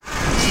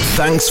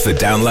Thanks for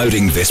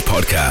downloading this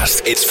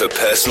podcast. It's for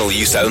personal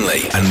use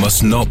only and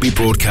must not be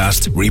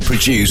broadcast,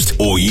 reproduced,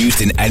 or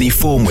used in any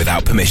form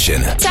without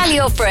permission. Tell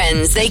your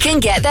friends they can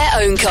get their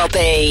own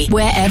copy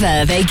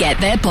wherever they get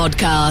their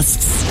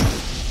podcasts.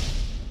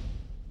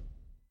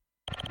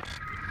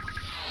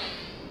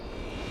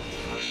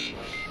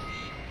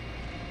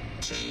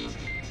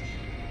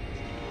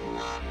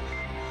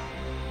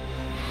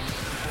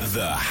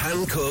 The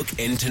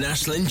Hankook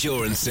International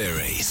Endurance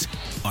Series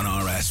on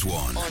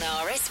RS1. On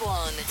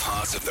RS1.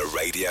 Part of the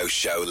Radio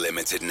Show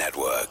Limited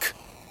Network.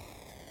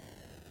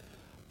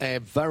 A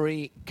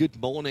very good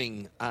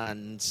morning,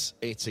 and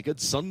it's a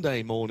good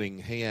Sunday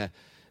morning here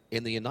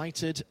in the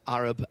United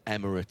Arab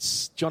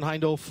Emirates. John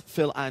Hindhaugh,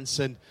 Phil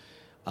Anson,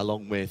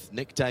 along with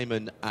Nick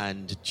Damon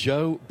and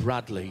Joe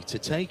Bradley to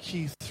take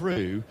you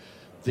through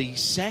the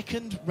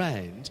second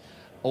round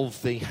of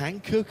the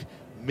Hankook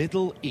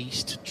Middle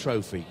East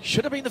Trophy.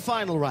 Should have been the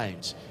final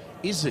round,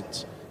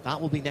 isn't.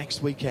 That will be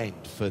next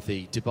weekend for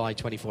the Dubai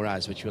 24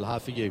 Hours, which we'll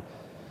have for you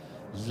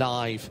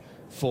live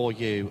for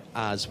you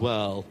as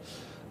well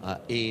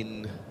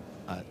in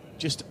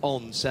just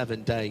on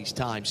 7 days'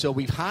 time. So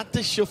we've had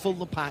to shuffle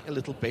the pack a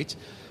little bit.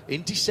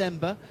 In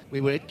December,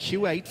 we were at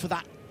Q8 for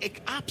that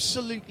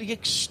absolutely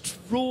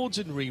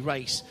extraordinary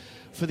race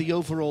for the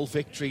overall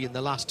victory in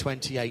the last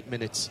 28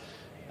 minutes.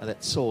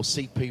 That saw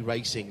CP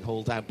Racing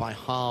hold out by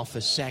half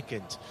a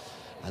second.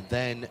 And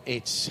then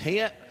it's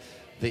here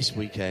this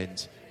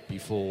weekend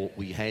before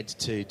we head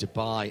to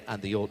Dubai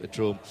and the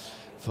Autodrome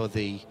for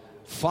the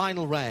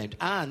final round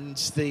and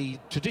the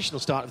traditional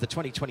start of the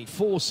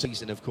 2024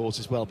 season, of course,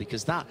 as well,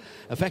 because that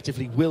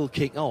effectively will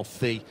kick off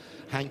the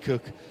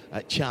Hankook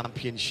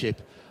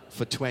Championship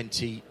for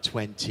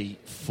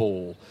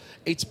 2024.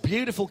 It's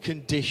beautiful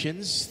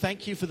conditions.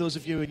 Thank you for those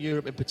of you in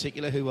Europe in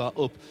particular who are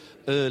up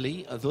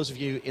early. Those of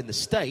you in the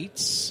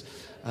States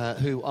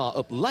who are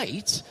up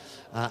late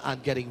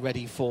and getting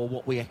ready for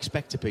what we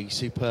expect to be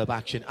superb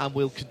action. And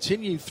we'll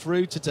continue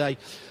through today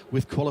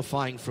with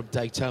qualifying from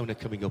Daytona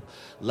coming up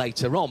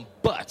later on.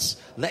 But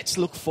let's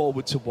look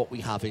forward to what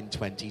we have in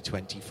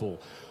 2024.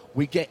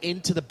 We get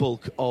into the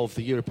bulk of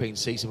the European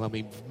season when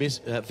we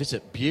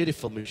visit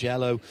beautiful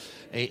Mugello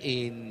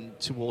in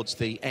towards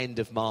the end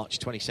of March,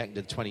 22nd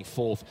and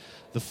 24th.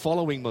 The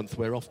following month,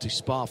 we're off to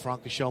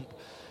Spa-Francorchamps,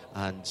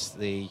 and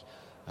the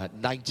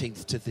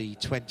 19th to the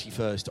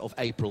 21st of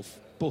April,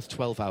 both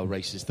 12-hour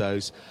races,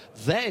 those.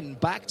 Then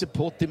back to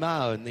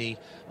Portimao and the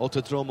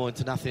Autodromo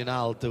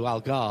Internacional do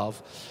Algarve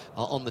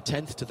on the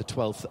 10th to the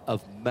 12th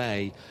of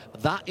May.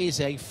 That is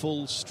a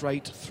full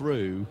straight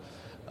through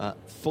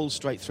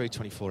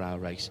 24-hour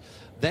race.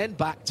 Then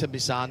back to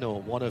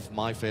Misano, one of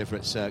my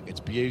favourite circuits.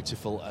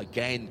 Beautiful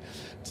again,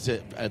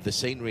 the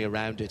scenery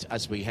around it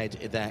as we head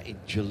there in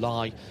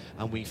July.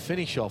 And we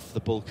finish off the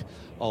bulk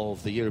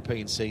of the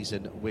European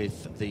season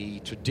with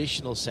the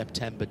traditional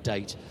September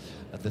date,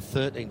 the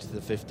 13th to the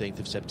 15th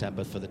of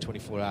September for the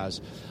 24 hours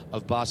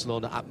of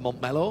Barcelona at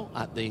Montmeló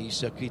at the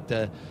Circuit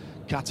de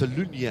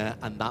Catalunya,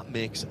 and that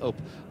makes up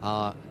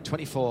our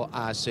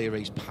 24-hour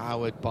series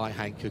powered by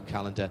Hankook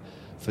calendar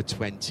for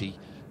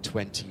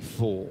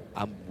 2024.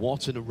 And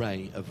what an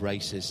array of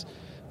races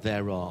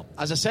there are.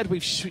 As I said,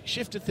 we've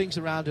shifted things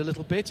around a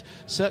little bit.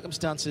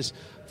 Circumstances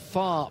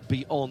far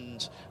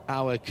beyond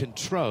our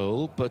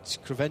control, but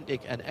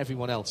Creventic and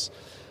everyone else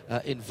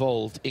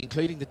involved,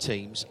 including the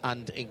teams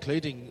and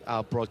including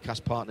our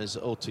broadcast partners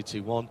at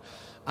 0221,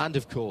 and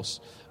of course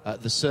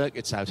the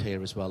circuits out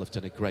here as well have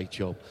done a great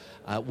job.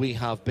 We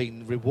have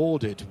been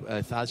rewarded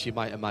with, as you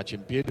might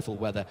imagine, beautiful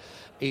weather.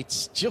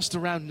 It's just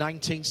around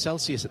 19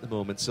 Celsius at the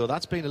moment, so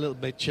that's been a little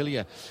bit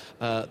chillier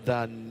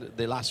than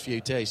the last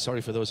few days.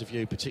 Sorry for those of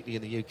you, particularly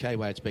in the UK,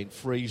 where it's been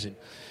freezing.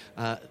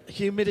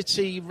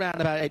 Humidity around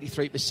about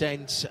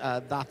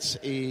 83%. That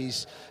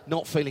is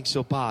not feeling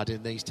so bad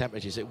in these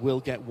temperatures. It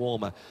will get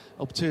warmer,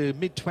 up to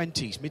mid to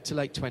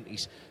late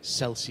 20s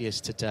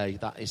Celsius today.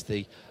 That is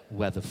the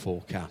weather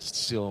forecast.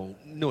 So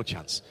no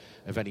chance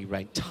of any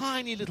rain.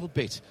 Tiny little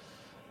bit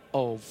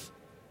of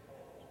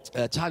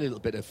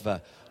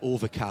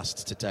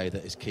overcast today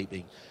that is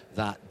keeping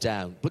that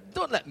down. But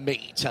don't let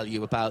me tell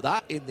you about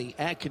that in the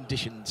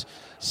air-conditioned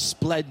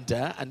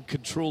splendour and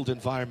controlled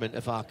environment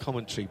of our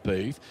commentary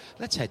booth.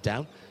 Let's head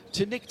down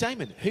to Nick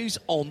Damon, who's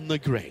on the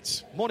grid.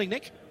 Morning,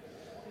 Nick.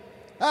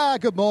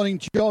 Good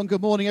morning, John.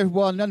 Good morning,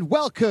 everyone, and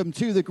welcome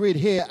to the grid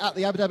here at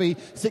the Abu Dhabi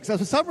 6 Hours.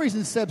 For some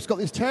reason, Seb's got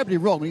this terribly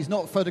wrong when he's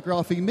not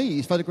photographing me.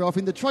 He's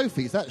photographing the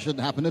trophies. That shouldn't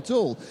happen at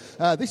all.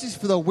 This is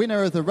for the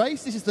winner of the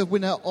race. This is the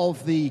winner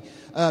of the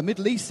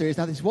Middle East Series.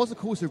 Now, this was, of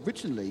course,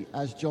 originally,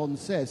 as John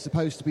says,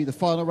 supposed to be the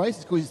final race.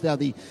 Of course, it's now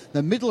the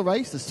middle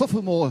race, the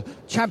sophomore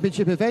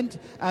championship event,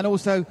 and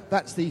also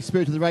that's the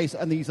spirit of the race,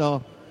 and these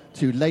are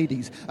two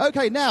ladies.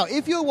 Okay, now,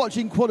 if you're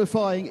watching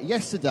qualifying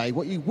yesterday,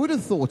 what you would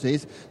have thought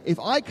is, if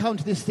I come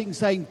to this thing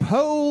saying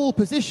pole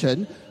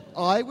position,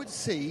 I would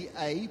see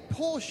a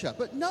Porsche.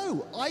 But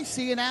no, I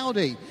see an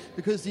Audi,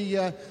 because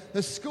the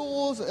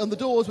scores on the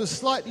doors were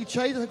slightly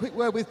changed. A quick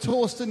word with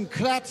Torsten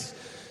Kratz.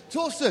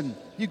 Torsten,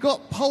 you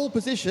got pole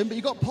position, but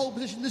you got pole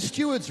position in the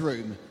steward's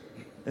room.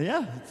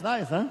 Yeah, it's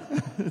nice, huh?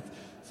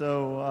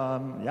 So,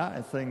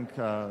 I think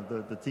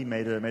the team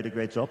made a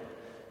great job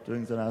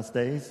during the last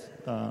days.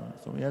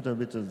 So we had a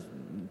bit of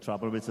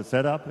trouble with the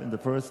setup in the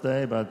first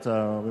day, but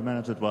we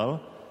managed it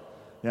well.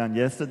 Yeah, and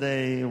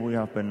yesterday we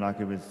have been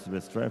lucky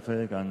with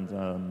traffic,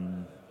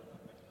 and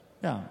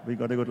we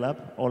got a good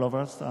lap, all of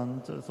us,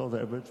 and so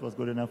the average was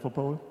good enough for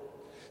pole.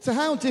 So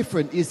how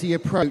different is the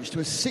approach to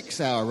a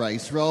 6-hour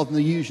race rather than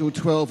the usual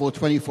 12 or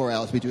 24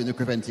 hours we do in the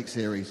Creventic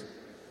series?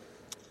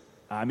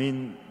 I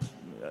mean,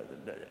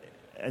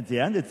 at the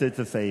end, it's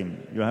the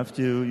same. You have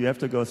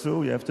to go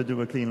through. You have to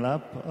do a clean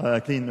lap,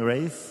 clean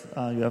race.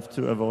 You have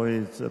to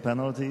avoid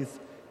penalties.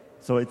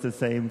 So it's the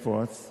same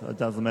for us. It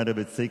doesn't matter if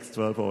it's 6,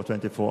 12, or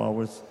 24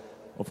 hours.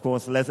 Of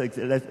course, less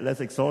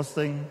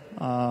exhausting.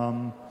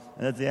 And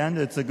at the end,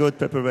 it's a good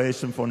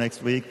preparation for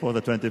next week for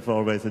the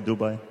 24 race in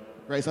Dubai.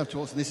 Great stuff,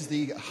 Torsten. This is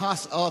the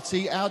Haas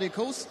RT Audi, of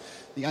course,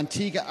 the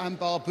Antigua and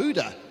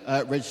Barbuda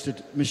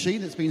registered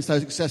machine that's been so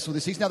successful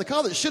this season. Now, the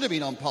car that should have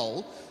been on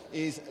pole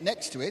is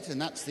next to it,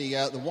 and that's the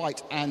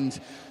white and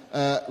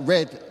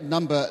red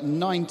number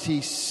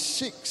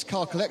 96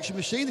 car collection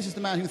machine. This is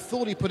the man who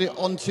thought he put it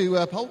onto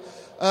pole.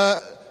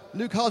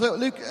 Luke Hardo.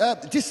 Luke,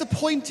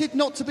 disappointed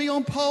not to be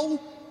on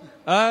pole?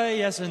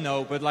 Yes and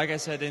no, but like I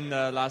said in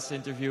the last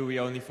interview, we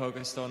only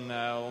focused on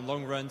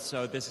long runs,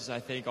 so this is,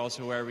 I think,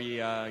 also where we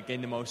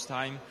gain the most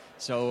time.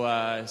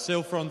 So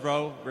still front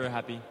row, we're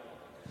happy.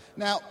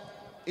 Now,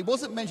 it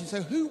wasn't mentioned,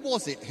 so who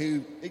was it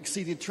who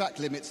exceeded track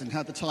limits and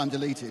had the time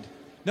deleted?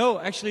 No,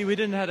 actually, we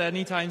didn't have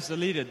any times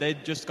deleted. They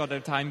just got their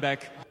time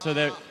back. So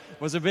there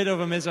was a bit of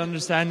a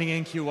misunderstanding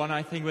in Q1,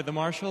 I think, with the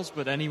marshals.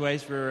 But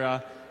anyways,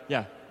 we're,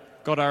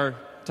 got our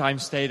time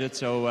stated,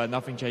 so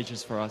nothing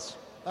changes for us.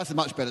 That's a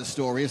much better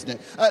story, isn't it?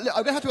 I'm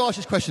going to have to ask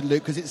this question,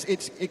 Luke, because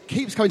it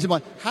keeps coming to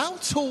mind. How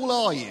tall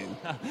are you?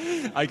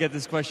 I get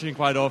this question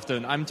quite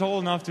often. I'm tall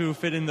enough to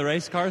fit in the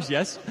race cars,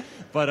 yes.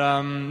 But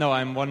no,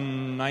 I'm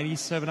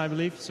 197, I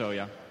believe, so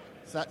yeah.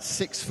 So that's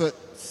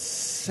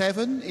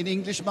 6'7" in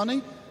English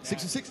money?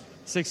 6'6"?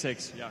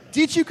 6'6", yeah.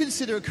 Did you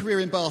consider a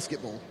career in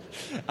basketball?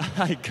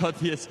 I got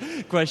this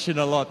question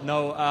a lot.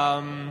 No,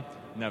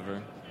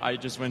 never. I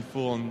just went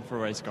full on for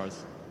race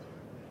cars.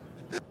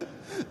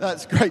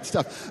 That's great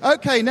stuff.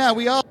 Okay, now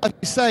we are, as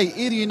you say,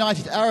 in the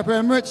United Arab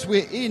Emirates.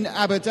 We're in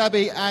Abu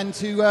Dhabi, and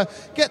to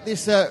get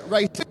this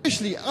race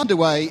officially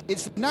underway,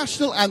 it's the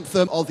national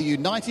anthem of the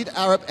United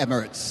Arab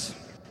Emirates.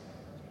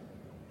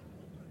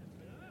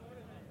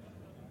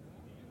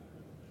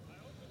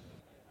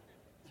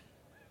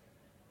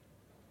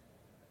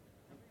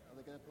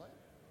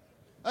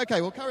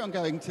 Okay, we'll carry on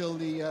going till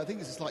I think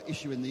there's a slight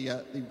issue in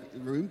the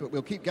room, but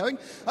we'll keep going.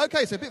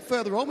 Okay, so a bit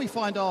further on, we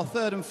find our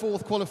third and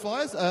fourth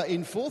qualifiers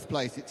in fourth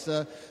place. It's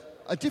a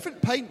different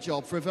paint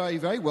job for a very,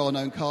 very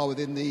well-known car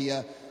within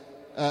the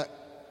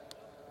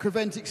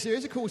Creventic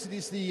series. Of course, it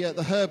is the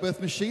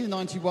Herberth machine, the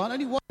 91.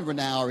 Only one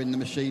Renault in the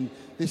machine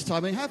this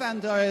time. We have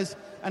Antares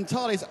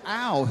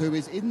Au, who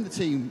is in the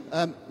team.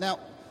 Now,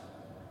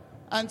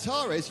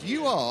 Antares,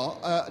 you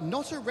are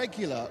not a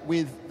regular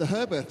with the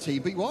Herberth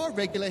team, but you are a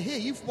regular here.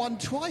 You've won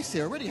twice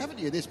here already, haven't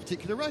you, this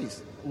particular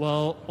race?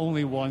 Well,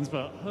 only once,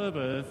 but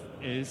Herberth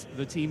is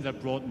the team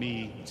that brought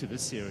me to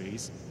this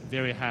series.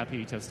 Very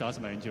happy to have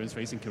started my endurance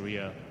racing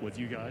career with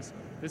you guys.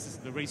 This is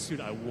the race suit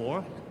I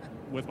wore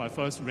with my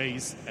first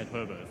race at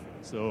Herberth,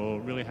 so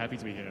really happy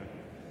to be here.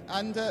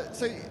 And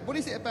so what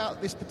is it about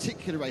this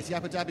particular race, the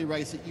Abu Dhabi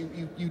race, that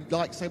you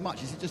like so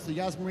much? Is it just the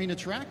Yas Marina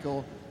track,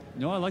 or...?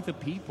 No, I like the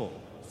people.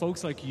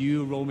 Folks like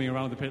you roaming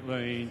around the pit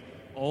lane,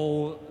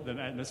 all the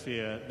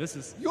atmosphere. This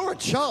is... You're a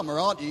charmer,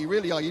 aren't you? You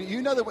really are.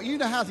 You know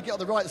how to get on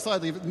the right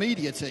side of the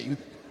media team.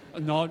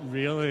 Not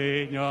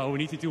really. No, we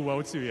need to do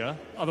well too, yeah?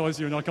 Otherwise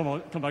you'll not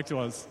come back to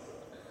us.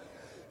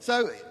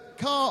 So,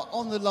 car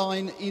on the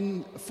line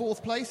in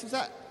fourth place. Is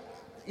that...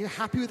 You're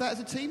happy with that as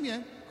a team,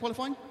 yeah?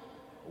 Qualifying?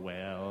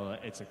 Well,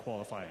 it's a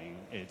qualifying.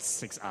 It's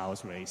 6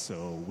 hours race,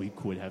 so we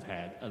could have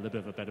had a little bit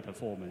of a better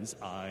performance.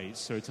 I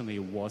certainly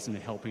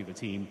wasn't helping the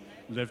team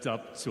lift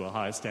up to a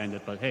higher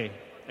standard, but hey,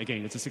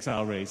 again, it's a 6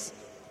 hour race.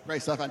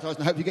 Great stuff, Antares.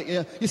 I hope you get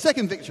your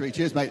second victory.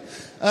 Cheers, mate.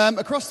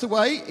 Across the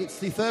way, it's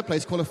the third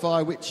place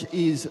qualifier, which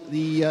is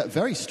the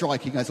very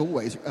striking, as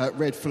always,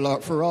 red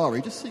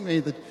Ferrari. Just seeing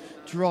the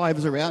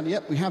drivers around.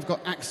 Yep, we have got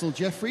Axel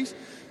Jeffries.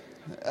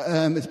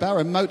 It's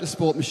Barrow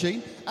Motorsport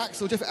machine.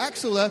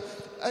 Axel, a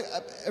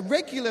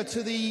regular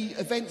to the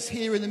events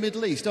here in the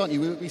Middle East, aren't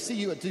you? We see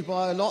you at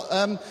Dubai a lot.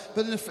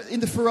 But in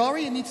the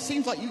Ferrari, and it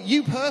seems like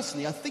you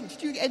personally, I think,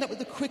 did you end up with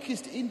the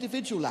quickest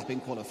individual lap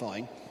in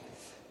qualifying?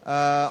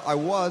 I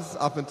was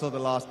up until the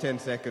last 10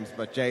 seconds,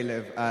 but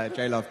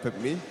J-Love pipped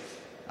me.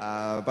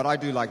 But I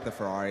do like the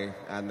Ferrari,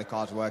 and the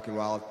car's working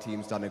well.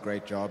 Team's done a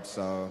great job,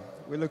 so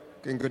we look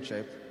in good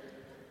shape.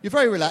 You're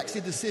very relaxed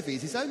in the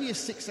civvies. It's only a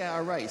 6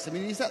 hour race. I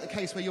mean, is that the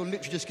case where you'll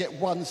literally just get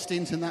one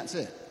stint and that's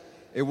it?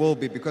 It will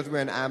be. Because we're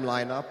an AM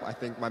lineup, I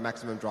think my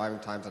maximum driving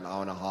time's an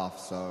hour and a half,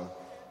 so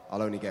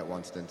I'll only get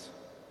one stint.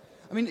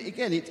 I mean,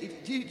 again,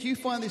 do you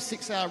find this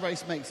 6 hour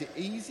race makes it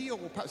easy or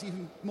perhaps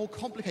even more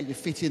complicated to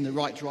fit in the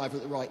right driver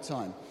at the right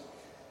time?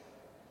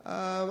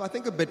 I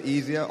think a bit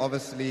easier.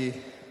 Obviously,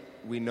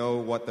 we know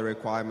what the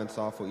requirements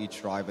are for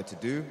each driver to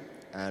do,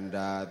 and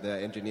the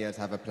engineers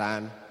have a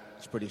plan.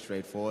 It's pretty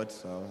straightforward,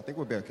 so I think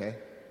we'll be okay.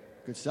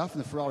 Good stuff.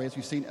 And the Ferrari, as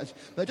we've seen.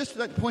 But just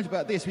to point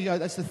about this, we know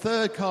that's the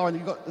third car, and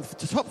you've got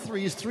the top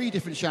three is three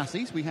different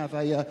chassis. We have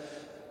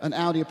an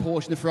Audi, a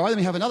Porsche, and a Ferrari. Then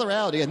we have another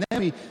Audi, and then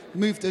we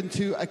moved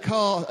into a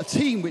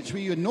team which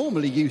we are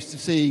normally used to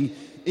seeing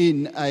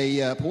in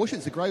a Porsche.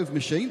 It's a Grove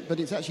machine, but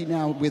it's actually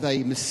now with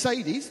a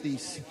Mercedes, the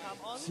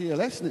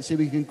CLS. Let's see if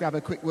we can grab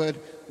a quick word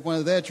with one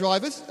of their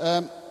drivers.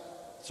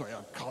 Sorry,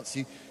 I can't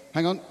see.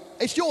 Hang on.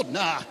 It's Jordan.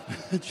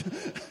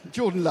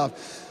 Jordan Love.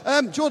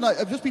 Jordan,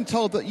 I've just been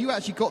told that you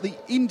actually got the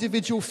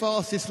individual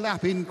fastest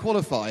lap in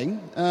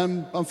qualifying.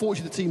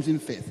 Unfortunately, the team's in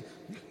fifth.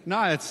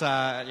 No, it's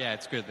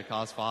good. The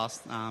car's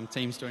fast.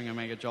 Team's doing a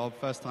mega job.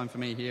 First time for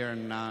me here,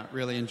 and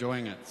really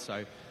enjoying it.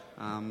 So,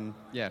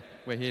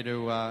 we're here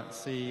to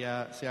see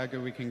how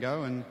good we can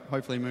go and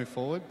hopefully move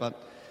forward.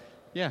 But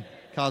yeah,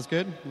 car's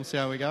good. We'll see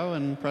how we go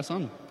and press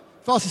on.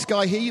 Fastest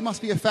guy here, you must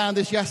be a fan of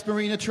this Yas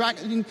Marina track.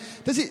 I mean,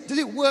 does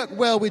it work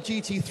well with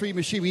GT3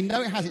 machine? We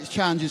know it has its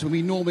challenges when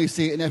we normally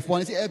see it in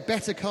F1. Is it a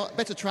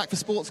better track for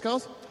sports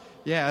cars?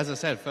 Yeah, as I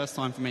said, first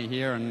time for me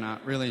here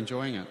and really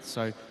enjoying it.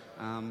 So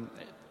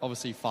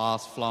obviously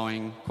fast,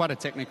 flowing, quite a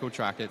technical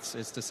track. It's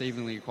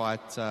deceivingly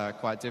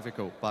quite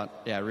difficult,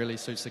 but yeah, really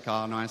suits the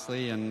car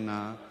nicely,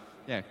 and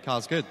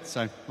car's good,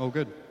 so all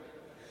good.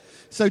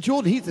 So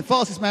Jordan, he's the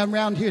fastest man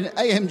around here in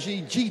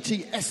AMG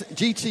GT.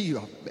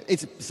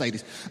 It's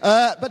Mercedes,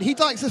 but he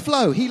likes the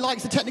flow. He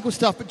likes the technical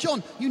stuff. But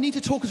John, you need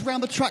to talk us around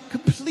the track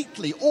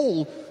completely.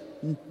 All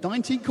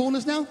 19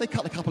 corners now. They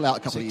cut a couple out a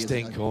couple of years ago.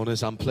 16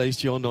 corners. I'm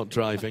pleased you're not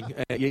driving.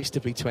 It used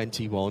to be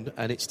 21,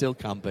 and it still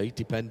can be,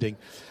 depending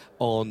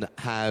on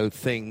how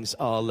things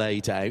are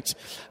laid out.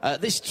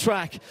 This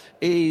track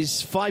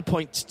is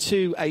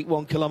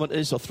 5.281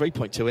 kilometres or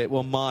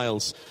 3.281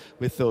 miles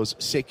with those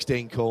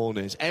 16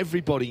 corners.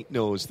 Everybody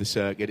knows the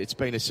circuit. It's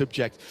been a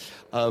subject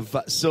of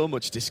so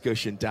much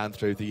discussion down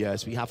through the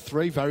years. We have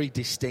three very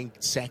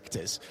distinct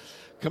sectors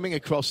coming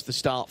across the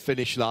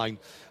start-finish line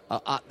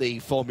at the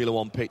Formula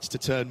One pits to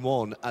turn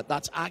one.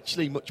 That's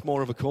actually much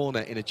more of a corner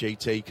in a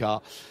GT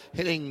car,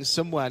 hitting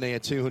somewhere near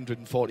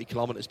 240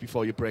 kilometres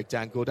before you break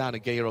down, go down a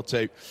gear or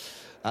two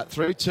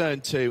through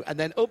turn two, and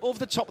then up over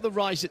the top of the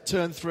rise at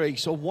turn three.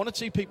 So one or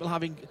two people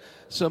having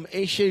some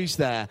issues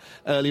there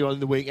earlier on in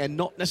the weekend,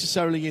 not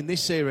necessarily in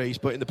this series,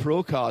 but in the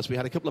pro cars. We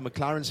had a couple of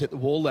McLarens hit the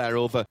wall there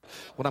over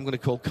what I'm going to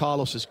call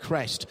Carlos's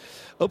crest.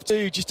 Up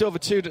to just over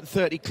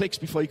 230 clicks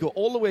before you go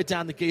all the way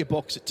down the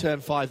gearbox at turn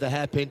 5, the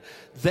hairpin.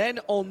 Then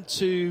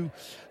onto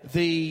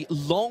the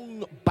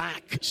long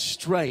back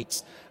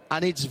straight.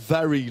 And it's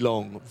very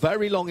long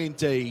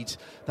indeed.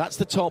 That's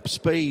the top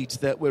speed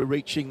that we're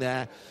reaching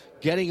there.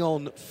 Getting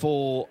on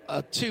for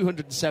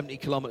 270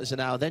 kilometres an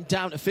hour, then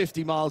down to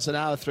 50 miles an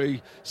hour through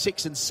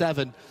 6 and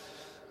 7.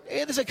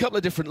 There's a couple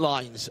of different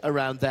lines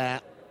around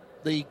there.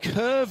 The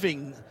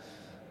curving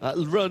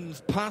run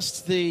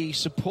past the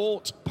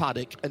support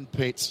paddock and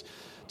pits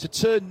to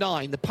turn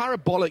 9, the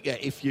parabolica,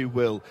 if you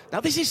will.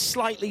 Now, this is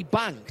slightly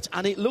banked,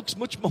 and it looks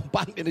much more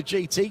banked in a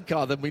GT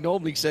car than we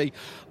normally see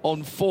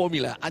on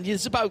Formula. And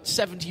there's about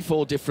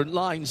 74 different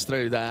lines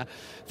through there.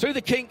 Through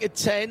the kink at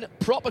 10,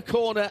 proper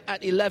corner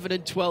at 11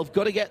 and 12.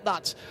 Got to get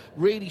that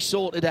really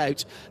sorted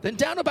out. Then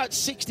down about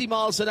 60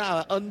 miles an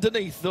hour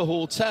underneath the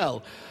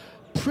hotel.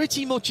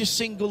 Pretty much a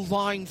single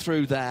line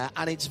through there,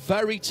 and it's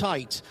very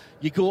tight.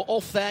 You go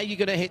off there, you're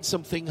going to hit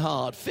something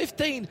hard.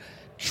 15,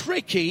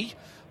 tricky,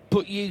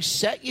 but you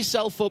set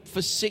yourself up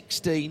for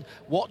 16.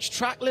 Watch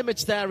track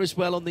limits there as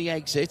well on the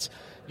exit.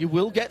 You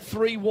will get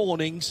 3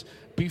 warnings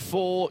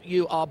before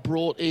you are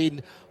brought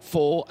in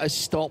for a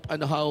stop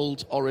and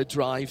hold or a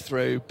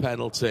drive-through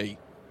penalty.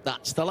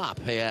 That's the lap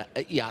here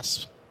at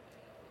Yas.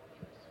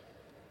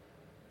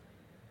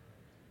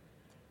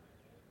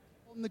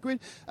 On the grid.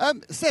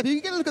 Seb, you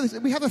get a look at this.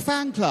 We have a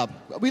fan club.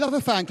 We love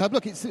a fan club.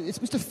 Look, it's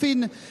Mr.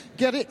 Finn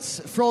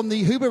Gerritz from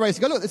the Huber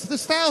Racing. Look,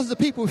 there's thousands of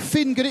people with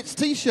Finn Gerritz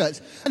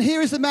T-shirts. And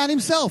here is the man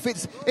himself.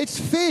 It's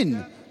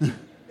Finn.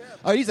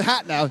 Oh, he's a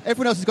hat now.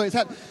 Everyone else has got his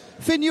hat.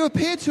 Finn, you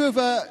appear to have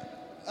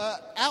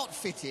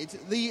outfitted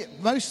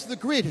most of the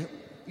grid.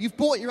 You've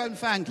bought your own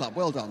fan club.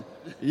 Well done.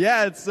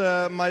 Yeah, it's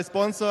my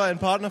sponsor and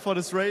partner for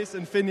this race,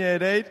 Infinia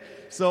 88.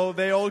 So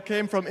they all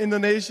came from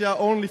Indonesia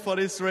only for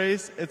this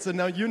race. It's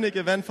a unique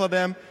event for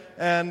them.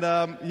 And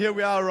here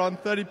we are, around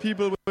 30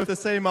 people with the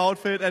same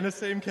outfit and the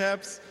same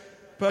caps,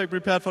 perfectly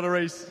prepared for the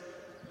race.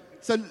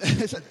 So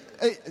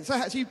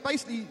you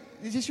basically,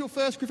 is this your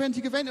first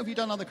Creventic event, or have you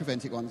done other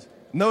Creventic ones?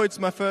 No, it's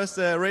my first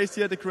race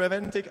here at the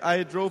Creventic.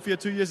 I drove here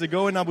 2 years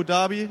ago in Abu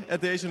Dhabi at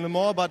the Asian Le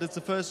Mans, but it's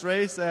the first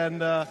race.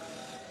 And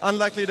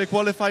unluckily, the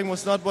qualifying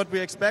was not what we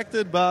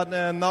expected, but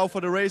now for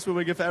the race, we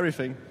will give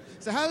everything.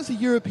 So how does a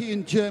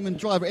European German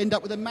driver end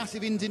up with a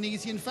massive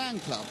Indonesian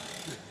fan club?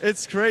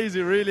 It's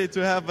crazy, really,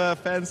 to have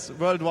fans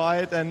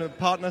worldwide and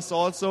partners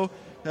also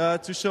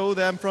to show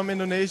them from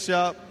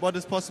Indonesia what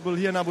is possible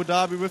here in Abu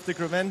Dhabi with the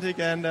Creventic,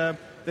 and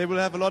they will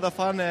have a lot of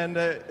fun, and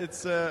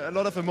it's a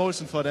lot of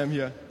emotion for them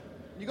here.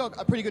 You got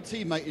a pretty good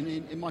teammate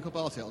in Michael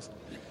Bartels.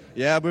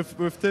 Yeah,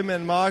 with Tim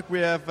and Mark, we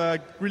have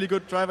a really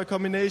good driver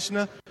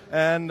combination,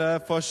 and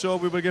for sure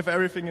we will give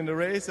everything in the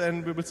race,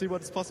 and we will see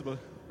what is possible.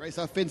 Great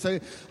stuff, Finn. So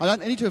I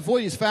need to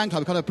avoid his fan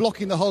club kind of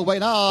blocking the whole way.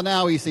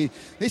 Now you see,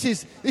 this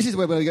is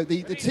where we're going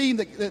to go. The team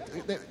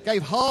that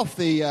gave half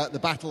the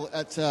battle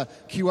at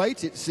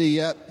Q8. It's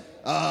the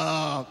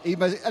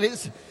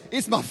and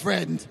it's my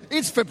friend.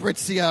 It's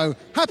Fabrizio.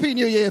 Happy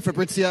New Year,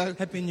 Fabrizio.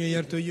 Happy New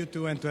Year to you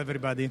too and to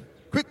everybody.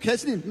 Quick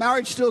question: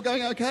 marriage still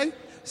going okay?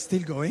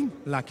 Still going,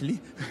 luckily.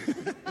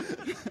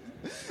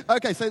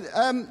 Okay, so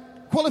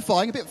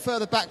qualifying a bit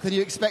further back than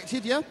you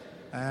expected, yeah?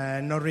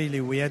 Not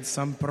really. We had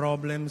some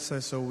problems,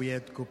 so we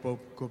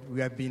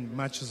have been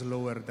much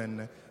slower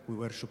than we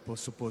were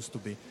supposed to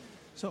be.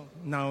 So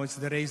now it's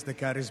the race. The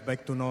car is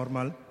back to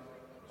normal.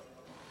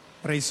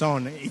 Race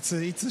on. It's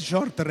a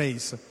short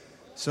race,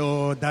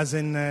 so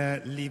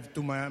doesn't leave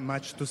too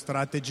much to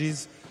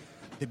strategies.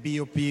 The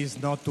BOP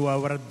is not to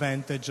our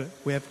advantage.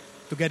 We have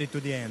to get it to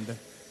the end.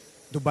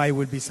 Dubai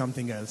will be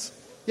something else.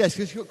 Yes,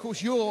 because of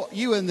course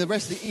you and the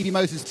rest of the EV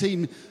Motors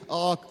team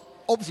are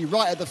obviously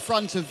right at the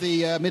front of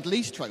the Middle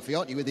East Trophy,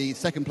 aren't you, with the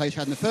second place you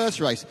had in the first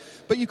race?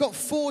 But you've got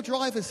 4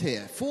 drivers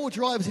here, 4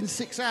 drivers in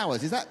 6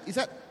 hours. Is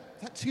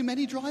that too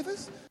many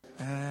drivers?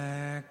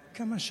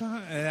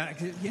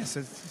 Yes,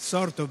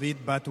 sort of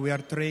it, but we are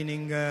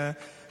training,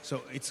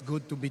 so it's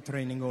good to be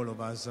training all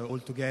of us all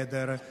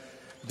together.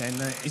 Then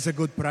it's a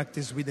good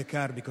practice with the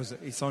car because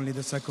it's only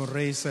the second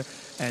race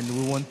and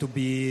we want to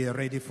be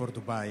ready for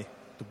Dubai.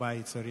 Dubai,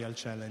 it's a real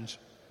challenge.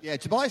 Yeah,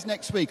 Dubai's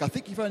next week. I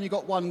think you've only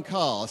got 1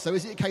 car, so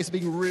is it a case of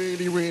being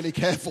really, really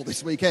careful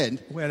this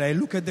weekend? Well, I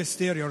look at the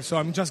stereo, so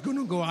I'm just going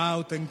to go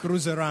out and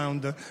cruise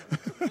around.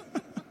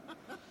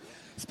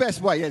 It's the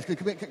best way, yes.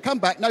 Come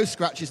back, no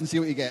scratches and see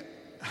what you get.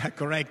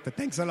 Correct.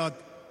 Thanks a lot.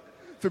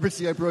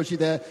 Fabrizio Barocci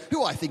there,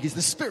 who I think is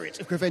the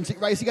spirit of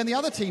Creventic Racing, and the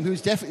other team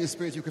who's definitely the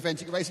spirit of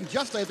Creventic Racing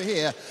just over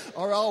here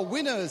are our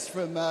winners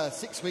from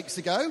 6 weeks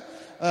ago,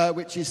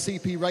 which is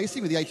CP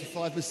Racing with the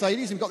 85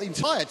 Mercedes. We've got the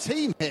entire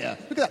team here.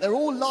 Look at that, they're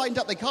all lined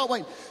up. They can't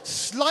wait.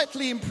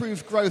 Slightly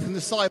improved growth in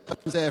the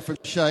sideburns there from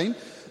Shane.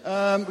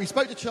 We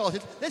spoke to Charlie.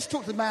 Let's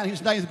talk to the man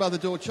whose name's above the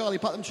door, Charlie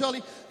Putnam.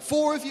 Charlie,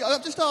 4 of you,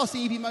 I've just asked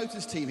the EV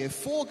Motors team here,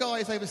 4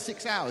 guys over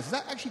 6 hours. Is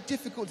that actually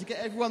difficult to get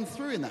everyone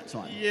through in that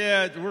time?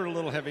 Yeah, we're a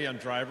little heavy on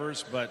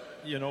drivers, but,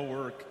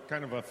 we're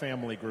kind of a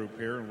family group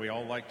here, and we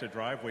all like to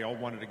drive. We all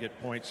wanted to get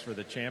points for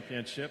the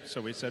championship, so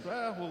we said,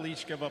 well, we'll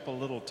each give up a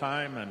little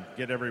time and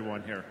get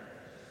everyone here.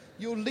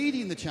 You're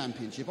leading the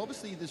championship.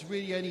 Obviously, there's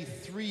really only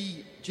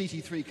 3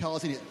 GT3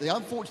 cars in it.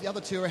 Unfortunately, the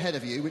other 2 are ahead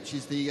of you, which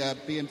is the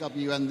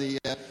BMW and the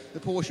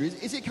Porsche.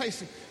 Is it a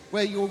case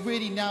where you're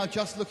really now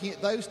just looking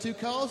at those 2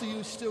 cars, or are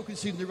you still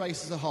considering the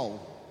race as a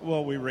whole?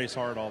 Well, we race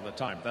hard all the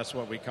time. That's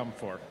what we come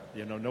for.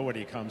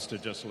 Nobody comes to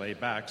just lay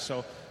back.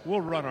 So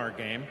we'll run our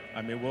game.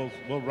 I mean,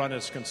 we'll run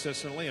as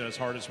consistently and as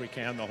hard as we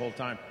can the whole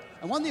time.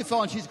 And one of the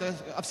advantages,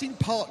 I've seen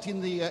parked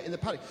in the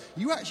paddock,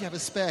 you actually have a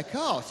spare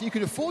car, so you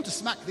can afford to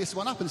smack this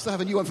one up and still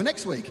have a new one for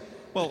next week.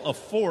 Well,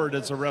 afford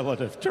is a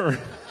relative term.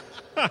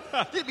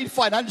 Didn't mean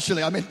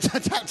financially, I meant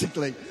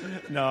tactically.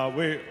 No,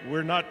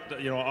 we're not,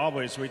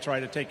 always we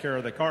try to take care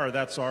of the car.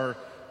 That's our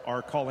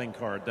calling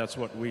card. That's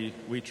what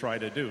we try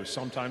to do.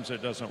 Sometimes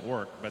it doesn't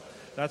work, but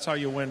that's how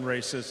you win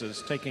races,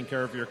 is taking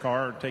care of your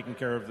car, taking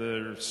care of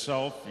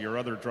yourself, your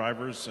other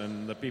drivers,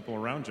 and the people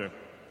around you.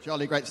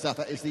 Charlie, great stuff.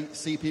 That is the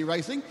CP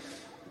Racing.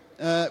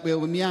 We're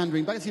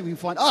meandering back to see if we can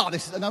find...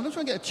 and I'm not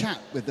trying to get a chat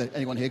with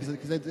anyone here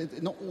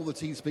because not all the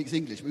team speaks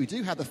English, but we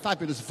do have the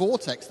fabulous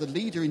Vortex, the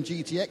leader in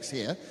GTX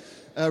here,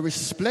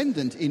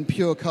 resplendent in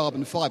pure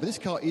carbon fibre. This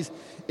car is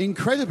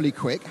incredibly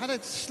quick. Had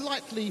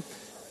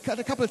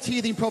a couple of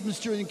teething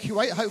problems during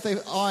Q8. I hope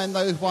they've ironed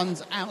those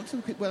ones out.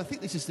 Well, I think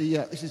this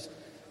is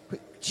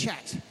quick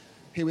chat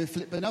here with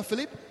Philippe Bernal.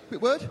 Philippe,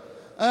 quick word.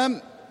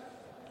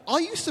 Are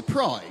you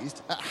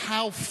surprised at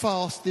how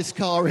fast this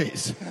car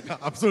is?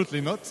 Absolutely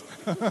not.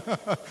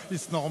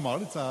 It's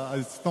normal. It's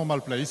a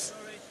normal place.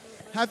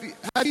 Have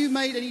you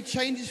made any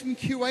changes from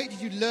Q8?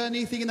 Did you learn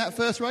anything in that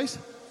first race?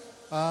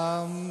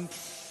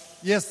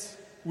 Yes,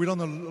 we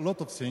learned a lot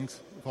of things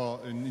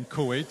in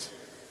Kuwait.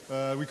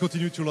 We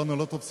continue to learn a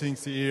lot of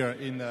things here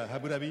in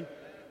Abu Dhabi.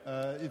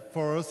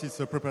 For us,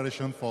 it's a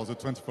preparation for the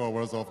 24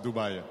 hours of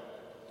Dubai.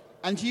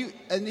 And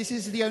this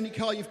is the only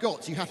car you've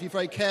got, so you have to be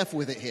very careful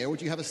with it here, or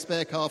do you have a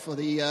spare car for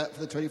the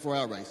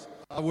 24-hour race?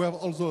 We have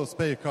also a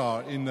spare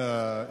car in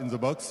the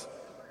box,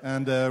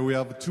 and we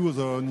have 2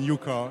 other new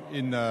cars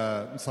in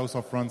south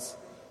of France,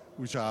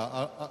 which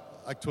are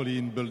actually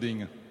in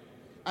building.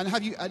 And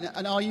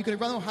are you going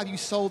to run, or have you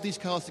sold these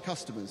cars to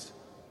customers?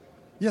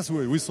 Yes,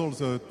 we sold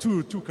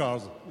 2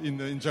 cars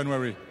in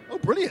January. Oh,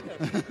 brilliant!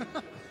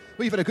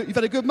 Well, you've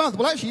had a good month.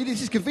 Well, actually,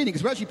 this is convenient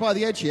because we're actually by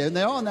the edge here, and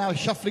they are now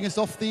shuffling us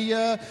off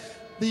the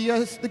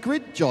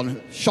grid,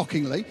 John,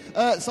 shockingly.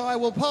 So I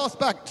will pass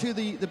back to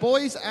the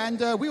boys, and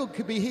we'll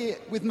be here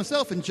with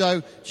myself and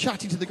Joe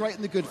chatting to the great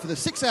and the good for the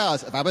 6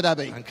 hours of Abu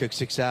Dhabi. Hankook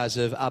 6 hours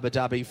of Abu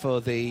Dhabi for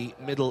the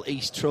Middle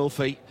East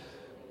Trophy.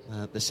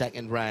 The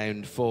second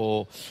round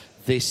for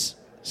this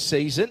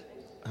season,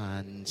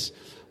 and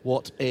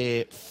what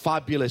a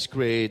fabulous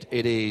grade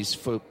it is.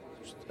 For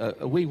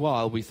a wee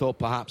while we thought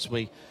perhaps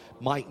we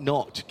might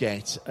not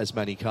get as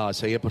many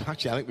cars here, but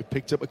actually I think we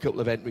picked up a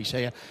couple of entries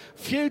here.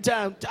 Few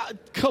down, a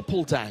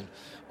couple down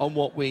on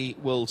what we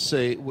will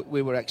see.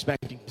 We were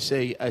expecting to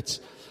see at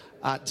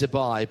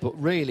Dubai, but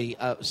really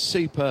a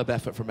superb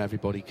effort from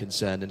everybody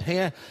concerned. And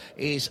here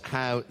is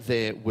how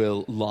they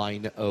will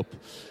line up.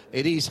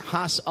 It is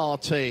Haas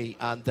RT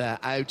and their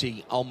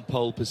Audi on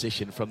pole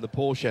position from the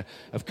Porsche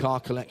of Car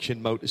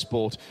Collection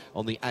Motorsport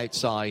on the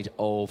outside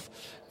of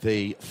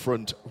the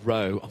front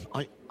row.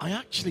 I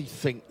actually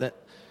think that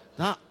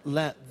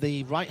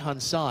the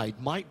right-hand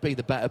side might be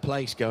the better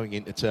place going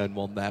into turn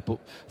one there, but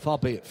far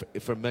be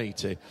it from me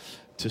to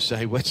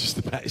say which is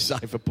the better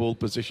side for pole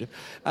position.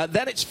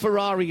 Then it's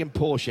Ferrari and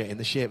Porsche in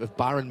the shape of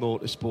Baron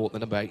Motorsport, the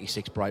number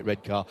 86 bright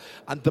red car,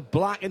 and the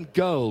black and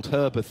gold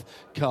Herbeth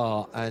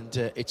car, and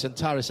it's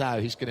Antares Au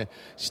who's going to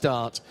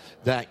start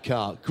that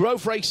car.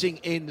 Grove Racing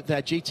in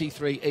their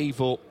GT3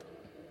 Evo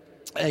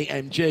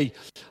AMG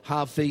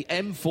have the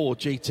M4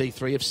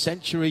 GT3 of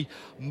Century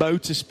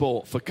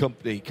Motorsport for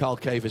company. Carl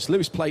Cavers,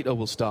 Lewis Plato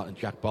will start, and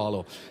Jack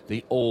Barlow,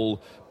 the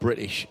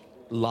all-British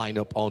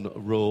lineup on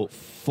row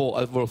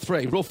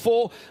 3. Row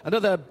 4,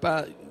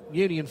 another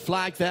Union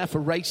flag there for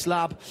Race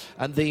Lab,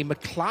 and the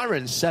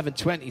McLaren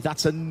 720.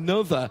 That's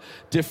another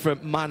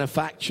different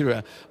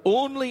manufacturer.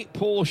 Only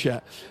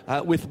Porsche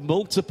with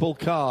multiple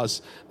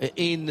cars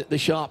in the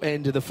sharp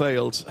end of the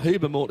field.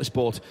 Huber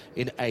Motorsport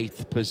in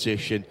 8th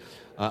position.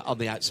 On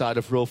the outside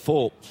of row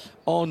 4.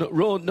 On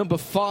row number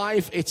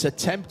 5, it's a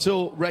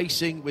Tempto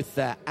Racing with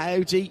their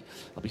Audi.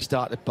 They'll be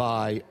started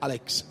by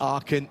Alex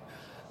Arkin.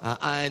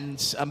 And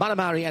a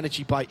Manamari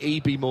Energy by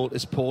EB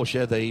Motors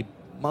Porsche, the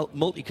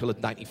multicoloured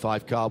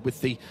 95 car,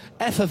 with the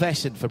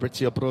effervescent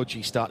Fabrizio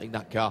Brogi starting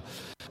that car.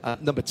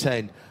 Number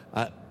 10,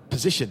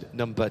 position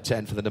number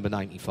 10 for the number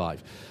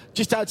 95.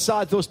 Just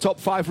outside those top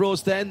 5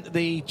 rows then,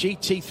 the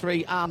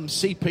GT3 AM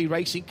CP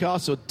racing car,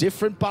 so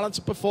different balance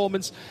of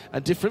performance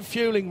and different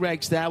fuelling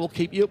regs there. We'll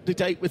keep you up to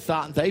date with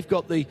that. And they've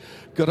got the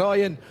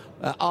Goroyan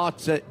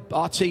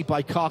RT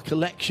by Car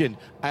Collection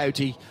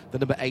Audi, the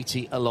number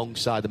 80,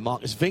 alongside the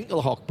Marcus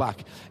Winkelhock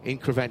back in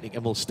Creventic,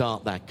 and will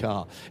start that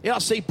car.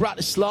 ERC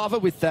Bratislava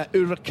with their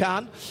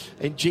Huracan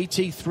in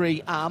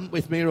GT3 AM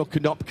with Miro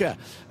Konopka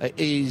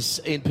is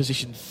in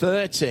position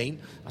 13.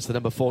 That's the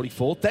number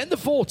 44. Then the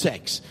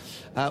Vortex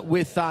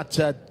with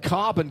that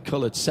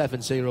carbon-coloured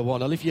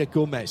 701. Olivier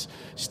Gomez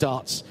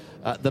starts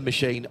the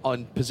machine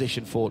on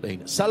position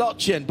 14.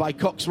 Salochen by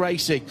Cox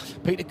Racing.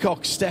 Peter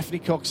Cox, Stephanie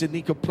Cox and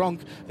Nico Pronk,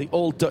 the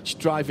all-Dutch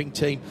driving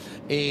team,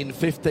 in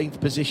 15th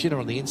position, or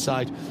on the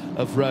inside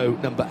of row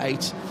number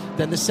 8.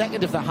 Then the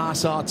second of the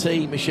Haas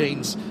RT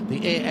machines, the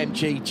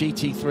AMG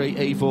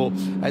GT3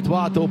 Evo,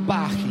 Eduardo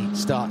Bacchi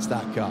starts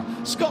that car.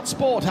 Scott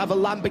Sport have a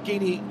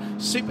Lamborghini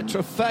Super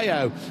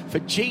Trofeo for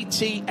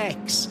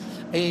GTX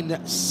in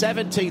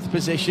 17th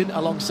position.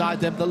 Alongside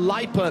them, the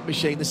Leipert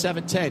machine, the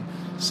 710,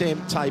 same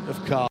type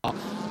of car,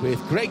 with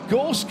Greg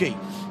Gorski,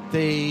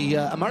 the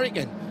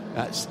American,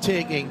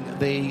 taking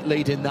the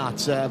lead in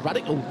that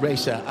radical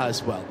racer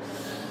as well.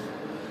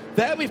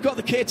 There we've got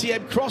the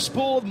KTM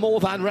Crossbow, More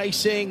Than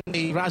Racing,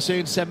 the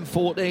Razoon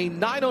 714.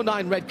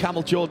 909 Red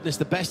Camel Jordan is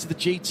the best of the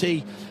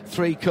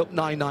GT3 Cup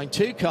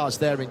 992 cars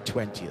there in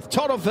 20th.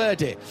 Toro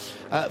Verde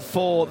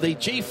for the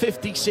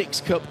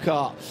G56 Cup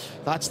car.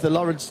 That's the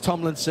Lawrence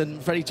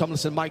Tomlinson, Freddie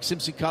Tomlinson, Mike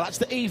Simpson car. That's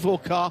the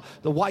Evo car,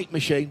 the white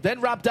machine.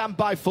 Then Rabdan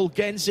by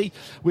Fulgenzi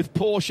with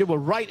Porsche. We're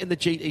right in the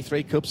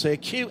GT3 Cups here.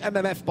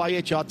 QMMF by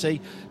HRT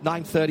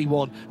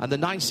 931 and the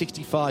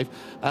 965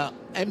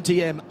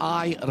 MDM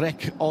I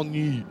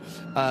Reconnue,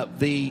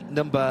 the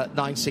number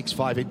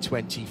 965 in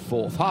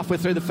 24th. Halfway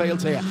through the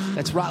field here,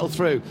 let's rattle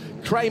through.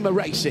 Kramer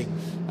Racing,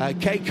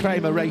 K.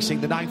 Kramer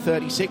Racing, the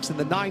 936 and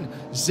the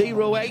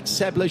 908.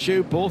 Seb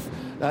Lejeune, both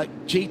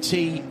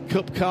GT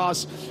Cup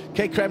cars.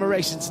 K. Kramer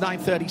Racing's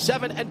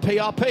 937 and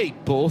PRP,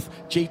 both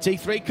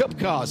GT3 Cup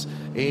cars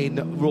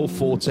in row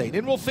 14.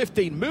 In row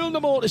 15,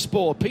 Mühlner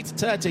Motorsport, Peter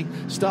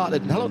Terting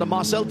started. And hello to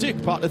Marcel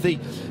Duke, part of the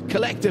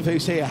collective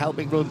who's here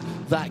helping run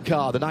that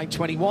car. The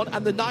 921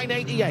 and the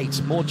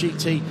 988, more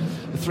GT3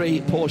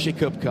 Porsche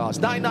Cup cars.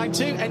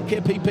 992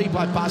 NKPP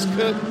by Baz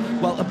Kirk.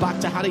 Welcome back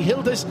to Harry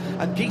Hilders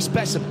and Guy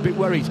Spessem. A bit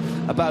worried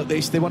about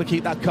this. They want to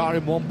keep that car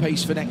in one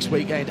piece for next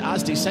weekend,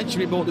 as do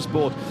Century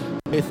Motorsport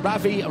with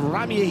Ravi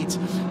Ramiid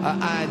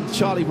and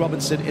Charlie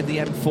Robinson in the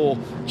M4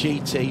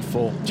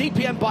 GT4.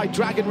 GPM by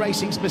Dragon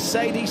Racing's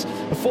Mercedes,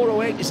 the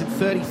 408 is in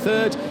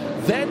 33rd.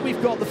 Then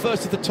we've got the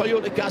first of the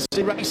Toyota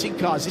Gazoo racing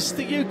cars. This is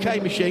the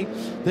UK machine,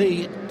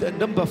 the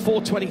number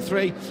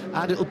 423,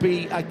 and it'll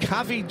be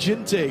Kavi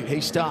Jundu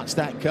who starts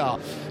that car.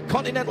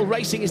 Continental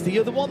Racing is the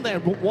other one. They're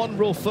one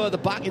row further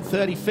back in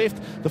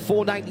 35th, the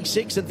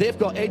 496, and they've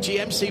got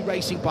AGMC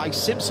Racing by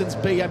Simpsons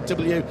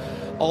BMW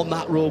on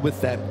that row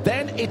with them.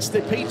 Then it's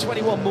the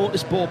P21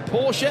 Motorsport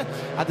Porsche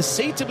and the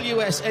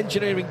CWS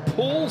Engineering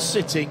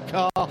pole-sitting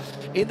car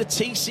in the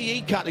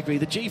TCE category,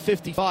 the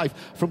G55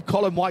 from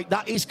Colin White.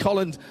 That is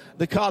Colin,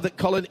 the car that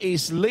Colin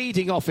is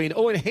leading off in.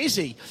 Owen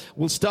Hizzy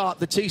will start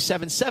the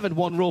 277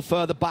 one row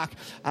further back,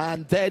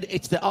 and then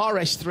it's the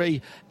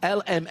RS3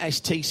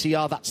 LMS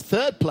TCR. That's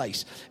third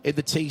place in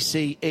the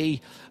TCE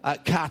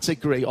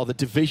category, or the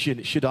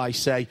division, should I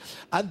say.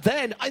 And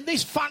then in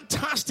this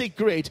fantastic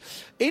grid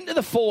into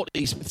the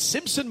 40s with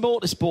Simpson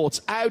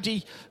Motorsports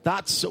Audi,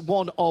 that's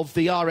one of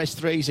the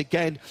RS3s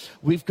again.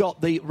 We've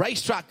got the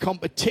racetrack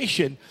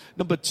competition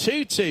number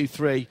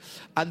 223,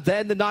 and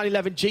then the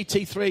 911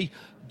 GT3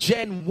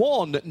 Gen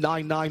 1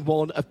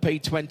 991 of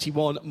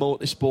P21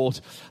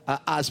 Motorsport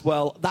as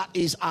well. That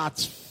is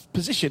at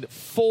position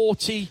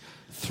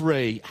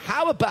 43.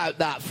 How about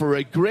that for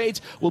a grid?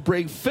 We'll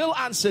bring Phil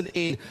Anson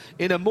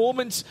in a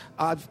moment.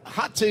 I've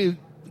had to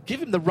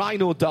give him the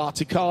rhino dart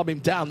to calm him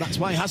down. That's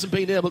why he hasn't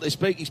been able to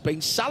speak. He's been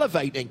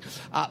salivating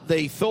at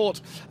the thought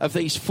of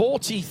these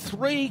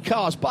 43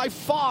 cars, by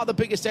far the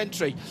biggest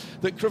entry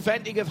that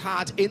Creventic have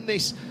had in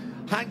this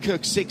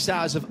Hankook 6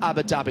 Hours of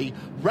Abu Dhabi.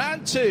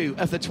 Round 2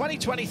 of the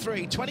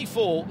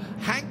 2023-24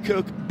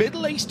 Hankook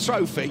Middle East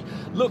Trophy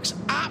looks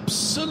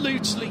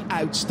absolutely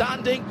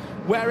outstanding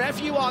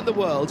wherever you are in the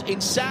world,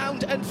 in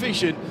sound and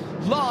vision,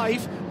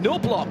 live, no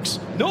blocks,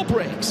 no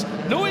breaks,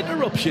 no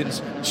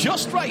interruptions,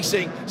 just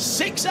racing,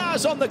 6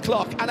 hours on the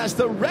clock, and as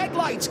the red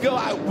lights go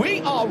out,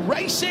 we are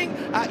racing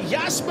at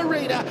Yas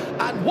Marina,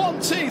 and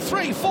 1, 2,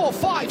 3, 4,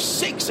 5,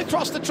 6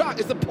 across the track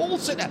as the pole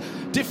sitter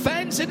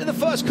defends into the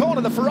first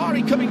corner. The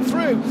Ferrari coming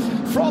through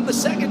from the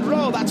second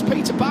row, that's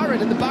Peter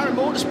Barron and the Barron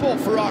Motorsport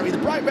Ferrari, the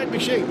bright red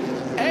machine.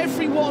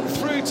 Everyone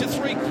through to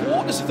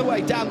 3/4 of the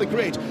way down the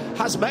grid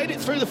has made it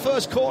through the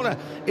first corner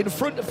in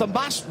front of the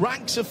massed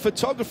ranks of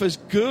photographers.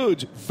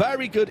 Good,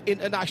 very good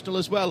international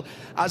as well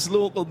as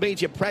local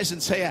media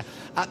presence here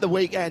at the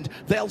weekend.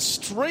 They'll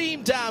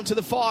stream down to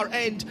the far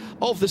end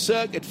of the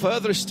circuit,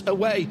 furthest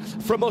away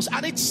from us,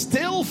 and it's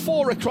still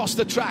 4 across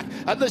the track,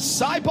 and the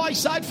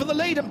side-by-side for the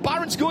lead, and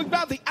Barron's going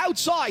round the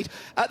outside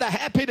at the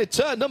hairpin at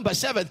turn number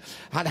 7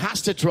 and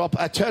has to drop,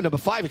 turn number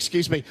 5,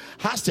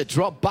 has to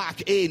drop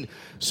back in.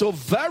 So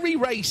very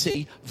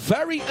racy,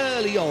 very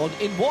early on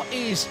in what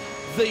is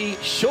the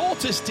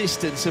shortest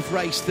distance of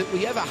race that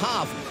we ever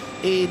have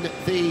in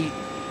the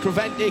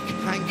Creventic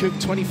Hankook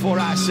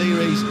 24-hour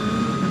series.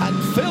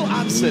 And Phil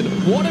Anson,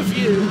 what a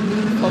view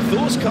of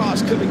those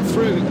cars coming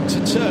through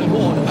to turn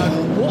 1,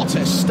 and what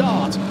a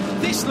start.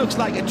 This looks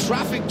like a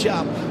traffic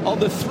jam on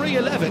the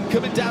 311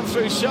 coming down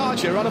through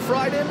Sharjah on a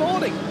Friday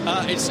morning.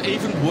 It's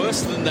even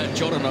worse than that,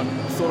 John, and I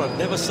thought I'd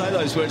never say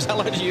those words.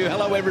 Hello to you,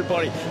 hello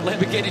everybody.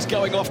 Lamborghini's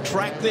going off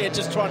track there,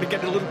 just trying to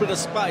get a little bit of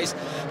space.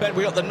 But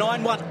we got the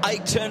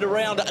 918 turned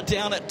around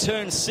down at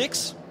turn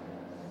 6.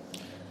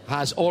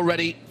 Has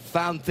already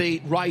found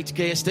the right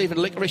gear. Stephen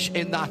Licorice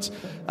in that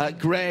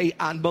grey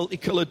and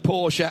multicoloured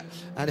Porsche,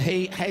 and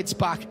he heads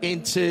back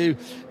into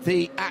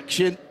the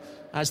action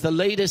as the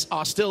leaders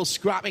are still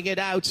scrapping it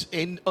out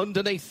in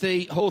underneath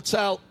the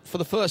hotel for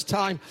the first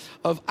time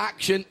of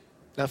action.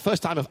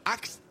 First time of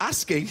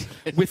asking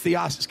with the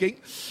asking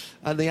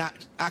and the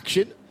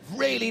action.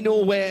 Really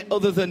nowhere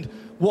other than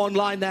one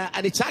line there,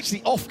 and it's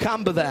actually off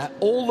camber there,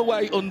 all the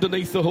way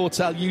underneath the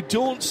hotel. You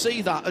don't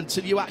see that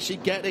until you actually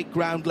get it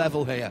ground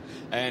level here.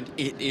 And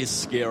it is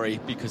scary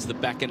because the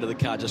back end of the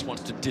car just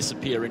wants to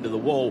disappear into the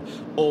wall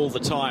all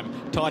the time.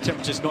 Tyre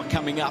temperature's not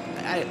coming up,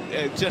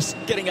 just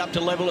getting up to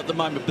level at the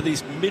moment, but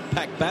these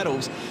mid-pack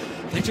battles,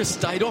 they just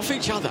stayed off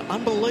each other.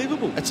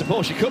 Unbelievable. It's a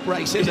Porsche Cup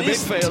race in the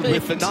midfield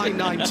with the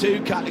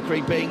 992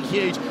 category being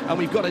huge, and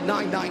we've got a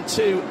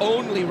 992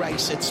 only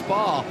race at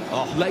Spa.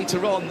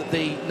 Later on,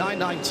 the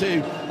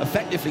 992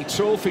 effectively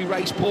trophy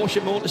race.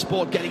 Porsche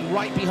Motorsport getting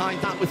right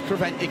behind that with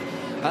Creventic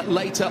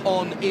later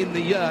on in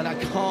the year, and I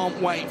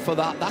can't wait for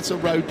that. That's a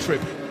road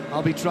trip.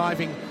 I'll be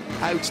driving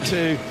out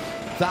to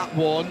that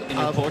one. In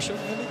your Porsche?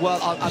 Well,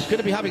 I'm going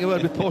to be having a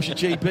word with Porsche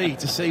GB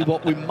to see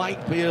what we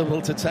might be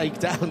able to take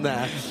down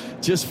there,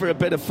 just for a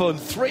bit of fun.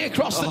 3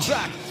 across the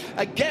track,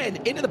 again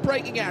into the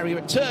braking area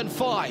at turn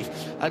 5,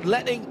 and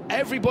letting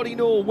everybody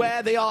know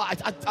where they are.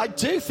 I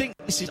do think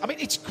this is, I mean,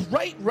 it's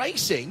great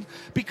racing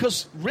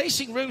because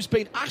racing room's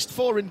been asked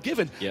for and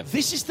given. Yeah.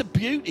 This is the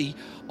beauty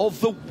of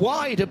the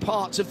wider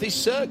parts of this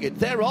circuit.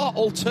 There are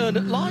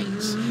alternate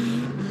lines.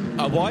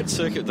 A wide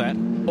circuit that.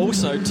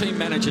 Also, team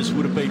managers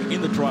would have been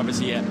in the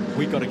driver's ear.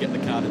 We've got to get the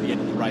car to the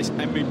end of the race,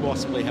 and we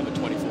possibly have a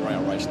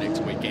 24-hour race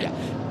next weekend.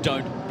 Yeah.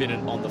 Don't bin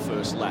it on the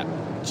first lap.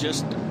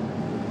 Just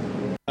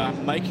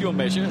make your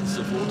measure.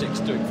 The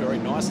Vortex doing very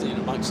nicely in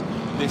amongst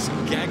this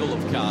gaggle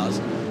of cars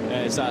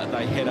as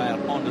they head out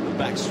onto the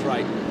back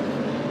straight.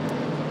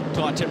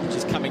 Tyre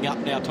temperatures coming up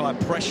now, tyre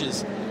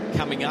pressures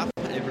coming up.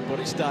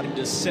 Everybody's starting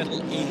to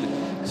settle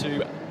in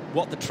to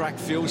what the track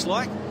feels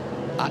like.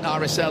 At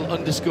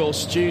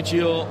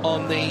RSL_studio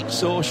on the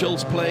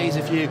socials, please,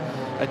 if you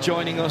are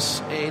joining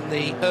us in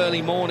the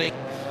early morning,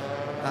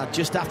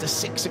 just after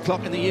 6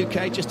 o'clock in the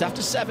UK, just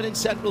after 7 in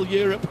Central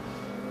Europe.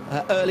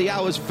 early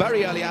hours,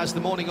 very early hours of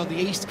the morning on the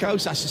East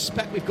Coast. I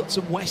suspect we've got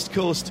some West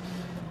Coast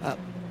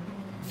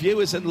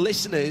viewers and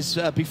listeners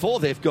before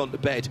they've gone to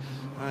bed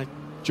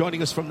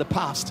joining us from the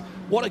past.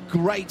 What a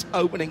great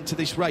opening to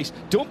this race.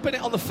 Don't bin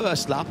it on the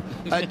first lap.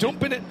 Don't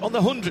bin it on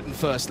the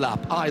 101st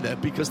lap either,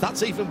 because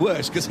that's even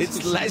worse, because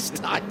it's less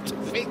time to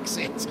fix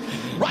it.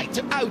 Right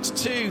out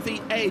to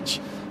the edge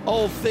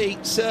of the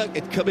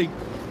circuit, coming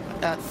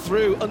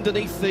through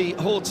underneath the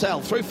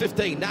hotel, through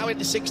 15, now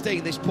into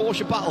 16. This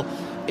Porsche battle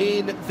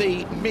in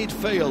the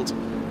midfield.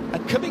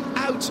 And coming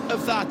out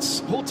of that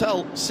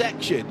hotel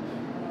section,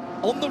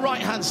 on the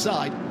right-hand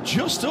side,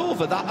 just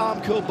over that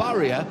Armco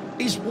barrier,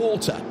 is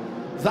water.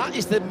 That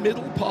is the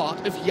middle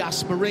part of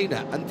Yas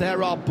Marina, and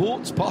there are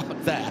boats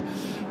parked there.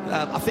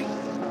 I think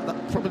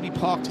that probably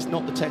parked is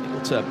not the technical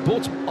term.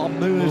 Boats are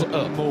moored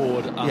up.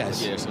 Moored up,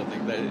 yes. I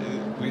think that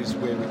is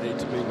where we need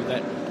to be with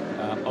that.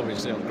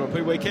 Obviously, on the Grand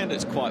Prix weekend,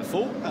 it's quite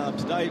full.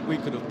 Today, we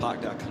could have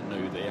parked our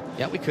canoe there.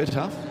 Yeah, we could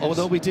have. Yes.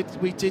 Although we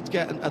did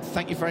get, and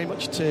thank you very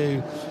much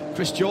to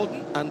Chris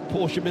Jordan and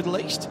Porsche Middle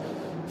East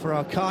for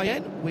our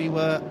Cayenne. We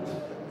were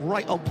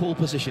right on pole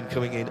position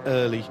coming in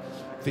early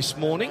this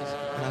morning,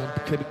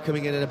 and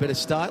coming in a bit of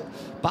style.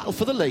 Battle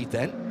for the lead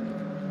then.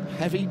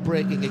 Heavy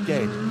braking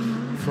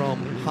again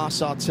from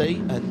Haas RT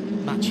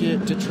and Mathieu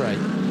Dutrey,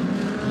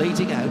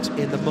 leading out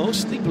in the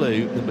mostly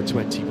blue number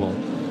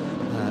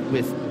 21,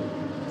 with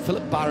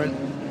Philip Barron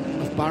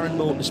of Barron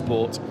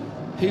Motorsport,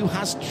 who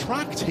has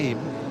tracked him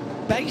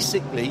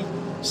basically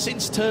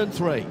since turn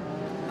 3.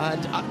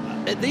 And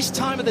at this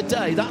time of the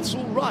day, that's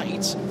all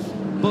right,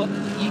 but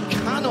you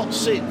cannot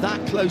sit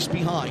that close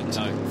behind.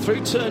 No.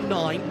 Through turn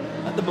 9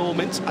 at the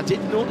moment, I did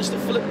notice that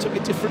Philip took a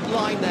different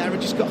line there and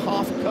just got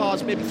half a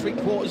car's, maybe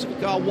 3/4 of a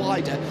car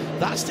wider.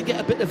 That's to get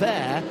a bit of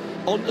air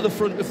onto the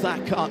front of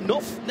that car,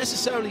 not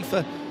necessarily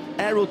for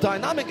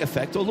aerodynamic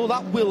effect, although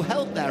that will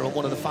help there on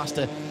one of the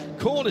faster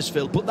corners,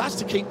 Phil, but that's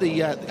to keep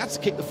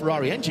the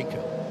Ferrari engine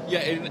cool. Yeah,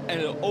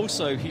 and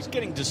also he's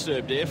getting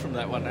disturbed air from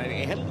that one, and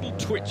he had a little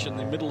twitch in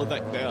the middle of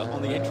that,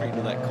 on the entry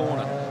into that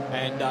corner,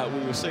 and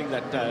we were seeing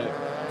that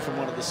from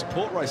one of the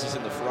support races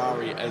in the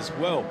Ferrari as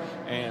well,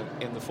 and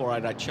in the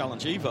 488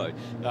 Challenge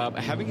Evo,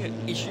 having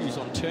issues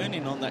on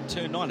turn-in on that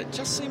turn 9. It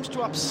just seems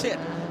to upset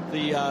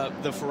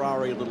the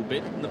Ferrari a little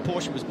bit, and the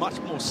Porsche was much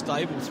more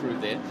stable through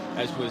there,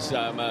 as was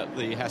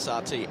the Haas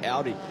RT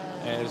Audi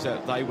as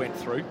they went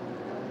through.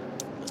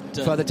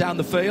 Further down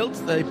the field,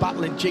 the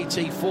battle in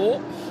GT4,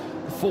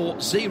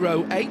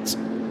 408.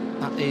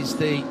 That is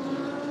the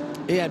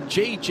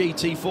AMG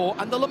GT4,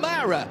 and the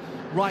Lamara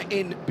right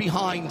in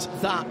behind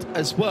that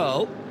as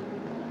well.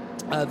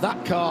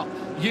 That car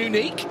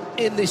unique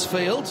in this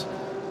field,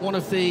 one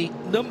of the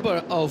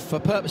number of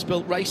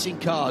purpose-built racing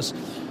cars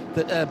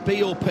that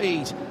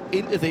BOP'd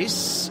into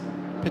this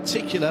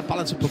particular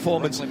balance of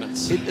performance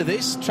into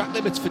this. Track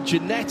limits for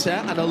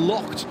Ginetta and a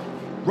locked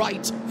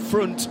right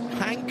front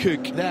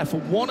Hankook there for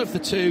one of the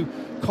two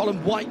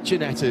column white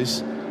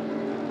Ginettas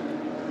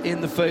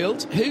in the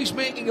field. Who's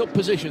making up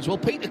positions? Well,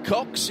 Peter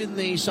Cox in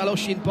the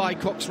Saloshin by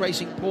Cox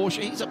Racing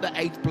Porsche, he's up to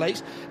 8th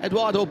place.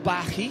 Eduardo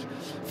Bacchi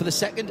for the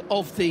second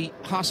of the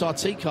Haas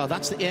RT car,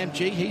 that's the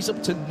AMG, he's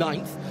up to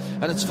 9th.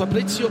 And it's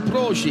Fabrizio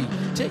Progi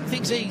taking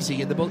things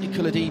easy in the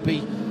multicoloured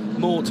EB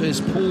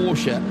Motors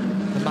Porsche,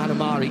 the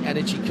Manamari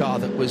Energy car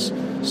that was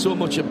so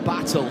much a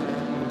battle,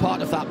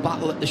 part of that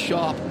battle at the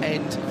sharp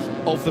end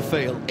of the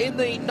field. In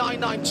the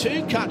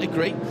 992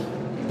 category,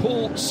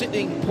 Paul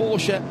Sitting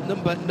Porsche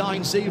number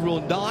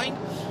 909.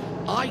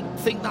 I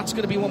think that's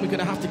going to be one we're going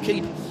to have to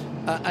keep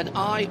an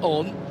eye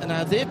on. And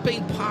they've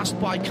been passed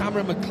by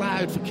Cameron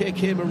McLeod for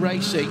KKM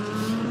Racing,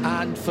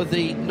 and for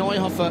the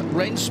Neuhofer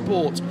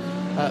Rennsport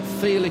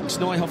Felix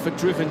Neuhofer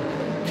driven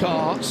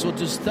car. So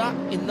does that,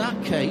 in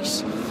that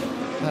case,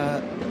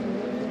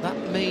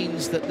 that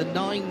means that the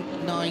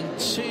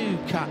 992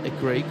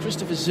 category,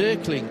 Christopher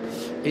Zirkling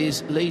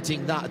is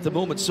leading that at the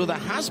moment. So there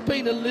has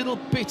been a little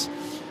bit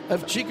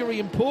of jiggery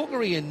and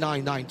pokery in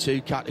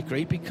 992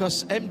 category,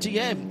 because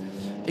MDM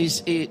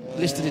is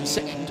listed in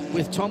second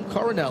with Tom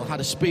Coronel. Had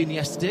a spin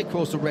yesterday,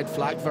 caused a red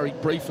flag very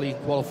briefly in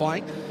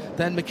qualifying.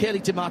 Then Michele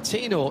Di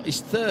Martino is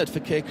third for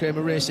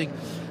KKM Racing,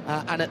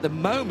 and at the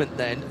moment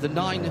then the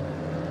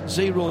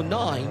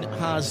 909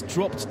 has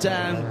dropped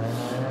down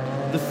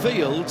the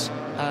field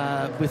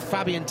with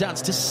Fabian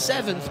Dance to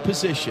 7th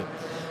position.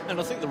 And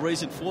I think the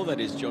reason for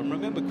that is, John,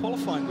 remember,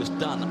 qualifying was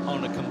done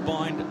on a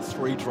combined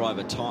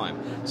 3-driver time.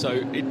 So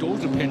it all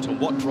depends on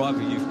what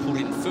driver you've put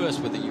in first,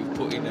 whether you've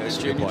put in a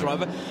junior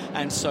driver.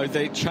 And so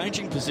they're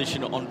changing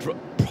position on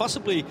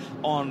possibly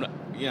on,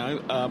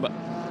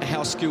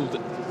 how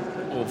skilled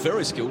or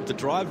very skilled the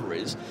driver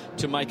is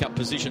to make up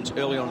positions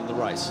early on in the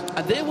race.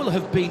 And they will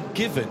have been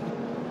given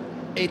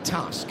a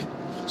task.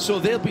 So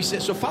they'll be...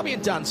 So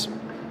Fabian Dance,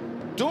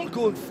 don't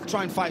go and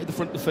try and fight at the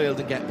front of the field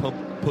and get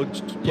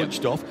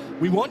punched off.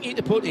 We want you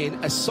to put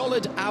in a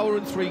solid hour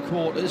and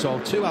 3/4 or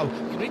 2 hours.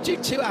 You can do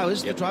 2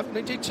 hours to drive. You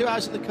can do 2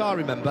 hours in the car,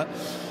 remember.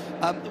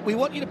 We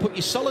want you to put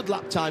your solid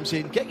lap times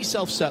in, get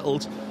yourself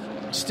settled,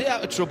 stay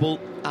out of trouble,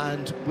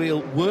 and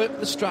we'll work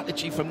the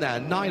strategy from there.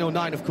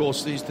 909, of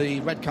course, is the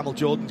Red Camel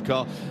Jordan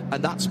car,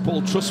 and that's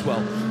Paul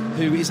Truswell,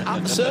 who is at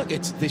the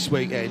circuit this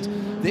weekend.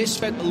 They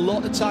spent a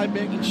lot of time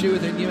making sure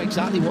they knew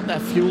exactly what their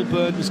fuel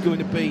burn was going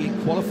to be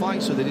in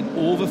qualifying, so they didn't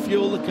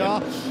overfuel the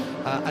car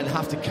and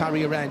have to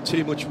carry around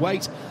too much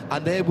weight,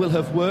 and they will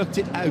have worked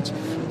it out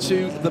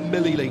to the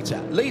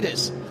milliliter.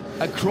 Leaders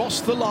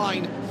across the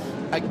line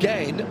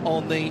again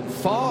on the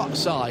far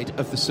side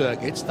of the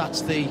circuit.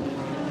 That's the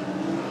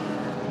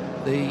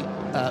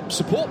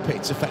support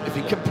pits,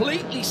 effectively.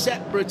 Completely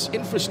separate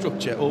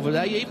infrastructure over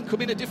there. You even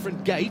come in a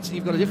different gate,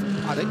 you've got a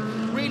different paddock.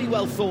 Really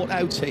well thought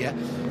out here.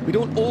 We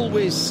don't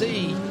always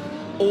see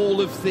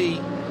all of the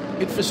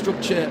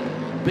infrastructure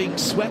being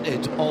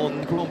sweated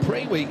on Grand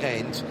Prix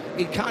weekend.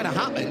 It kind of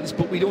happens,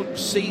 but we don't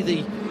see the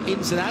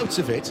ins and outs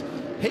of it.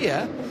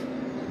 Here,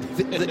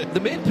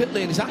 the main pit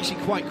lane is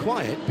actually quite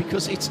quiet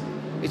because it's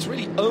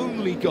really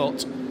only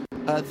got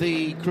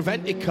the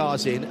Creventic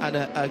cars in and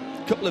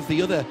a couple of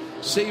the other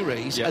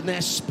series, and they're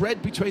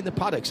spread between the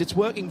paddocks. It's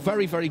working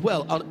very, very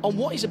well. On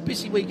what is a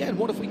busy weekend,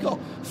 what have we got?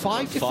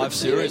 Five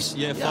series?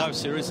 Yeah, 5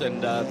 series,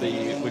 and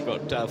we've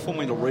got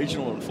Formula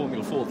Regional and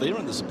Formula 4 there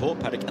in the support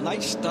paddock, and they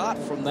start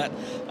from that.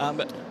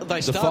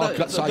 They start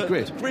the far side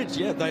grid. Grids,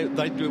 yeah,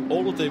 they do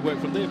all of their work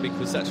from there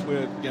because that's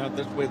where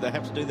they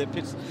have to do their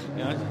pits.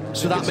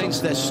 So that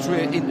means they're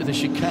straight into the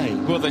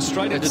chicane. Well, they're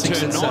straight into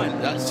turn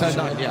 9. That's turn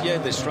 9. Yeah,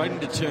 they're straight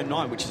into turn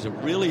 9, which is a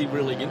really,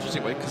 really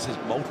interesting way because there's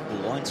multiple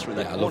lines through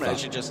that corner,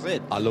 as you just said.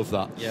 I love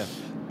that. Yeah.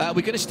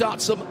 We're going to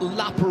start some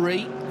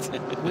lappery.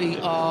 We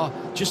are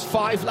just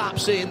 5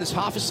 laps in. There's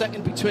half a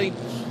second between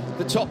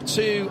the top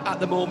 2 at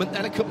the moment,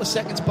 then a couple of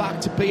seconds back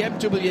to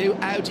BMW,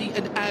 Audi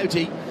and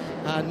Audi.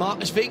 And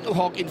Marcus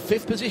Winkelhock in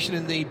 5th position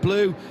in the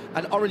blue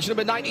and orange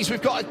number 90s.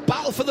 We've got a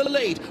battle for the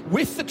lead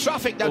with the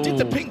traffic. Now, did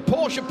the pink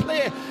Porsche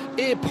play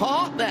a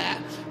part there?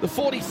 The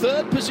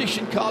 43rd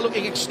position car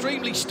looking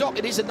extremely stock.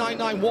 It is a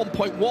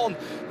 991.1,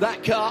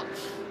 that car.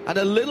 And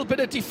a little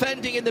bit of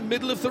defending in the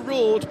middle of the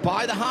road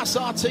by the Haas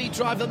RT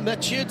driver,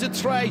 Mathieu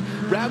Dutrey.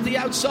 Round the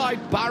outside,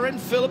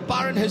 Philip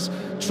Barron has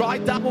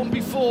tried that one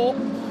before.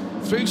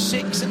 Through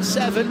 6 and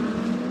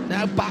 7.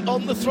 Now back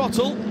on the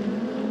throttle.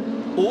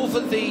 Over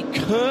the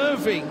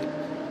curving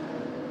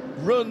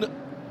run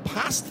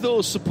past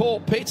those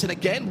support pits, and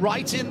again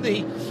right in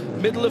the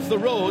middle of the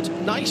road.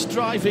 Nice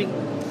driving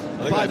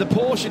by the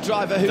Porsche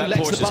driver who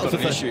lets the battle for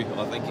an issue.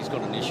 I think he's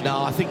got an issue.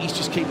 No, I think he's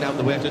just keeping out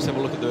the way. Just have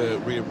a look at the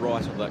rear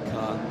right of that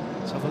car.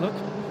 Let's have a look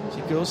as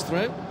he goes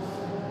through.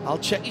 I'll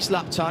check his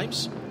lap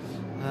times.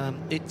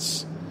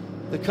 It's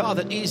the car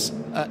that is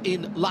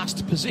in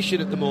last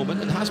position at the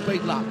moment and has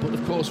been lapped, but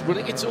of course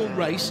running its own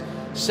race.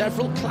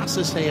 Several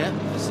classes here.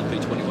 This is the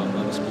P21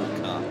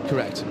 motorsport car.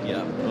 Correct.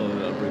 Yeah,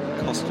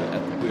 Costa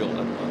at the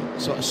wheel.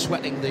 Sort of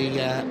sweating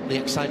the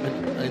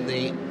excitement in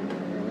the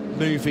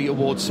movie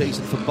award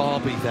season for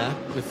Barbie there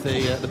with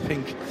the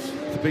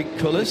pink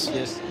colours.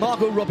 Yes.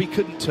 Margot Robbie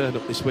couldn't turn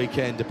up this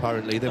weekend.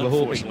 Apparently, they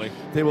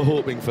were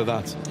hoping for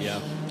that. Yeah.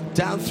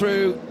 Down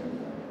through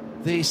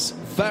this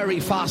very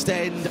fast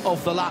end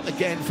of the lap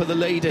again for the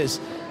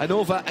leaders, and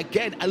over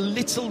again a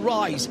little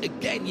rise.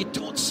 Again, you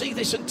don't see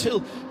this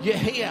until you're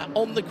here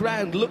on the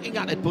ground looking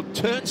at it, but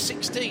turn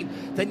 16,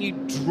 then you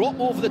drop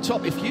over the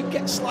top. If you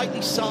get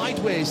slightly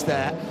sideways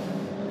there,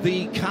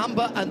 the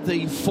camber and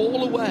the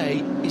fall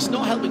away is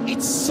not helping.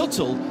 It's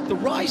subtle. The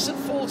rise and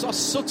falls are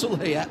subtle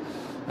here,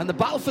 and the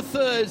battle for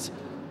third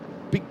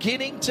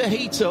beginning to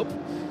heat up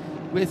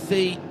with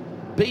the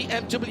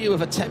BMW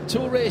of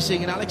Attempto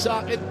Racing and Alex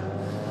Arkin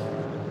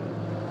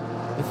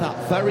with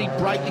that very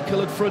brightly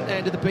coloured front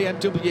end of the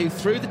BMW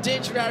through the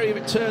danger area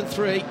at turn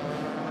 3.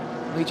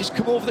 We just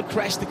come over the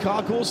crest, the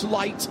car goes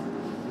light,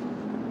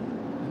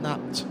 and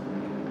that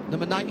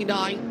number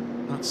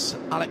 99, that's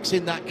Alex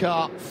in that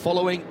car,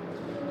 following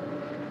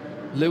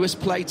Lewis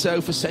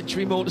Plato for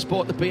Century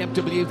Motorsport, the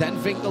BMW, then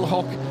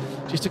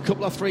Winkelhock just a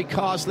couple of 3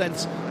 cars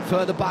lengths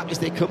further back as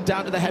they come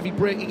down to the heavy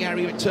braking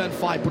area at turn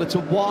 5, but it's a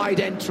wide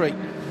entry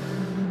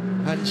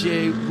and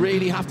you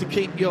really have to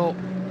keep your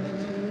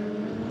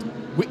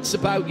wits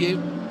about you.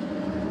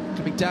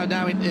 Coming down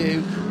now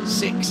into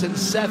 6 and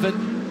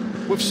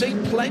 7. We've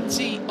seen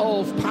plenty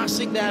of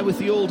passing there with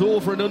the old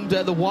over and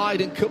under, the wide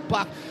and cut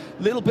back.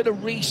 Little bit of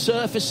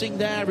resurfacing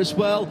there as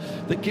well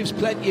that gives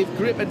plenty of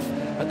grip. And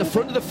at the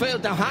front of the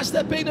field now, has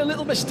there been a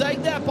little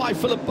mistake there by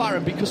Philip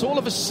Barron? Because all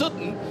of a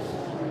sudden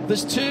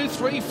there's 2,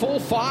 3, 4,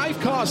 5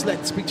 cars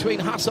lengths between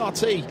Haas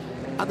RT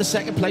and the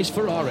second place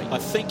Ferrari. I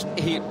think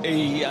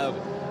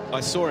I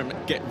saw him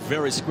get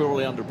very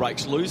squirrely under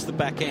brakes, lose the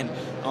back end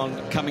on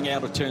coming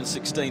out of turn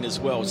 16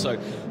 as well. So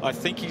I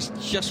think he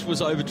just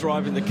was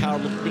overdriving the car a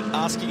little bit,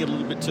 asking it a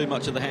little bit too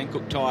much of the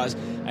Hankook tyres,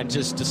 and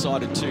just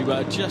decided to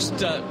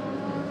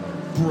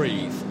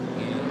breathe.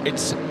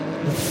 It's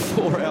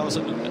 5 hours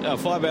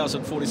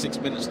and 46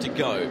 minutes to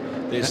go.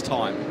 There's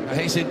time.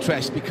 His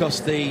interest,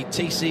 because the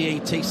TCE,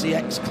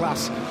 TCX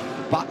class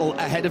battle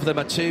ahead of them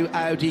are 2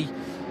 Audi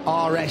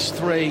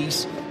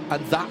RS3s.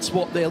 and that's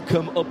what they'll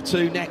come up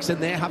to next,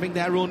 and they're having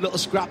their own little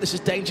scrap. This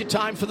is danger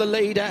time for the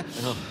leader,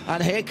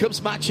 and here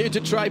comes Mathieu to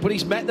try, but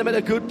he's met them at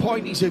a good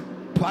point. He's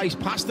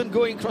past them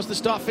going across the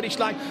start-finish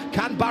line.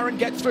 Can Barron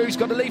get through? He's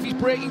got to leave his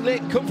braking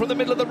late and come from the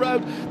middle of the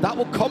road. That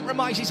will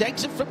compromise his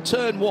exit from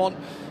turn 1,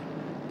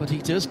 but he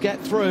does get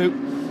through,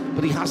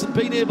 but he hasn't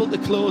been able to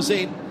close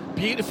in.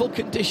 Beautiful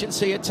conditions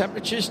here,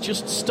 temperatures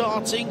just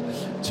starting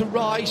to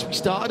rise. We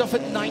started off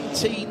at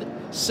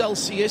 19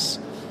 Celsius.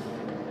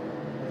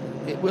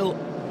 It will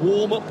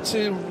warm up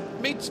to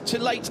mid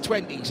to late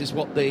 20s is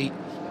what the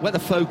weather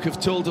folk have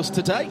told us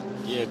today.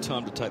 Yeah,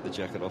 time to take the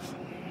jacket off.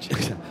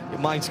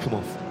 Mine's come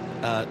off,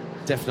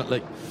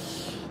 definitely.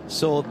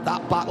 So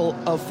that battle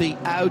of the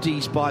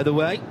Audis, by the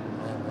way,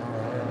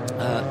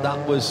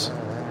 that was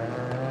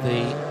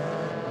the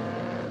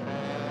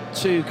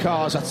 2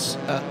 cars, that's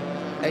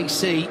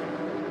AC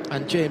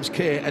and James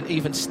Kay, and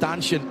even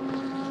Stanchion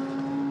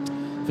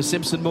for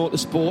Simpson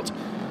Motorsport,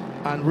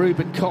 and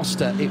Ruben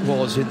Costa it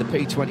was in the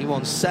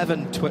P21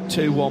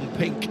 721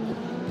 pink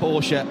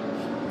Porsche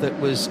that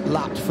was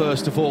lapped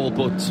first of all,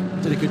 but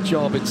did a good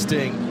job in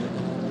staying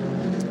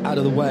out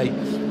of the way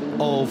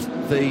of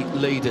the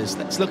leaders.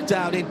 Let's look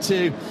down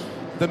into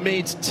the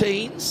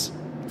mid-teens,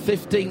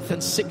 15th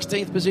and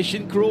 16th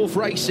position. Grove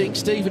Racing,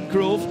 Stephen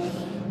Grove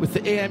with the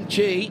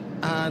AMG,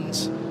 and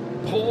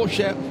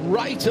Porsche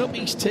right up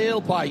his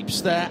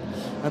tailpipes there,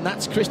 and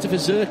that's Christopher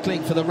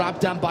Zirkling for the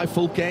Rabdan by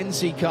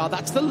Fulgenzi car.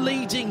 That's the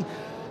leading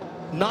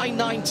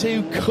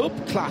 992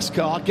 Cup class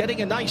car,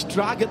 getting a nice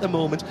drag at the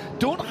moment.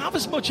 Don't have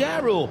as much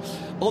aero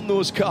on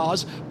those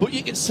cars, but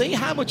you can see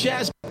how much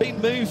air's been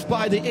moved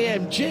by the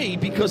AMG,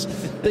 because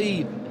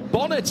the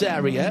bonnet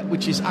area,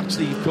 which is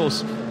actually, of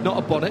course, not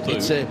a bonnet, boot.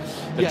 It's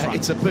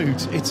a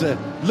boot. It's a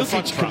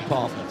luggage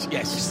compartment.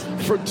 Yes,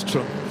 front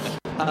trunk.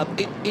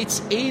 It's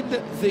in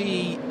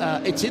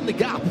the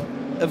gap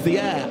of the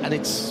air, and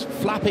it's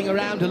flapping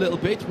around a little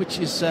bit, which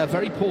is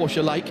very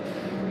Porsche-like.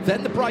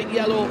 Then the bright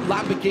yellow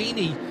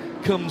Lamborghini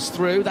comes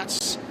through.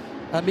 That's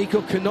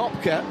Miko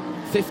Konopka,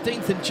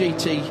 15th in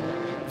GT.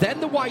 Then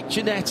the white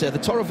Ginetta, the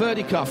Toro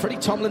Verde car, Freddie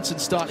Tomlinson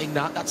starting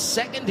that. That's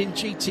second in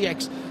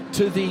GTX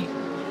to the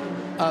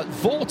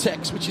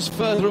Vortex, which is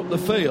further up the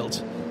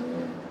field.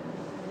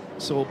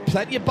 So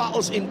plenty of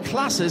battles in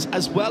classes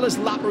as well as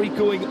lappery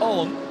going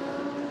on.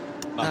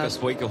 Marcus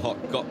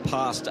Wiegelhock got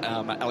past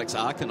Alex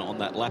Arkin on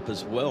that lap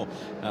as well,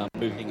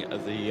 moving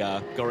the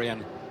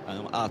Gorian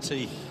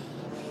RT.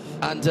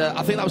 And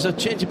I think that was a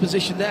change of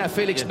position there.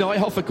 Felix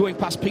Neuhofer going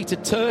past Peter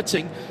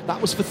Turting. That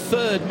was for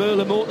third,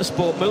 Merla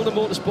Motorsport. Merla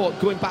Motorsport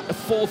going back to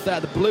fourth there.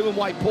 The blue and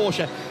white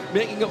Porsche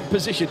making up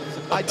position.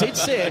 I did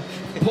say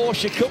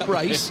Porsche Cup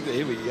race.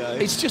 Here we go.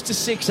 It's just a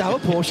 6-hour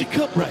Porsche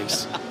Cup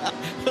race.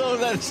 Oh,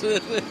 that's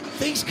it.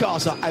 These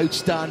cars are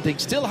outstanding.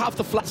 Still have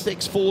the flat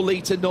 6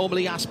 4-litre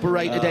normally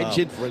aspirated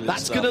engine.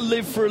 That's going to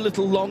live for a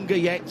little longer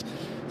yet.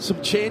 Some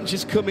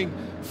changes coming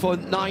for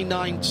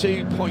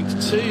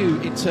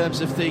 992.2 in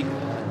terms of the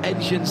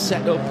engine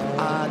setup,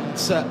 and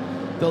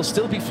there'll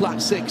still be flat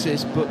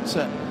 6s, but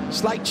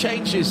slight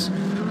changes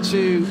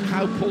to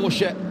how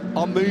Porsche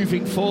are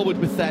moving forward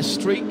with their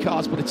street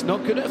cars, but it's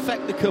not going to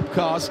affect the Cup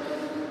cars.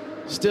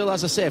 Still,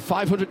 as I say,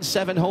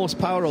 507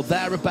 horsepower or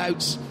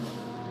thereabouts.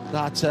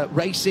 That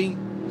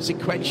racing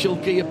sequential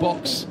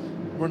gearbox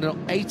running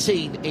on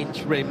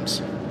 18-inch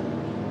rims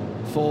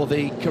for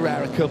the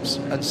Carrera Cups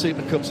and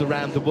Super Cups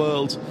around the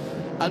world.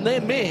 And they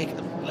make,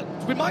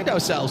 remind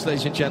ourselves,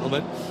 ladies and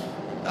gentlemen,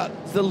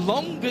 the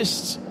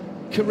longest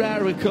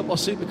Carrera Cup or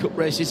Super Cup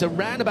race is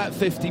around about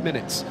 50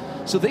 minutes.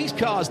 So these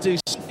cars do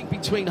something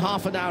between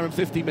half an hour and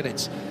 50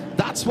 minutes.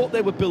 That's what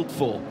they were built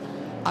for.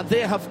 And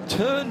they have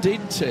turned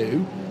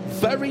into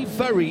very,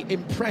 very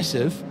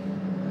impressive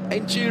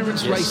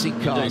endurance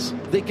racing cars.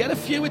 Indeed. They get a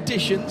few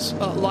additions,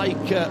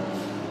 like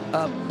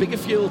bigger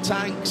fuel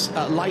tanks,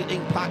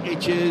 lighting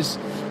packages,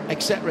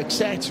 etc.,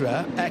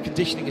 etc., air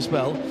conditioning as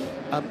well.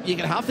 You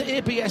can have the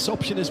ABS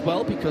option as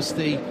well, because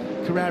the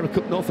Carrera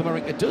Cup North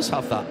America does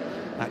have that,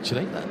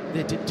 actually.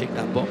 They did tick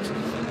that box.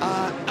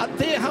 And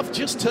they have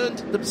just turned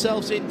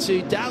themselves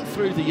into, down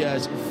through the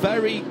years,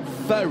 very,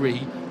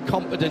 very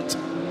competent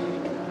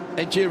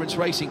endurance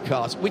racing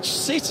cars, which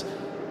sit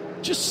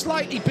just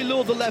slightly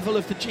below the level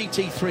of the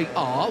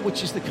GT3R,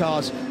 which is the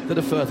cars that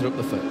are further up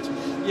the field.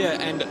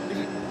 Yeah, and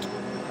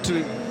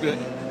to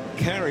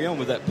carry on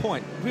with that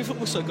point, we've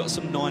also got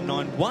some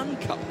 991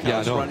 Cup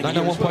cars running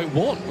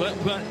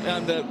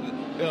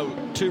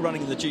 991.1. 2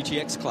 running in the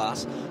GTX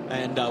class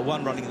and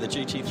 1 running in the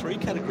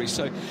GT3 category.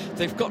 So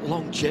they've got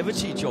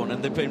longevity, John,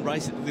 and they've been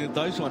racing.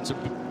 Those ones have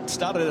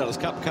started out as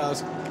Cup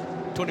cars,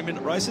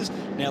 20-minute races.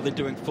 Now they're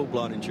doing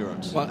full-blown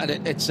endurance. Well, and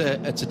it's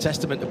a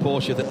testament to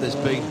Porsche that there's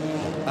been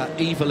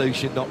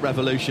evolution, not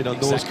revolution, on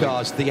those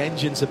cars. The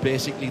engines are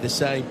basically the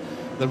same.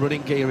 The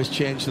running gear has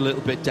changed a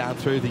little bit down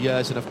through the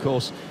years, and of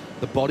course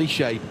the body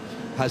shape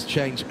has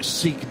changed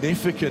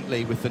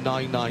significantly with the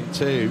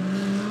 992.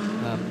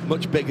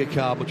 Much bigger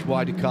car, much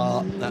wider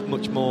car,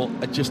 much more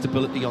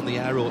adjustability on the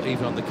aero,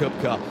 even on the Cup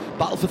car.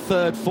 Battle for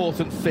third, fourth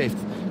and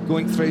fifth,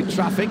 going through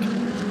traffic.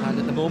 And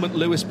at the moment,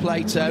 Lewis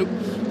Plato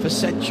for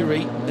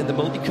Century in the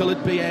multicoloured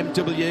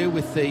BMW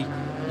with the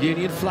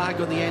Union flag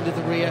on the end of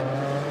the rear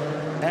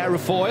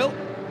aerofoil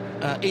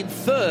in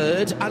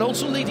third, and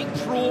also leading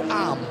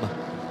Pro-Am.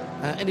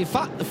 And in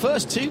fact, the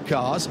first two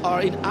cars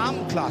are in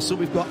Am class. So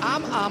we've got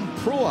Am,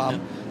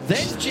 Pro-Am,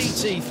 then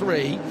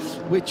GT3,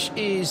 which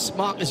is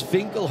Marcus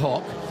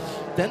Winkelhock,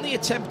 then the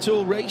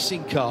Attemptor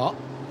racing car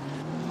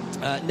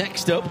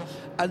next up,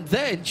 and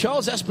then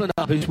Charles Esplanade,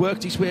 who's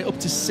worked his way up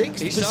to 6th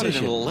position. He started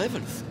in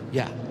 11th.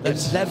 Yeah,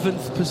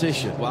 11th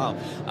position. Wow.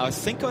 I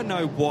think I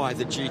know why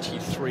the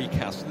GT3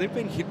 cars, they've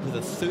been hit with a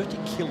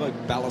 30-kilo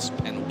ballast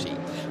penalty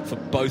for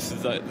both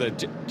of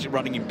the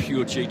running in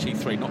pure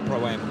GT3, not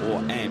Pro-Am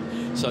or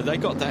Am. So they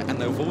got that, and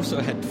they've also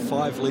had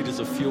 5 litres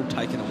of fuel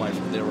taken away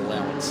from their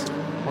allowance.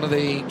 One of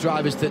the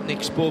drivers that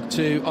Nick spoke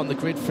to on the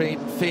grid, Finn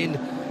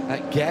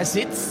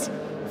Gersitz,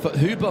 for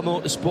Huber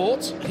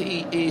Motorsport.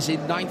 He is in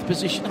 9th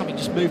position, having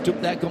just moved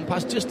up there, gone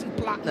past Justin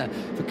Plattner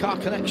for Car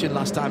Connection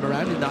last time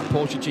around in that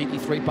Porsche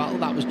GT3 battle.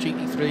 That was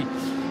GT3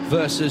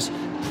 versus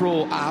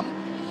Pro-Am.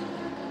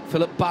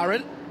 Philip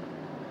Barron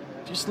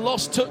just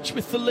lost touch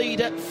with the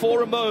leader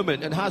for a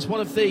moment and has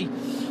one of the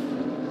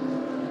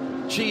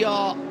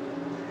GR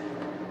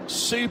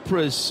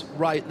Supras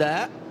right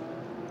there.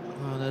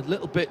 And a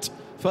little bit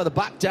further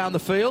back down the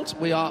field,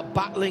 we are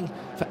battling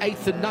for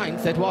 8th and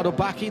 9th. Eduardo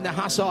Bacchi in the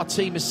Haas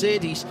RT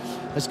Mercedes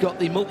has got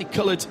the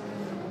multicoloured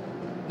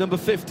number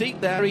 50.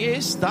 There he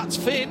is. That's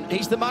Finn.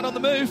 He's the man on the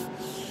move.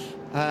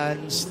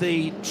 And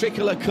the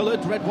tricolour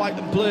coloured red, white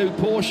and blue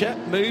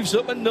Porsche moves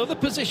up another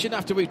position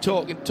after we've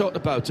talked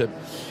about him.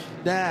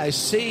 Now,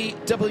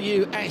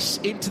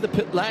 CWS into the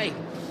pit lane.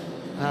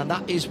 And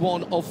that is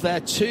one of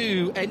their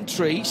 2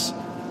 entries.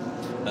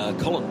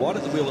 Colin White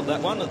at the wheel at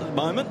that one at the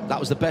moment. That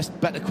was the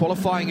better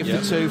qualifying of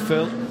the 2,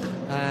 Phil.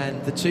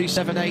 And the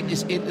 278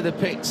 is into the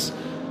pits,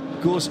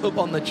 goes up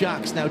on the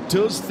jacks. Now,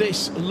 does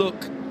this look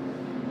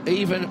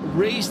even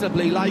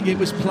reasonably like it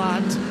was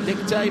planned?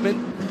 Nick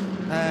Damon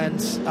and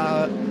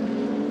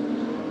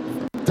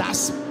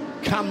Das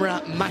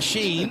Camera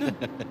Machine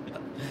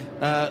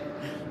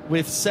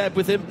with Seb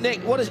with him. Nick,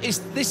 what is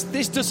this?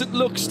 This doesn't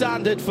look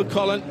standard for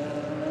Colin.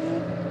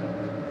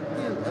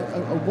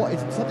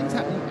 Something's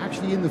happening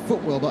actually in the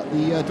footwell, but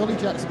the dolly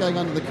jacks are going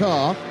under the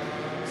car,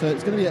 so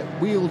it's going to be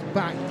wheeled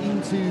back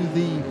into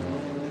the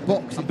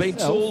box. I'm being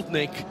told,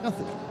 Nick.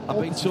 I've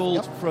been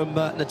told from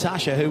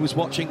Natasha, who was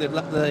watching the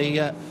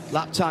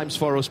lap times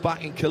for us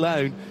back in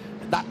Cologne,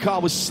 that car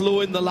was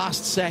slow in the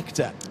last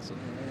sector.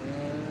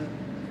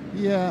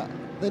 Yeah,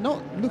 they're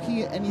not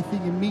looking at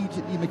anything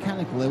immediately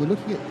mechanical. They were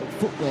looking at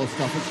footwell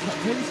stuff.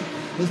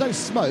 There's no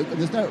smoke, and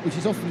there's no, which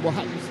is often what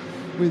happens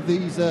with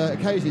these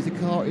occasions. The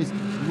car is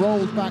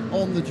rolled back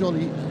on the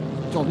dolly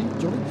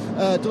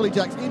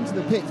jacks into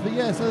the pits. But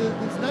yeah, so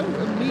there's no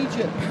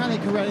immediate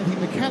panic around anything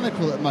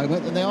mechanical at the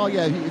moment. And they are,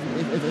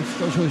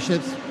 if I'm sure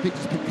Shed's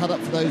pictures cut up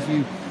for those of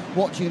you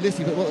watching and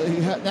listening. But what he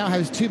now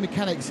has 2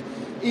 mechanics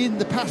in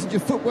the passenger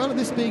footwell, and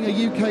this being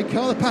a UK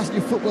car, the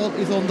passenger footwell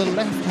is on the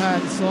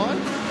left-hand side.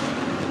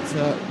 It's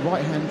a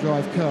right-hand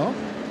drive car.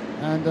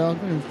 And I'm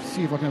going to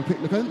see if I can have a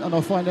quick look at it, and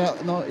I'll find out.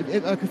 And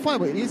if I can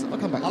find what it is, I'll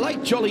come back. I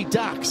like Jolly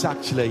Dax,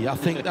 actually. I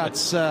think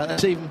that's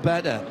even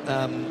better.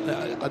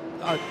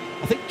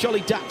 I think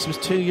Jolly Dax was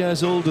 2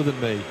 years older than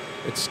me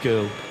at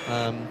school.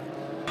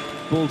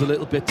 Balled a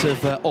little bit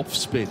of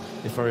off-spin,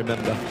 if I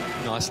remember.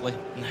 Nicely.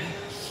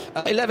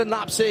 11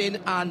 laps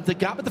in, and the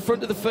gap at the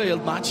front of the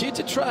field, Mathieu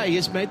Tetrey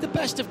has made the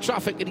best of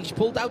traffic, and he's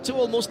pulled out to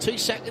almost 2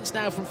 seconds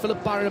now from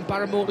Philip Barron and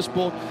Barron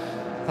Motorsport.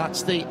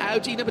 That's the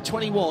Audi number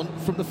 21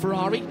 from the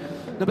Ferrari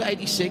number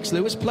 86.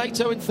 Lewis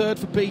Plato in third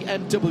for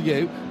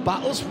BMW.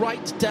 Battles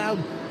right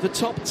down the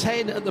top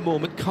 10 at the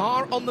moment.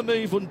 Car on the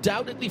move,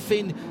 undoubtedly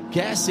Finn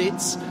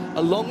Gersitz,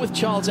 along with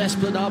Charles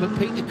Esplanade and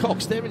Peter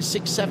Cox. They're in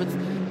 6th, 7th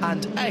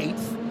and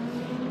 8th.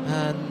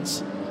 And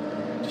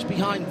just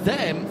behind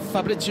them,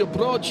 Fabrizio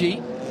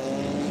Brogi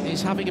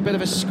is having a bit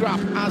of a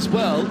scrap as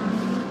well.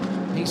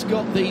 He's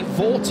got the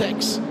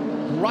Vortex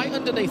right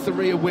underneath the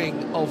rear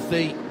wing of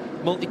the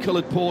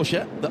multicoloured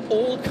Porsche, the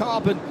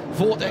all-carbon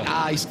Vortex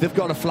eyes. They've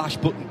got a flash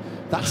button.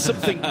 That's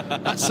something.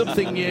 That's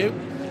something new.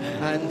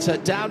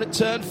 And down at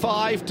turn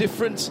 5,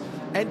 different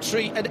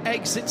entry and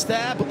exits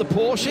there, but the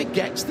Porsche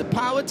gets the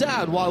power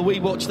down. While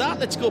we watch that,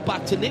 let's go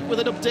back to Nick with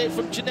an update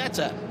from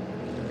Ginetta.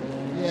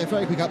 Yeah,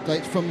 very quick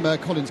update from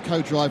Colin's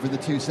co-driver in the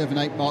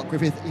 278, Mark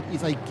Griffith. It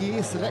is a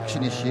gear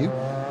selection issue,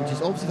 which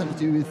is obviously something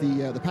to do with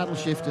the paddle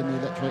shift and the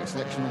electronic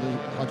selection or the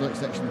hydraulic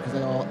selection, because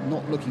they are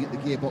not looking at the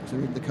gearbox or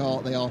in the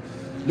car. They are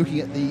looking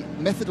at the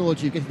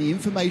methodology of getting the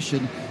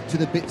information to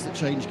the bits that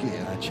change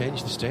gear.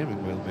 Change the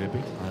steering wheel,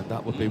 maybe.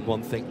 That would be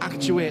one thing.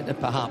 Actuator,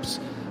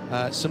 perhaps.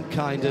 Some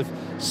kind of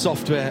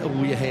software.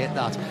 Oh, you hate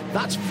that.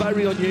 That's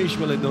very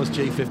unusual in those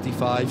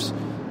G55s.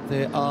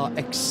 They are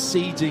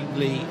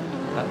exceedingly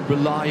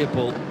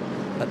reliable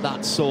at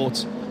that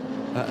sort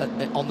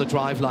on the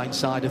driveline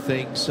side of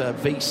things.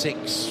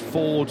 V6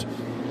 Ford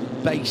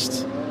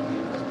based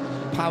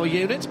power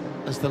unit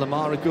as the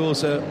Lamara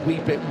goes a wee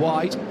bit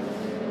wide.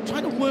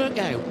 Trying to work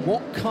out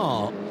what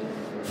car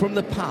from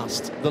the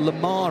past the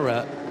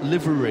Lamara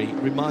livery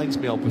reminds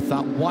me of, with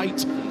that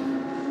white,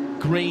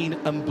 green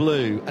and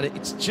blue, and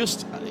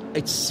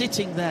it's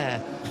sitting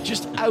there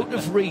just out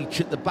of reach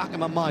at the back of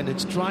my mind.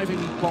 It's driving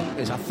me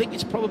bonkers. I think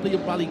it's probably a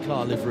rally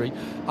car livery.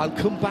 I'll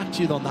come back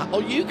to you on that.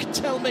 Or you can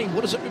tell me,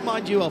 what does it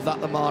remind you of, that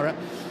Lamara?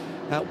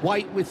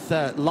 White with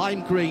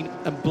lime green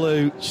and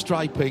blue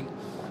striping.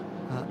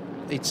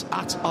 It's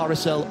at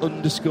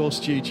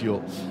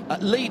RSL_studio.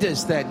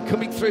 Leaders then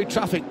coming through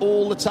traffic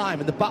all the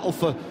time in the battle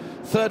for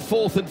third,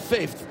 fourth and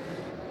fifth.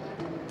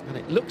 And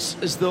it looks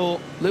as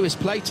though Lewis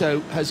Plato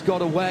has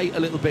got away a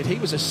little bit. He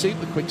was a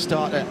super quick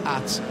starter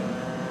at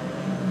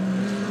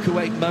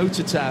Kuwait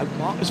Motor Town.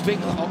 Marcus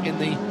Winkelhock in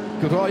the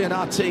Goroyan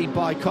RT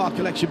by Car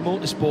Collection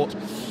Motorsport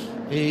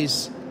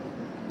is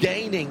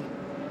gaining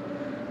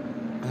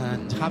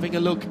and having a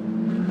look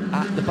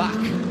at the back.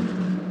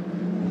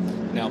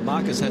 Now,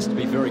 Marcus has to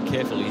be very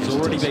careful. He's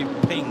already been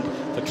pinged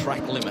for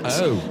track limits.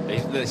 Oh.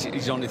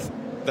 He's on his...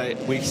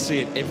 We see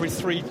it every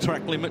 3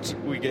 track limits,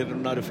 we get a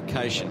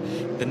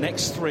notification. The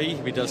next 3,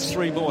 if he does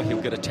 3 more, he'll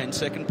get a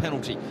 10-second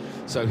penalty.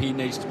 So he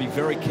needs to be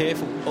very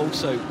careful.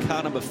 Also,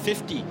 car number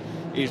 50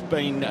 is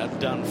being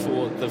done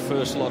for the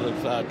first lot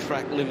of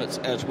track limits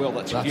as well.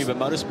 That's a Cuba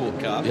Motorsport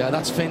car. Yeah,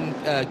 that's Finn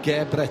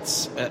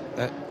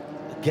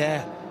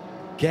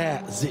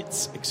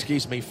Gerzitz,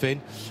 excuse me, Finn,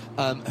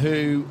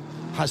 who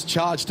has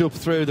charged up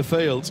through the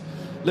field.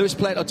 Lewis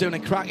Plato doing a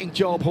cracking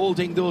job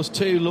holding those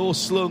 2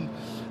 low-slung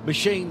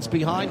machines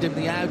behind him,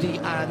 the Audi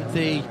and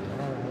the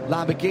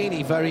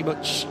Lamborghini, very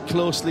much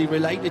closely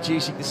related,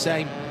 using the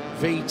same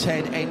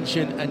V10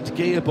 engine and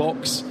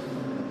gearbox.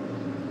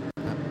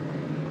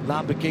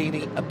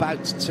 Lamborghini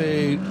about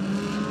to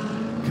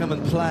come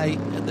and play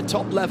at the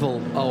top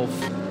level of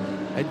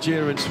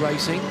endurance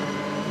racing.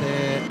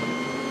 Their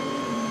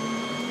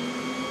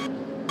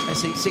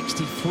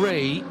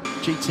SE63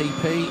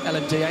 GTP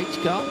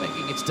LMDH car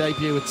making its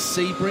debut at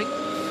Sebring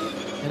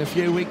in a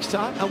few weeks'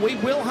 time, and we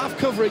will have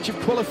coverage of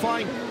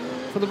qualifying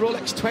for the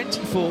Rolex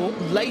 24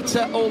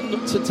 later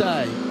on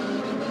today,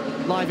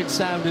 live in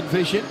sound and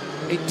vision.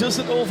 It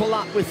doesn't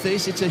overlap with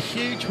this. It's a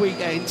huge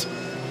weekend,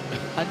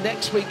 and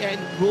next weekend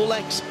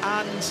Rolex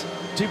and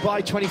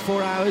Dubai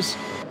 24 hours.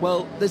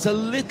 Well, there's a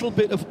little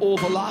bit of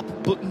overlap,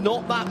 but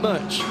not that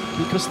much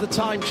because the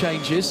time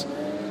changes,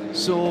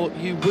 so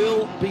you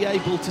will be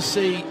able to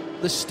see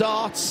the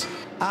starts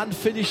and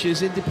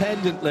finishes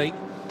independently.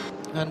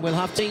 And we'll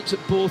have teams at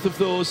both of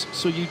those,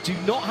 so you do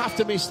not have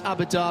to miss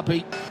Abu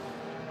Dhabi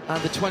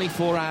and the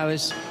 24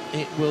 hours.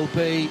 It will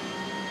be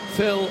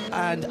Phil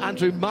and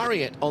Andrew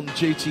Marriott on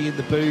duty in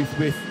the booth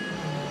with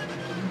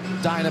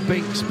Diana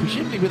Binks,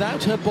 presumably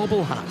without her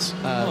bobble hat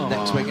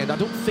next weekend. I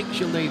don't think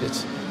she'll need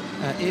it.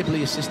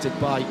 Ably assisted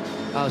by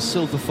our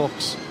Silver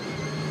Fox,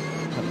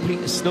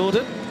 Peter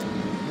Snowden,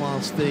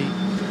 whilst the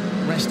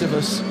rest of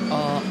us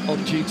are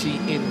on duty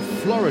in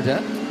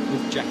Florida.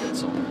 With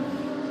jackets on.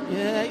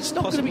 Yeah, it's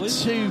not going to be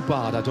too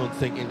bad, I don't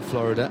think, in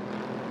Florida.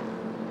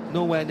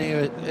 Nowhere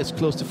near as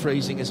close to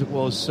freezing as it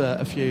was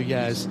a few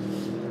years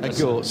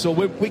ago. So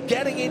we're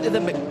getting into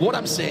what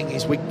I'm saying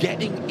is we're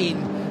getting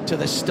into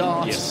the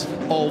start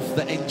of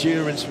the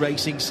endurance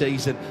racing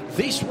season.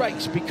 This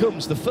race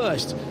becomes the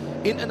first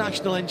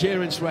international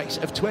endurance race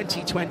of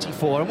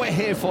 2024. And we're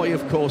here for you,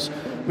 of course,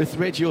 with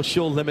Radio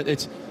Show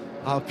Limited.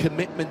 Our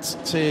commitment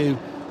to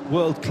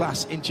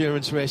world-class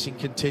endurance racing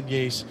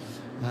continues.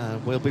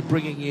 We'll be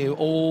bringing you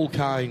all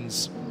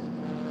kinds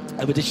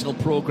of additional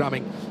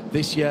programming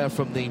this year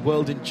from the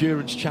World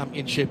Endurance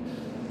Championship,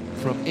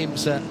 from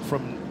IMSA,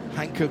 from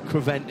Hankook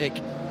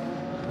Creventic.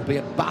 We'll be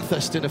at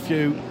Bathurst in a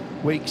few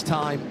weeks'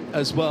 time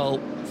as well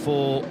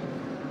for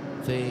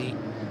the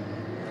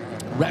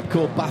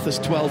Repco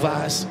Bathurst 12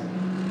 hours.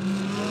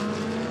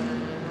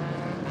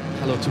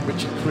 Hello to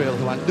Richard Creel,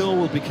 who I know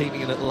will be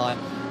keeping a little eye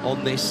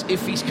on this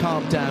if he's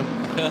calmed down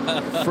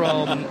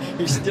from...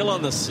 He's still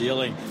on the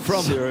ceiling,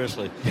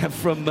 seriously. Yeah,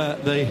 from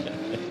the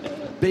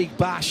big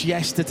bash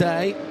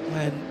yesterday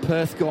when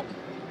Perth got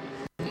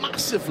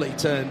massively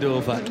turned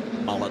over.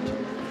 Mullet.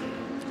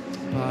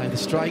 By the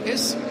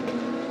strikers.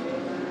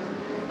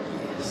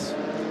 Yes.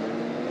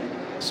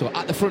 So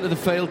at the front of the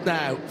field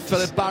now,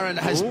 Philip Barron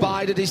has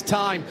bided his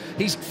time.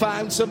 He's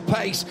found some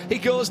pace. He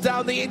goes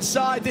down the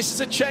inside. This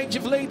is a change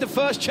of lead, the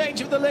first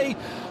change of the lead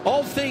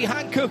of the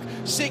Hankook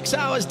 6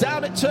 hours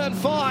down at turn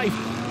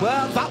 5.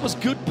 Well, that was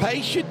good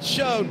patience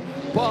shown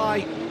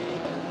by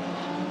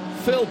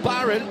Phil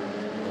Barron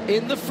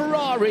in the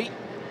Ferrari.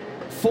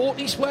 Fought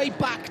his way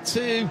back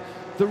to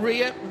the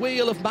rear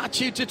wheel of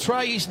Mathieu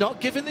Dutrey. He's not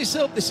giving this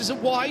up. This is a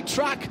wide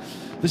track.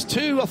 There's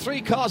 2 or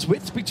 3 cars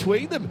width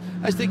between them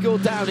as they go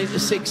down into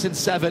 6 and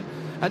 7.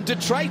 And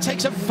Dutrey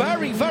takes a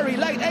very, very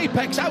late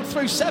apex out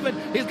through 7.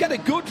 He'll get a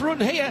good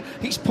run here.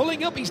 He's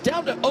pulling up. He's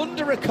down to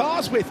under a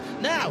car's width.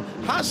 Now,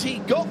 has he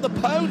got the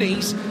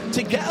ponies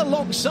to get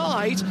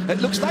alongside?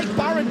 It looks like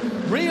Barron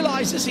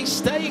realises he's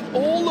staying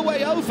all the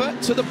way over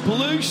to the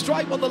blue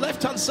stripe on the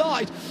left-hand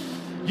side.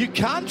 You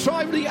can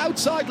try the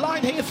outside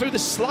line here through the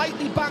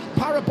slightly banked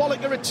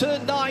parabolic at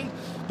turn 9.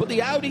 but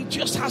the Audi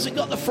just hasn't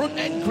got the front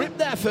end grip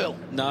there, Phil.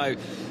 No,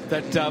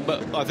 but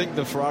I think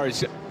the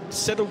Ferrari's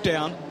settled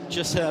down,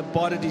 just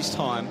bided his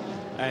time,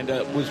 and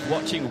was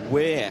watching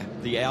where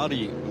the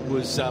Audi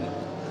was,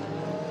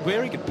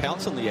 where he could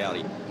pounce on the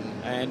Audi.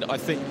 And I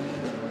think,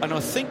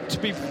 to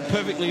be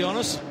perfectly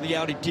honest, the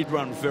Audi did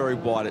run very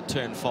wide at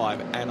turn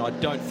 5, and I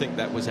don't think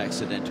that was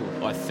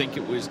accidental. I think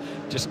it was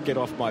just get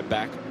off my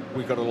back.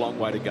 We've got a long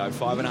way to go,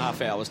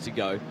 5.5 hours to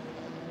go.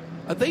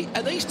 And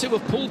these two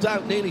have pulled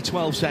out nearly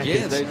 12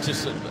 seconds.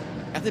 Yeah,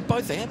 and they're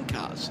both AM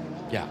cars.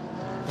 Yeah.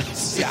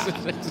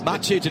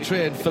 Mathieu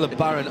Dutré and Philip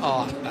Barron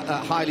are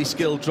highly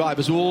skilled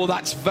drivers. Oh,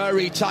 that's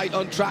very tight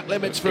on track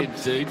limits from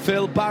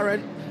Phil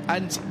Barron.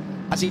 And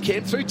as he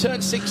came through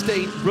turn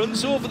 16,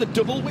 runs over the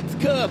double width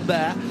curb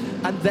there,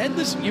 and then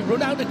you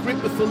run out of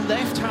grip with the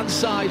left-hand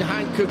side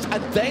handcuffed,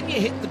 and then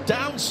you hit the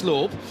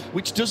downslope,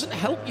 which doesn't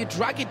help you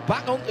drag it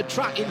back onto the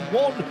track in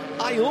one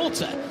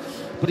iota.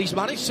 But he's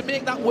managed to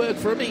make that work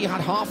for him. He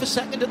had half a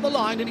second at the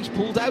line, and he's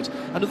pulled out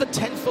another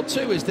tenth or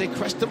two as they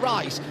crest the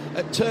rise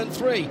at turn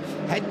 3.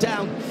 Head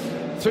down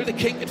through the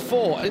kink at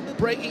 4. In the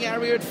braking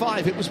area at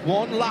 5, it was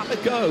 1 lap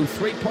ago,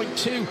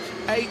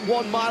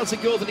 3.281 miles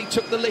ago that he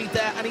took the lead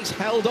there, and he's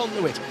held on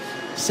to it.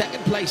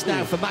 Second place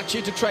now for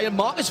Mathieu Dutré, and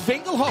Marcus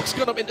Winkelhock's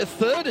gone up into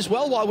third as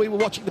well while we were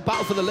watching the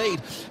battle for the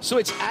lead. So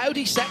it's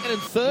Audi second and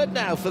third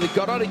now for the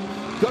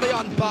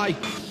Gorion by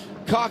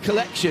Car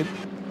Collection.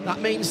 That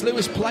means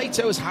Lewis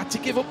Plato has had to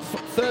give up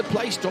third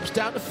place, drops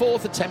down to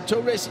fourth. Attempto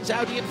Racing's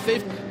Audi in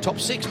fifth. Top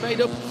 6 made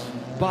up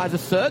by the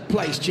third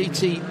place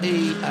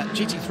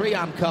GT3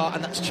 AM car,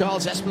 and that's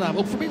Charles Espinal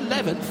up from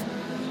 11th.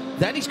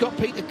 Then he's got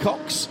Peter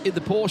Cox in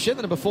the Porsche,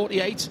 the number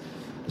 48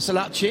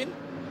 Salachin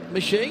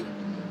machine.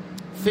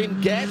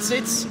 Finn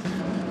Gertzitz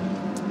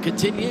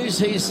continues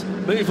his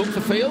move up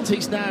the field.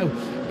 He's now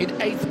in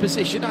 8th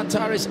position.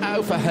 Antares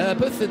Au for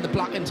Herbeth in the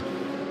black and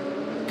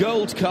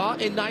gold car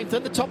in 9th,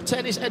 and the top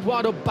 10 is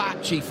Eduardo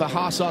Bacci for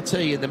Haas RT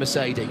in the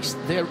Mercedes.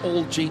 They're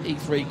all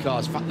GT3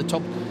 cars. In fact, the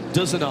top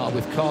dozen are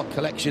with Car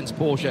Collections,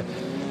 Porsche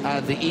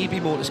and the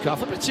EB Motors car.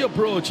 Fabrizio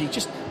Brogi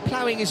just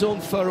ploughing his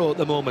own furrow at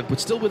the moment, but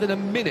still within a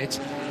minute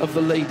of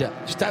the leader.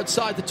 Just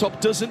outside the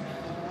top dozen,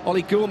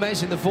 Oli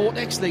Gomez in the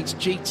Vortex leads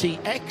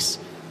GTX.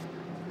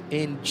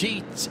 In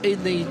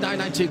the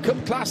 992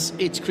 Cup class,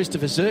 it's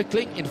Christopher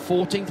Zirkling in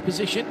 14th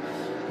position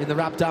in the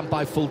Rabdan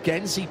by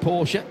Fulgenzi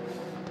Porsche.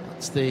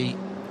 That's the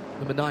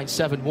number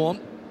 971.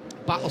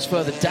 Battles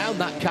further down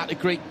that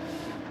category,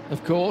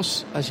 of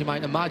course, as you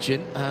might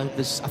imagine.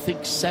 There's, I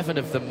think, 7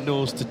 of them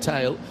nose to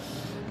tail.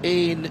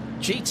 In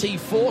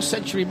GT4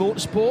 Century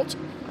Motorsport,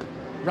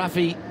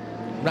 Ravi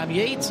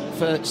Ramied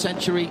for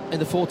Century in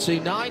the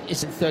 429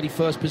 is in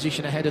 31st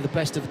position ahead of the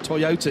best of the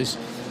Toyotas,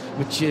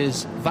 which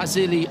is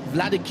Vasily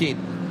Vladikin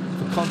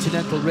for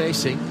Continental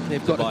Racing.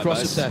 They've got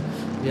across it there.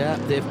 Yeah,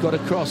 they've got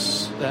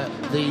across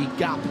the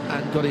gap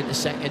and got into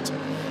second.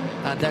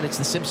 And then it's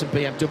the Simpson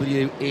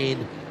BMW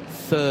in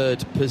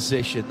third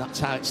position. That's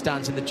how it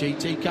stands in the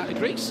GT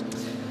categories.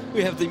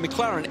 We have the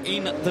McLaren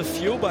in the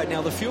fuel bay.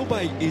 Now, the fuel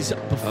bay is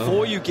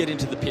before you get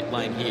into the pit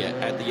lane here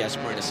at the Yas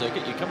Marina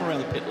circuit. You come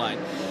around the pit lane,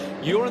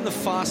 you're in the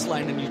fast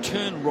lane, and you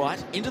turn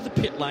right into the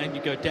pit lane.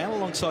 You go down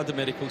alongside the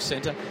medical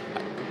centre,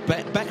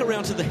 back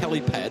around to the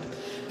helipad.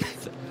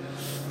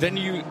 Then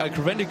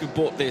Creventic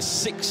bought their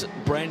 6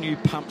 brand new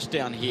pumps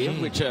down here,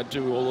 which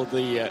do all of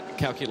the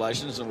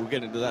calculations, and we'll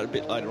get into that a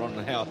bit later on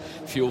how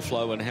fuel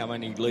flow and how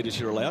many litres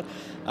you're allowed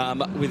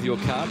with your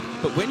car.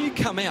 But when you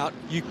come out,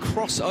 you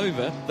cross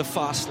over the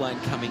fast lane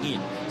coming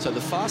in. So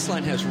the fast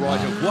lane has right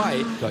of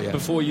way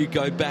before you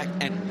go back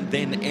and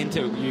then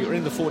enter. You're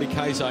in the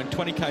 40k zone,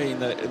 20k in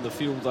the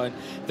fuel zone.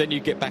 Then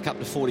you get back up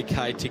to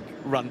 40k to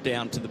run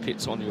down to the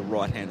pits on your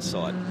right-hand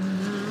side.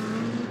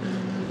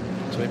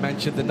 So we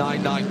mentioned the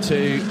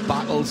 992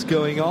 battles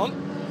going on,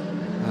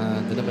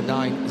 and the number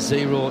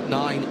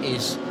 909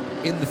 is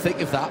in the thick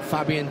of that.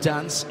 Fabian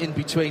Dance in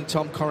between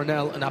Tom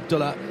Coronel and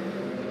Abdullah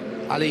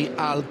Ali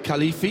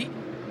Al-Khalifi,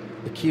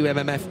 the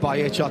QMMF by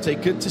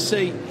HRT. Good to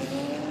see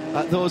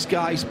those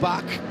guys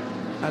back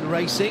and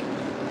racing,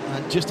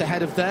 and just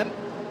ahead of them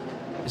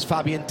is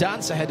Fabian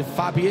Dance. Ahead of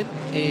Fabian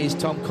is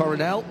Tom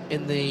Coronel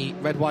in the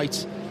red,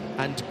 white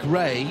and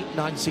grey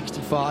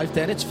 965.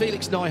 Then it's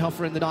Felix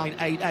Neuhofer in the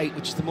 988,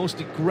 which is the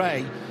mostly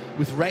grey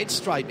with red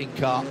striping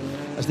car,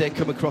 as they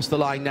come across the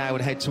line now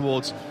and head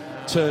towards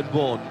turn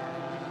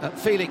 1.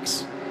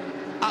 Felix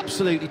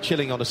absolutely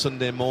chilling on a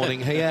Sunday morning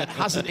here.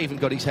 Hasn't even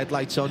got his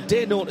headlights on.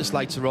 Day notice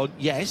lights are on,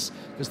 yes,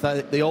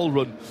 because they all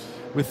run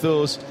with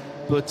those,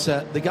 but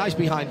the guys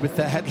behind with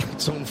their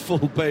headlights on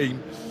full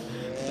beam,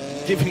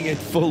 giving it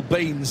full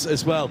beans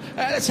as well.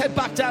 Let's head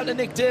back down to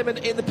Nick Damon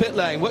in the pit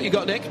lane. What you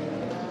got, Nick?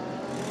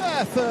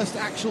 First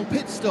actual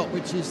pit stop,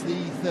 which is the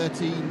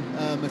 13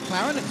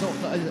 McLaren. It's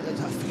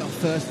not our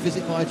first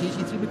visit by a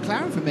GT3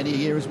 McLaren for many a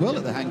year as well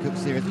at the Hankook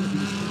Series.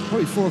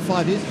 Probably 4 or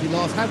 5 years since we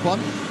last had one.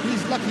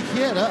 Here's Lucky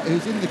Kiera,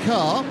 who's in the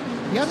car,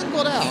 He hasn't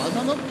got out,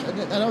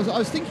 and I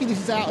was thinking this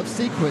is out of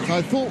sequence.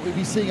 I thought we'd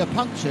be seeing a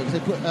puncture because they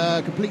put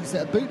a complete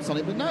set of boots on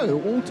it, but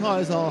no, all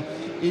tyres are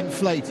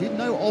inflated.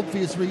 No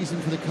obvious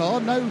reason for the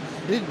car. No,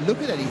 they didn't look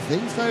at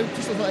anything, so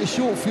just looks like they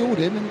short-fueled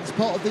him, and it's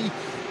part of the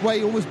way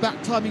you're always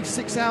back-timing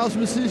 6 hours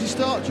from as soon as you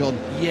start, John.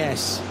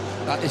 Yes,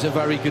 that is a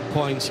very good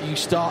point. You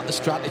start the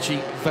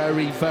strategy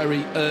very,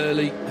 very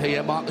early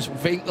here. Marcus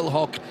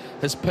Winkelhock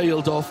has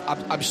peeled off.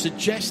 I'm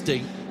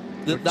suggesting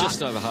that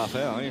just over half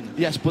hour in.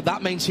 Yes, but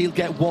that means he'll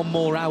get 1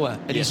 more hour,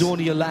 and he's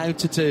only allowed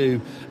to do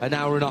an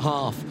hour and a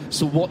half.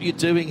 So what you're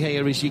doing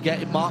here is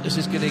Marcus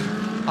is going to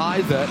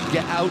either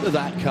get out of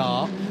that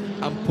car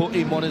and put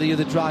in one of the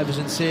other drivers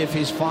and save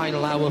his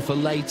final hour for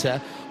later,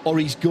 or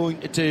he's going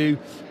to do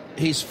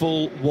his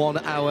full 1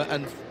 hour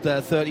and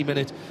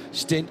 30-minute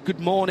stint. Good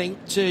morning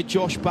to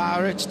Josh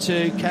Barrett,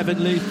 to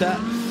Kevin Luther,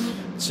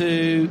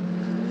 to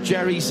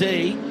Jerry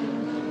Z.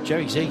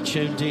 Jerry Z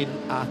tuned in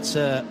at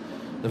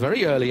the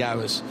very early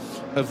hours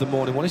of the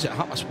morning. What is it?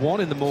 1:30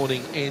 in the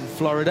morning in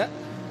Florida,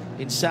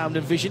 in sound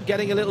and vision,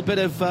 getting a little bit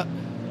of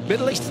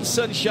Middle Eastern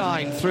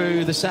sunshine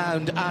through the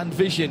sound and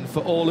vision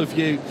for all of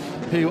you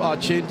who are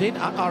tuned in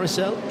at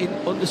RSL in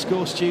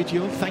 _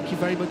 studio. Thank you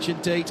very much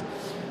indeed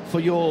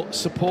for your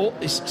support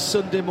this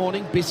Sunday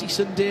morning, busy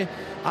Sunday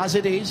as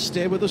it is.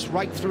 Stay with us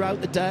right throughout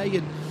the day,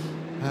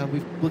 and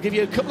we'll give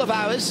you a couple of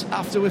hours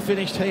after we're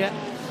finished here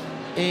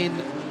in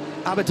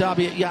Abu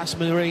Dhabi at Yas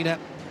Marina.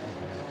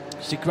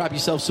 So grab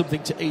yourself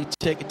something to eat,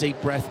 take a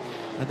deep breath,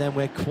 and then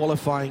we're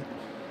qualifying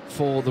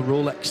for the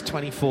Rolex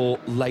 24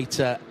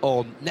 later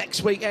on.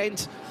 Next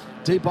weekend,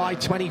 Dubai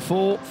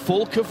 24,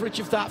 full coverage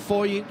of that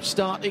for you,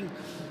 starting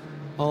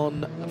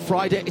on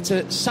Friday. It's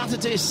a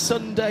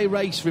Saturday-Sunday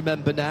race,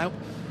 remember now.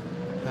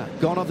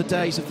 Gone are the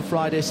days of the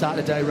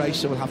Friday-Saturday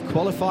race, so we'll have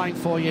qualifying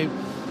for you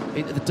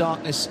into the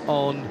darkness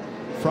on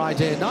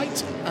Friday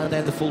night, and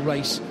then the full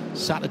race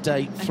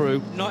Saturday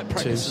through night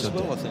practice as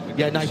well, I think.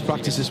 Yeah, night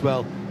practice as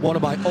well. One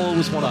of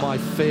my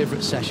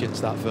favourite sessions,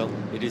 that, Phil.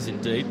 It is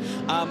indeed.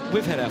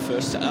 We've had our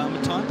first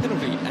time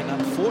penalty,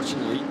 and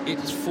unfortunately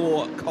it's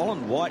for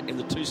Colin White in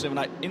the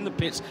 278 in the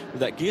pits with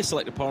that gear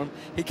selector problem.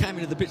 He came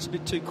into the pits a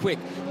bit too quick,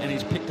 and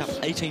he's picked up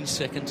 18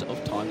 seconds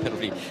of time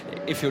penalty.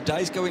 If your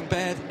day's going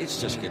bad,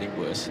 it's just getting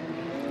worse.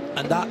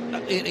 And that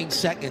 18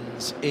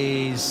 seconds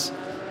is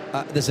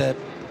there's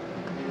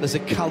a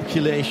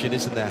calculation,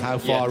 isn't there? How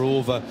far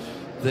over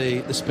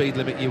the speed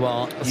limit you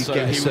are, you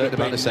get a certain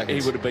amount of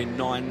seconds. He would have been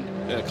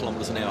 9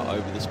 kilometres an hour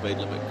over the speed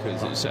limit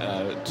because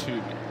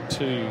it's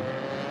 2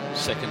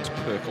 seconds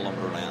per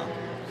kilometre an hour.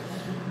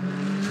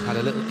 Had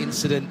a little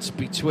incident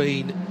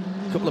between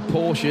a couple of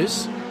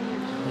Porsches,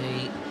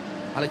 the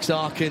Alex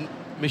Arkin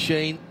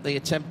machine, the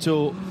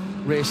Attempto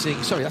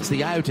Racing, sorry, that's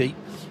the Audi,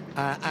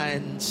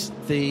 and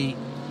the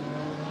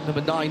number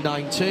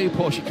 992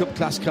 Porsche Cup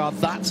Class car.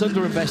 That's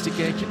under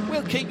investigation.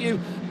 We'll keep you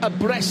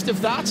abreast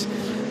of that.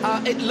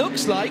 It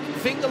looks like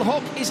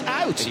Winkelhock is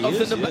out of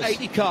the number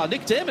 80 car.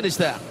 Nick Damon is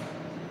there.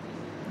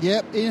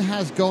 Yep, in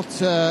has got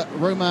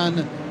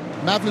Roman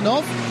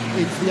Mavlinov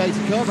into the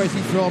 80 car,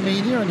 racing for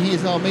Armenia, and he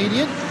is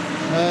Armenian.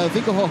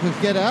 Winkelhock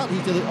will get out. He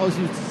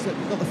obviously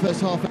got the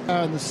first half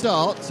hour in the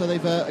start, so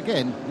they've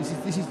again.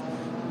 This is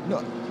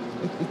not.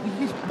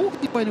 He's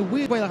walking away in a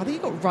weird way. Like, I think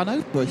he got run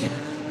over. I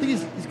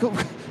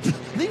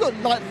think he got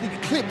lightly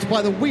clipped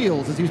by the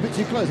wheels as he was a bit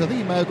too close. I think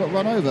he may have got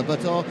run over,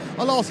 but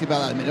I'll ask you about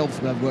that in a minute.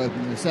 Obviously, we'll have a word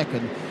in a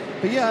second.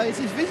 But yeah, this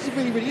is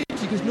really, really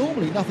interesting because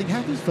normally nothing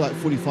happens for like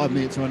 45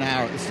 minutes or an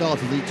hour at the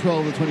start of the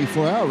 12 or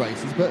 24-hour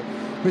races, but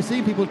we're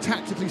seeing people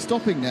tactically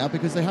stopping now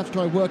because they have to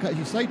try and work out, as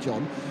you say,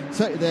 John,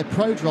 certainly they're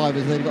pro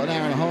drivers, they've got an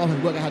hour and a half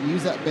and work out how to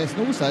use that best.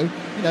 And also,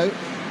 you know,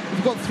 if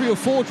you've got 3 or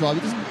 4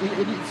 drivers,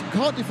 you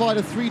can't divide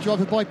a 3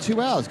 driver by 2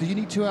 hours because you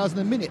need 2 hours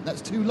and a minute.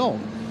 That's too long.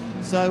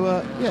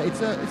 So,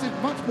 it's a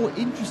much more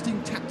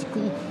interesting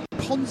tactical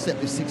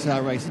concept, this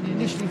 6-hour race, than you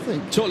initially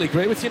think. Totally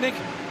agree with you, Nick.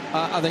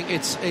 I think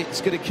it's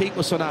going to keep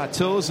us on our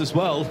toes as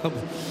well.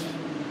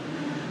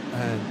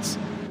 And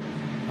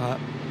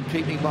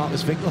keeping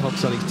Marcus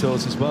Winkelhock on his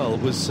toes as well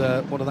was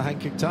one of the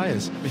Hankook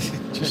tyres.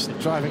 Just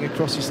driving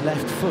across his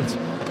left foot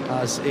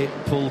as it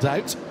pulled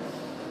out.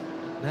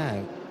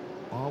 Now,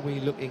 are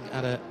we looking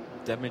at a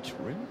damaged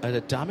rim? At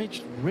a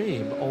damaged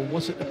rim, or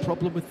was it a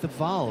problem with the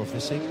valve? They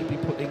seem to be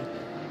putting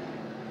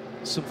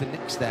something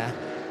next there.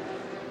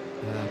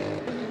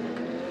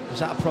 Was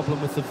that a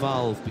problem with the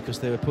valve because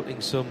they were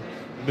putting some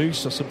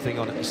mousse or something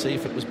on it to see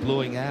if it was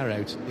blowing air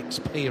out? Nick's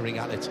peering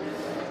at it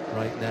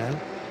right now.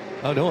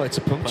 Oh no, it's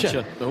a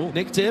puncture.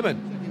 Nick Damon.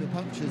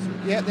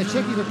 Yeah, they're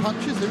checking the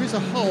punctures. There is a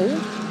hole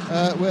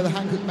where the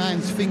Hankook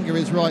man's finger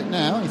is right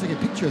now. He's taking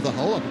a picture of the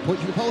hole. I can point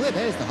you to the hole there.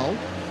 There's the hole.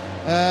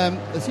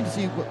 They seem to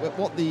see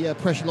what the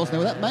pressure loss. Now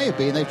that may have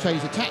been they've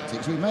changed the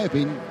tactics. We may have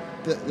been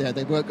that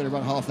they weren't going to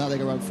run half an hour. They're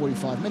going to run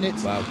 45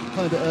 minutes. Wow.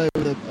 Kind of a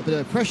bit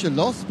of pressure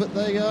loss, but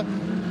they. I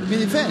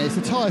mean, in fairness,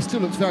 the tyre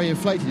still looks very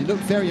inflated. It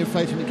looked very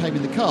inflated when it came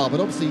in the car, but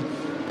obviously,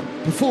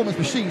 performance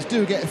machines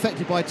do get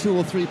affected by 2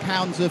 or 3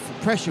 pounds of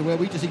pressure, where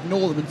we just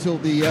ignore them until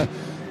the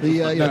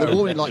the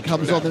warning light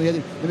comes on,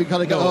 then we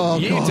kind of go, oh,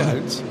 you God.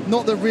 don't.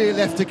 Not the rear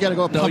left again, I've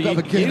got to pump up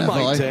again, you have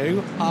might I?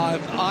 do.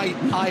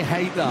 I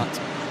hate that.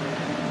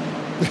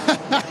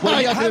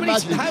 Well, how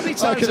many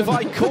times have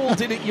I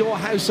called in at your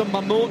house on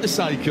my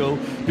motorcycle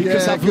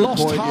because I've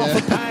lost half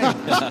a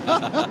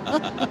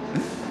pound?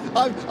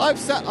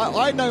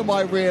 I know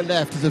my rear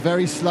left is a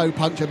very slow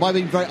puncture.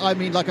 I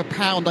mean like a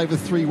pound over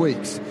 3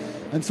 weeks.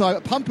 And so I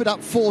pump it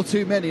up 4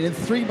 too many, and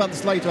then 3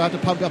 months later I have to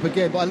pump it up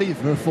again, but I leave it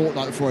for a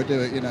fortnight before I do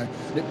it, And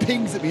it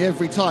pings at me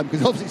every time,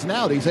 because obviously it's an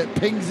Audi, so it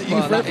pings at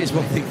you for that is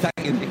one thing.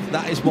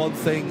 That is one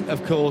thing,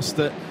 of course,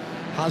 that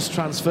has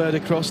transferred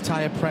across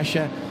tyre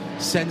pressure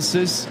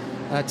sensors,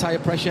 tyre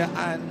pressure,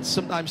 and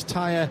sometimes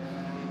tyre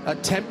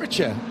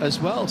temperature as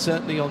well.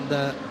 Certainly on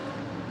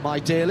my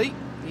daily,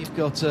 you've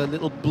got a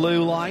little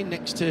blue line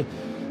next to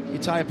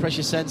your tyre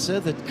pressure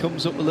sensor that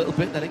comes up a little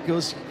bit, then it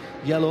goes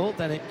yellow,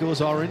 then it goes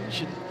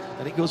orange, and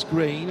then it goes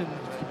green, and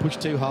if you push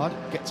too hard,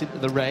 it gets into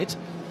the red.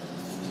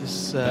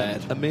 It's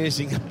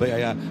amazing. But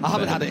I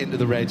haven't had it into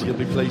the red, you'll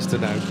be pleased to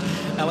know.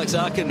 Alex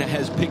Arkin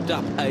has picked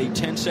up a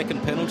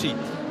 10-second penalty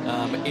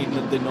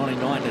in the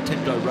 99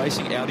 Nintendo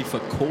Racing Audi for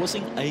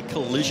causing a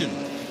collision.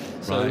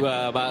 So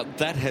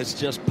that has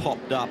just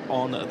popped up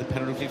on the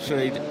penalty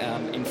sheet,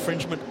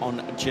 infringement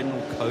on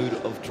General Code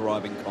of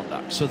Driving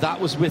Conduct. So that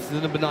was with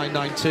the number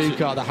 992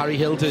 car, the Harry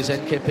Hilders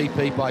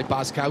NKPP by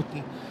Baz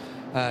Cowton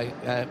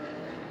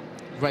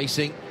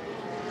Racing,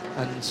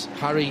 and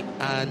Harry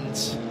and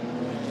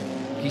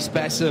Keith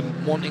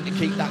Bessam wanting to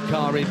keep that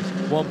car in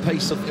one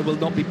piece. It will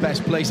not be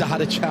best place. I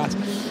had a chat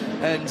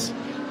and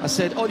I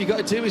said, all you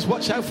got to do is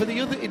watch out for the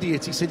other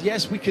idiot. He said,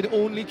 yes, we can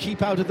only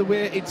keep out of the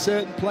way in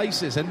certain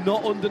places and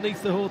not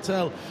underneath the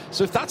hotel.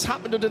 So if that's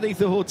happened underneath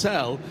the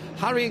hotel,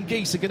 Harry and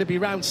Geese are going to be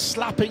round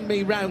slapping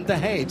me round the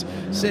head,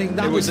 saying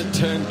that it was at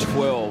turn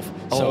 12,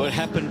 so it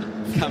happened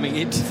coming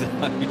into the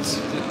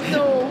hotel.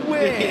 No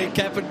way! It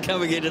happened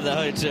coming into the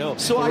hotel.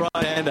 So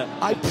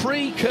I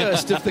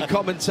pre-cursed of the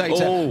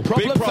commentator.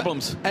 Big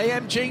problems.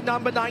 AMG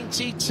number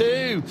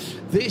 92.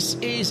 This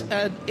is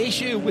an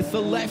issue with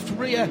the left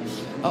rear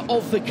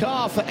of the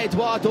car for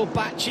Eduardo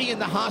Bacci in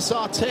the Haas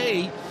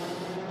RT.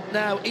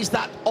 Now, is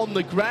that on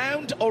the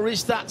ground, or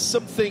is that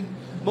something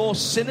more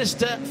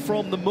sinister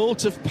from the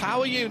motive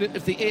power unit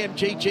of the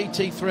AMG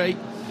GT3?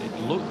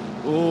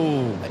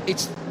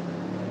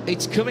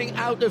 It's coming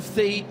out of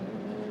the...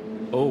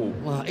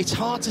 well, it's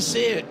hard to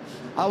see it.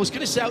 I was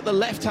going to say out the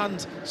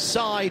left-hand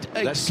side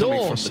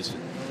exhaust.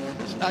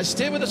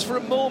 Stay with us for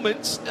a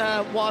moment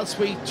whilst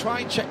we try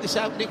and check this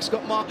out. Nick's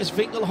got Marcus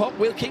Winkelhock.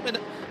 We'll keep an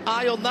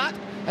eye on that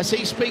as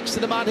he speaks to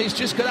the man who's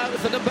just got out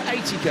of the number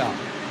 80 car.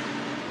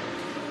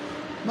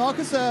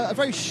 Marcus, a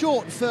very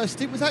short first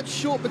stint. Was that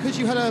short because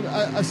you had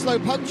a slow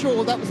puncture,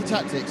 or that was the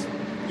tactics?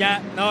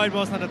 Yeah, no, it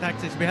was not the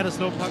tactics. We had a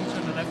slow puncture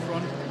in the left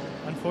front,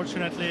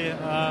 unfortunately.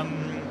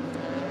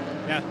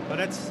 But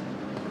that's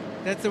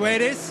the way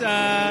it is.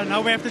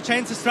 Now we have to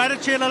change the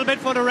strategy a little bit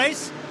for the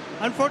race,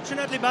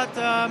 unfortunately, but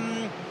we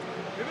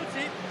will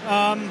see.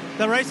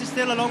 The race is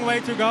still a long way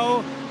to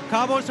go.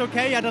 Carbo's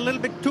okay, had a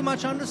little bit too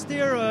much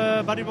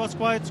understeer, but it was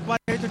quite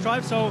okay to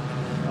drive, so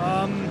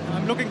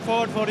I'm looking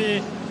forward for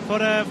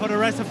the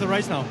rest of the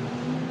race now.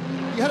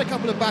 You had a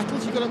couple of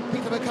battles, you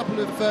picked up a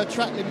couple of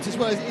track limits as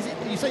well. Is it,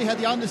 you say you had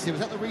the understeer, was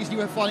that the reason you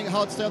were finding it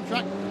hard to stay on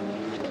track?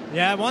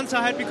 Yeah, once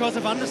I had because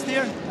of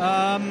understeer.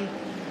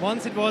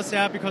 Once it was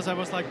because I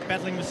was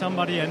battling with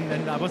somebody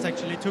and I was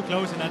actually too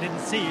close and I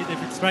didn't see it,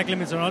 if it's track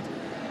limits or not,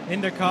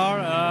 in the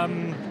car.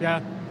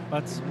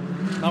 But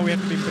now we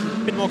have to be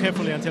a bit more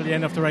carefully until the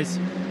end of the race.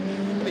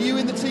 Are you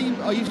in the team?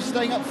 Are you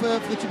staying up for the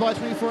Dubai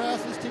 24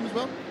 hours, this team as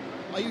well?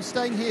 Are you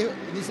staying here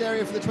in this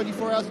area for the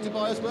 24 hours of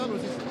Dubai as well? Or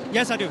is this...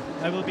 Yes, I do.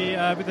 I will be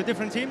with a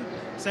different team,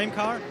 same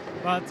car,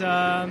 but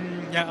I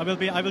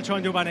will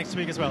join Dubai next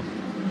week as well.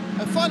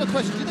 And final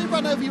question: did they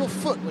run over your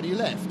foot when you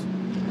left?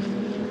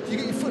 Did you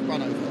get your foot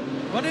run over?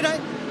 What did I?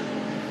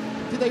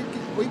 Did they?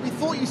 We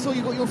thought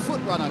you got your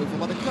foot run over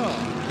by the car.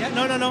 Yeah,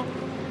 no.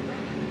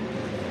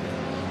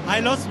 I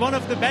lost one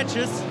of the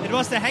badges. It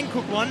was the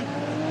Hankook one,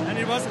 and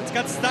it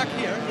got stuck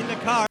here in the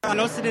car. I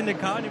lost it in the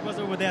car, and it was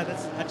over there.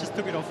 I just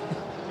took it off.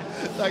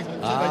 Thanks.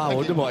 I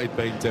wonder what he'd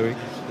been doing.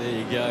 There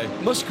you go.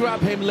 Must grab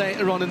him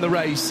later on in the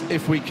race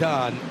if we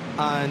can,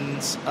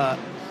 and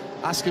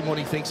ask him what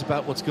he thinks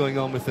about what's going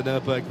on with the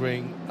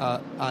Nürburgring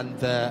and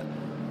the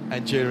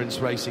endurance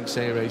racing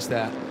series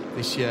there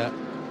this year.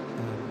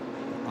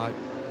 I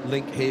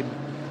link him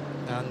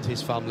and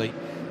his family,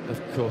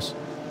 of course,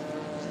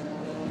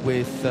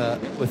 with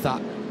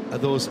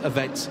those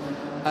events.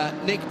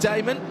 Nick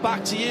Damon,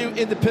 back to you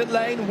in the pit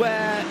lane,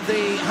 where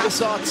the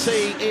Haas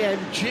RT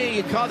AMG,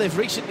 a car they've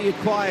recently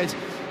acquired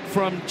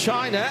from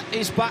China,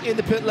 is back in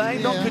the pit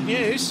lane. Yeah. Not good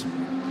news.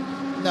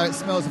 No, it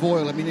smells of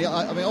oil. I mean,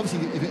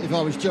 obviously, if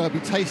I was Joe, I'd be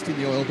tasting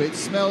the oil, but it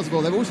smells of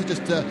oil. They've also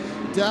just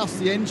doused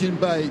the engine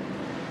bay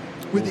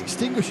with the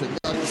extinguisher.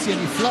 I don't see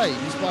any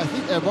flames, but I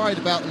think they're worried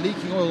about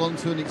leaking oil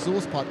onto an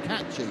exhaust pipe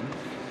catching.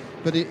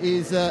 But it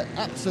is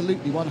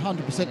absolutely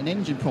 100% an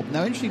engine problem.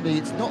 Now, interestingly,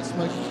 it's not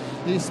smoking.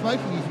 It is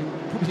smoking, you can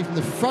probably see from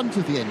the front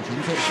of the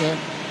engine, so it's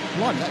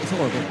Blimey, that is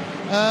horrible.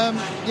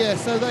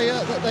 So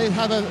they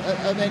have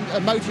a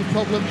motive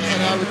problem,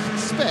 and I would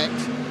expect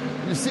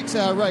in a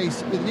 6-hour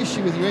race with an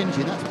issue with your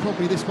engine, that's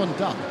probably this one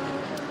done.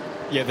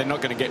 Yeah, they're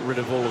not going to get rid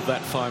of all of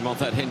that foam off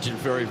that engine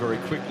very, very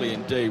quickly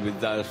indeed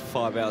with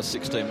 5 hours,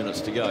 16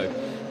 minutes to go.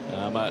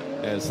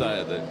 As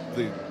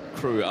the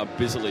crew are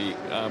busily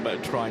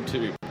trying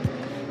to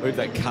move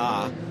that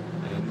car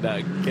and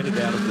get it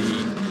out of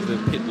the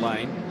pit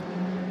lane.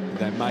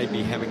 They may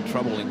be having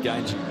trouble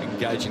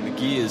engaging the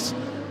gears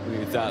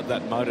with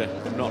that motor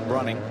not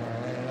running,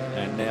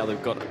 and now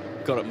they've got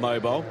it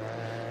mobile.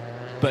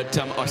 But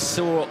I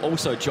saw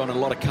also, John, a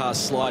lot of cars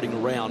sliding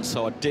around,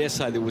 so I dare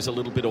say there was a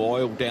little bit of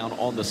oil down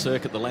on the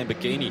circuit. The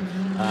Lamborghini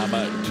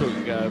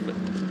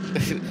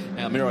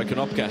Miro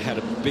Konopka had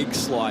a big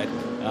slide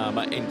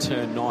in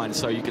turn 9,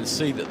 so you can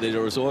see that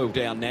there is oil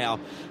down now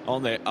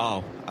on there.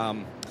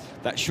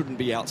 That shouldn't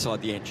be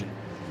outside the engine.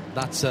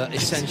 That's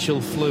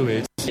essential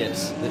fluid.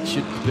 Yes. That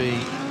should be...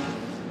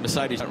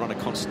 Mercedes don't run a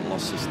constant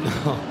loss system.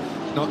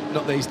 No,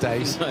 not these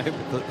days.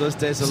 Those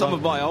days are Some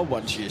of my old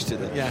ones used to.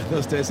 Yeah,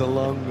 those days are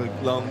long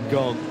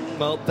gone.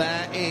 Well,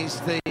 there is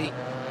the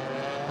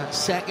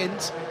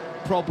second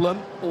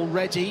problem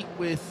already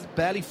with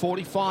barely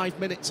 45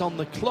 minutes on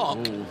the clock.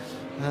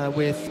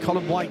 With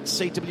Colin White's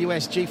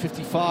CWS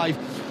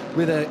G55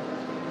 with a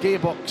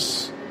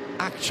gearbox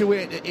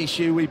actuator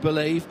issue, we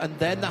believe, and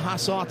then the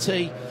Haas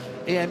RT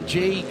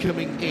AMG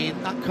coming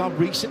in. That car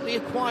recently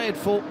acquired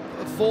for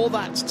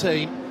that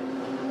team.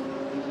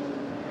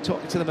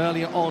 Talking to them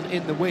earlier on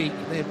in the week,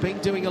 they've been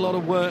doing a lot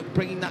of work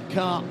bringing that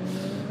car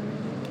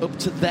up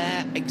to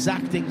their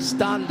exacting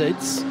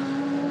standards.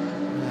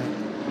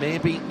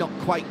 Maybe not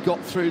quite got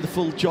through the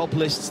full job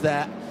lists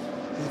there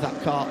with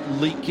that car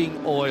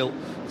leaking oil.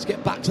 Let's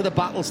get back to the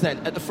battles then.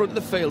 At the front of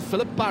the field,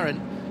 Philip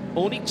Barron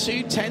only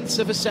 0.2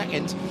 of a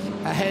second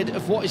ahead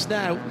of what is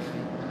now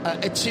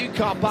a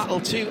two-car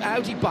battle, two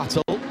Audi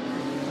battle.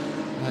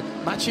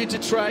 Mathieu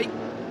Dutré,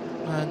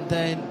 and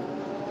then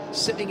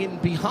sitting in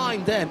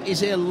behind them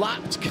is a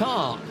lapped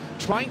car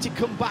trying to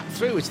come back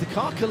through. It's the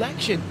car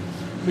collection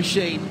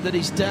machine that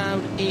is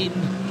down in...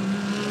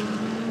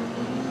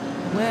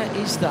 Where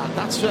is that?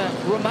 That's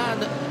Roman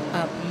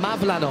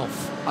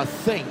Mavlanov, I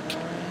think,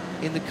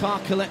 in the car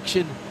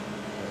collection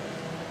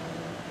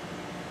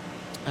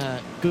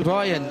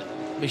Gudryan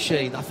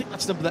machine. I think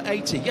that's number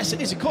 80. Yes,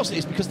 it is. Of course it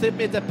is, because they've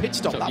made their pit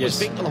stop. That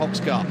was Winkelhock's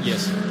car.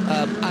 Yes.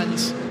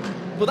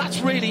 Well,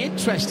 that's really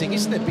interesting,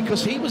 isn't it?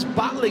 Because he was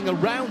battling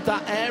around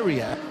that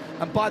area,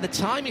 and by the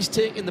time he's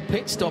taken the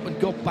pit stop and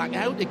got back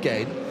out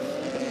again,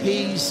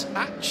 he's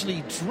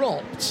actually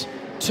dropped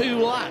 2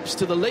 laps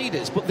to the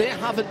leaders, but they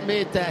haven't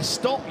made their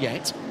stop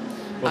yet.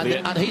 Well,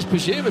 and he's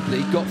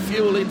presumably got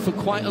fuel in for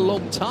quite a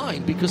long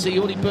time, because he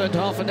only burned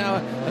half an hour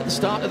at the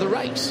start of the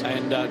race.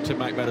 And to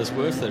make matters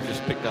worse, they've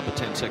just picked up a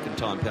 10-second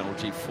time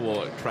penalty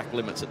for track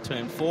limits at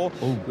turn 4,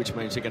 which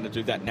means they're going to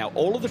do that. Now,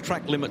 all of the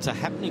track limits are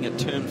happening at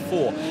turn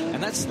 4,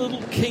 and that's the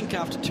little kink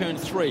after turn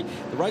 3.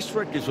 The race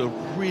directors were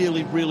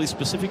really, really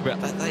specific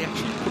about that. They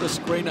actually put a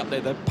screen up there.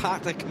 They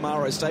parked their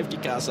Camaro safety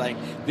car saying,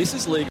 this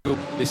is legal,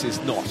 this is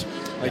not.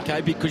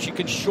 Okay, because you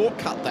can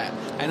shortcut that,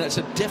 and it's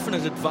a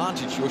definite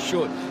advantage. You're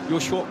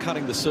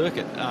shortcutting the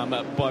circuit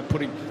by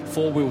putting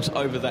 4 wheels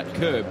over that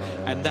curb,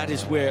 and that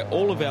is where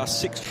all of our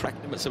 6 track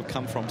limits have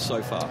come from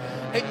so far.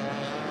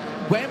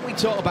 When we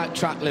talk about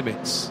track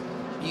limits,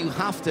 you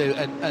have to,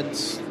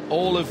 and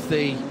all of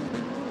the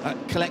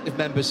collective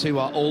members who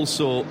are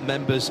also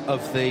members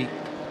of the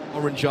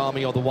Orange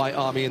Army or the White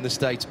Army in the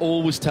States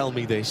always tell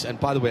me this, and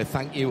by the way,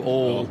 thank you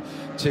all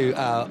to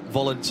our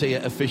volunteer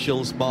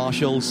officials,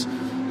 marshals,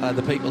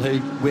 the people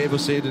who wave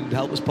us in and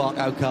help us park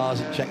our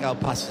cars and check our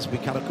passes. We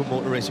cannot come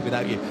motor racing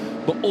without you.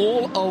 But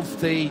all of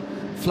the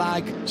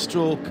flag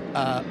stroke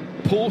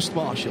post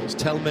marshals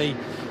tell me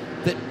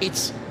that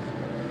it's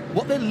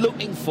what they're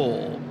looking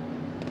for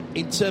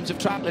in terms of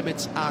track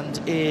limits and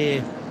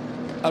a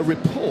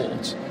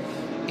report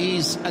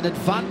is an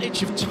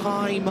advantage of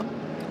time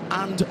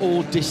and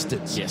or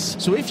distance. Yes.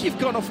 So if you've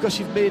gone off because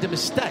you've made a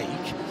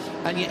mistake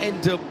and you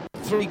end up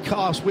 3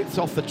 cars width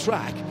off the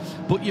track,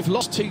 but you've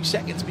lost 2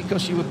 seconds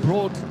because you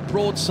were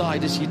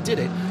broadside as you did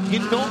it,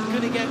 you're not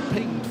going to get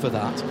pinged for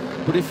that.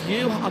 But if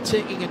you are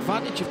taking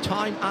advantage of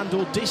time and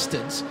or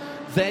distance,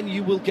 then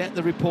you will get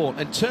the report.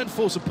 And turn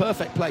 4's a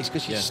perfect place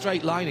because you're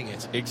straight lining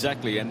it.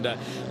 Exactly. And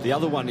the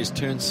other one is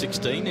turn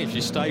 16. If you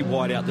stay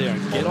wide out there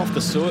and get off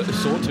the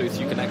sawtooth,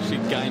 you can actually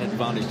gain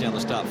advantage down the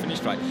start-finish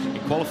straight.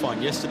 In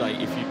qualifying yesterday,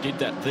 if you did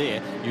that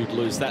there, you'd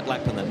lose that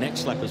lap and the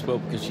next lap as well,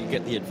 because you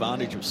get the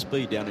advantage of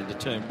speed down into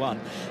turn 1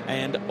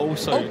 and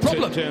also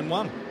turn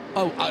 1.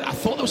 I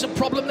thought there was a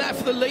problem there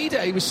for the leader.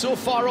 He was so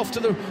far off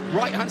to the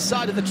right-hand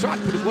side of the track,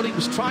 but what he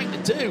was trying to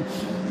do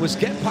was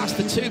get past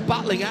the 2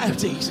 battling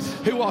Audis,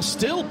 who are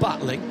still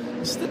battling.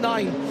 It's the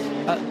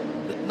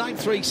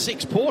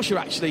 936 Porsche,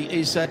 actually,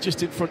 is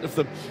just in front of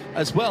them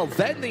as well.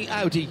 Then the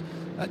Audi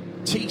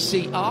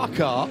TCR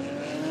car.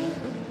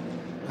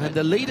 And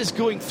the leader's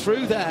going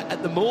through there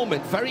at the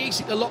moment. Very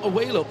easy to lock a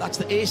wheel up. That's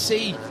the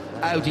AC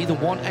Audi, the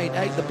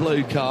 188, the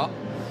blue car.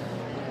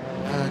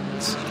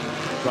 And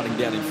running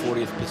down in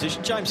 40th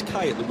position. James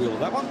Kay at the wheel of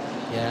that one.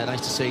 Yeah,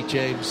 nice to see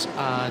James.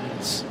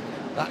 And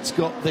that's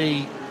got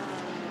the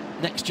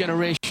next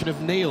generation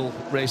of Neil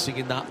racing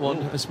in that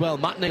one as well.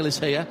 Matt Neil is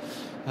here.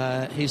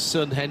 His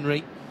son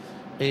Henry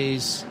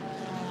is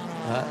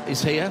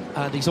here,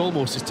 and he's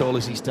almost as tall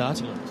as his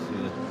dad.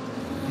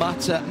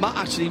 Matt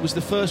actually was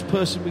the first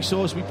person we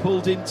saw as we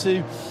pulled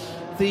into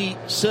the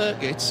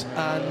circuit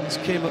and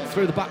came up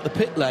through the back of the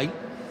pit lane,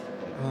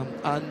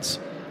 and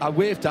I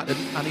waved at him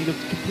and he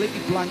looked completely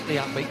blankly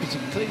at me because he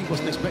clearly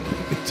wasn't expecting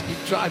me to be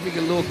driving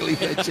a locally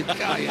ventured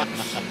car.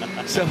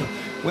 So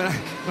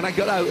when I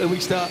got out and we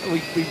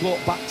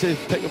walked back to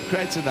pick up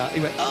credits and that, he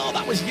went, "Oh,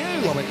 that was you?"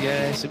 I went,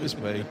 "Yes, it was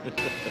me."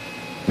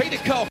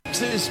 Peter Cox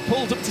has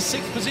pulled up to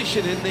 6th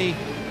position in the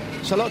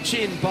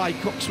Salochin by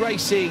Cox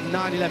Racing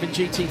 911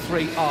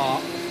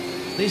 GT3R.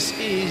 This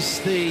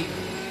is the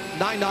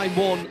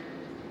 991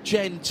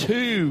 Gen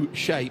 2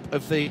 shape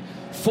of the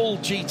full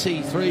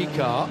GT3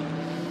 car.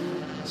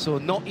 So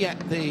not yet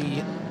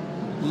the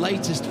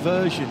latest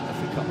version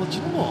of the car. Well, do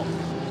you know what?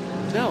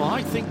 No,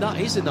 I think that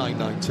is a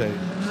 992.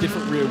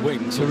 Different rear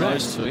wings on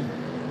those two.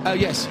 Oh,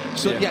 yes.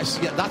 So, yes,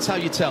 that's how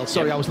you tell.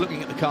 Sorry, I was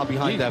looking at the car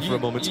behind there for a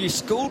moment. You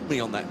schooled me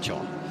on that,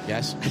 John.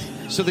 Yes.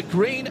 So the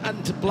green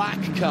and black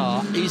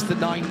car is the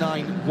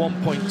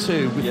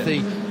 991.2 with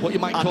the, what you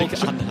might call...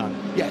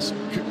 Yes,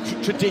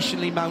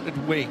 traditionally mounted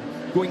wing.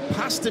 Going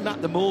past him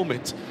at the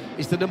moment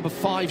is the number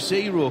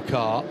 50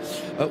 car,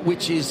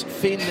 which is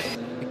Finn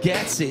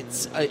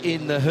Gersitz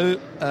in the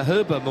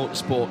Herber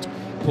Motorsport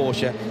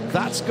Porsche.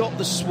 That's got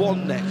the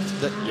swan neck,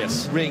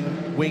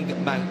 ring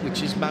wing mount,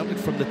 which is mounted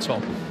from the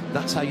top.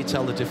 That's how you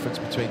tell the difference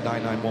between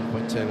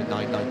 991.2 and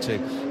 992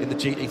 in the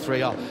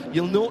GT3R.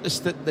 You'll notice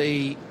that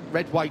the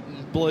red, white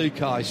and blue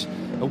car is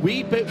a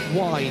wee bit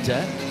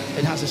wider.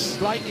 It has a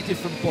slightly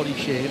different body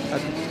shape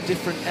and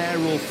different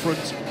aero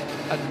front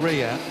and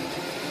rear.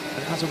 And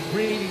it has a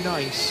really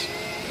nice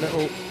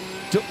little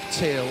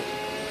ducktail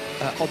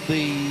on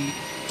the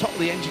top of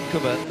the engine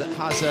cover that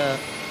has a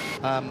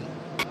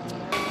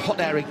hot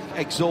air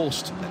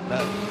exhaust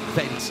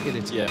vent in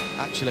it,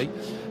 actually.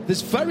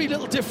 There's very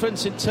little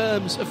difference in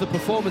terms of the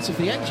performance of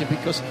the engine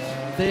because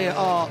they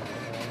are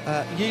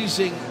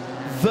using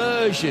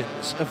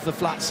versions of the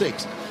flat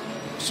six.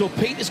 So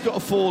Peter's got a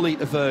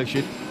 4-litre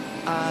version,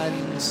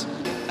 and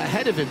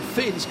ahead of him,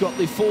 Finn's got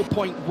the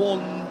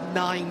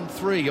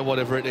 4.193 or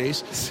whatever it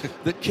is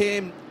that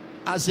came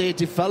as a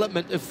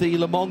development of the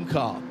Le Mans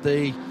car,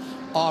 the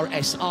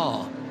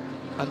RSR.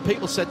 And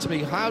people said to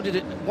me,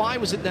 why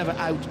was it never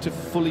out to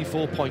fully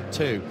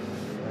 4.2?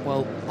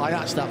 Well, I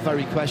asked that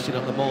very question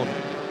at Le Mans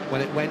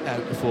when it went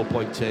out to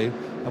 4.2,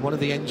 and one of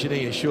the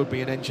engineers showed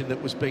me an engine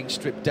that was being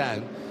stripped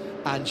down,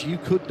 and you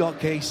could not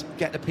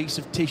get a piece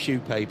of tissue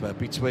paper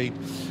between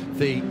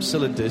the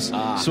cylinders.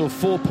 So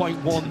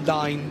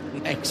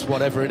 4.19x,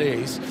 whatever it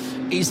is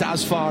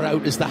as far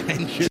out as that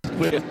engine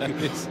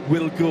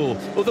will go.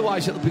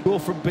 Otherwise, it'll go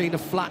from being a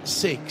flat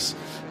 6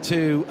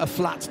 to a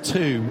flat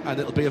 2, and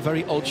it'll be a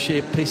very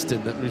odd-shaped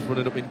piston that is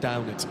running up and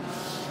down it.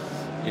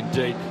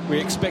 Indeed. We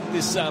expect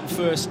this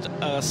first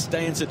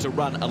stanza to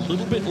run a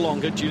little bit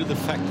longer due to the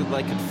fact that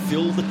they can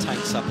fill the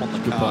tanks up on the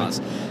cars.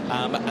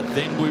 And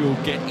then we will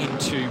get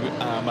into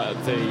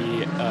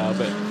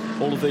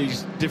all of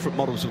these different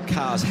models of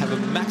cars have a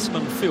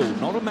maximum fill,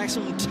 not a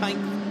maximum tank.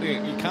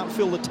 You can't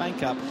fill the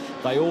tank up.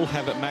 They all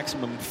have a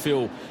maximum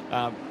fill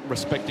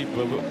respective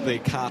of their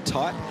car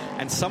type.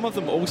 And some of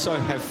them also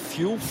have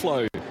fuel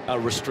flow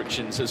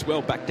restrictions as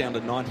well, back down to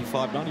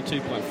 95,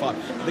 92.5. I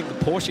think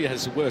the Porsche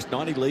has the worst,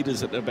 90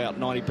 litres at about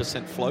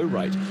 90% flow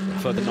rate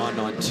for the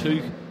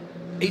 992.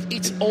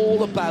 It's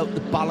all about the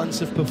balance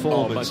of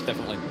performance. Oh, most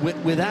definitely.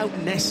 Without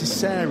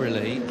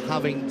necessarily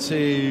having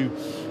to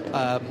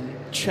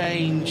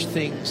change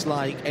things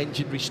like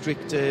engine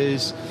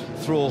restrictors,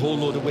 throw a whole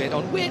load of weight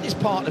on. Weight is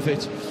part of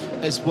it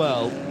as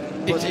well.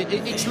 But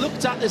it's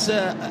looked at as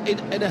a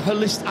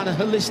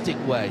holistic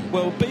way.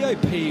 Well,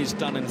 BOP is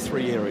done in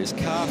 3 areas: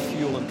 car,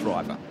 fuel and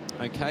driver.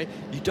 Okay?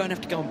 You don't have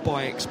to go and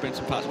buy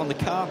expensive parts. On the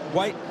car,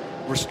 weight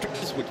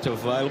restrictors, which are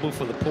available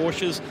for the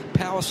Porsches,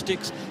 power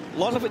sticks, a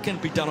lot of it can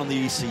be done on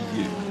the ECU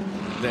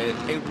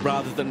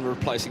rather than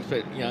replacing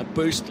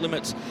boost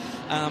limits.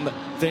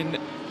 Then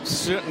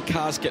certain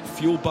cars get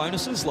fuel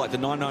bonuses, like the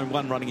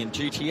 991 running in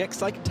GTX.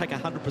 They can take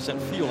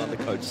 100% fuel under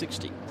code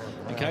 60.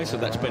 Okay, so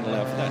that's been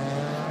allowed for that.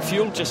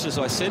 Fuel, just as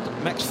I said,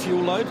 max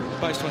fuel load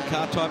based on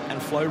car type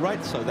and flow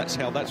rate, so that's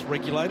how that's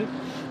regulated.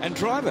 And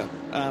driver,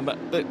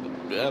 the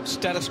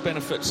status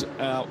benefits,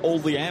 all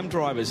the AM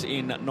drivers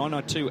in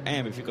 992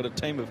 AM, if you've got a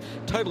team of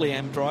totally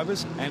AM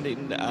drivers, and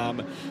in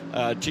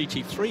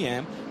GT3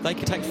 AM, they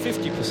can take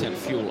 50%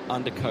 fuel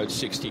under code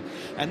 60.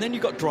 And then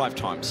you've got drive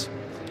times.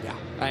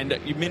 And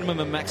your minimum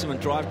and maximum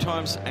drive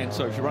times, and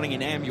so if you're running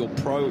in AM, your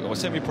pro or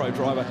semi-pro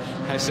driver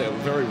has a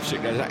very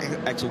restricted. As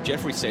Axel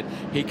Jeffrey said,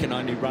 he can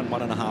only run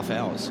 1.5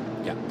 hours.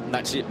 Yeah, and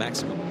that's it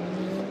maximum.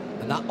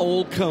 And that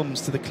all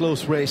comes to the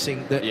close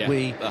racing that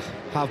we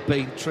have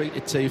been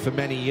treated to for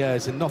many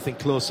years, and nothing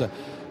closer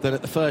than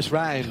at the first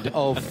round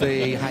of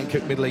the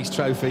Hankook Middle East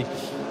Trophy.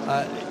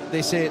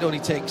 They say it only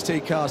takes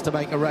 2 cars to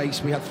make a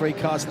race. We had 3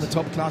 cars in the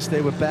top class.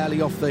 They were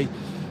barely off the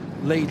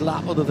lead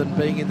lap other than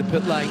being in the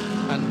pit lane.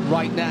 And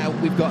right now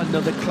we've got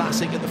another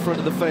classic at the front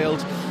of the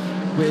field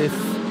with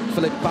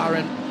Philip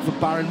Barron for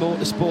Barron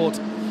Motorsport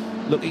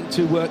looking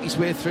to work his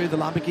way through the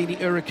Lamborghini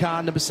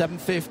Huracan number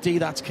 750.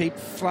 That's Keith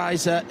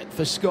Fraser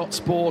for Scott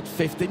Sport,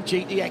 5th in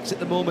GTX at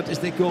the moment as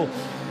they go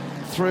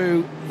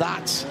through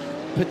that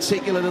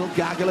particular little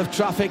gaggle of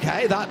traffic.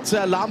 Hey, that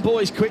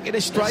Lambo is quick in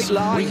a straight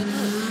line.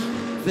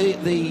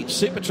 The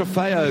Super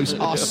Trofeos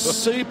are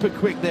super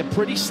quick. They're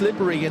pretty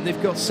slippery, and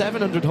they've got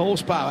 700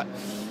 horsepower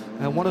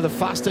and one of the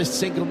fastest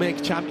single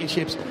make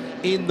championships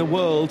in the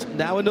world.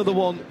 Now another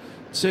one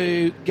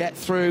to get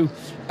through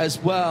as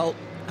well,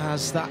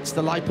 as that's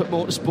the Lippert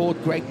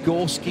Motorsport Greg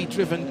Gorski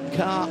driven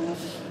car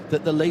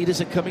that the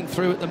leaders are coming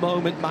through at the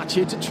moment.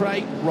 Mathieu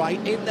Dutrey right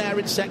in there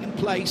in second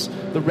place.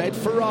 The red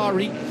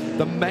Ferrari,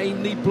 the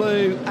mainly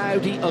blue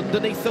Audi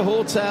underneath the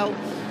hotel.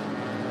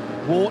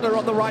 Water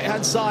on the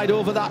right-hand side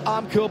over that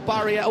Armco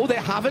barrier. Oh, they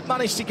haven't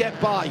managed to get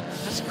by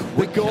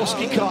the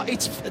Gorski car.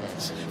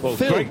 Well,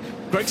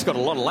 Greg's got a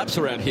lot of laps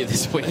around here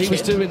this weekend. He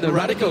was doing the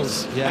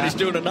Radicals. Yeah. And he's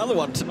doing another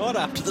one tonight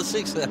after the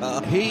 6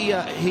 hour. He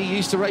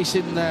used to race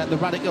in the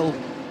Radical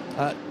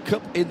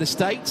Cup in the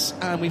States,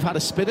 and we've had a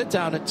spinner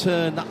down at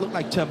turn, that looked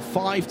like turn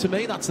 5 to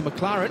me. That's the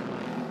McLaren.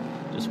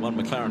 Just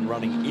one McLaren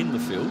running in the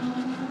field.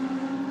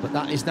 But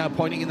that is now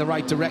pointing in the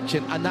right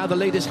direction, and now the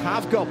leaders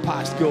have got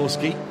past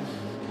Gorski.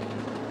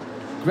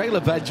 Greg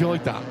LeBed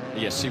enjoyed that.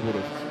 Yes, he would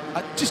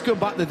have. Just going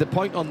back to the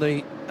point on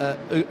the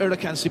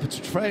Huracan Super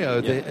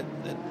Trofeo,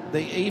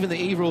 even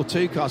the Evo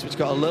 2 cars, which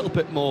got a little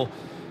bit more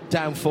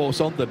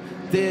downforce on them,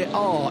 they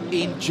are,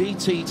 in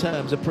GT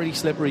terms, a pretty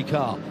slippery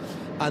car.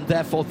 And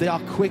therefore, they are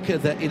quicker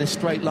in a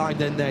straight line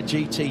than their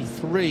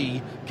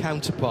GT3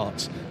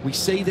 counterparts. We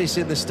see this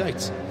in the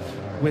States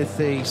with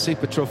the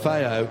Super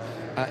Trofeo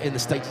in the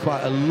States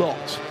quite a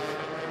lot.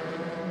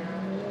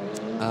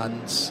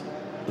 And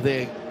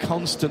they're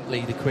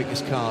constantly the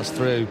quickest cars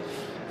through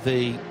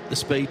the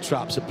speed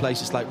traps at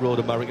places like Road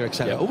America,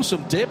 etc. Oh,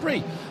 some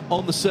debris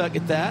on the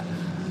circuit there.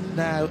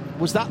 Now,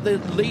 was that the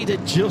leader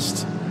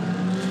just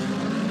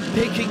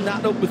picking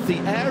that up with the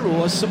air,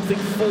 or has something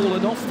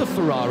fallen off the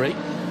Ferrari?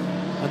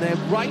 And they're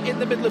right in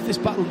the middle of this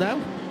battle now.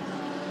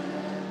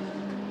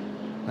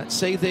 Let's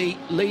see the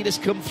leaders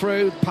come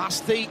through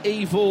past the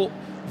Evo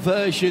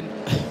version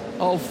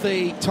of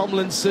the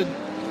Tomlinson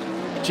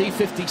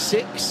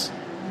G56.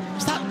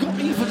 Has that got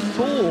even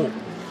more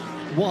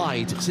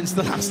wide since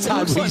the last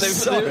time we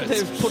saw it?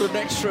 They've put an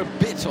extra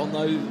bit on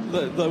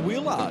the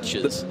wheel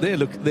arches.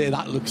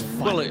 That looks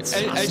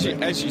fantastic.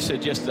 Well, as you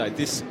said yesterday,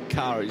 this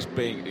car is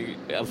being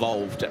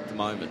evolved at the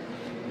moment.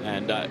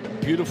 And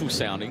beautiful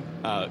sounding,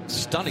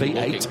 stunning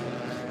V8. looking.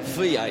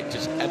 V8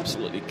 just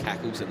absolutely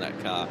cackles in that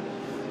car.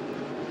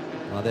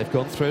 They've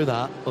gone through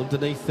that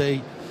underneath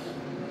the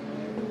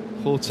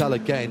hotel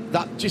again.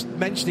 That, just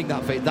mentioning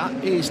that V8,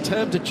 that is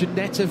termed a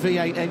Ginetta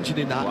V8 engine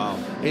in that. Wow.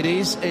 It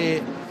is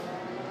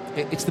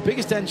it's the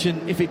biggest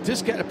engine if it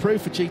does get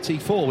approved for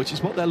GT4, which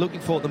is what they're looking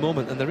for at the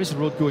moment, and there is a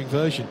road-going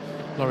version,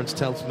 Lawrence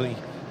tells me,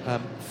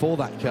 for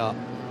that car.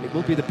 It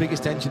will be the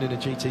biggest engine in a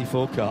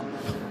GT4 car.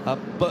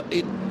 But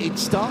it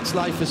starts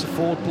life as a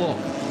Ford block.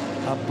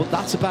 But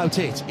that's about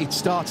it. It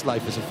starts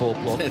life as a Ford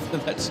block.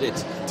 That's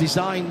it.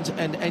 Designed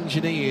and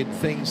engineered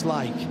things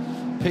like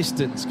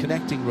pistons,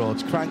 connecting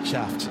rods,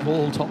 crankshafts,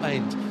 all top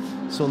end.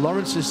 So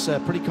Lawrence is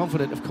pretty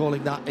confident of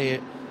calling that a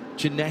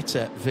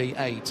Ginetta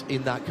V8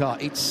 in that car.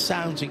 It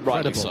sounds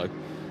incredible. Rightly so.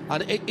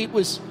 And it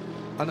was...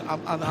 And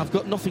I've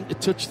got nothing to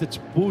touch that's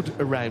wood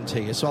around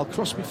here, so I'll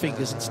cross my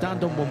fingers and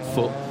stand on one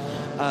foot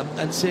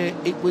and say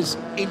it was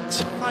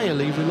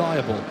entirely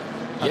reliable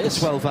at the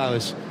 12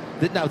 hours.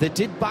 Now, they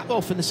did back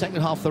off in the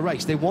second half of the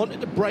race. They wanted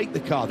to break the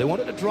car. They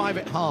wanted to drive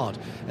it hard.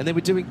 And they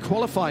were doing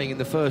qualifying in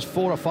the first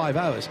 4 or 5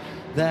 hours.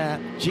 Their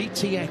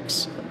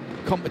GTX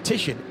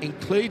competition,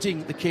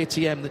 including the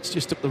KTM that's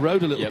just up the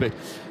road a little bit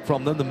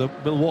from them, the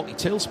Milwaukee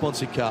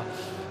Till-sponsored car,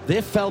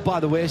 they fell by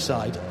the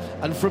wayside.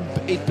 And from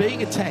it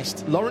being a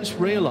test, Lawrence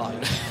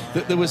realised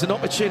that there was an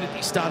opportunity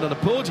to stand on a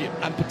podium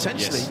and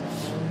potentially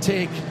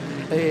take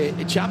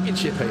a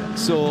championship here.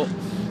 So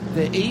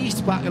they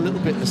eased back a little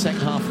bit in the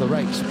second half of the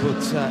race,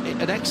 but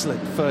an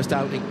excellent first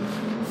outing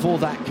for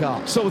that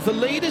car. So the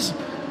leaders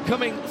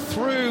coming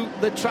through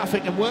the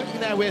traffic and working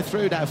their way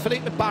through now.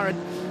 Philippe Barron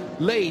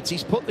leads.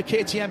 He's put the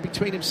KTM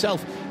between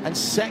himself and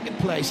second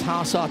place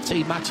Haas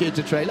RT Mathieu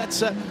Dutrey. Let's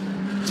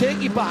take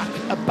you back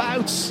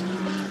about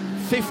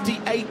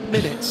 58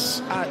 minutes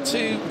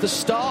to the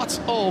start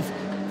of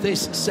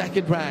this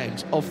second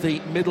round of the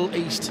Middle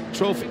East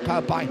Trophy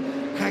powered by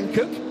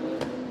Hankook,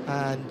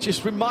 and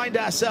just remind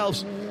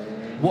ourselves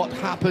what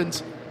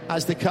happened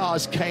as the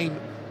cars came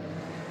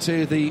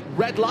to the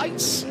red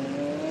lights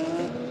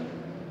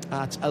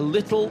at a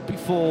little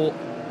before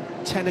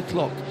 10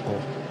 o'clock,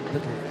 or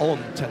little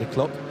on 10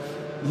 o'clock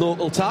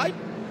local time.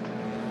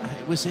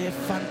 It was a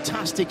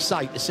fantastic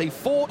sight to see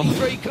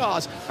 43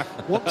 cars.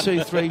 1,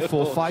 2, 3,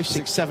 4, 5,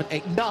 6, 7,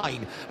 8,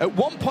 9. At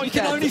one point,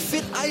 you can only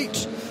fit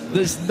 8.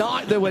 There's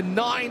 9. There were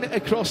 9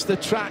 across the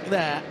track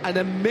there, and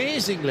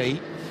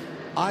amazingly,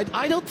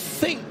 I don't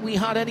think we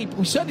had any.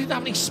 We certainly didn't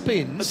have any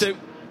spins.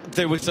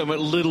 There were some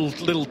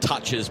little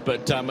touches,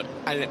 but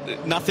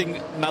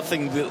nothing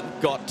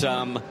that got.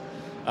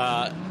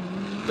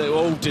 They were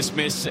all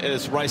dismissed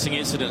as racing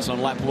incidents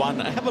on lap 1.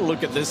 Have a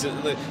look at this,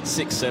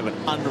 6-7,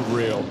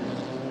 unreal.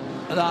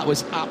 That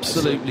was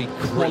absolutely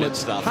brilliant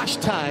stuff.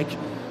 Hashtag,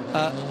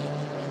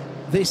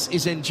 this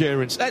is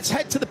endurance. Let's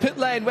head to the pit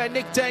lane where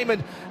Nick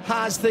Damon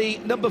has the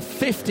number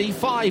 50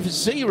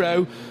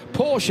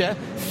 Porsche.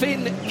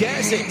 Finn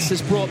Gersitz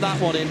has brought that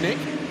one in, Nick.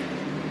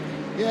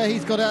 Yeah,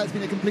 he's got out. It's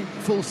been a complete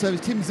full service.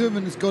 Tim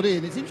Zimmerman has got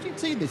in. It's interesting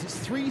seeing this. It's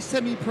 3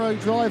 semi-pro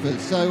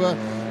drivers. So the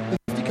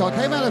 50 car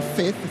came out of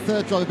 5th, the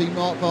third driver being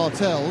Mark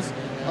Bartels.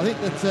 I think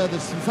that the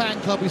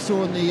fan club we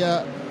saw on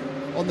the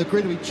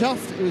grid, we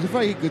chuffed. It was a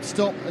very good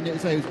stop, and it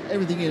was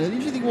everything in. And the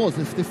interesting thing was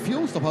the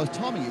fuel stop. I was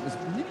timing it was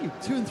nearly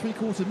 2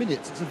 3/4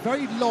 minutes. It's a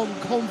very long,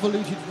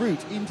 convoluted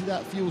route into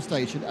that fuel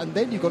station, and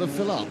then you've got to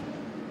fill up.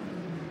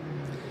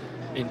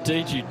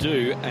 Indeed you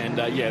do, and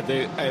they're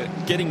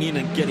getting in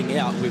and getting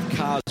out with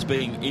cars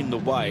being in the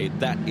way.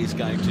 That is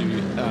going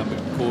to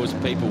cause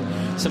people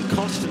some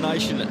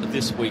consternation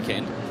this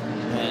weekend,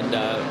 and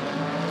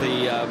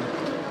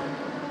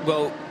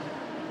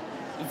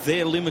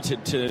they're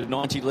limited to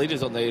 90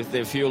 litres on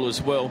their fuel as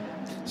well,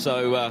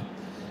 so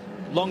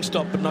long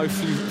stop but no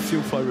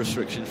fuel flow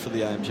restrictions for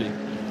the AMG.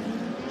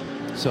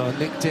 So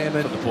Nick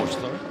Damon, for the Porsche,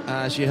 sorry,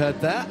 as you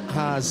heard there,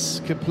 has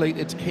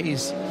completed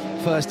his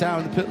first hour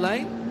in the pit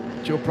lane.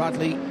 Joe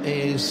Bradley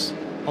is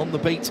on the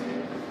beat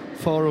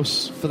for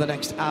us for the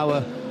next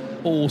hour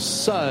or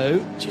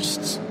so.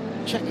 Just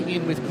checking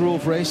in with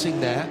Grove Racing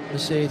there.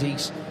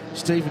 Mercedes,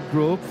 Stephen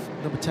Grove,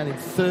 number 10 in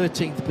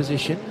 13th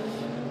position.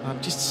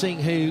 I'm just seeing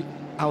who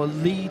our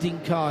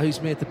leading car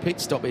who's made the pit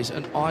stop is,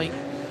 and I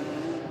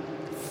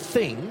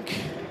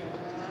think...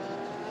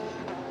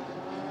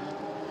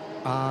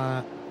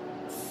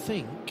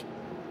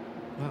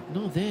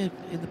 no, they're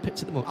in the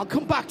pits at the moment. I'll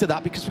come back to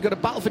that because we've got a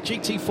battle for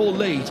GT4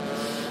 lead.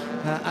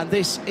 And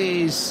this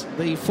is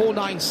the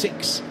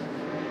 496,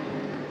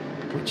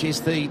 which is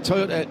the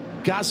Toyota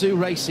Gazoo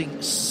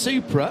Racing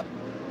Supra.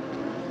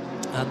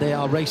 And they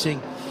are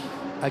racing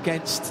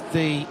against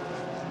the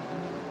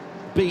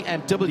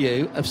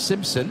BMW of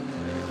Simpson.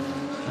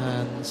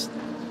 And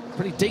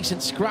pretty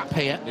decent scrap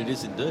here. It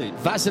is indeed.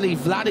 Vasily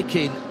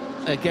Vladikin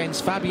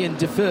against Fabien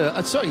Defer.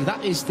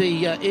 That is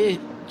the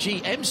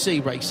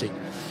GMC Racing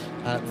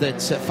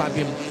that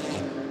Fabien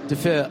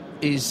Defer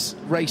is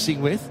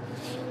racing with.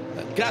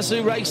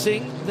 Gazoo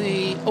Racing,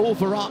 the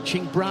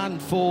overarching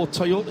brand for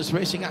Toyota's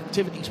racing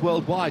activities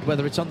worldwide,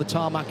 whether it's on the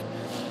tarmac,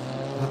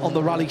 on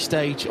the rally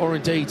stage, or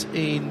indeed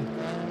in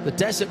the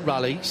desert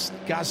rallies.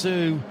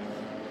 Gazoo,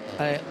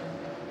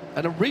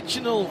 an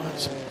original,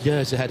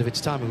 years ahead of its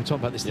time, we were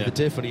talking about this the other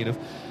day, funny enough,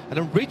 an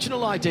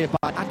original idea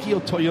by Akio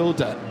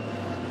Toyoda,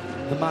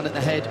 the man at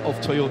the head of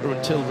Toyota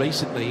until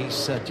recently.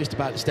 He's just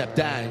about to step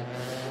down,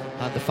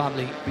 and the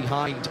family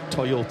behind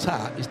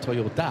Toyota is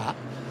Toyota.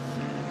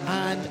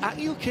 And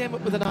Akio came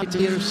up with an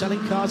idea of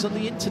selling cars on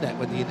the internet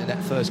when the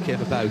internet first came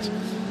about.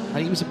 And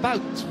he was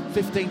about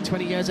 15,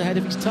 20 years ahead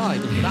of his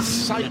time. That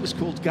site was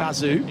called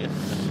Gazoo.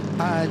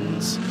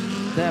 And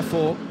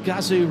therefore,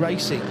 Gazoo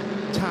Racing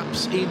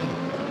taps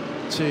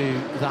into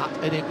that.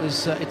 And it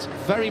was it's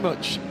very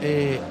much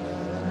a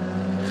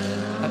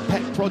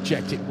pet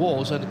project. It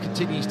was and it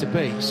continues to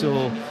be.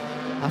 So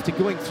after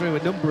going through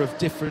a number of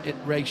different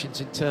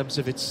iterations in terms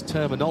of its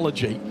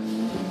terminology,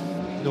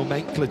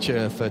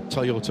 nomenclature for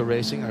Toyota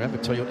racing. I remember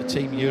Toyota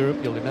Team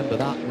Europe, you'll remember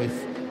that, with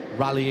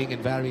rallying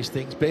and various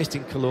things, based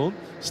in Cologne,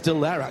 still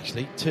there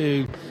actually.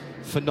 2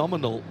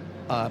 phenomenal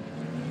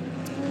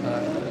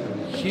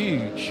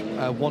huge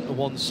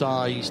one-to-one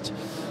sized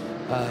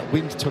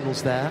wind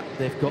tunnels there.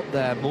 They've got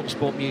their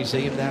motorsport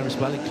museum there as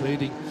well,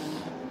 including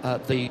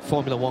the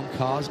Formula 1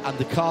 cars, and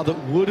the car that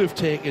would have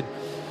taken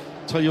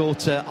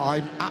Toyota,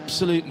 I'm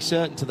absolutely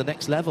certain, to the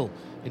next level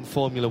in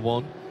Formula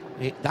 1.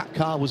 That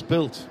car was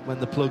built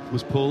when the plug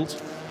was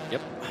pulled.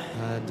 Yep.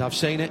 And I've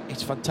seen it.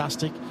 It's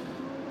fantastic.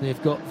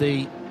 They've got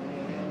the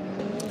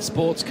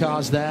sports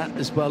cars there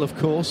as well, of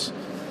course,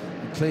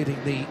 including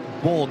the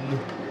one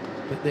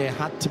that they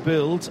had to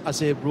build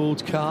as a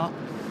road car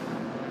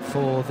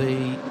for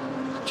the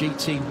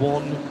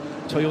GT1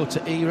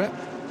 Toyota era.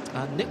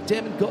 And Nick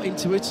Damon got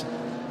into it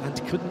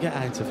and couldn't get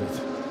out of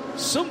it.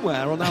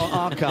 Somewhere on our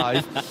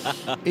archive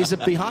is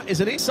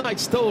an inside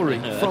story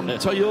from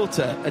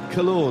Toyota at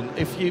Cologne.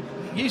 If you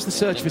use the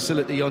search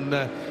facility on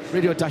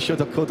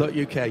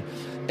radio-show.co.uk,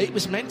 it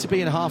was meant to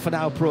be in a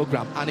half-an-hour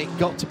programme, and it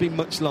got to be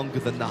much longer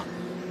than that.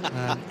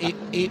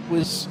 It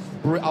was...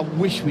 I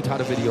wish we'd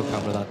had a video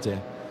camera that day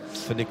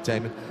for Nick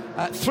Damon.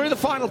 Through the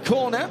final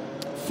corner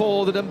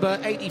for the number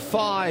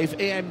 85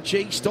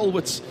 AMG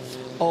stalwarts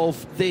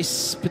of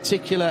this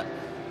particular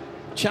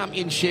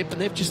championship, and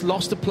they've just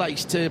lost a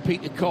place to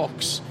Peter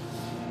Cox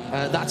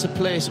That's a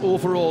place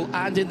overall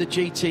and in the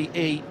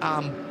GTE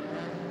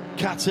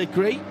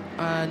category.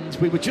 And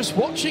we were just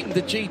watching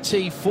the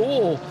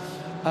GT4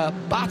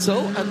 battle,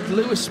 and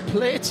Lewis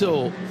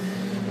Plato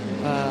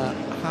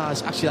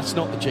has... Actually, that's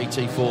not the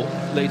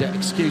GT4 leader,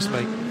 excuse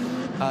me,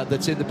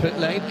 that's in the pit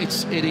lane.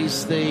 It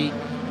is the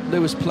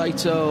Lewis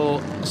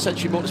Plato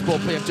Century Motorsport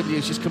BMW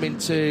has just come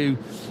into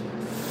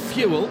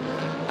fuel,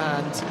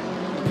 and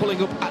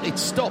pulling up at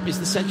its stop is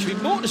the Century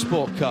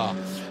Motorsport car,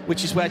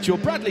 which is where Joe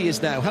Bradley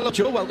is now. Hello,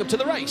 Joe. Welcome to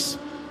the race.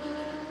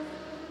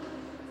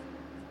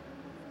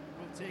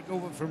 We'll take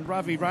over from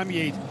Ravi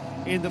Ramier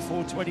in the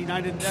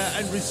 429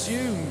 and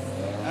resume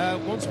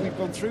once we've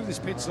gone through this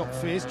pit stop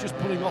phase, just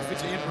pulling off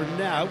its apron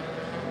now.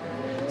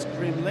 It's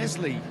Graham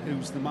Leslie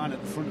who's the man at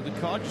the front of the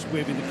car, just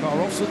waving the car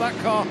off. So that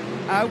car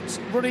out,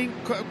 running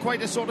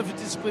quite a sort of a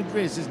disciplined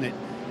race, isn't it?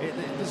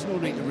 There's no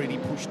need to really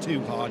push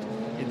too hard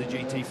in the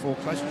GT4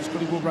 class. We're just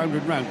going to go round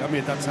and round. I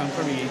made that sound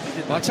very easy,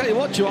 didn't Well, I tell you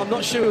what, Joe, I'm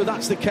not sure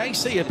that's the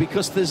case here,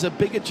 because there's a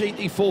bigger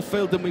GT4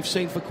 field than we've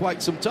seen for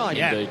quite some time.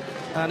 Yeah.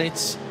 And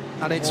it's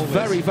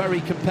very, very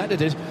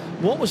competitive.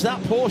 What was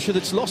that Porsche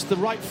that's lost the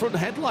right front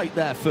headlight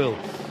there, Phil?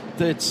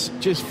 That's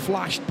just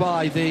flashed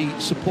by the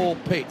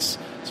support pits.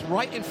 It's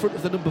right in front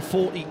of the number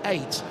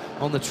 48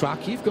 on the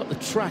track. You've got the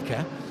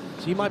tracker,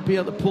 so you might be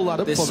able to pull that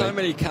up. There's for so me.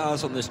 many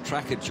cars on this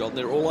tracker, John.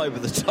 They're all over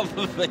the top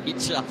of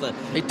each other.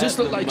 It does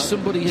look like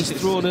somebody has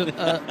thrown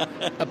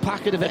a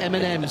packet of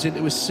M&Ms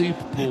into a soup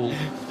pool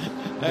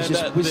and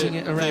just whizzing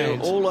it around.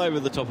 They're all over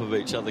the top of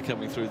each other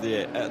coming through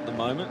there at the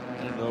moment.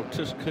 And I'll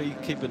just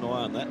keep an eye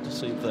on that to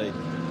see if they...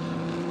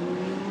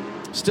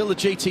 Still the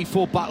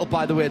GT4 battle,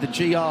 by the way. The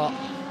GR,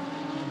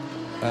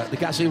 the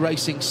Gazoo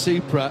Racing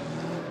Supra,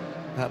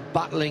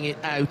 battling it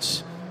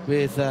out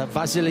with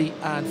Vasily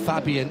and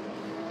Fabian.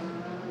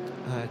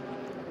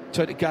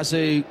 Toyota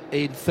Gazoo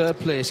in third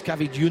place.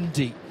 Kavi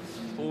Jundi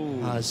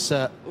has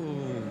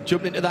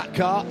jumped into that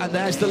car, and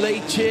there's the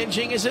lead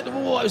changing. Is it?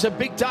 Oh, it was a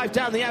big dive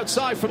down the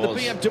outside from the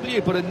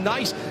BMW, but a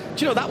nice... Do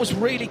you know, that was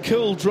really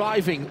cool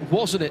driving,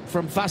 wasn't it,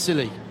 from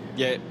Vasily?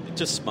 Yeah,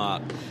 just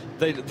smart.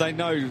 They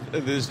know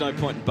there's no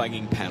point in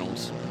banging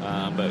panels,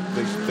 but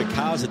the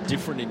cars are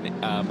different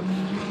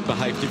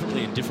behave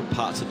differently in different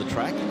parts of the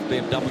track.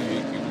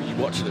 BMW, you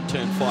watch it at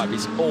turn 5,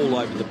 is all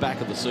over the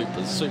back of the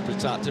Supra. The Supra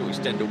start to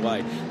extend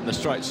away in the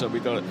straight, so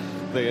we've got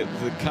the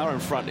car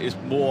in front is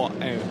more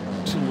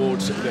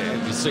towards,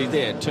 and you see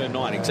there, turn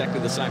 9,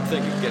 exactly the same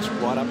thing. It gets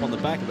right up on the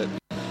back of it.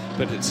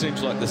 But it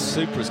seems like the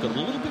Supra's got a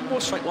little bit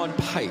more straight line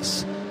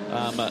pace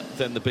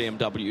than the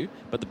BMW,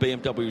 but the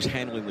BMW is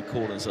handling the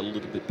corners a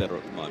little bit better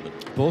at the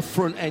moment. Both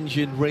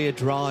front-engine,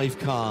 rear-drive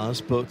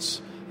cars,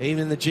 but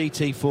even in the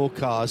GT4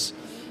 cars,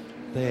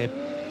 they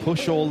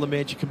push all the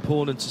major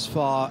components as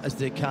far as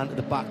they can to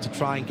the back to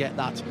try and get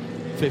that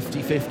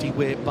 50-50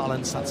 weight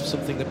balance. That's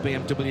something that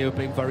BMW have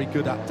been very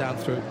good at down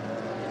through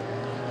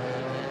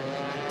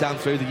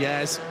the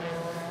years.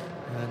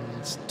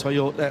 And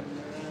Toyota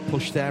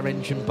push their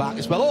engine back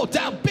as well. Oh,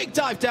 down, big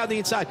dive down the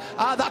inside.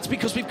 That's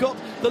because we've got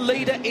the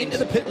leader into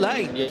the pit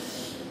lane. Yeah.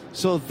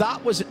 So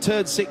that was at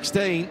turn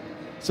 16.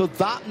 So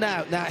that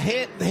now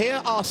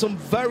here are some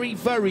very,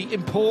 very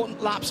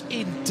important laps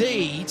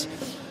indeed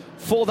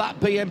for that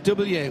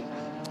BMW.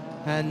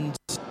 And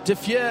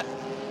Defier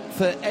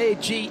for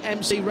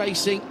AGMC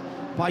Racing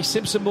by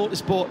Simpson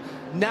Motorsport.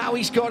 Now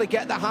he's got to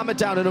get the hammer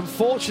down, and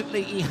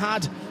unfortunately he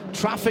had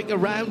traffic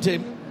around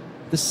him.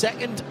 The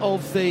second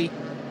of the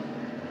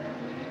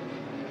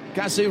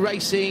Gazoo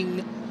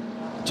Racing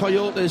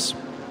Toyotas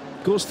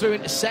goes through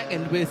into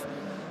second with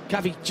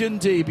Kavi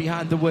Jundi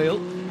behind the wheel,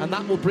 and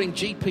that will bring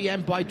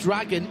GPM by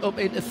Dragon up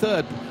into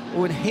third,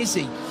 Owen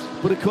Hizzy.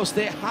 But of course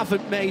they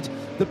haven't made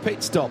the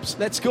pit stops.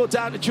 Let's go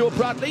down to Joe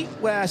Bradley,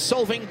 where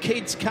solving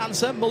kids'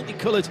 cancer,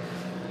 multicoloured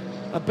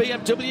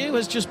BMW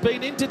has just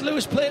been in. Did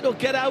Lewis Plato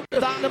get out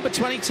of that number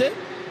 22?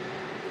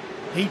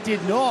 He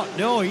did not.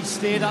 No, he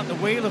stayed at the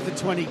wheel of the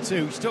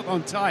 22. He stuck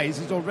on tyres.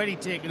 He's already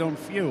taken on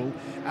fuel,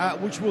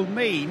 which will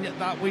mean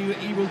that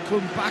he will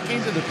come back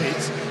into the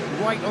pits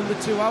right on the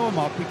 2-hour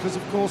mark, because,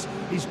 of course,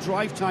 his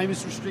drive time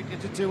is restricted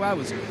to 2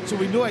 hours. So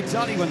we know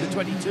exactly when the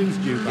 22's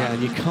due back. Yeah,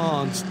 and you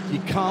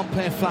can't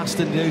play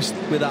fast and loose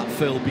with that,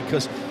 Phil,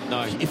 because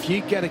if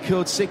you get a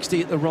code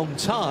 60 at the wrong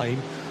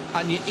time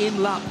and your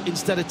in-lap,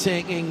 instead of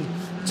taking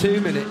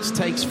 2 minutes,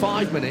 takes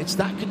 5 minutes,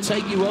 that could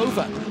take you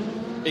over.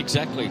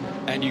 Exactly,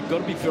 and you've got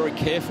to be very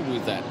careful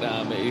with that.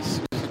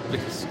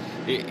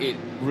 It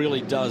really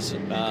does.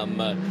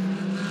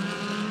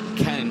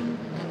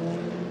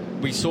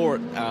 We saw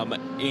it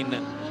in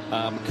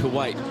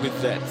Kuwait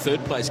with that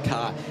third place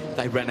car.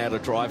 They ran out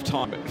of drive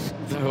time.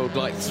 They were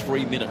like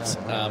 3 minutes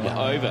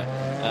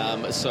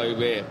over. So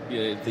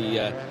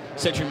the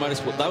Century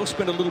Motorsport, they'll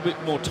spend a little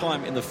bit more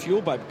time in the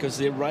fuel bay because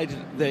they're rated.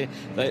 They've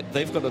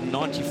got a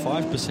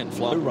 95%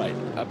 flow rate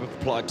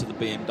applied to the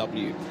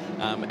BMW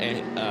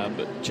and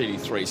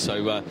GT3.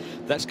 So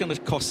that's going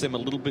to cost them a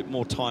little bit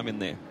more time in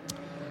there.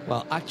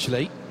 Well,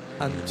 actually,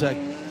 and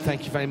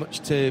thank you very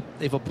much to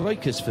Ivo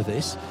Breukers for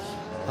this.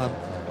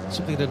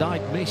 something that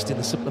I'd missed in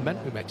the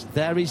supplementary mix.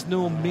 There is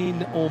no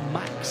min or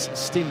max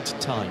stint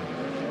time.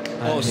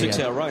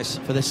 6-hour race.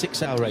 For the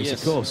 6-hour race,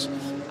 yes. of course.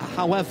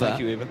 However,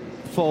 thank you, Eva.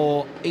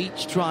 For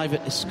each driver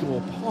to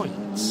score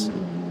points,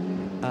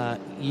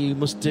 you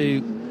must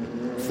do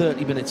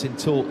 30 minutes in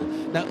total.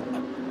 Now,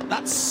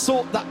 that's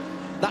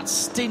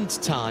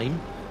stint time,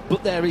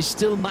 but there is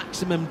still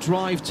maximum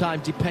drive time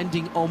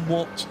depending on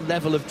what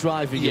level of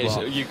driver you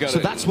are. So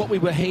that's what we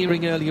were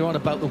hearing earlier on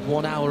about the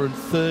 1 hour and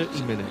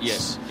 30 minutes.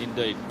 Yes,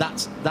 indeed.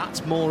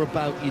 That's more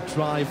about your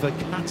driver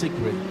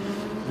category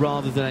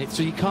rather than...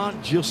 So you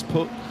can't just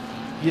put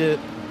your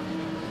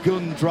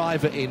gun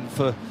driver in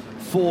for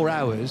 4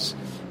 hours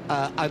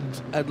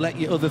and let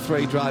your other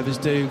 3 drivers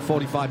do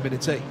 45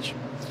 minutes each.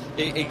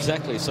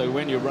 Exactly. So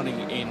when you're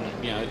running in,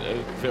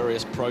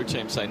 various pro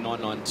teams, say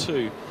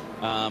 992,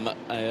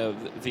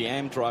 the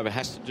AM driver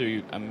has to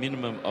do a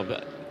minimum of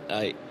a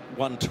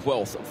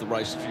 1/12 of the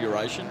race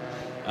duration.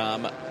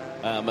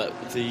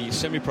 The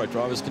semi-pro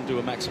drivers can do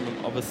a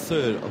maximum of a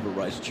third of a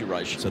race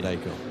duration. So there you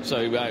go. So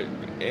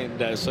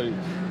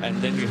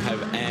and then you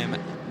have AM,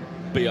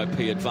 BOP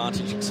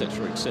advantage,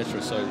 etc.,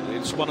 etc. So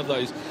it's one of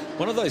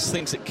those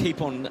things that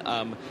keep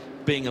on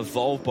being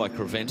evolved by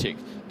Creventic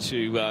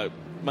to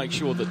make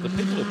sure that the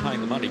people who are paying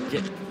the money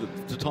get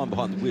the time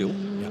behind the wheel,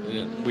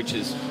 which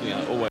is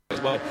always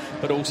well,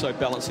 but also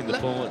balancing the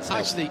points.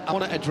 Actually, I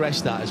want to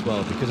address that as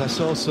well because I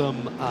saw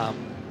some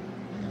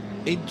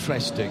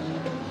interesting,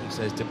 he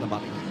says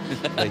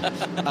diplomatically,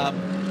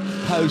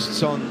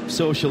 posts on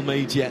social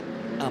media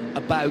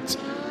about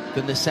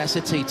the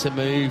necessity to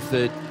move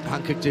the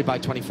Hankook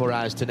Dubai 24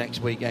 Hours to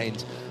next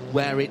weekend,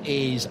 where it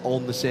is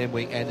on the same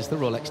weekend as the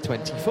Rolex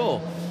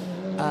 24.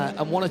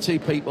 And one or two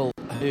people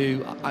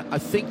who I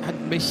think had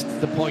missed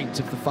the point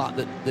of the fact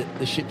that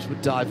the ships were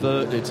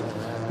diverted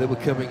that were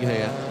coming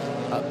here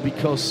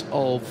because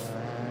of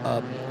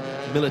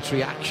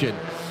military action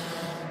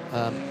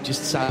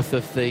just south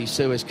of the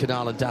Suez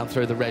Canal and down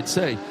through the Red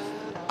Sea.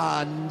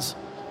 And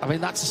I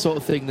mean, that's the sort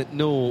of thing that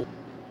no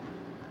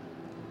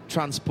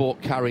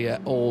transport carrier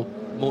or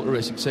motor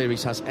racing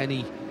series has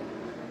any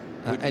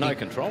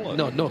control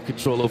over. No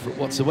control over it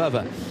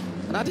whatsoever.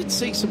 And I did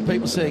see some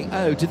people saying,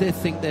 do they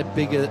think they're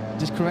bigger?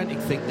 Does Creventic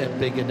think they're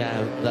bigger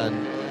now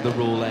than the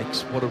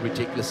Rolex? What a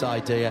ridiculous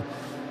idea.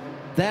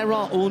 There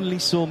are only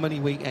so many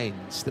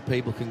weekends that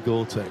people can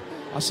go to.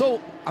 I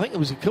think there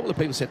was a couple of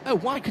people said,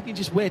 why couldn't you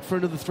just wait for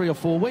another 3 or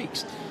 4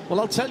 weeks?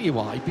 Well, I'll tell you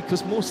why.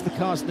 Because most of the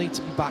cars need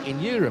to be back in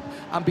Europe.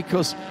 And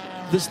because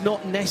there's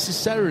not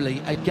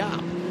necessarily a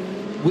gap.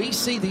 We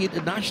see the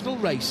international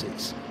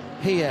races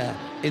here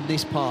in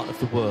this part of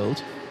the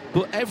world,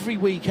 but every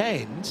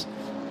weekend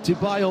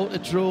Dubai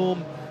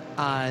Autodrome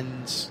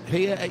and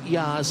here at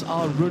Yas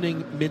are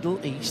running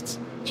Middle East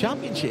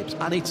Championships,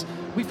 and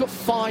we've got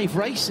 5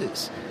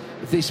 races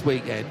this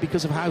weekend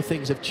because of how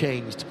things have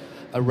changed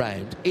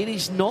around. It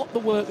is not the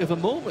work of a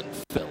moment,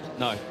 Phil.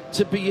 No.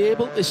 To be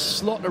able to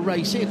slot a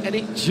race in, and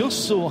it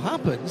just so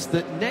happens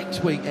that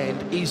next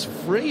weekend is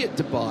free at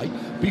Dubai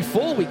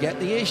before we get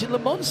the Asian Le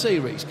Mans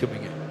Series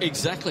coming in.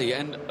 Exactly,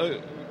 and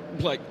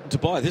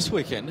Dubai this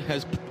weekend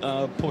has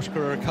Porsche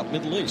Carrera Cup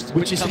Middle East,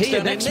 which is comes here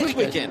down next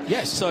weekend.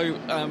 Yes. So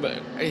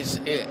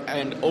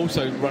and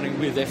also running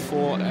with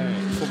F4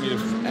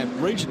 Formula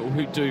Regional,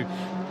 who do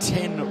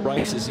 10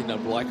 races in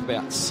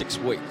about 6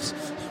 weeks,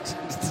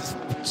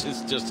 which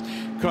is just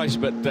crazy.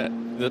 But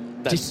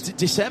that's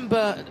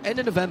December, end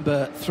of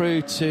November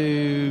through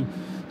to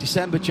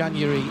December,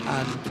 January,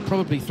 and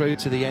probably through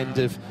to the end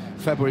of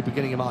February,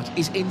 beginning of March,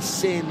 is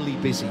insanely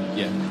busy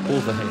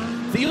over here.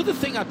 The other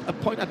thing, a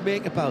point I'd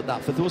make about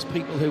that, for those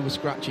people who were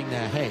scratching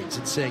their heads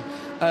and saying,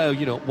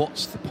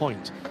 what's the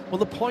point? Well,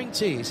 the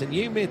point is, and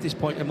you made this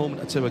point a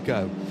moment or two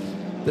ago,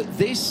 that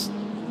this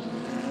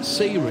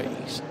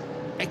series,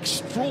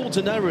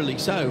 extraordinarily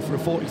so for a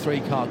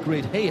 43-car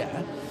grid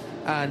here,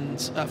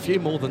 and a few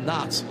more than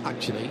that,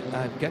 actually,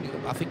 getting,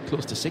 I think,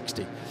 close to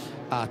 60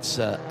 at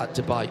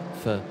Dubai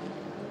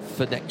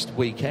for next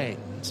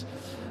weekend,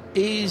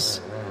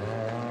 is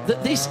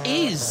that this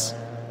is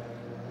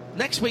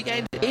next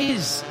weekend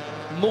is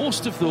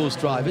most of those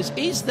drivers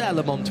is their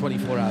Le Mans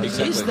 24 Hours,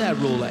 exactly. Is their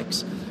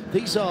Rolex.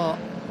 These are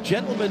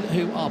gentlemen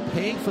who are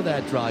paying for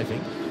their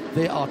driving.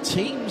 They are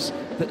teams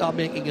that are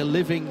making a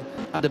living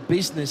and a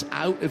business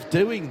out of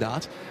doing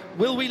that.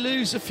 Will we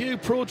lose a few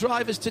pro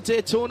drivers to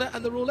Daytona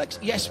and the Rolex?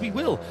 Yes, we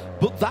will.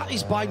 But that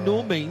is by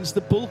no means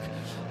the bulk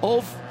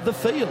of the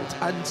field.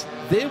 And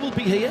they will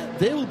be here.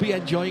 They will be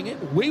enjoying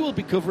it. We will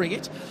be covering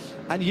it.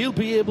 And you'll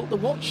be able to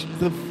watch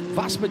the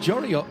vast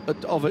majority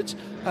of it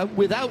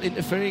without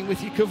interfering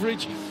with your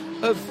coverage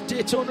of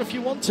Daytona if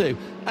you want to.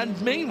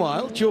 And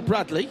meanwhile, Joe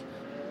Bradley,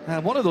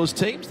 one of those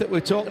teams that we're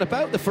talking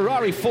about, the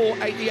Ferrari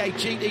 488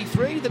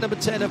 GT3, the number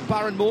 10 of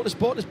Baron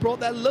Motorsport, has brought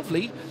their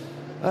lovely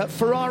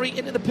Ferrari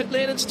into the pit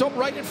lane and stopped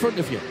right in front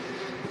of you.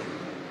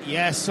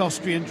 Yes,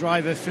 Austrian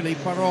driver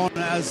Philippe Baron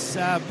has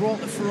brought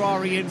the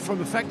Ferrari in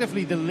from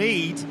effectively the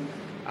lead.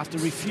 After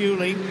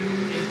refuelling,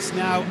 it's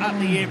now at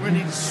the apron.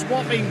 He's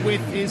swapping with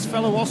his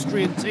fellow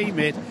Austrian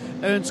teammate,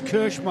 Ernst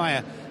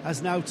Kirschmeier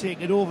has now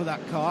taken over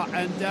that car,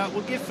 and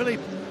we'll give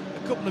Philippe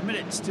a couple of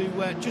minutes to,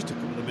 just a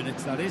couple of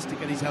minutes that is, to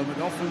get his helmet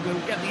off, and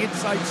we'll get the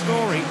inside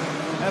story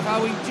of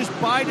how he just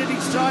bided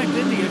his time,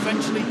 didn't he?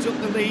 Eventually took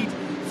the lead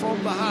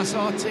from the Haas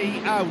RT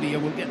Audi,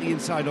 and we'll get the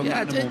inside on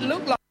that in a moment. It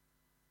looked like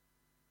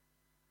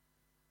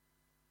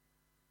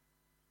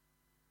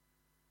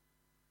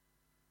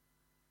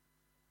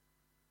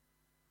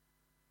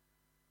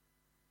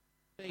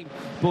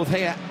both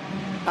here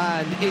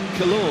and in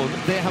Cologne,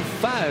 they have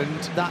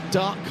found that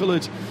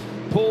dark-coloured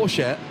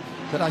Porsche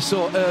that I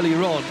saw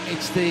earlier on.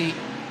 It's the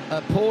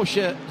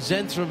Porsche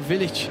Zentrum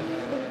Village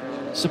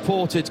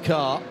supported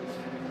car.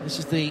 This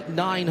is the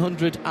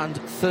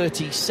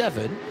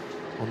 937,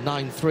 or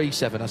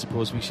 937 I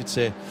suppose we should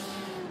say,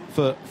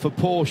 for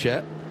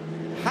Porsche.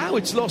 How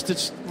it's lost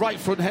its right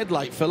front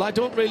headlight, Phil, I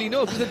don't really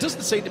know, because there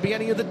doesn't seem to be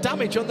any other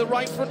damage on the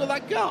right front of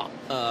that car.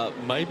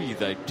 Maybe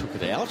they took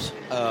it out,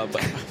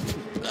 but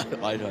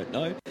I don't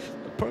know.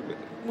 Probably,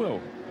 well,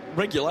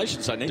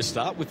 regulations don't need to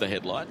start with the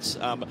headlights.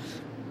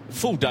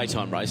 Full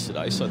daytime race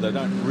today, so they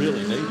don't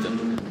really need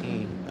them.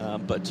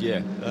 But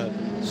yeah,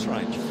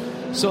 strange.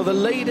 So the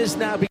leaders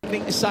now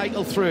beginning to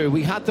cycle through.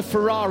 We had the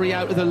Ferrari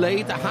out of the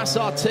lead, the Haas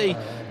RT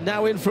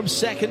now in from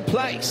second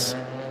place.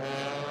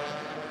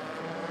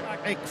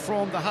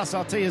 From the Haas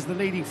RT as the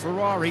leading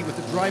Ferrari with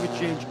the driver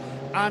change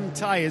and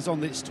tyres on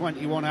this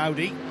 21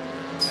 Audi.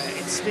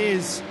 It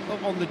stays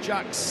up on the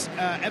jacks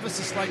ever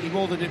so slightly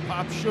more than it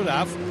perhaps should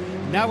have.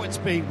 Now it's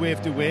being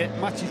waved away.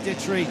 Mathieu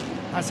Dittrey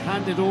has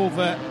handed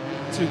over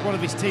to one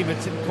of his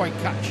teammates. Didn't quite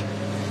catch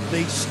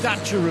the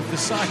stature of the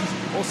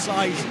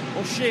size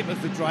or shape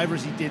of the driver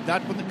as he did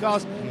that, but the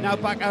car's now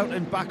back out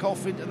and back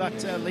off into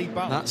that lead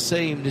battle. That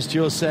seemed, as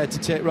Joe said, to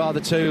take rather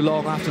too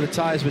long after the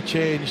tyres were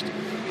changed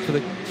for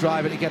the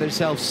driver to get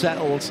himself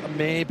settled.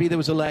 Maybe there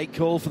was a late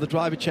call for the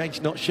driver change,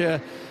 not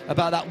sure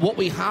about that. What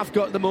we have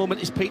got at the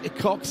moment is Peter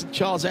Cox and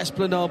Charles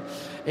Esplanade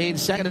in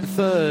second and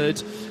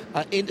third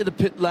into the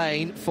pit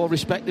lane for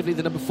respectively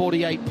the number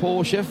 48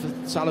 Porsche,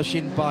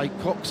 Saloshin by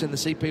Cox in the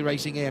CP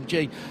Racing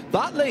AMG.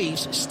 That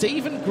leaves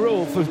Stephen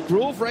Grove for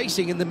Grove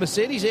Racing in the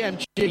Mercedes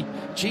AMG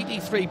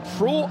GT3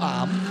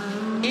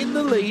 Pro-Am in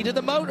the lead of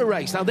the motor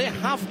race. Now they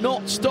have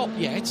not stopped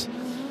yet.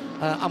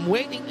 I'm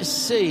waiting to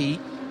see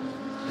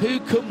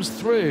who comes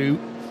through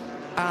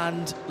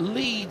and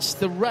leads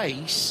the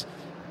race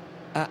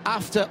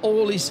after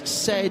all is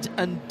said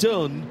and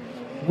done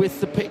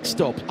with the pit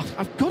stop.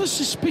 I've got a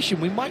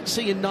suspicion we might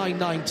see a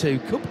 992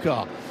 Cup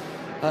car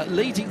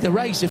leading the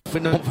race if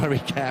we're not very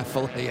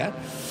careful here.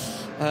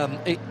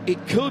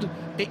 It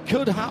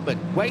could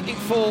happen. Waiting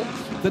for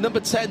the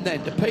number 10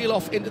 then to peel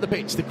off into the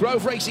pits. The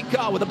Grove Racing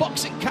car with a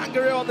boxing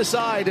kangaroo on the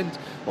side, and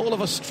all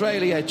of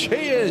Australia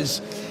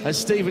cheers as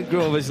Stephen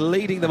Grove is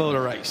leading the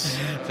motor race.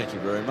 Thank you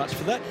very much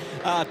for that.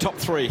 Top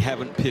three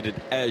haven't pitted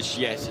as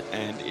yet,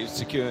 and it's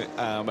secure.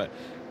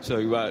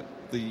 So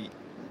the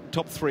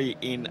top three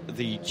in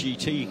the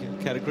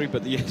GT category,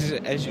 but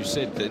as you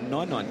said, the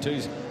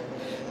 992s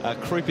are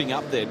creeping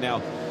up there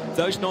now.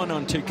 Those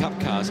 992 Cup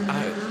cars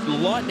are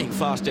lightning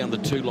fast down the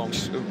two long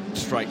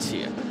straights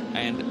here,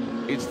 and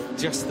it's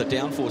just the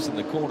downforce in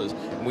the corners,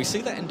 and we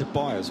see that in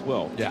Dubai as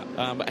well. Yeah,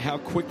 how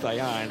quick they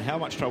are and how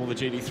much trouble the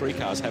GT3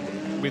 cars have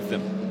with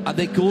them. And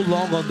they go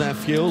long on their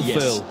fuel,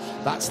 yes. Phil.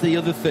 That's the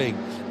other thing,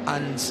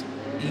 and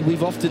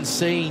we've often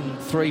seen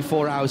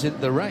 3-4 hours into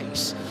the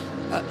race.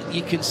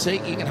 You can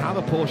have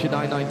a Porsche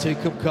 992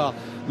 Cup car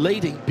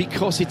leading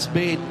because it's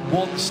made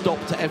one stop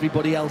to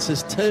everybody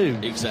else's two.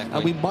 Exactly.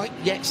 And we might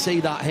yet see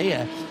that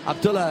here.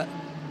 Abdullah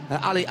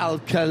Ali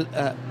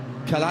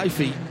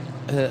Al-Khelaifi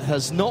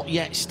has not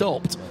yet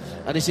stopped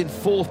and is in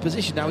fourth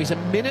position. Now he's a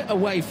minute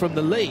away from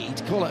the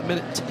lead, call it a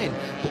minute 10,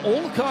 but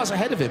all the cars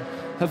ahead of him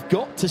have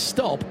got to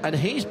stop, and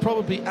he's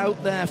probably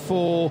out there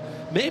for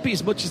maybe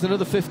as much as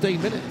another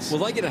 15 minutes.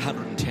 Well, they get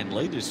 110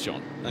 litres,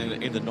 John,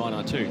 in the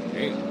 992.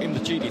 In the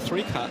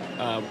GT3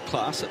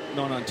 class at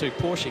 992,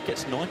 Porsche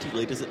gets 90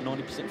 litres at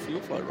 90% fuel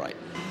flow rate.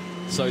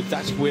 So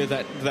that's where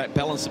that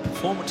balance of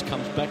performance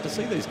comes back to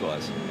see these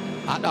guys.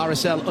 At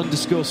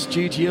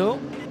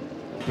RSL_studio,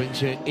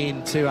 brings you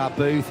into our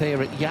booth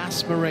here at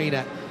Yas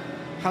Marina.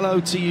 Hello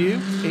to you.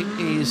 It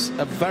is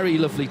a very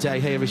lovely day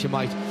here, as you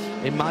might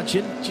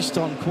imagine, just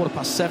on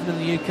 7:15 in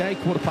the UK,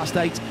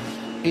 8:15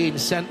 in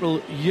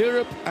Central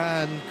Europe,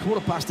 and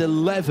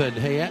 11:15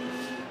 here.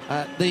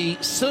 The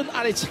sun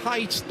at its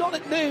height, not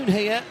at noon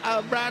here,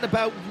 around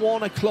about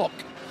 1 o'clock,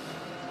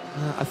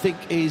 I think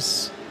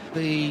is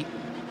the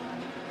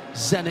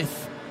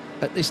zenith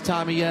at this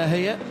time of year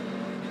here.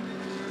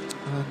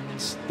 And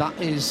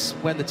that is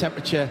when the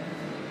temperature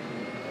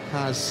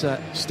has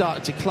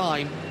started to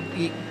climb.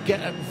 You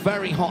get a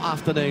very hot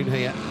afternoon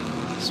here.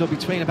 So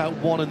between about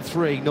 1 and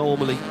 3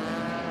 normally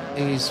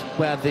is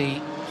where the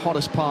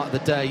hottest part of the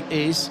day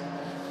is.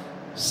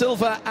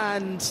 Silver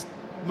and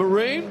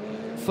maroon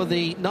for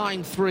the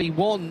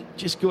 931,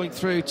 just going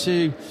through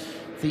to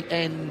the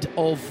end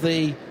of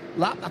the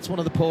lap. That's one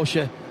of the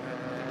Porsche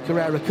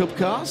Carrera Cup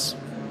cars.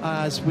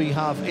 As we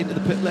have into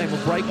the pit lane,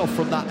 we'll break off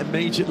from that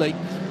immediately.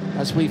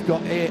 as we've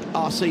got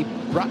RC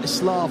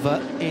Bratislava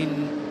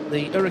in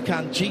the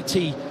Huracan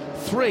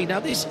GT3.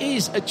 Now, this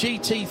is a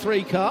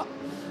GT3 car,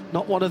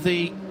 not one of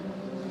the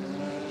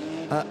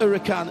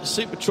Huracan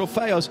Super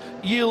Trofeos.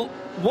 You'll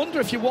wonder,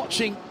 if you're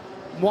watching,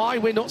 why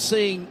we're not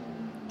seeing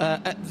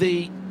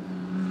the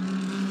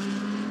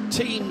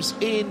teams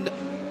in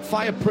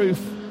fireproof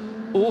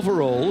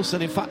overalls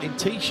and in fact in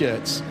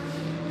t-shirts.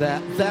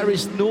 There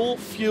is no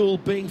fuel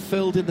being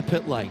filled in the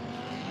pit lane,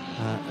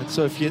 and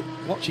so if you're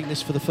watching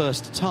this for the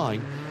first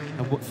time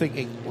and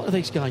thinking, what are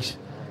these guys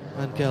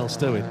and girls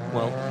doing?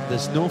 Well,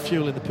 there's no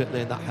fuel in the pit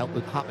lane. That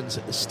happens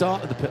at the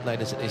start of the pit lane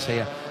as it is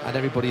here, and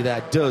everybody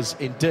there does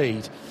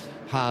indeed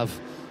have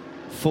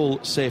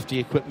full safety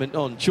equipment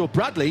on. Joe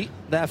Bradley,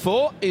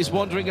 therefore, is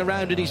wandering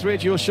around in his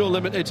Radio Show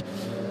Limited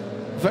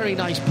very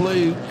nice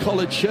blue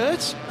collared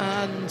shirt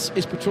and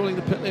is patrolling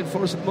the pit lane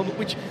for us at the moment,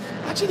 which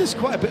actually there's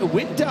quite a bit of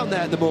wind down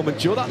there at the moment,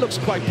 Joe. That looks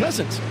quite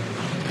pleasant.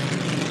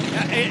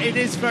 It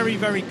is very,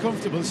 very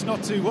comfortable. It's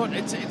not too hot.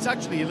 It's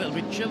actually a little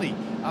bit chilly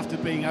after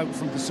being out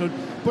from the sun,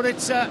 but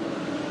it's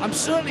I'm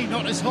certainly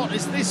not as hot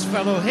as this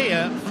fellow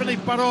here,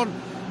 Philippe Baron,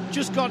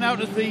 just gone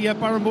out of the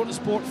Baron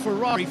Motorsport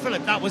Ferrari.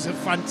 Philip, that was a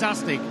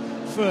fantastic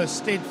first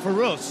stint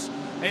for us.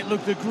 It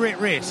looked a great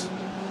race.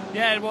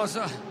 Yeah, it was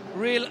a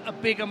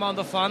big amount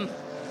of fun.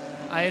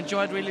 I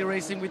enjoyed really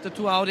racing with the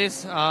two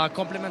Audis.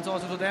 Compliments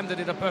also to them. They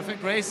did a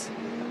perfect race.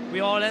 We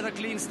all had a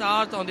clean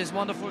start on this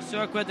wonderful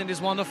circuit in this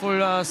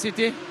wonderful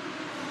city.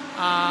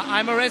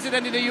 I'm a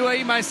resident in the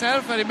UAE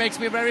myself, and it makes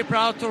me very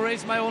proud to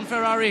race my own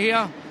Ferrari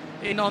here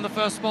on the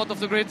first spot of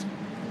the grid.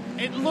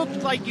 It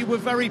looked like you were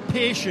very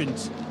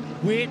patient,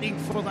 waiting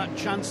for that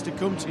chance to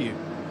come to you.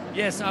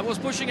 Yes, I was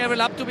pushing every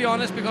lap, to be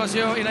honest, because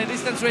in a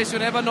distance race you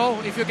never know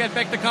if you get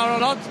back the car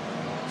or not.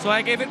 So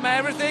I gave it my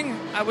everything.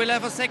 I will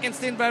have a second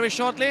stint very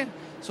shortly.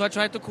 So I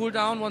tried to cool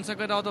down once I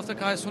get out of the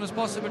car as soon as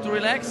possible to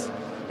relax,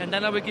 and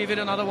then I will give it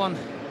another one.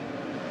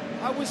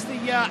 How was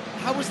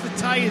the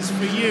tyres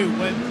for you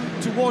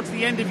towards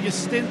the end of your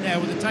stint there?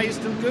 Were the tyres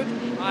still good?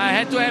 I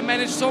had to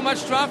manage so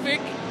much traffic,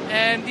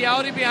 and the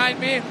Audi behind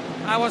me,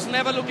 I was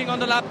never looking on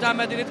the lap time.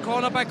 I did it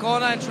corner by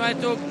corner and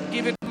tried to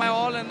give it my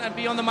all and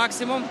be on the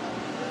maximum.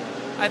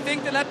 I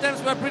think the lap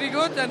times were pretty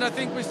good, and I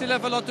think we still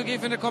have a lot to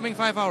give in the coming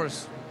 5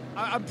 hours.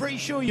 I'm pretty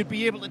sure you'd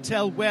be able to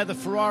tell where the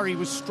Ferrari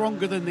was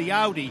stronger than the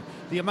Audi,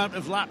 the amount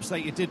of laps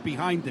that you did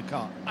behind the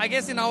car. I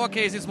guess in our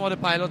case it's more the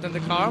pilot than the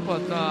car,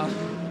 but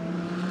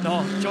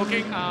no,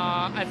 joking.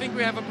 I think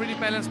we have a pretty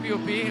balanced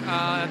POP.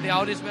 The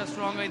Audis were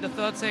stronger in the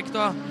third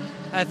sector.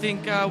 I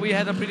think we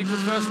had a pretty good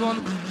first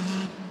one.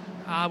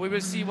 We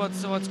will see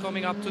what's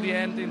coming up to the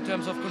end in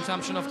terms of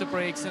consumption of the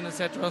brakes and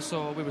etc.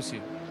 So we will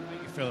see.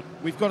 Philip,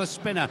 we've got a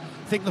spinner.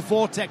 I think the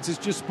Vortex has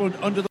just spun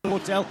under the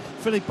hotel.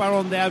 Philippe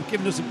Baron there,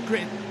 giving us a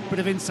great bit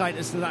of insight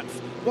as to that.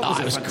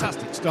 What was a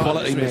fantastic start.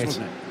 Quality, race,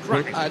 mate.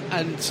 wasn't it?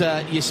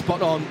 And you're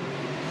spot on.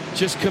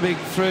 Just coming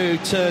through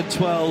turn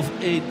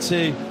 12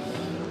 into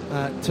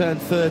turn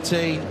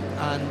 13,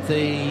 and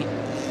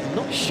I'm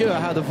not sure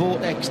how the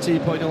Vortex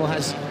 2.0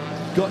 has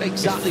got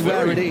exactly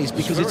where it is,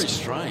 because it's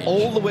strange.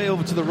 All the way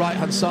over to the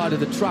right-hand side of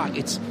the track.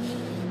 It's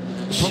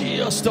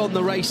just on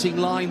the racing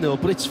line, though,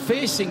 but it's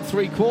facing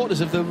 3/4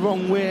 of the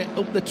wrong way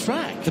up the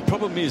track. The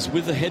problem is,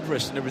 with the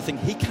headrest and everything,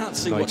 he can't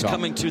see what's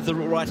coming to the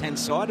right-hand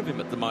side of him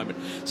at the moment.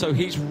 So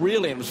he's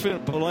really, and it was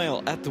Philip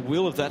Baron at the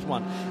wheel of that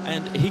one,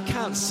 and he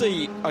can't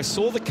see. I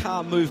saw the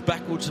car move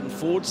backwards and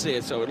forwards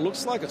there, so it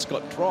looks like it's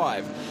got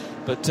drive.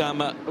 But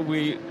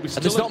we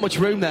still there's not much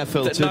room there,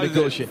 Phil, to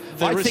negotiate.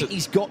 I think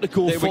he's got to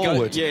go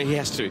forward. Yeah, he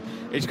has to.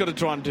 He's got to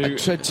try and do...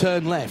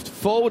 turn left.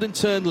 Forward and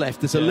turn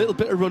left. There's a little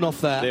bit of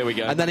runoff there. There we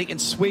go. And then he can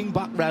swing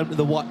back round to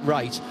the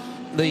right.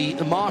 The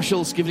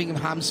marshals giving him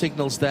hand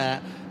signals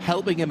there,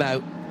 helping him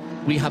out.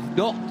 We have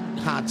not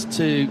had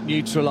to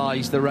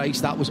neutralise the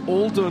race. That was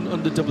all done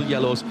under double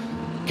yellows.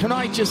 Can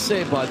I just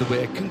say, by the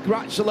way,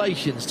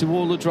 congratulations to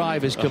all the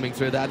drivers coming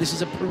through there. This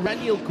is a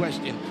perennial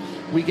question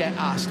we get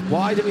asked.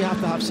 Why do we have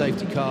to have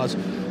safety cars?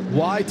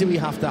 Why do we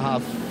have to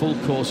have full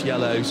course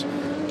yellows?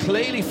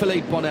 Clearly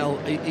Philippe Bonnell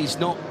is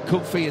not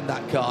comfy in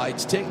that car.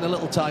 It's taken a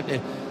little time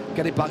to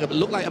get it back up. It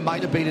looked like it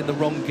might have been in the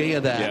wrong gear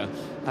there.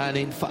 Yeah. And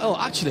in fact,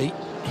 actually,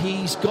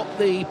 he's got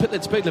the pit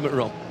lane speed limit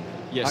wrong.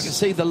 Yes. I can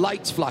see the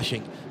lights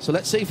flashing. So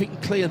let's see if he can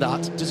clear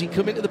that. Does he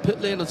come into the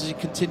pit lane or does he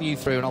continue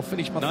through? And I'll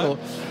finish my thought.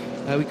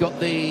 We've got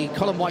the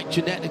Colin White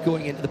Janetta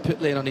going into the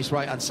pit lane on his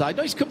right-hand side.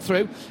 No, he's come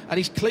through and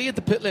he's cleared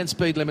the pit lane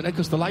speed limit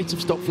because the lights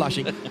have stopped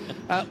flashing.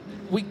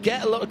 We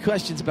get a lot of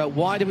questions about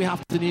why do we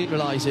have to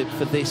neutralise it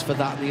for this, for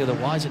that and the other.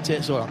 Why does it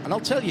take so long? And I'll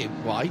tell you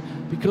why.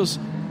 Because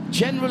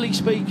generally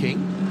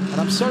speaking,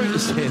 and I'm sorry to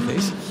say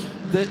this,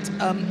 that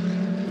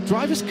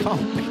drivers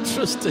can't be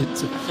trusted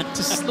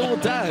to slow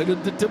down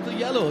under double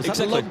yellows.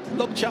 Exactly. I had a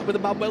long chat with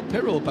Emmanuel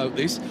Pirro about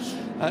this,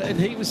 and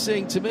he was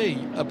saying to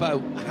me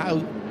about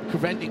how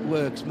Coventic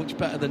works much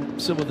better than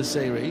some of the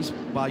series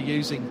by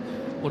using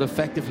what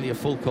effectively are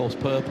full course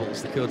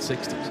purples, the code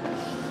 60s.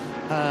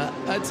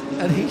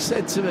 And he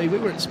said to me, we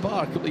were at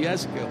Spa a couple of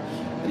years ago,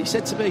 and he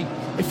said to me,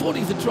 if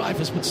only the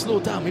drivers would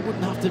slow down, we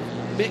wouldn't have to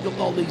make up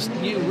all these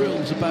new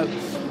rules about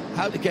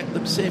how to get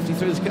them safely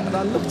through the car. And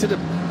I looked at him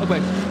and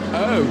went,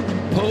 oh,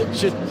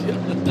 poacher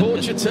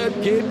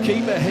turned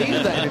gamekeeper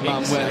here then,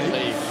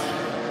 Emmanuel.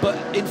 But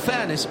in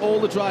fairness, all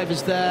the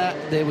drivers there,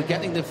 they were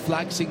getting the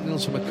flag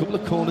signals from a couple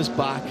of corners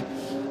back,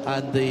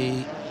 and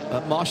the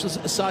marshals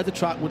at the side of the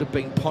track would have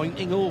been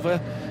pointing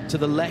over to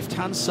the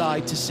left-hand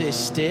side to say,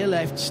 stay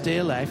left, stay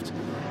left.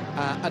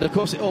 And of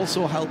course, it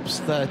also helps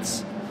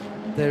that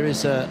there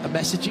is a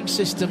messaging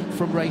system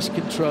from race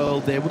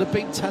control. They would have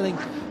been telling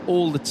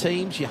all the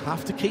teams, you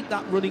have to keep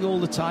that running all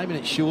the time, and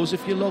it shows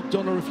if you're logged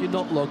on or if you're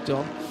not logged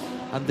on.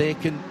 And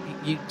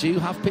you do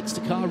have pits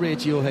to car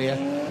radio here,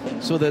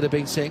 so they'd have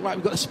been saying, right,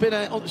 we've got a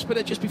spinner on the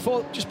spinner just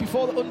before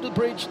the under the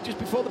bridge, just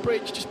before the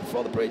bridge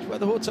where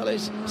the hotel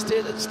is. Stay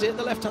at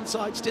the left-hand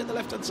side.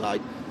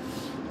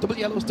 Double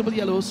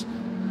yellows,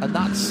 and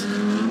that's.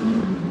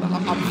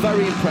 I'm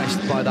very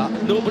impressed by that.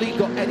 Nobody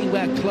got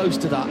anywhere close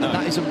to that, and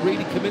that is a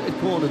really committed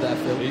corner there,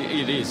 Phil.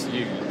 It is.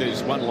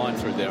 There's one line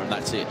through there, and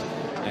that's it.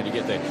 And you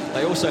get there.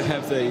 They also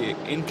have the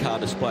in-car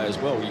display as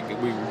well. We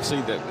see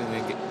that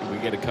when we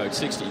get a code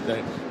 60,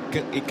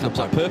 it comes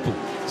up purple.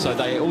 So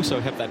they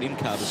also have that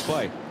in-car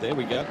display. There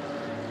we go.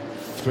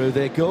 Through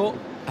they go.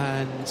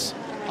 And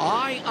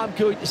I am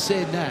going to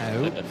say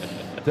now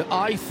that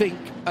I think,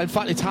 in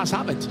fact, it has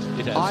happened.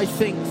 It has. I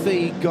think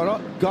the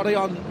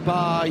Gorion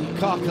by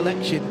Car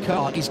Collection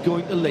car is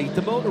going to lead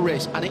the motor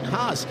race, and it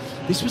has.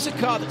 This was a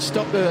car that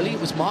stopped early. It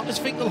was Marcus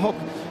Finkelhoek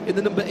in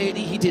the number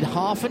 80. He did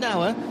half an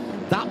hour.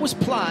 That was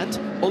planned,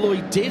 although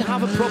he did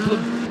have a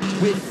problem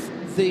with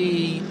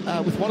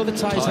with one of the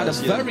tyres, had a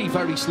very,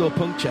 very slow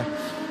puncture.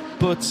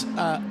 But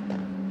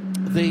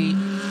the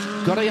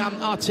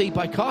Gorion RT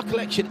by Car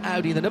Collection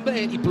Audi, the number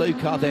 80 blue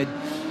car, then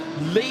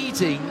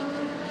leading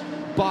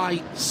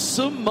by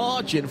some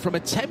margin from a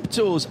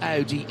Temptor's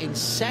Audi in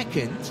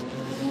second.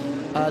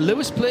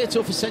 Lewis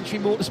Plato for Century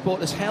Motorsport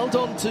has held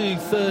on to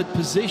third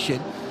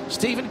position.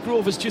 Stephen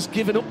Grover's just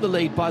given up the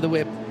lead, by the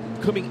way,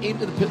 coming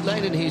into the pit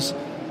lane in his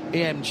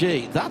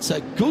AMG. That's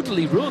a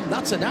goodly run.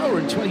 That's an hour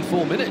and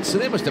 24 minutes. So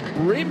they must have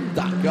brimmed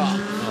that car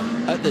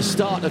at the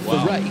start of the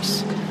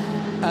race.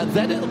 And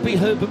then it'll be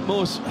Huber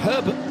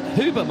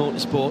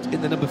Motorsport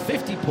in the number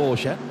 50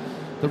 Porsche,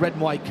 the red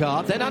and white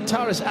car. Then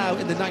Antares out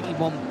in the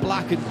 91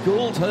 black and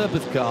gold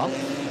Herbert car.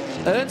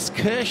 Ernst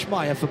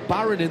Kirschmeier for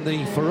Barron in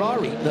the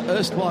Ferrari. The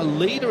erstwhile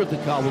leader of the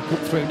car will come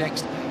through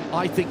next,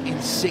 I think,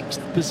 in sixth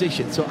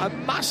position. So a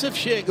massive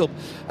shake-up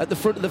at the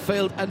front of the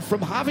field. And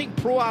from having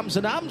Pro-Ams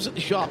and Ams at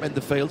the sharp end of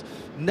the field,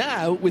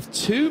 now with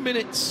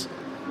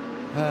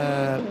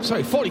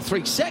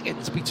 43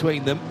 seconds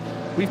between them,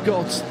 we've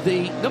got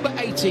the number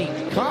 80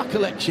 Car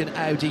Collection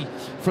Audi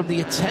from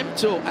the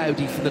Attempto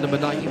Audi from the number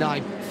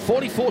 99.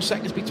 44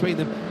 seconds between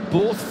them,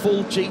 both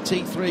full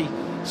GT3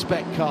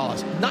 spec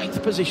cars.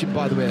 Ninth position,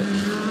 by the way.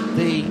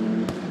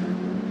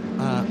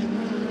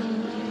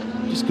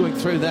 Just going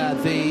through there,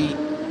 the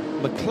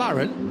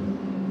McLaren,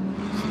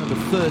 number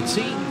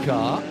 13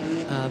 car.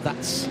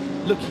 That's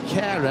Lucky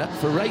Kera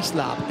for Race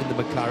Lab in the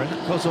McLaren.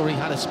 That car's already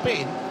had a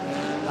spin.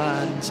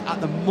 And at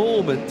the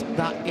moment,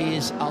 that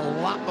is a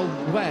lap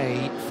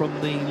away from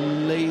the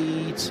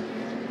lead.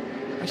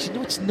 Actually,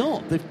 no, it's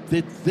not.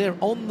 They're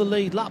on the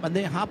lead lap, and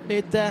they have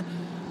made their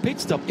pit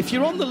stop. If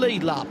you're on the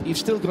lead lap, you've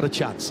still got a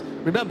chance.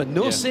 Remember,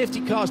 no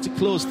safety cars to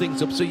close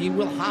things up, so you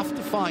will have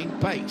to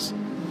find pace.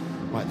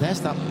 Right,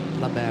 there's that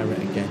Lamera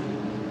again,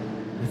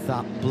 with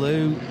that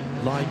blue,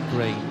 lime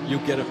green.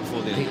 You'll get it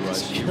before the end of the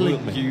race.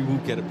 You will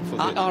get it before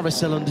the end.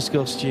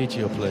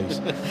 RSL_studio, please.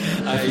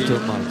 If you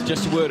don't mind.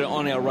 Just a word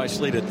on our race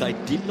leader. They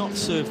did not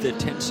serve their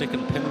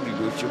 10-second penalty,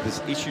 which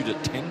was issued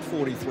at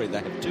 10:43. They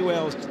have 2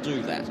 hours to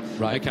do that.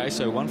 Right. Okay,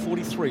 so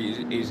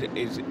 1:43 is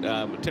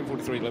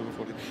 10:43,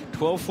 11:40,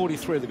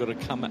 12:43. They've got to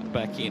come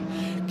back in.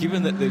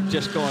 Given that they've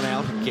just gone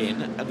out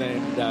again, and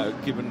then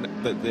given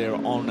that they're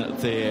on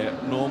their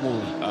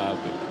normal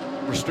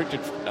restricted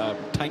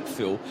tank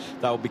fill,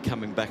 they'll be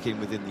coming back in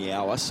within the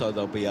hour, so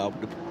they'll be able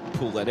to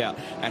pull that out.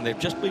 And they've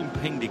just been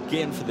pinged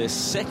again for their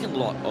second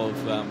lot of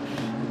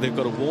they've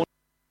got a warning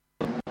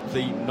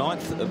the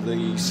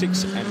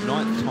 6th and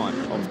 9th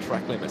time of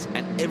track limits,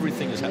 and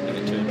everything is happening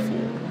in turn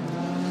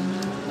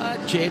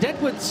 4. Jade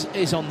Edwards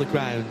is on the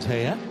ground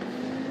here.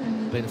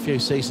 Been a few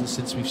seasons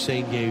since we've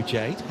seen you,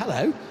 Jade.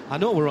 Hello. I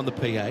know we're on the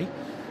PA.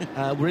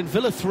 We're in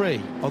Villa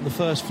 3 on the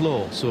first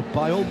floor, so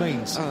by all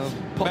means,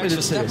 pop in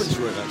and see us.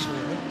 Room, actually.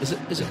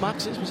 Is it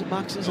Max's? Was it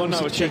Max's? Oh,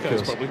 no, it's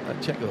Checo's, probably.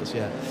 Checo's,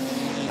 yeah.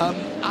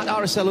 At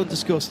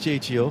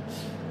RSL_studio.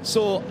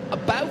 So,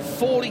 about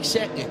 40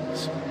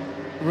 seconds,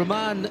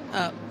 Roman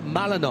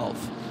Malinov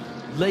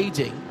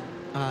leading,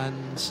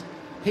 and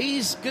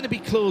he's going to be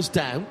closed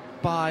down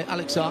by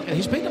Alex Arkin.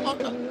 He's been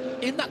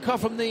in that car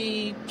from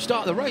the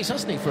start of the race,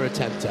 hasn't he, for a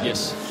Temptor?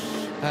 Yes.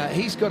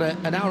 He's got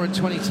an hour and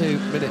 22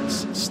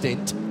 minutes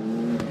stint.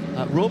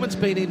 Roman's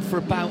been in for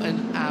about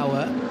an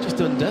hour,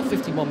 just under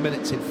 51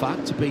 minutes, in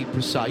fact, to be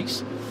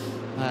precise.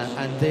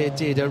 And they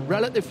did a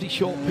relatively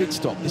short pit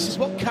stop. This is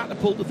what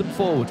catapulted them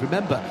forward.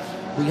 Remember,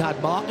 we had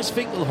Marcus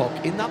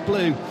Finkelhoek in that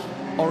blue,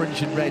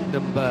 orange and red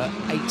number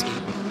 80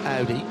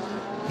 Audi.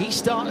 He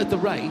started the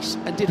race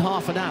and did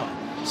half an hour.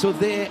 So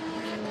they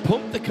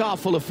pumped the car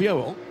full of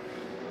fuel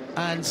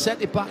and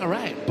sent it back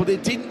around, but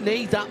it didn't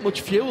need that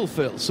much fuel,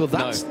 Phil. So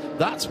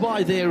that's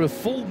why they're a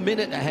full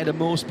minute ahead of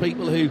most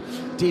people who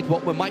did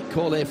what we might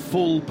call a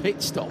full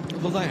pit stop.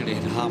 Well, they only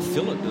had half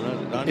fill it,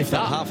 if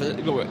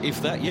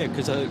that, yeah,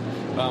 because they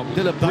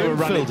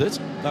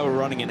were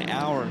running an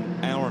hour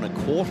and a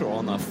quarter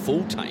on the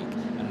full tank,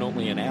 and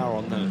normally an hour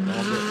on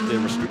the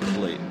restricted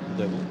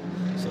level.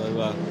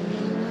 So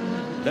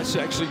that's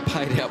actually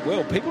paid out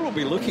well. People will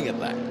be looking at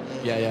that.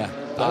 Yeah.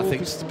 I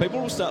think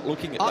people will start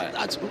looking at that.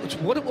 That's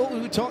what we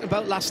were talking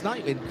about last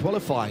night in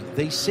qualifying.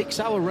 These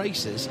 6-hour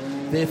races,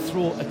 they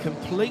throw a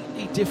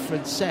completely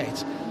different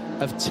set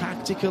of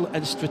tactical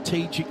and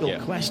strategical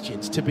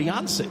questions to be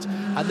answered,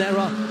 and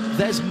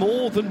there's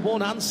more than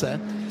one answer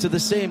to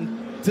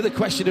the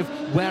question of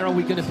where are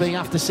we going to be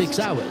after 6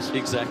 hours.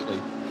 Exactly.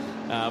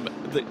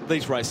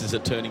 These races are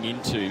turning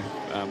into,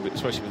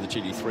 especially with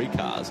the GT3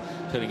 cars,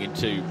 turning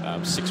into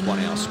 6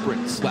 1-hour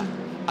sprints. Well,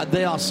 and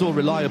they are so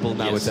reliable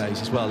nowadays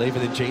as well.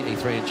 Even in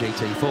GT3 and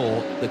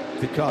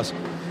GT4, the cars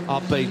are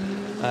being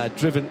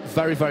driven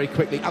very, very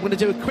quickly. I'm going to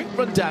do a quick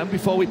rundown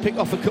before we pick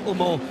off a couple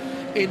more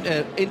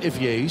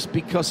interviews,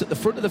 because at the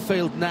front of the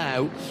field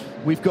now,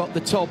 we've got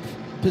the top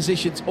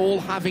positions all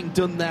having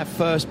done their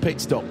first pit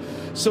stop.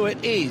 So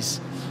it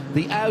is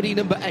the Audi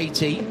number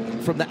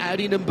 80 from the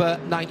Audi number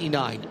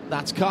 99.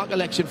 That's car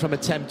collection from a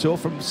Temptor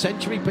from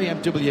Century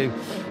BMW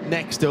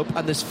next up,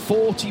 and there's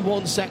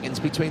 41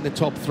 seconds between the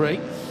top three.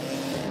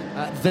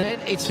 Then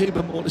it's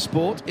Huber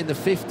Motorsport in the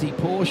 50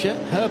 Porsche,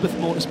 Herbert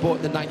Motorsport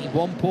in the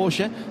 91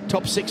 Porsche,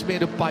 top 6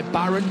 made up by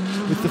Barron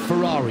with the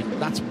Ferrari.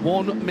 That's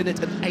 1 minute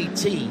and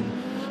 18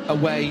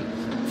 away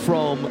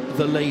from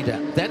the leader.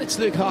 Then it's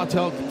Luke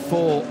Hartog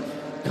for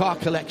car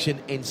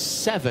collection in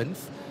 7th,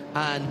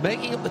 and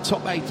making up the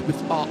top 8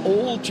 with our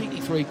all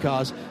GT3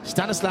 cars,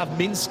 Stanislav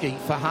Minsky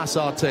for Haas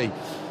RT.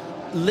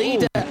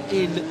 Leader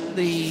in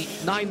the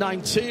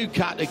 992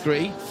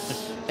 category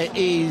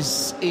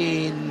is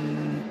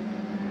in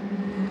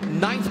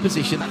 9th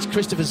position, that's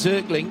Christopher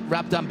Zirkling,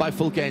 Rabdan by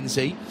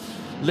Fulgenzi.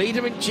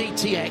 Leader in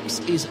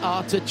GTX is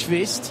Artur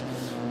Tvist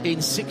in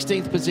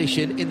 16th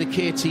position in the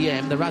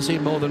KTM, the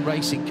Razoo Modern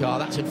Racing car.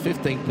 That's in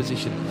 15th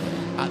position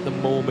at the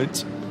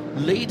moment.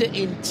 Leader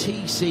in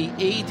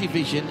TCE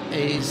division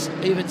is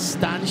Ivan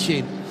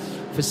Stanshin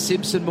for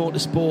Simpson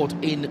Motorsport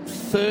in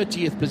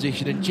 30th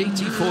position, and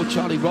GT4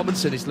 Charlie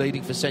Robinson is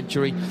leading for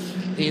Century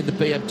in the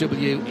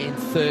BMW in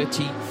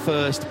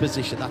 31st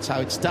position. That's how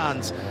it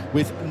stands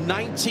with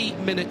 90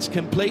 minutes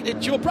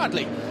completed. Joe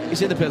Bradley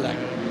is in the pit lane.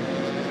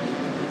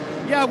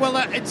 Yeah, well,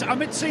 I'm at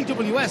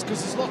CWS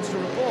because there's lots to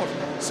report.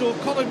 So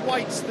Colin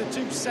White's the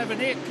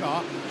 278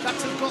 car,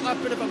 that's got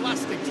that bit of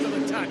elastic still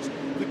attached.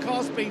 The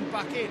car's been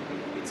back in.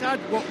 It's had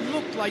what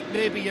looked like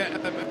maybe a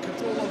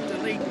control of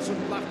delete,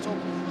 some laptop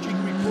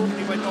jiggery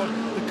pokery went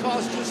on. The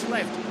car's just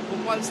left. But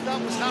whilst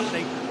that was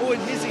happening, Owen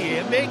Hizzy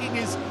here, making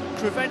his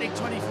Creventic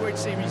 24H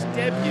Series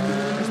debut,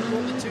 has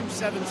brought the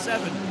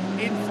 277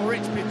 in for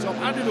its pit stop,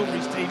 handed over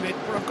his teammate.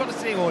 But I've got to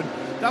say, Owen,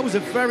 that was a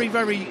very,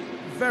 very,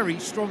 very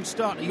strong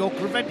start to your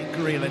Creventic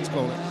career, let's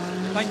call it.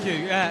 Thank you.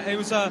 Yeah, it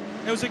was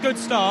a good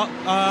start.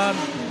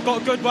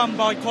 Got a good one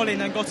by Colin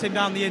and got him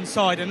down the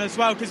inside, and as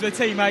well because the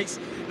teammates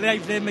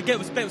gave him a bit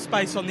of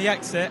space on the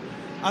exit,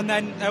 and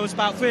then there was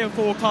about 3 or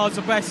 4 cars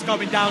abreast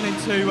going down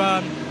into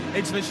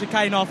the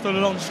chicane after the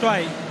long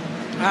straight,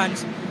 and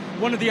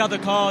one of the other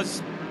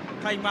cars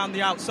came round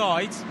the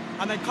outside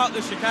and then cut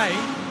the chicane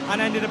and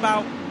ended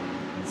about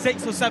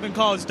 6 or 7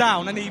 cars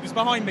down, and he was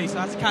behind me, so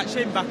I had to catch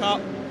him back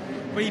up,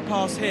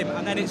 repass him,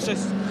 and then it's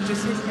just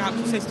hitting out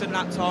consistent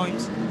lap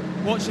times,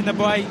 watching the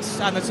brakes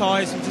and the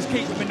tyres and just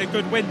keep them in a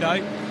good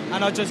window,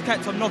 and I just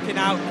kept on knocking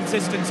out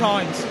consistent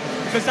times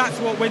because that's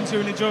what wins you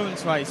an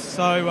endurance race.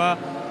 So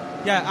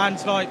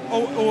and like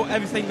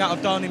everything that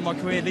I've done in my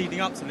career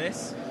leading up to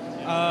this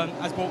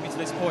has brought me to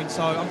this point,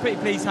 so I'm pretty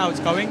pleased how it's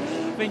going.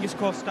 Fingers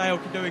crossed Dale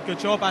can do a good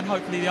job and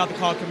hopefully the other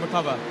car can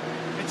recover.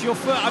 It's your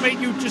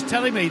first, you were just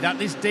telling me that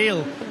this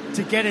deal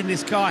to get in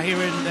this car here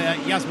in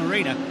Yas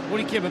Marina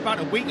only came about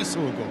a week or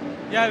so ago.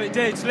 Yeah, it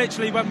did. It's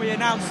literally when we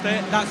announced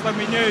it, that's when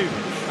we knew.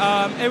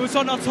 It was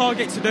on our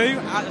target to do.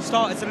 At the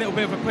start, it's a little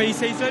bit of a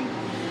pre-season,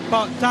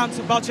 but down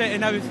to budget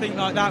and everything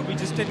like that, we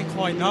just didn't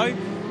quite know.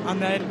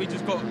 And then we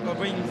just got a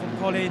ring from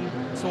Colin,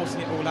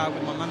 sourcing it all out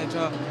with my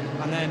manager,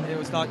 and then it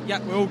was like, yeah,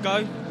 we'll all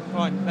go.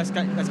 Right, let's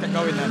get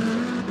going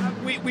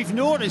then. We've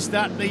noticed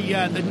that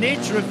the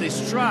nature of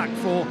this track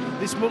for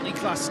this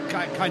multi-class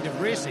kind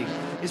of racing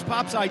is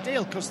perhaps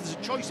ideal because there's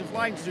a choice of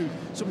lines through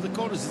some of the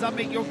corners. Does that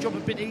make your job a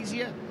bit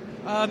easier?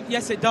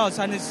 Yes, it does,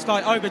 and it's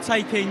like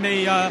overtaking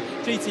the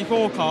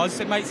GT4 cars.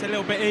 It makes it a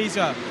little bit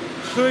easier.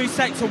 Through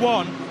Sector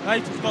 1,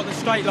 they've just got the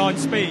straight line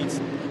speeds,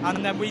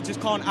 and then we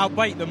just can't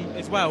outweight them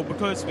as well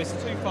because we're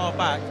too far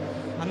back,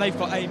 and they've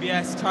got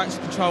ABS,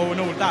 traction control and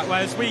all of that,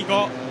 whereas we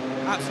got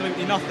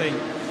absolutely nothing.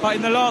 But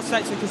in the last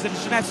sector, because the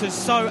Ginessa's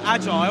so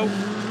agile,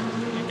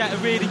 get a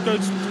really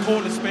good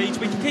corner speed.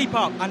 We can keep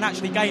up and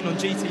actually gain on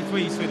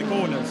GT3s through the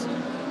corners.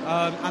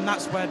 and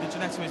that's where the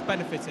Ginetta is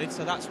benefited,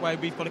 so that's where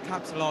we've got to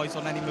capitalise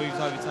on any moves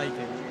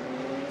overtaking.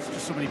 It's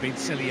just somebody being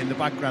silly in the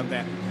background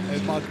there,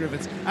 Mark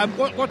Rivets.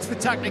 What's the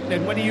tactic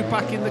then? When are you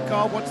back in the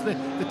car? What's the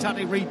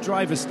tactic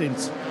re-driver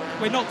stints?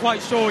 We're not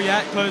quite sure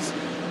yet, because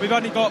we've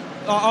only got...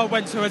 I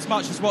went to as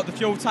much as what the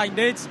fuel tank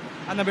did,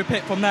 and then we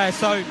pit from there,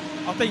 so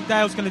I think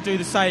Dale's going to do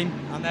the same,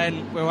 and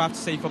then we'll have to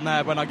see from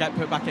there when I get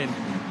put back in.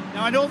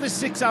 Now, I know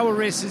this 6-hour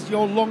race is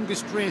your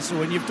longest race,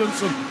 and you've done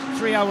some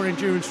 3-hour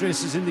endurance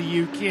races in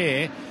the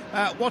UK.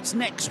 What's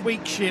next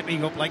week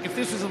shaping up like? If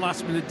this was a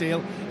last-minute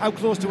deal, how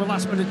close to a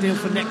last-minute deal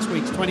for next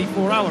week's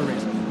 24-hour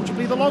race? Which will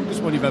be the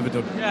longest one you've ever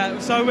done? Yeah,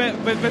 so we're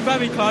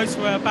very close.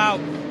 We're about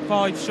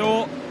 5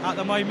 short at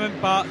the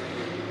moment, but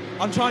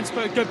I'm trying to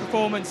put a good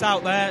performance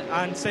out there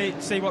and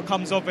see what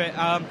comes of it.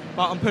 But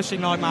I'm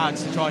pushing like mad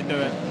to try and do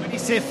it. When you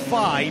say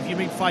 5, you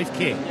mean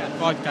 5K? Yeah,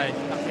 5K.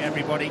 Okay,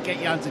 everybody, get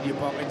your hands in your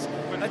pockets.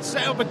 Let's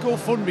set up a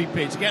GoFundMe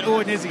page. Get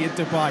Owen Izzy in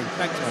Dubai.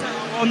 Thanks, man.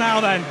 Well,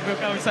 now then. We'll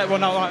go and set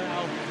one up right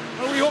now.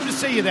 Well, we hope to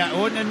see you there,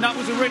 Owen, and that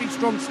was a really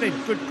strong stint.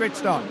 Great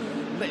start.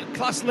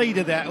 Class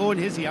leader there, Owen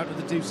Izzy, out of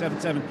the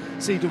 277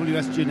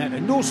 CWS Ginetta.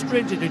 No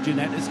stranger to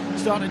Ginettas.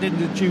 Started in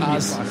the junior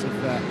class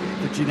of the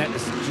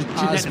Ginettas.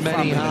 As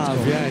many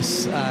have,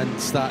 yes. And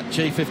that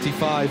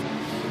G55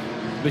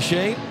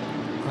 machine,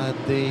 and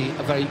a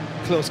very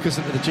close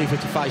cousin to the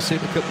G55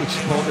 Super Cup, which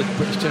supported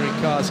British touring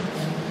cars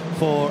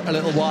for a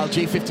little while.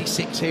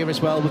 G56 here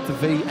as well with the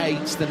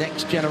V8s, the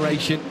next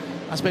generation.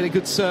 Has been a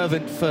good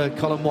servant for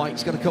Colin White.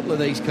 He's got a couple of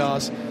these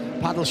cars,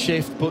 paddle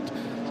shift, but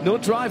no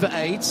driver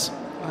aids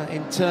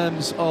in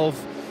terms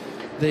of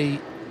the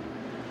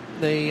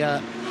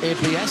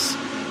ABS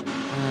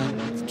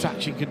and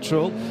traction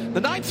control.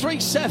 The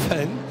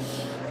 937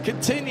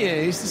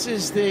 continues. This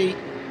is the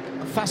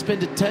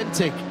Fassbinder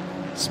Tentic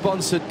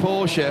sponsored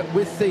Porsche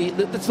with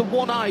that's the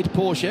one-eyed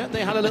Porsche.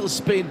 They had a little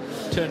spin.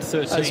 Turn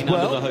 13 as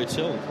well. under the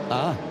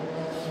hotel.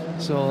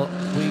 So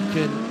we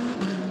can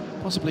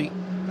possibly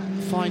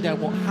find out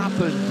what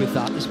happened with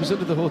that. This was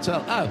under the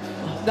hotel.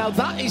 Now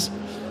that is...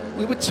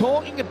 We were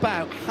talking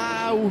about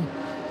how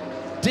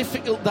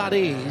difficult that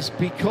is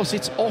because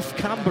it's off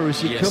camber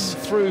as you come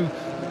through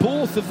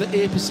both of the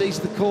apeces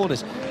of the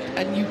corners,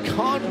 and you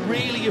can't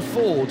really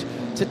afford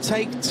to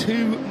take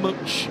too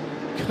much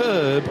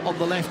curb on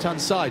the left-hand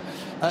side.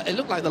 It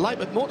looked like the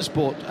Lightman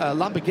Motorsport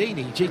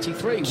Lamborghini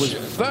GT3 was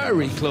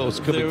very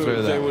close coming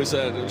through there. There was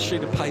a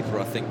sheet of paper,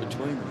 I think,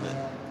 between them.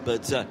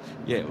 But,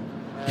 yeah...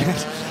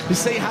 You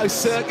see how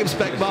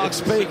circumspect Mark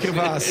Speak of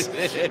us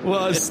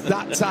was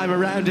that time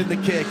around in the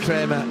K.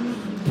 Kramer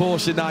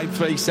Porsche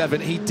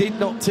 937. He did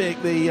not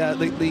take the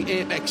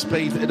apex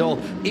speed at all.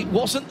 It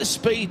wasn't the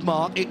speed,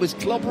 Mark, it was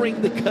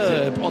clobbering the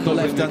curb on the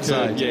left-hand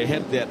side. Yeah, he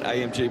had that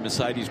AMG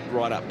Mercedes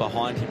right up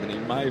behind him, and he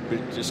may have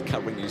been just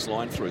covering his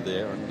line through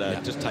there and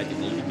just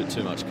taking a little bit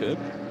too much curb.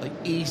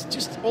 He's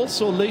just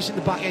also losing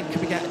the back end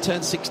coming out of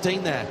turn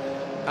 16 there,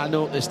 I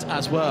noticed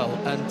as well,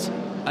 and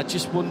I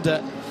just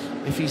wonder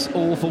if he's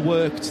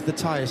overworked the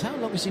tyres. How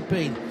long has he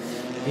been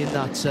in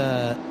that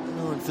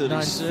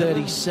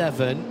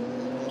 937?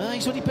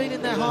 He's only been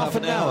in there half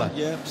an hour.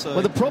 Yeah, so.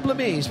 Well, the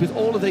problem is with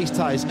all of these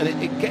tyres, and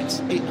it gets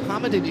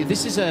hammered into you.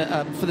 This is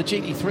for the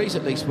GT3s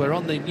at least. We're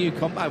on the new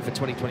compound for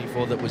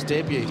 2024 that was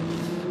debuted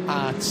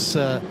at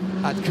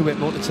Kuwait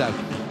Motor Town.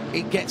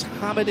 It gets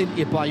hammered into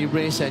you by your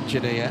race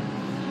engineer,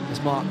 as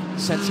Mark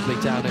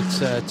sensibly down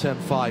at turn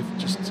 5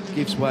 just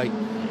gives way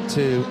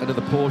to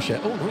another Porsche.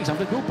 Oh no, he's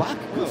having to go back.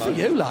 Good for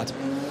you, lad.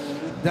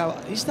 Now,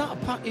 is that a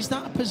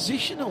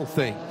positional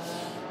thing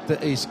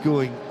that is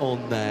going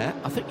on there?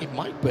 I think it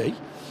might be.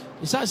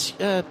 Is that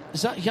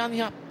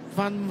Jan-Jaap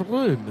van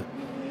Roem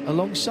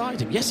alongside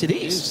him? Yes, it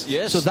is.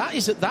 Yes. So that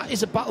is a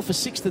battle for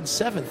 6th and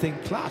 7th in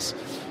class.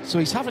 So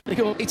he's having to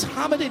go. It's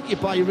hammered into you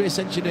by your race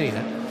engineer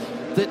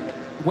that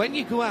when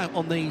you go out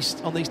on these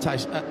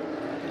tyres,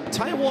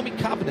 tyre warming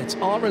cabinets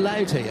are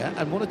allowed here,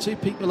 and 1 or 2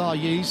 people are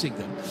using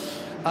them.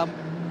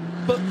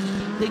 But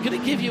they're going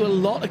to give you a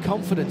lot of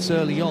confidence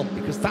early on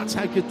because that's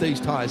how good these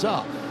tyres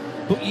are.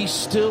 But you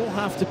still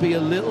have to be a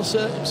little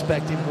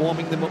circumspect in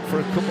warming them up for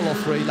a couple or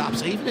 3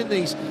 laps, even in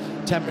these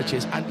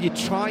temperatures, and you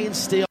try and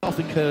stay off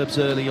the curbs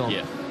early on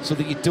so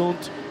that you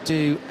don't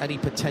do any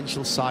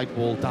potential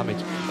sidewall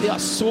damage. They are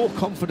so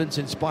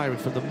confidence-inspiring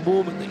from the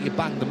moment that you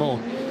bang them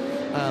on.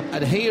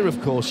 And here,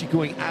 of course, you're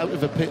going out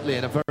of a pit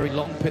lane, a very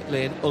long pit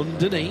lane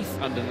underneath,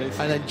 and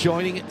then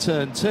joining at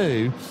turn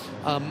 2.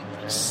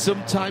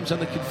 Sometimes on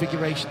the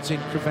configurations in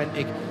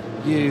preventing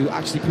you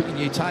actually putting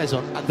new tyres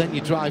on, and then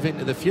you drive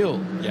into the fuel.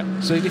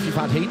 So even if you've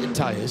had heated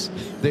tyres,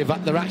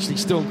 they're actually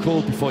stone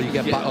cold before you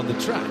get back on the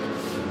track.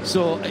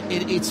 So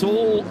it's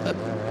all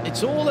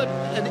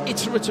an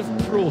iterative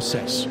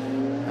process,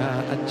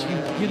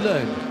 and you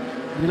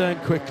learn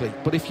quickly.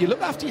 But if you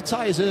look after your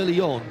tyres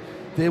early on,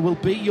 they will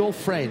be your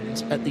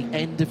friend at the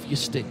end of your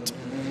stint,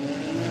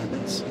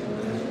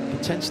 and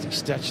potentially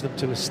stretch them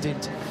to a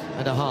stint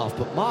and a half.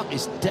 But Mark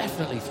is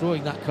definitely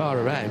throwing that car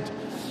around.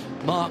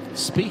 Mark,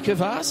 speaker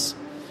of us,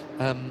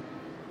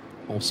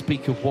 or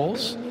speaker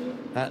was,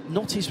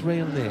 not his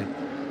real name.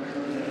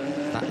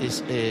 That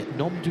is a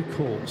nom du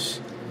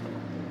course.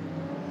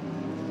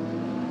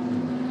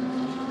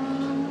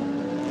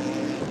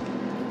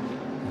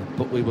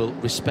 But we will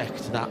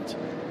respect that.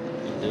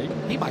 Indeed.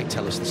 He might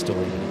tell us the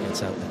story when he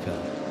gets out of the car.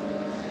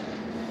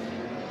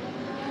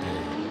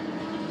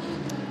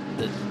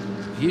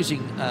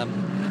 Using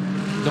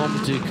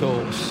nom du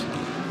course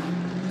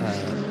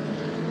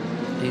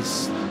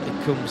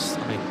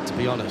to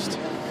be honest,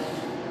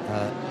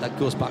 that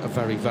goes back a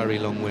very, very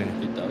long way.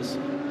 It does.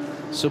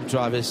 Some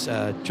drivers,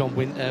 John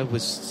Winter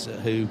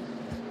who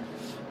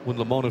won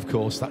Le Mans, of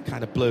course, that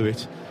kind of blew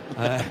it.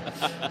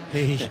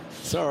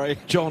 Sorry.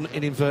 John,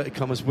 in inverted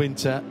commas,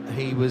 Winter,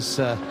 he was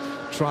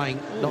trying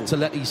not to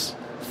let his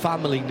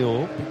family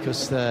know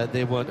because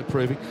they weren't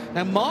approving.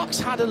 Now, Mark's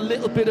had a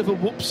little bit of a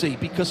whoopsie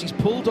because he's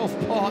pulled off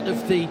part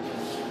of the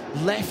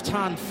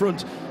left-hand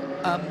front.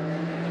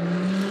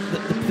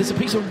 There's a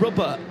piece of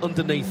rubber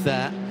underneath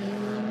there,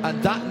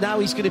 and that now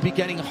he's going to be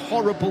getting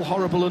horrible,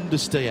 horrible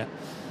understeer.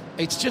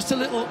 It's just a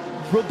little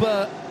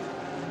rubber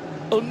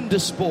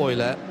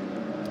underspoiler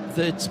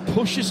that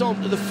pushes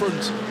onto the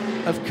front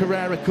of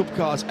Carrera Cup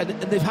cars, and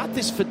they've had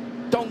this for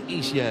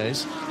donkey's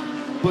years.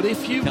 But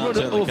if you run it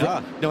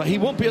over, no, he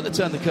won't be able to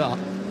turn the car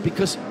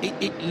because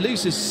it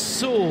loses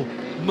so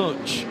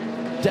much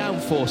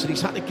downforce, and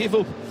he's had to give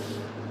up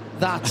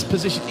that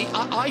position.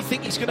 I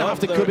think he's going to have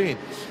to come in.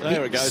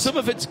 There it goes. Some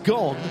of it's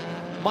gone.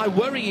 My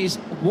worry is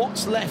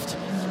what's left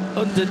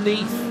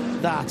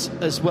underneath that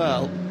as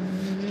well.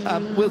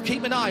 We'll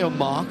keep an eye on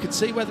Mark and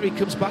see whether he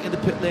comes back in the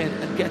pit lane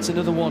and gets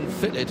another one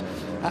fitted.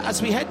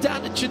 As we head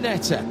down to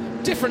Ginetta,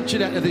 different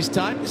Ginetta this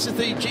time. This is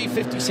the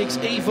G56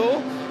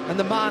 Evo, and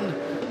the man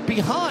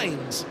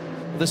behind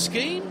the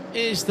scheme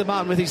is the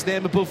man with his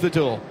name above the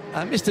door,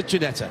 Mr.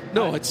 Ginetta.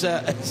 No, it's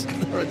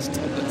Lawrence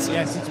Tomlinson.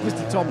 Yes, it's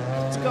Mr. Tom.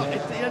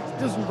 It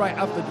doesn't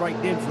have the right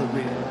name for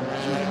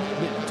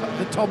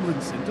the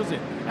Tomlinson, does it?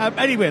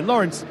 Anyway,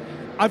 Lawrence,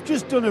 I've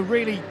just done a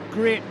really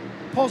great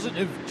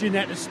positive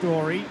Ginetta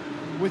story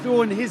with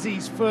Owen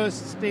Hizzy's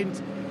first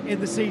stint in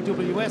the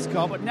CWS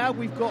car, but now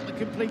we've got the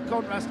complete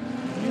contrast.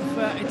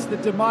 It's the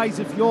demise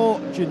of your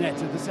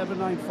Ginetta, the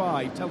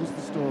 795. Tell us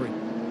the story.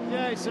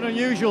 Yeah, it's an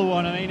unusual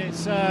one. I mean,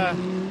 it's a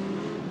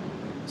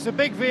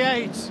big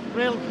V8,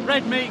 real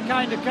red meat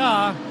kind of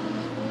car.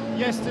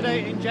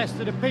 Yesterday it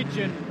ingested a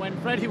pigeon when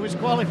Freddie was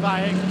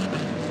qualifying,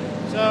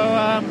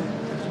 so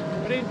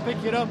we didn't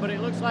pick it up, but it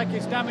looks like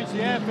it's damaged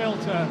the air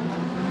filter.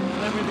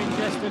 And then we've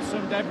ingested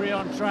some debris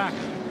on track,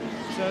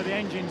 so the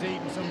engine's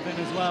eaten something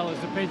as well as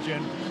the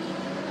pigeon,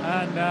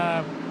 and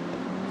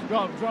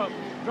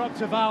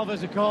dropped a valve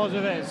as a cause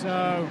of it.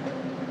 So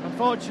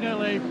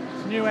unfortunately,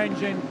 it's new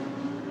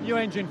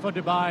engine for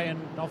Dubai,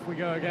 and off we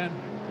go again.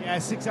 Yeah,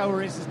 6-hour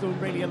races don't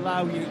really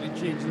allow you to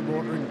change the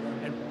motor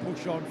and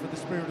push on for the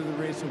Spirit of the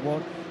Race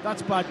award.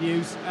 That's bad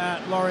news,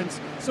 Lawrence.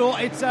 So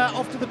it's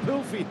off to the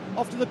pool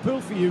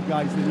for you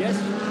guys then, yes?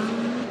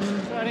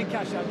 So I didn't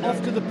catch that.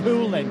 Off to the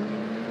pool then.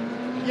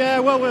 Yeah,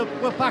 well,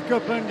 we'll pack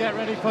up and get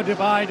ready for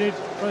Dubai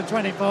for the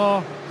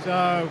 24.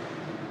 So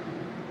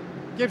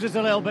gives us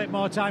a little bit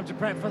more time to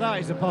prep for that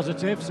is a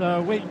positive.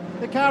 So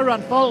the car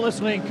ran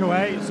faultlessly in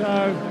Kuwait,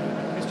 so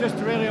it's just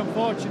really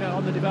unfortunate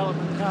on the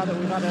development car that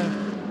we've had a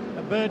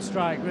bird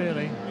strike,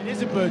 really. It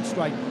is a bird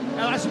strike.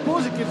 And I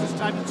suppose it gives us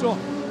time to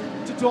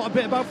talk a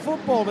bit about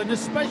football, and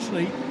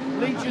especially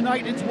Leeds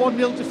United's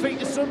 1-0 defeat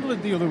to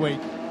Sunderland the other week.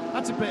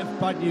 That's a bit of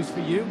bad news for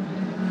you.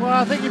 Well,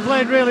 I think you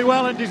played really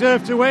well and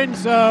deserved to win,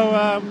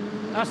 so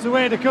that's the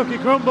way the cookie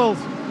crumbles.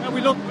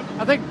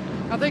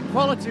 I think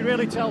quality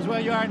really tells where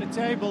you are in the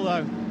table,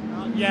 though.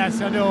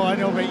 Yes, I know,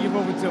 mate. You've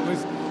opened up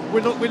us.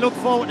 We look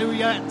forward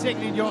to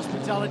taking in your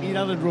hospitality in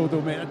Ellen Road,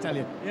 though, mate, I tell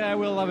you. Yeah,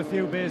 we'll have a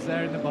few beers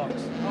there in the box.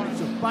 All right,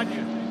 so bad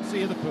news. See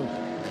you at the pool.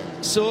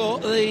 So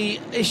the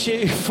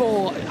issue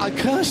for... I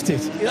cursed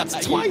it.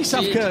 That's twice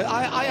I've cursed.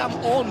 I am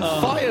on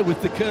fire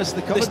with the curse of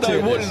the commentary.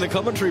 There's no wood in the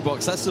commentary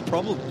box. That's the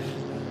problem.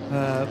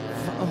 Oh,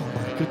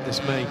 my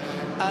goodness me.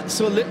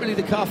 So literally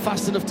the car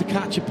fast enough to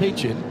catch a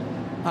pigeon.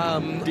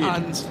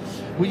 And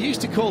we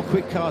used to call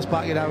quick cars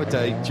back in our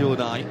day, Joe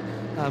and I,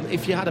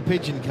 if you had a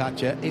pigeon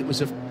catcher, it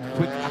was a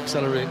quick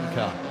accelerating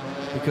car,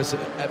 because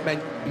it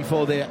meant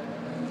before they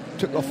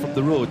took off from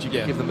the road, you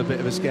could give them a bit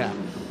of a scare.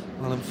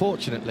 Well,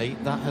 unfortunately,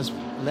 that has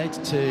led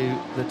to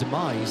the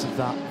demise of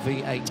that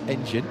V8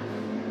 engine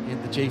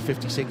in the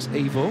G56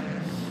 Evo.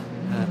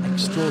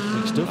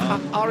 Extraordinary stuff.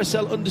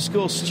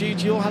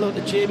 RSL_studio. Hello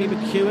to Jamie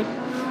McEwen,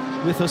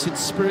 with us in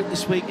spirit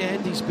this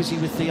weekend. He's busy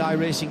with the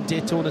iRacing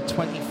Daytona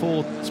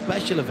 24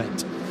 special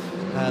event.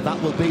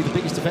 That will be the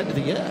biggest event of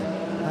the year.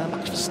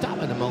 Max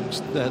Verstappen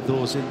amongst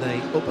those in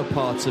the upper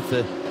parts of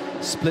the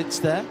splits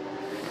there.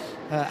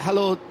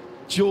 Hello,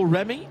 Joe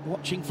Remy,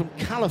 watching from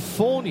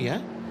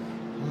California.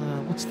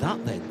 What's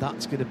that then?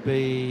 That's going to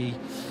be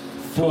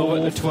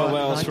 12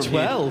 hours from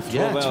 12,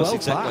 here. 12 hours,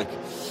 exactly. Back.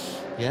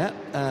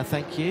 Yeah,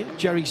 thank you.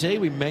 Jerry Z,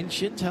 we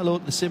mentioned. Hello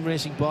to the Sim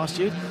Racing Bar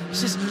Steward. He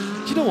says,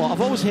 do you know what?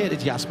 I've always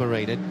hated Yas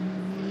Marina.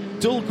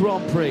 Dull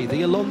Grand Prix,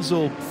 the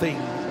Alonso thing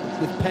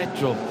with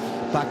Pedro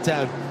back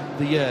down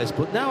the years.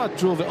 But now I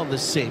drove it on the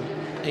sim,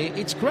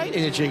 It's great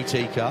in a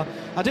GT car.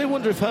 I do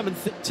wonder if Herman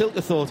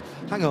Tilke thought,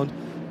 hang on,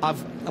 I'm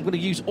going to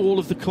use all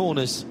of the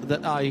corners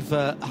that I've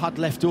had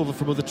left over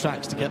from other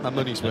tracks to get my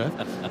money's worth.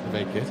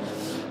 Very good.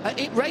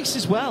 It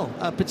races well,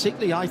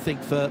 particularly, I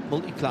think, for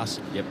multi-class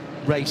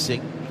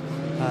racing.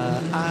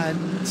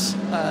 And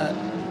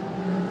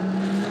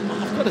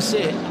I've got to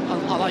say,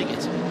 I like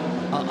it.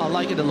 I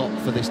like it a lot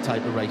for this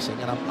type of racing,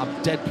 and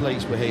I'm dead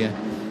pleased we're here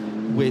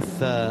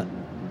with.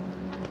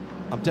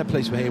 I'm dead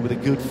pleased we're here with a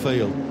good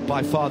field,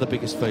 by far the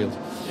biggest field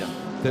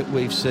that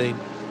we've seen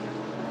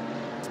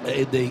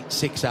in the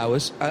 6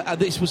 hours. And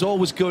this was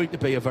always going to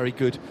be a very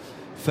good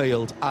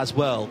field as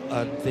well.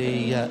 And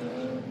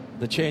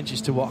the changes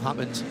to what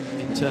happened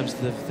in terms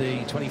of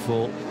the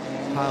 24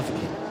 have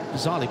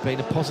bizarrely been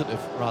a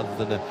positive rather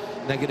than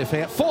a negative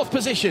here. 4th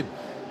position.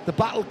 The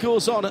battle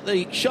goes on at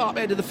the sharp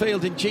end of the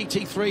field in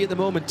GT3 at the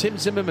moment. Tim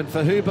Zimmerman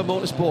for Huber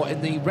Motorsport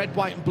in the red,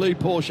 white and blue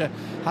Porsche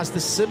has the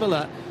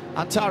similar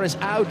Antares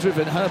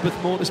out-driven Herbert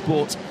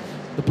Motorsport,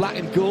 the black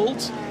and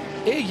gold.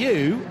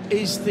 AU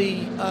is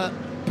the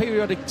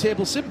periodic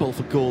table symbol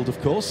for gold, of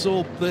course,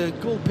 so the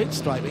gold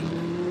pinstriping,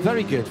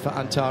 very good for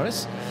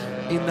Antares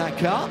in that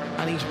car,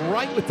 and he's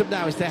right with them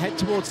now as they head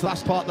towards the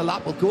last part of the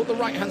lap. We'll go to the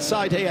right-hand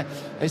side here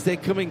as they're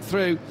coming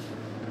through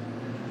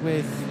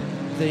with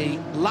the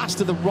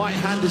last of the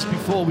right-handers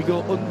before we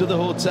go under the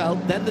hotel,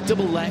 then the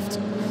double left.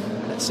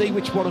 Let's see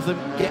which one of them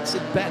gets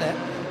it better.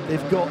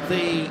 They've got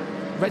the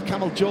Red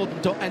Camel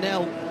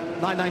Jordan.NL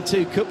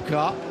 992 Cup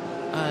car,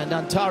 and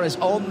Antares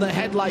on the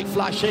headlight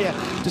flash here.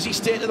 Does he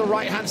stay to the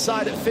right-hand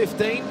side at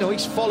 15? No,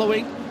 he's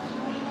following.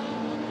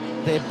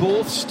 They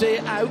both stay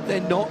out.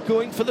 They're not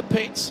going for the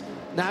pits.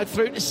 Now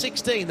through to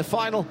 16, the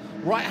final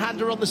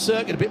right-hander on the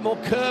circuit. A bit more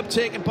curb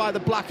taken by the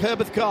black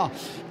Herbert car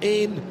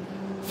in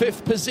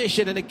 5th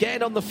position, and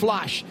again on the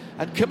flash.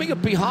 And coming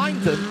up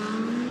behind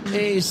them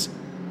is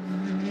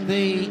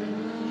the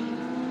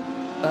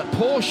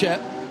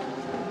Porsche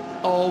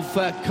of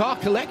Car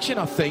Collection,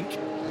 I think.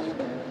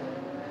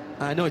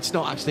 No, it's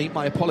not actually.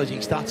 My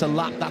apologies. That's a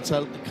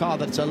car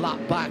that's a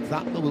lap back.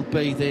 That will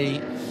be the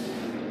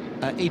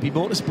EB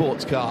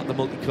Motorsports car, the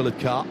multicoloured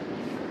car.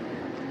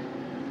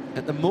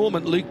 At the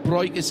moment, Luke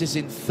Breukers is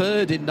in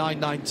 3rd in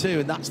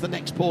 992, and that's the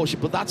next Porsche,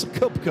 but that's a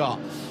Cup car.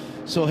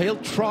 So he'll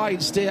try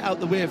and stay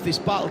out the way of this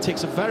battle.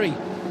 Takes a very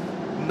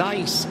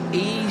nice,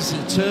 easy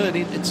turn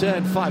into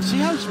turn 5. See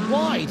how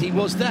wide he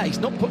was there? He's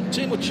not putting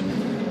too much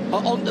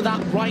onto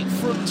that right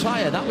front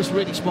tyre. That was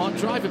really smart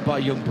driving by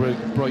young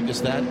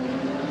Breukers there.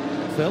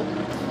 Phil?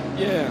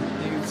 Yeah,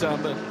 he's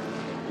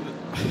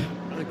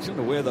going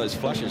to wear those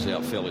flashes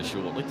out fairly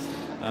shortly.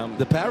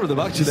 The pair of them,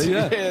 actually,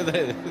 yeah.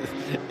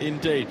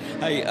 Indeed.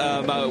 Hey,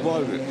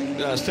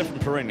 Stefan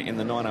Perrin in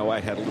the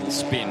 908 had a little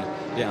spin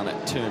down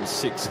at turn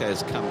 6,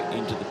 has come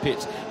into the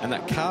pits. And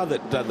that car,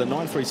 that the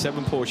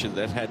 937 Porsche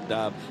that had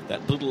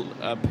that little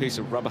piece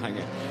of rubber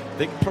hanging,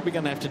 they're probably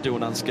going to have to do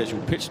an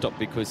unscheduled pit stop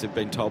because they've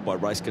been told by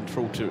race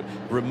control to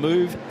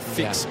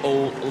fix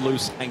all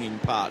loose hanging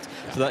parts.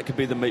 So that could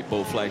be the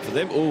meatball flag for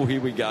them. Oh,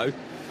 here we go.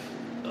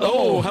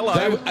 Oh,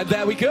 hello.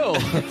 There we go.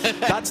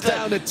 That's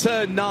down at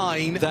turn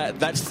 9.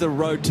 That's the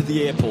road to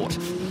the airport.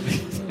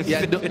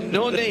 Yeah,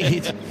 no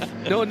need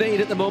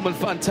at the moment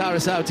for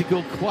Antares out to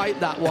go quite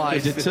that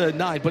wide at turn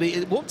 9, but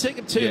it won't take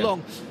him too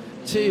long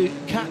to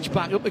catch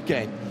back up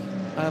again.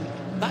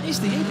 That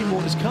is the EB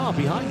Motors car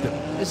behind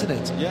them, isn't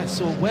it? Yeah.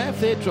 So where have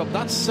they dropped?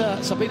 That's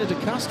Sabina De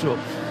Castro.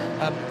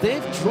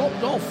 They've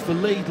dropped off the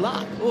lead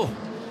lap. Oh,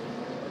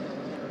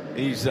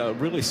 he's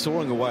really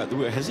soaring away at the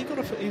wheel. Has he got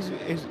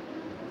a?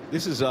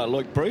 This is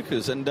Luke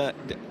Breukers, and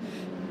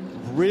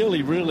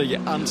really, really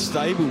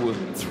unstable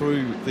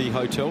through the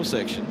hotel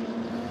section.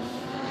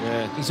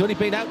 Yeah, he's only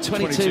been out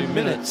 22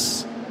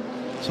 minutes.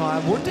 So I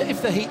wonder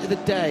if the heat of the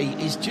day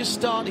is just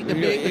starting to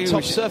make the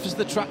top surface of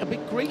the track a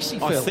bit greasy,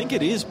 Phil. I think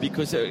it is,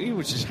 because he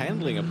was just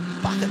handling a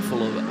bucket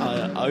full of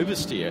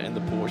oversteer in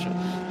the Porsche,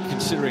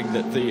 considering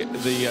that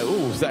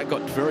that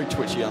got very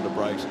twitchy under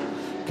brakes.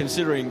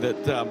 Considering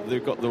that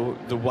they've got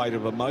the weight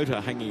of a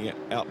motor hanging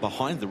out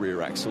behind the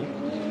rear axle.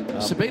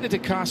 Sabina De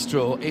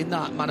Castro in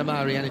that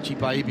Manamari Energy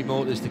by EB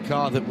Motors, the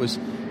car that was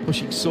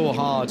pushing so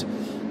hard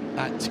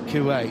at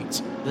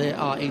Kuwait. They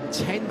are in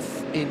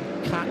 10th in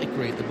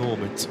category at the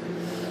moment.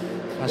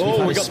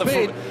 We got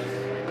the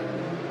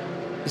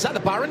Is that the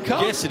Baron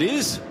car? Yes, it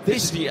is.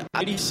 This is the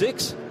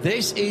 86.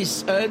 This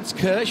is Ernst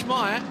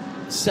Kirschmeier,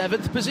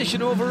 7th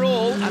position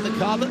overall, and the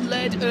car that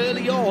led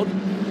early on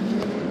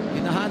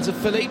in the hands of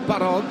Philippe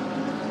Baron.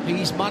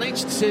 He's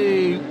managed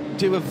to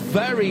do a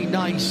very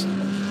nice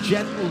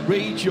gentle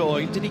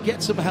rejoin. Did he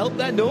get some help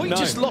there? No, he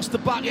just lost the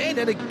back end,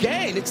 and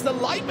again it's the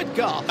Lightman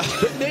car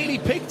that nearly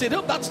picked it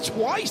up. That's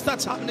twice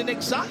that's happened in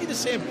exactly the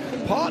same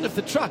part of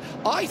the track.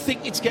 I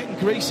think it's getting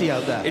greasy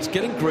out there. It's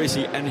getting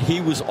greasy, and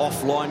he was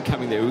offline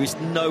coming there. He was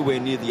nowhere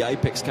near the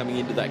apex coming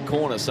into that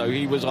corner, so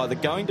he was either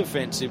going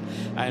defensive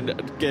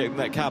and getting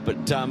that car, but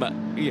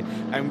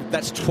and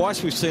that's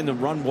twice we've seen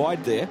them run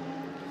wide there.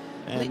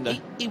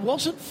 And he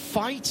wasn't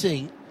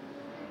fighting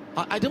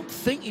I don't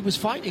think he was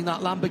fighting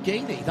that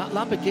Lamborghini. That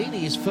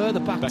Lamborghini is further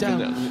back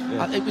down.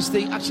 It was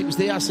the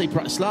RC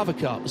Bratislava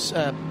car. It was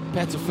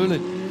Peter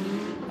Fullen,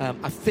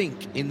 I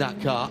think, in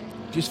that car,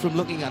 just from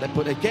looking at it.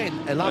 But again,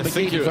 a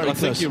Lamborghini I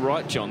think you're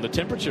right, John. The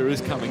temperature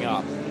is coming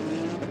up,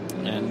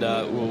 and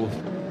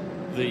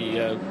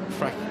the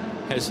track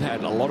has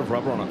had a lot of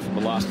rubber on it from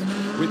the last.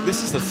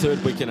 This is the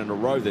third weekend in a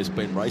row there's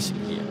been racing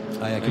here.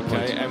 Good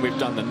point. And we've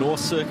done the North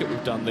Circuit,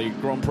 we've done the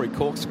Grand Prix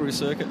Corkscrew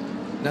Circuit.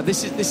 Now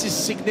this is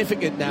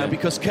significant now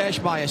because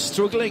Kirchmeier,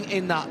 struggling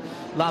in that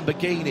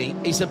Lamborghini,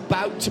 is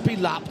about to be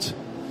lapped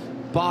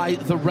by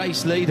the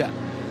race leader.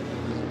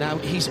 Now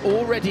he's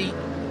already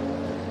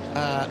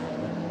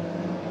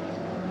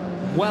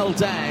well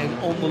down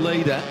on the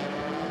leader,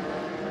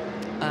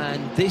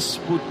 and this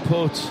would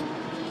put.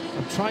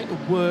 I'm trying to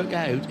work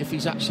out if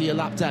he's actually a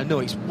lap down. No,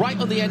 he's right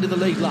on the end of the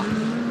lead lap.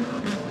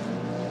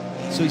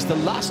 So he's the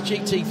last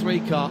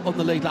GT3 car on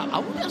the lead lap. I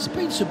wonder if there's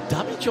been some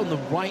damage on the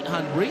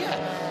right-hand rear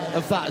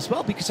of that as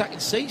well, because I can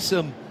see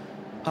some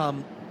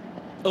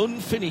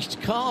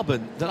unfinished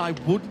carbon that I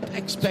wouldn't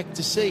expect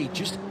to see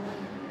just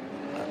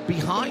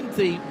behind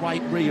the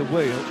right rear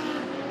wheel.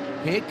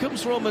 Here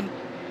comes Roman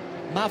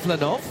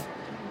Mavlanov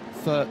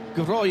for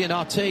Goroyan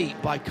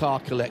RT by Car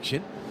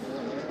Collection.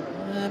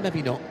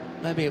 Maybe not.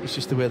 Maybe it was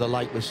just the way the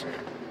light was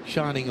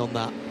shining on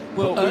that.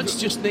 Well,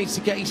 Ernst just needs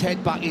to get his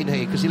head back in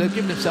here because he'll have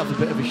given himself a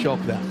bit of a shock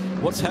there.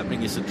 What's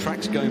happening is the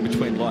track's going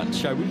between light and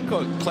shade. We've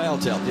got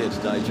clouds out there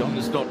today, John.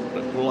 It's not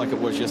like it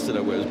was yesterday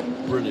where it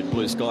was brilliant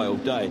blue sky all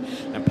day.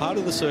 And part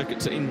of the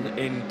circuit's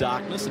in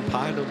darkness and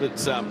part of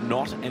it's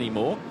not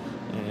anymore.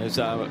 As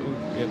we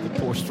have the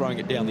Porsche throwing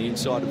it down the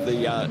inside of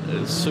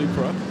the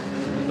Supra.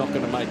 Not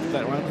going to make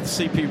that one. The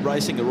CP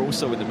Racing are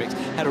also in the mix.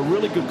 Had a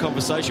really good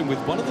conversation with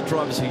one of the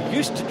drivers who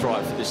used to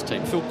drive for this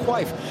team, Phil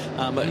Quaife,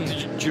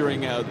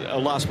 during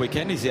last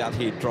weekend. He's out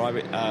here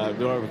driving,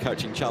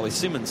 coaching Charlie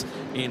Simmons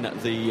in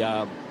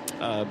the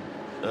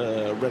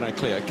Renault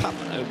Clio Cup.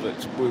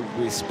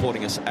 We're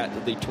supporting us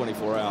at the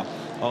 24 Hour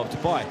of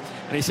Dubai.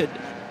 And he said,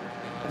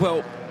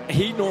 well,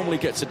 he normally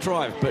gets a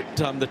drive, but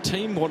the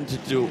team wanted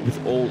to do it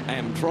with all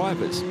AM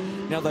drivers.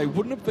 Now, they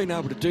wouldn't have been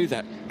able to do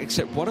that,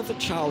 except one of the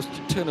Charles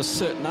turned a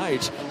certain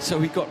age, so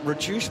he got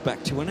reduced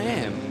back to an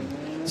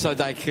AM. So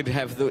they could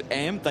have the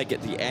AM, they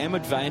get the AM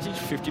advantage,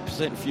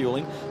 50%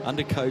 fueling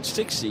under code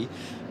 60.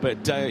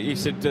 But he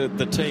said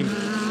the team,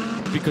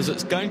 because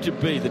it's going to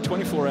be, the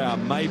 24 Hour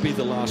may be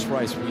the last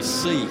race we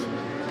see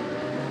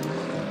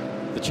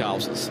the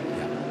Charleses.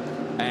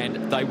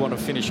 And they want to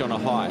finish on a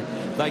high.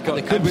 They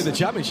could win the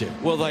championship.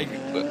 Well, they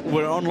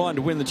were online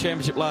to win the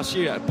championship last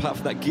year, apart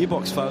from that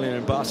gearbox failure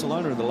in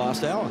Barcelona in the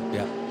last hour.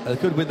 Yeah, they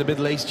could win the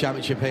Middle East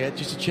championship here.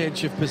 Just a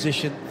change of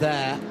position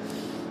there.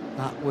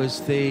 That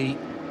was the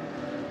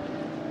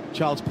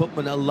Charles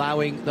Putman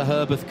allowing the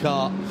Herbert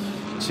car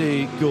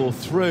to go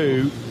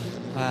through.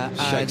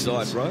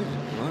 Shakeside Road.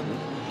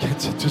 Right.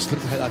 Just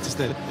look like that, just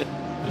did.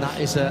 And that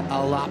is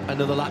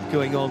another lap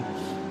going on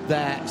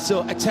there.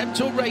 So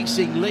Attemptor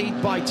Racing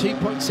lead by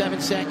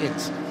 2.7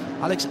 seconds.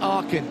 Alex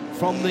Arkin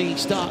from the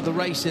start of the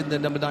race in the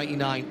number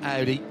 99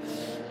 Audi.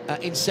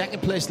 In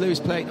second place,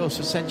 Lewis Platos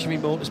for Century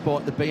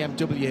Motorsport, the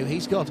BMW.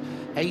 He's got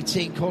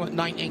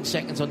 19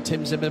 seconds on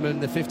Tim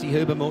Zimmerman, the 50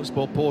 Huber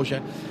Motorsport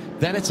Porsche.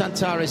 Then it's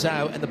Antares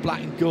out and the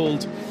black and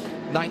gold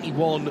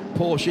 91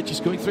 Porsche,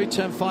 just going through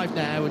turn 5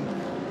 now and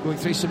going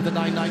through some of the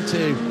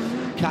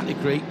 992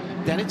 category.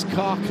 Then it's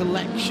Car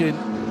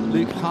Collection,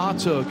 Luke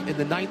Hartog in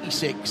the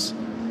 96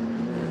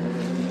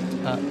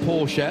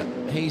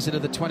 Porsche. He's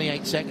another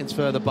 28 seconds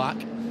further back.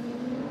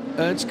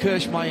 Ernst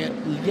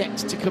Kirchmeier yet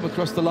to come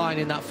across the line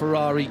in that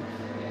Ferrari,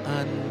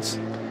 and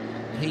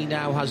he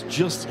now has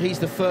he's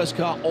the first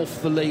car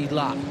off the lead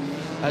lap,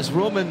 as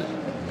Roman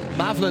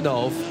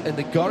Mavlanov in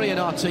the Gorian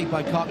RT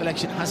by Car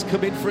Collection has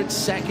come in for its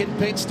second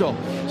pit stop.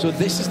 So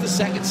this is the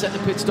second set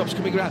of pit stops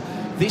coming around.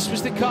 This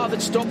was the car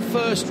that stopped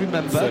first,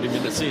 remember? 30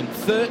 minutes in.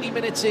 30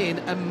 minutes in,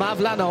 and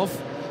Mavlanov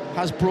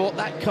has brought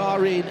that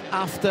car in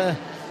after,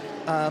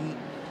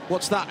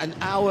 what's that, an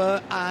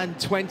hour and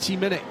 20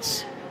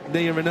 minutes,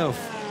 near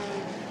enough.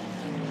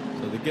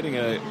 So they're getting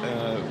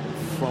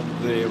from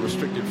the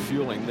restricted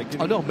fueling.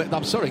 Oh, no,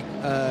 I'm sorry.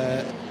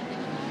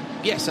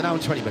 Yes, an hour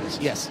and 20 minutes.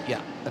 Yes,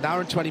 yeah, an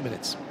hour and 20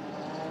 minutes.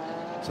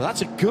 So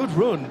that's a good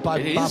run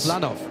by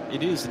Mavlanov.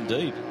 It is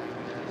indeed.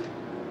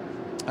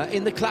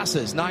 In the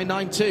classes,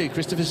 992,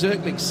 Christopher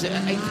Zirkling,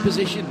 8th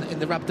position in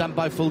the Rabdan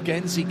by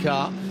Fulgenzi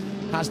car,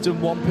 has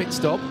done one pit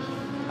stop.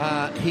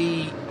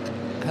 He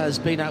has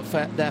been out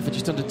there for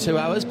just under 2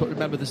 hours, but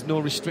remember there's no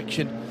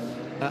restriction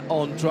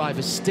on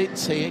driver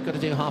stints here. Got to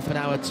do half an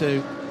hour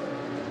to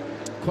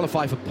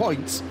qualify for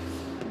points.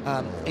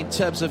 In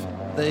terms of,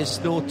 there's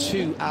no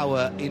 2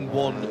 hour in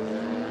one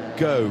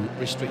go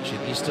restriction.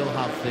 You still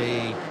have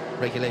the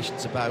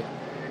regulations about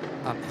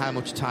how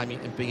much time you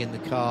can be in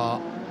the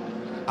car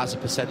as a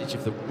percentage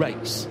of the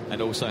race.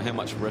 And also how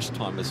much rest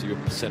time is your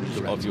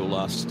percentage of your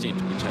last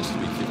stint, which has to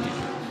be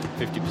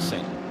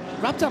 50%.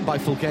 Rabdan by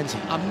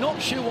Fulgenzi. I'm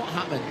not sure what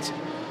happened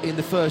in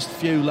the first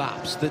few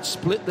laps that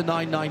split the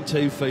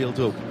 992 field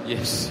up.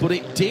 Yes. But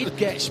it did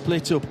get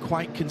split up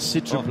quite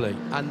considerably.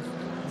 And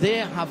they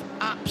have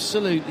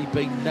absolutely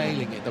been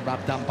nailing it, the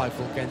Rabdan by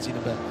Fulgenzi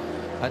number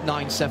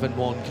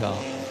 971 car.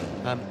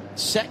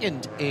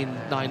 Second in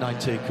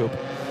 992 Cup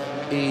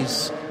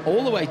is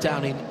all the way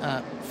down in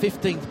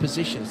 15th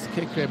position. It's the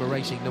Kid Kramer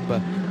Racing number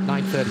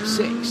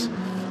 936.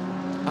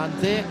 And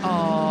they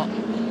are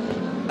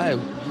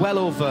well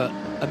over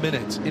a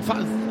minute. In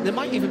fact, they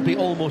might even be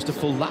almost a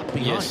full lap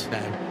behind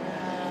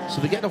now.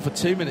 So they're getting off for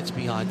 2 minutes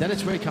behind. Then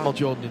it's Ray Carl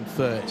Jordan in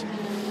third.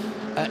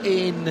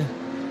 In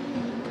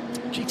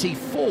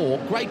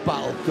GT4, great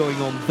battle going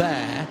on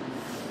there,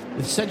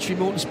 with Century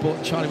Motorsport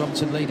and Charlie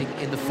Robinson leading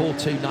in the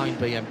 429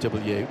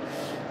 BMW.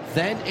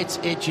 Then it's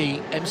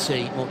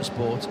AGMC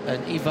Motorsport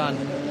and Ivan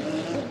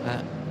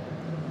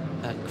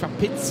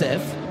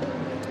Krapitsev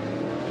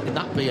in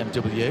that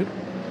BMW.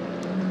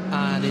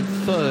 And in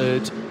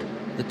third,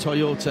 the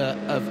Toyota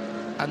of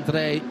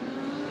Andrei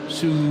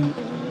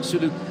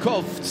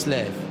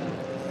Sulukovtsev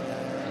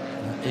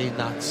in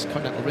that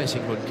Continental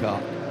Racing Run car.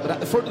 But at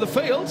the front of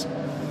the field,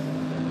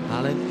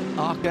 Alan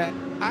Aka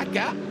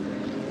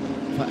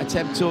for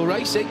Attempt Tour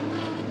Racing.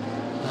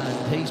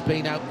 And he's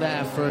been out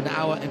there for an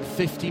hour and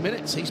 50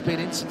 minutes. He's been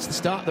in since the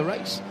start of the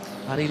race.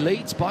 And he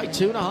leads by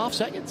 2.5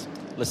 seconds.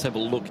 Let's have a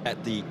look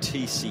at the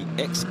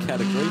TCX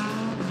category.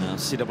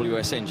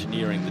 CWS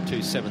Engineering, the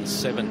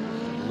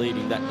 277,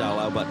 leading that Dale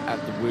Albert at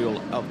the wheel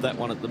of that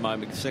one at the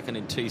moment. Second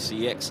in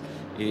TCX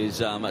is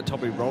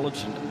Toby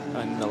Rolich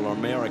in the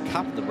Lamera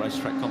Cup, the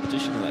racetrack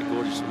competition, and that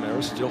gorgeous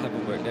Lamera. Still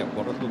haven't worked out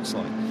what it looks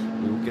like.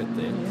 We'll get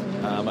there.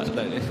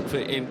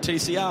 In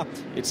TCR,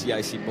 it's the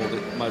AC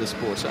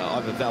Motorsports.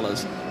 Ivor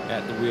Valles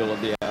at the wheel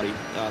of the Audi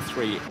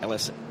R3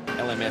 LMS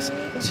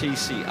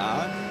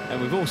TCR.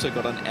 And we've also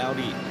got an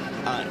Audi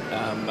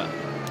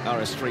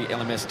RS3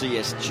 LMS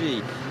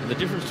DSG. And the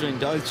difference between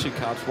those two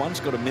cars, one's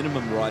got a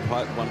minimum ride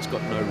height, one's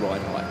got no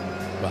ride height.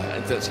 Right,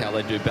 and that's how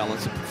they do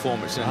balance the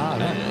performance.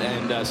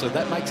 And so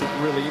that makes it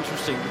really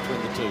interesting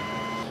between the two.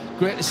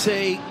 Great to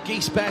see Guy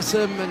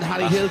Bessem and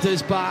Harry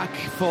Hilders back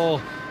for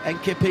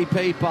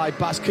NKPP by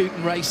Bas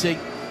Kooten Racing.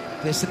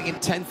 They're sitting in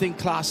 10th in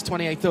class,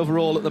 28th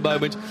overall at the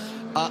moment.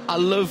 I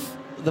love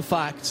the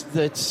fact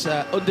that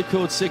under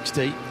code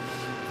 60,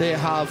 they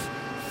have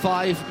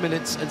 5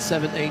 minutes and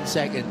 17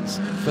 seconds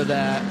for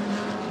their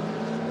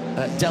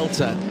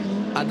Delta,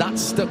 and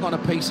that's stuck on a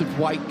piece of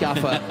white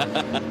gaffer.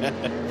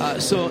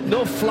 So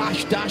no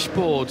flash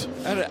dashboard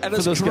and for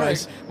it's those great.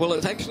 guys. Well,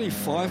 it's actually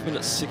 5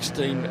 minutes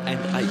 16 and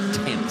 8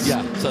 tenths.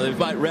 Yeah. So they've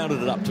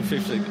rounded it up to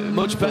 15.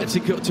 Much better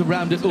to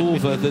round it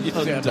over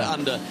than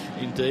under,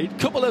 indeed.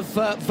 Couple of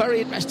very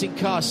interesting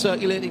cars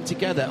circulating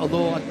together,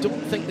 although I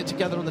don't think they're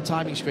together on the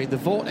timing screen. The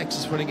Vortex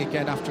is running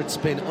again after its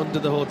spin under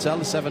the hotel,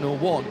 the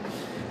 701.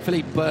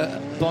 Philippe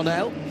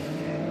Bonnell,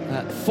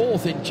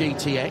 fourth in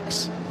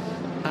GTX,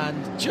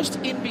 and just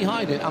in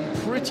behind it, I'm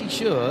pretty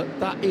sure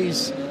that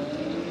is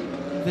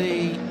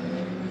the...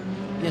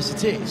 Yes,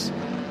 it is.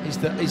 Is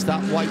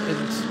that white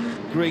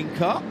and green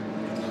car?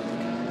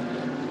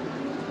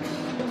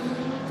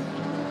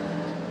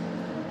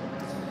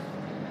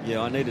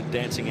 Yeah, I need a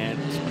dancing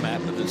ants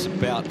map that's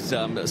about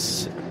the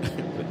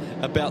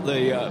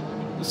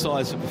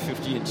size of a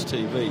 50-inch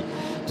TV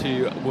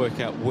to work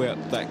out where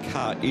that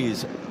car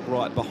is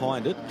right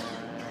behind it.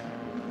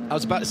 I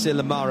was about to say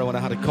Lamara when I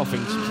had a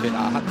coughing fit.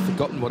 I had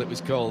forgotten what it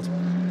was called.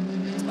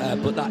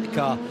 But that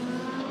car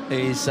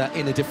is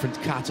in a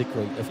different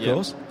category, of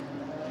course.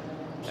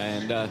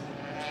 And the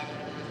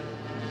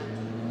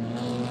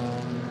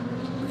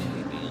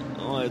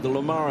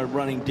Lamara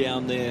running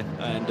down there,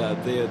 and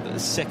they're the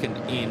second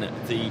in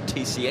the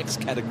TCX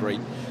category.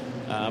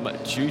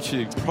 Due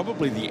to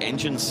probably the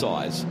engine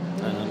size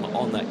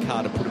on that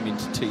car to put them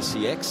into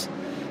TCX.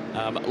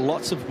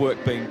 Lots of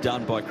work being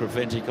done by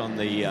Creventic on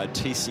the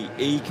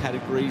TCE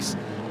categories.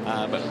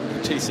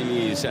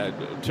 TCE is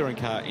Touring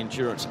Car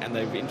Endurance, and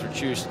they've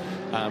introduced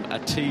a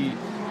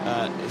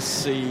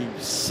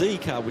TCC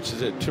car, which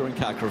is a Touring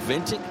Car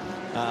Creventic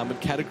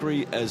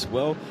category as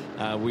well.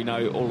 We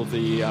know all of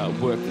the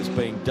work that's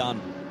being done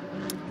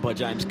by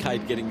James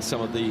Cade, getting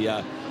some of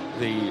the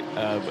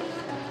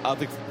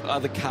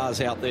other cars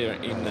out there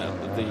in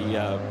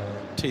the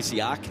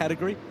TCR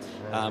category,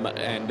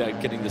 and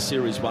getting the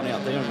Series 1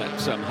 out there, and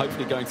that's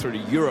hopefully going through to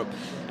Europe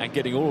and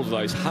getting all of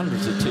those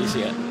hundreds of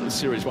TCR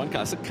Series 1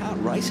 cars that can't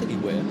race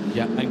anywhere.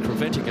 Yeah. And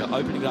Creventic are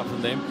opening up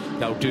from them.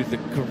 They'll do the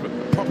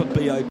proper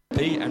BOP,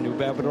 and you'll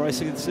be able to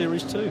race in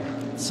Series 2.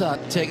 Let's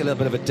take a little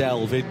bit of a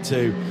delve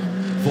into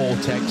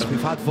Vortex.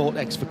 We've had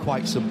Vortex for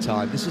quite some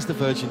time. This is the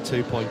version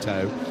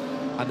 2.0,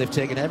 and they've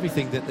taken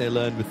everything that they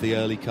learned with the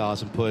early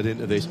cars and put it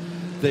into this.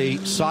 The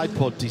side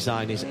pod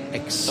design is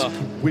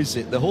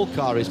exquisite. The whole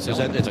car is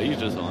presented...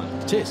 design.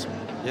 It is.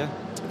 Yeah.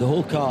 The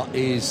whole car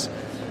is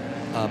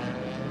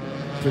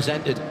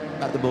presented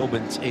at the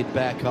moment in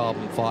bare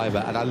carbon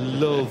fibre, and I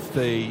love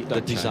the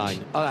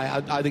design.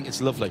 I think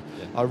it's lovely.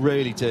 Yeah. I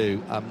really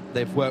do.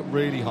 They've worked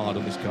really hard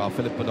on this car.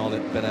 Philip Bonnell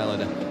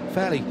and a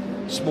fairly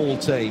small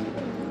team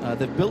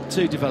They've built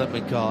 2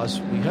 development cars.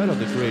 We heard on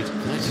the grid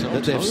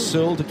that they've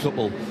sold a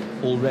couple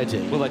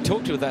already. Well, they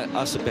talked to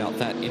us about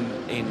that in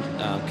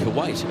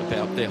Kuwait,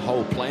 about their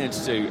whole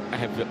plans to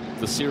have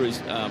the Series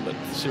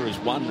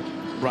 1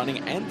 running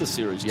and the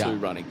Series 2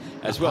 running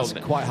as well.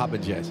 Hasn't quite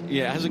happened yet.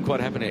 Yeah, it hasn't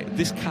quite happened yet.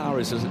 This car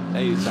is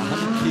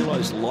 100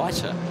 kilos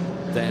lighter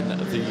than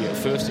the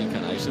first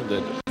incarnation,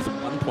 the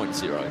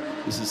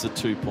 1.0. This is the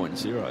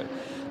 2.0.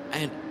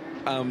 And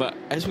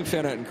as we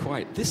found out in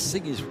Kuwait, this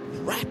thing is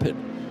rapid.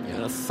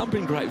 A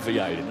thumping great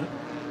V8 in it.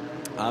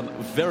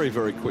 Very,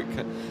 very quick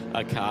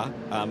car.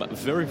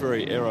 Very,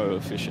 very aero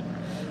efficient.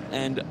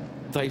 And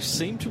they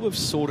seem to have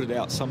sorted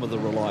out some of the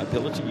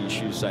reliability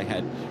issues they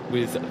had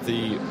with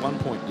the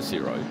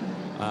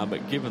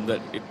 1.0, given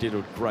that it did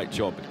a great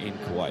job in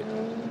Kuwait.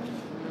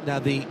 Now,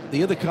 the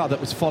other car that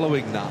was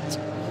following that,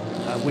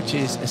 which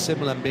is a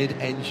similar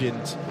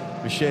mid-engined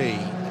machine,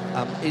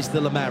 is the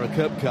Le Mans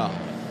Cup car.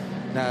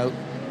 Now,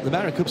 Le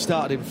Mans Cup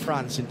started in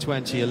France in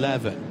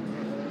 2011.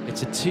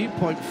 It's a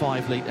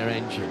 2.5 litre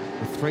engine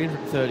with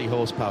 330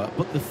 horsepower,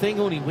 but the thing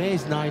only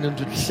weighs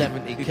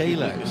 970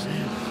 kilos.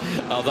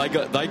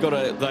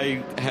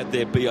 They had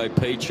their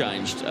BOP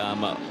changed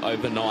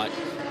overnight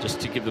just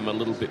to give them a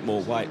little bit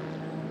more weight.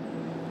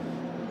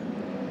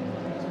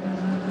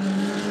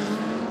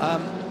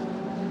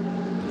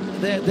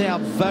 They are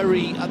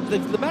very...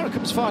 the Mans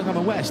Cup, as far as I'm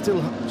aware,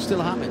 still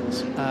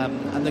happens.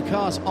 And the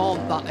cars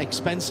aren't that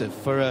expensive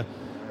for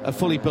a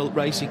fully built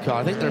racing car.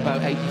 I think they're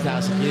about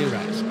 80,000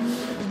 euros.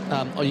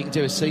 Or you can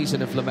do a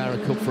season of Le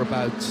Mans Cup for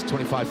about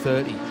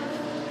 25-30.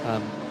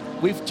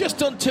 We've just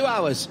done 2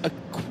 hours, a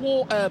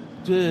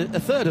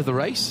third of the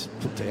race.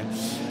 Oh dear.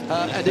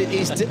 And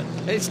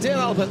it's Dale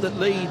Albert that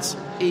leads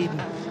in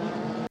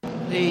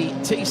the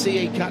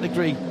TCE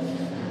category.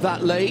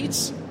 That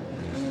leads.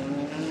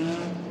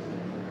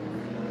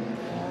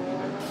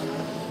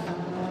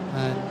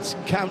 And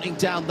counting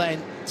down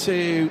then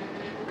to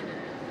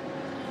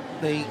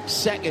the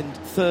second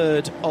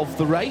third of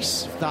the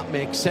race, if that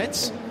makes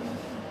sense.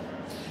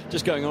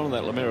 Just going on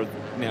that Le Mans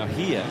now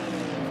here,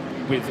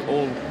 with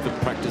all the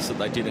practice that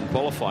they did in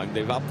qualifying,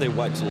 they've upped their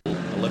weight to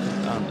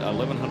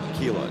 1,100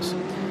 kilos.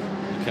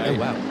 Okay. Oh,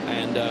 wow.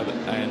 And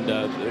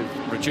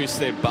reduced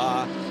their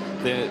bar,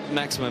 their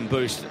maximum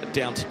boost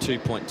down to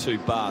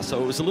 2.2 bar.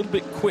 So it was a little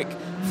bit quick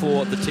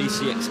for the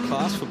TCX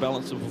class for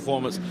balance and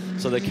performance.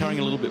 So they're carrying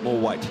a little bit more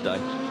weight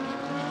today.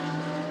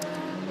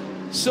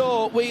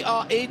 So we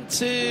are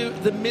into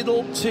the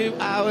middle 2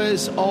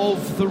 hours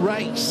of the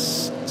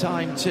race.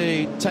 Time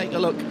to take a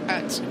look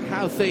at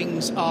how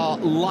things are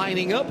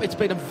lining up. It's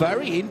been a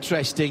very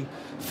interesting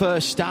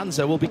first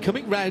stanza. We'll be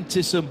coming round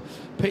to some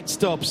pit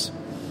stops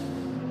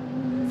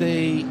for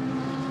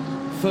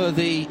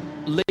the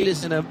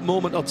leaders in a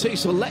moment or two.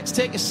 So let's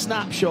take a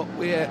snapshot.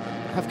 We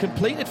have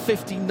completed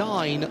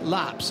 59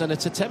 laps, and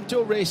it's a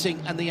Temptor Racing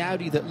and the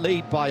Audi that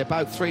lead by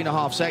about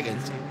 3.5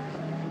 seconds.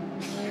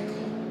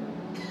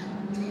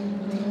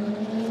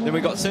 Then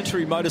we've got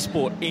Century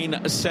Motorsport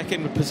in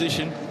second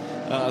position,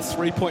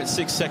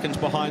 3.6 seconds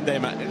behind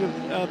them.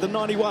 The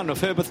 91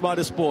 of Herbert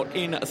Motorsport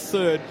in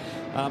third,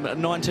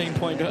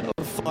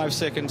 19.5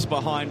 seconds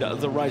behind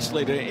the race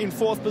leader. In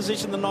fourth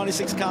position, the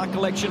 96 Car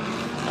Collection,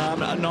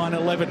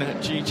 911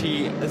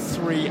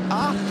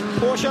 GT3R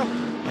Porsche.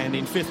 And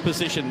in fifth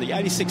position, the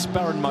 86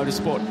 Baron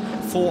Motorsport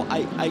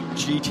 488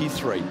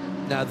 GT3.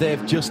 Now they're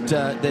just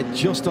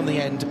on the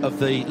end of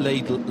the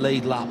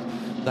lead lap.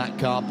 That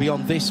car.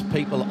 Beyond this,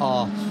 people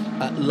are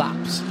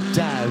laps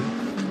down,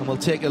 and we'll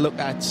take a look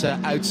at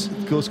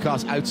those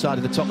cars outside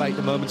of the top 8 at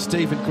the moment.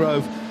 Stephen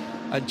Grove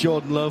and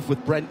Jordan Love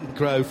with Brenton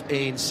Grove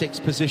in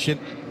sixth position.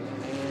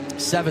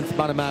 Seventh,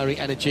 Manamari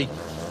Energy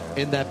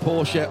in their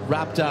Porsche.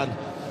 Rabdan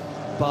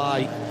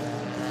by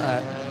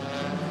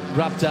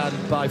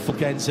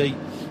Fulgenzi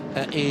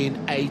in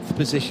eighth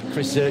position.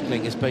 Chris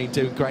Zirkling has been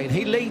doing great, and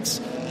he leads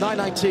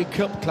 992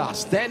 Cup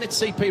class. Then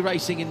it's CP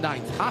Racing in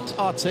ninth. Hat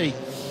RT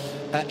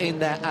in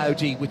their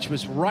Audi, which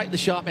was right at the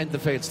sharp end of the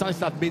field.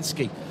 Stanislav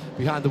Minsky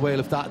behind the wheel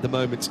of that at the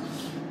moment.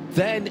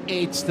 Then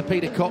it's the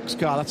Peter Cox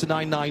car. That's a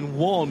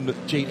 991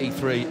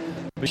 GT3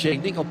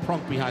 machine. Nigel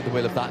Pronk behind the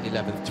wheel of that in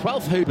 11th.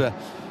 12th, Huber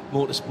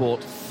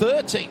Motorsport.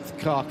 13th,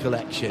 Car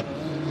Collection,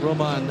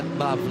 Roman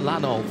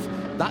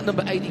Mavlanov. That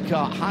number 80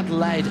 car had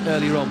led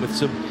earlier on with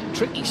some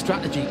tricky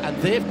strategy, and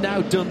they've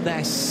now done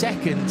their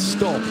second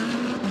stop.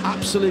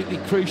 Absolutely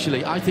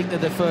crucially, I think they're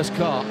the first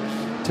car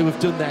to have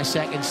done their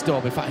second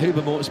stop. In fact,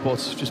 Huber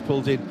Motorsports has just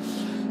pulled in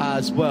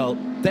as well.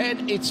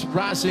 Then it's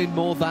Razin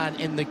Morthan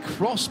in the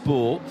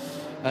Crossbow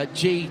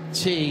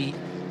GTX,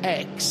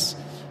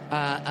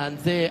 and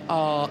they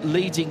are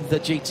leading the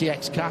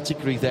GTX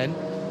category then.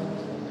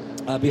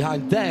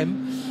 Behind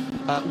them,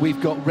 we've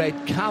got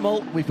Red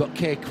Camel, we've got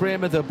Kay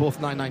Kramer, they're both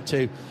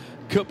 992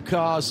 Cup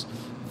cars.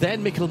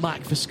 Then Mikkel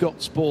Mack for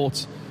Scott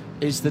Sport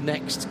is the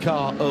next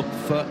car up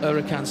for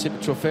Huracan Super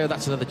Trofeo.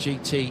 That's another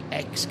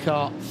GTX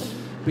car.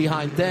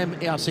 Behind them,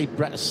 ERC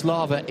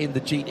Bratislava in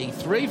the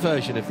GT3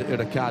 version of the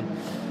Huracan.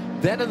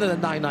 Then another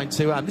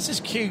 992, and this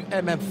is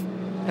QMF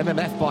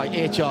by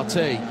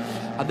HRT.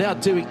 and they are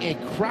doing a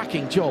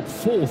cracking job.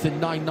 4th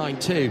in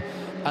 9.92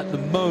 at the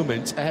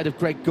moment, ahead of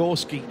Greg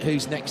Gorski,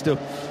 who's next up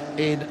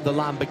in the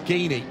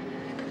Lamborghini,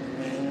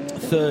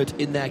 3rd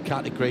in their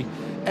category.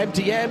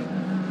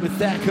 MDM with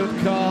their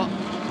Cup car,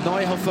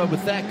 Neuhofer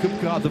with their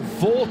Cup car, the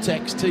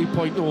Vortex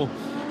 2.0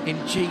 in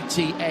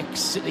GTX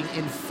sitting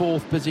in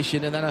 4th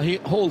position, and then a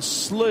whole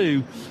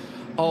slew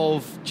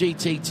of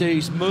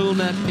GT2s,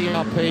 Müllner,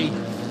 PRP,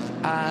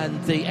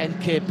 and the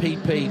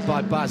NKPP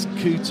by Bas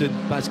Kouten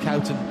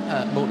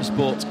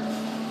Motorsport.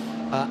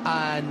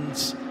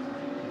 And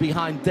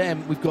behind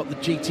them, we've got the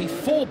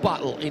GT4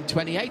 battle in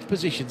 28th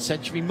position.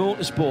 Century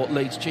Motorsport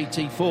leads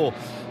GT4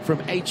 from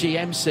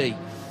AGMC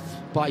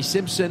by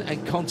Simpson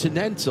and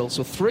Continental.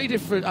 So 2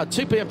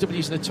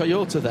 BMWs and a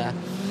Toyota there.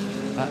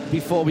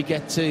 Before we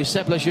get to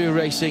Seb Lejour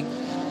Racing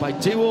by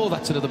Duo,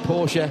 that's another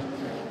Porsche.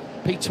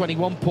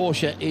 P21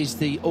 Porsche is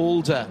the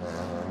older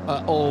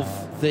of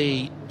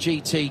the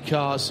GT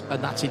cars,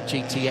 and that's in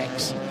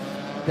GTX.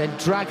 Then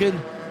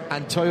Dragon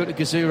and Toyota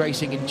Gazoo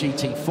Racing in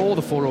GT4,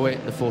 the 408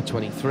 and the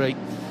 423.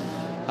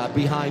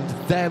 Behind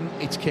them,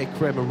 it's K.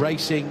 Kramer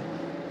Racing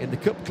in the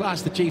Cup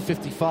class, the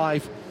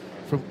G55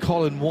 from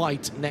Colin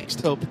White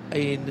next up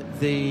in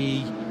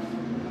the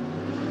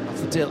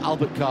Dale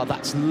Albert car.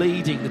 That's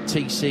leading the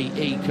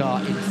TCE car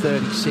in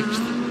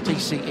 36th,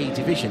 TCE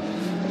division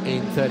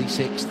in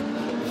 36th.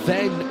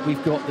 Then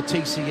we've got the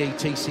TCE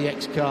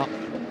TCX car,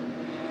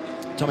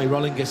 Tommy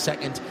Rollinger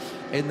second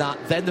in that.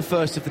 Then the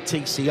first of the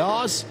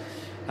TCRs,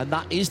 and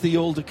that is the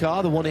older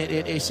car, the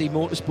 188 AC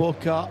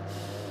Motorsport car,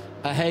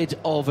 ahead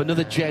of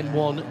another Gen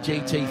 1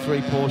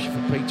 GT3 Porsche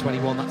from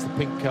P21, that's the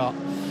pink car.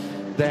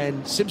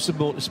 Then Simpson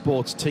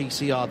Motorsports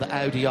TCR, the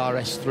Audi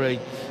RS3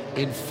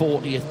 in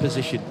 40th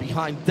position.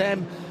 Behind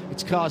them,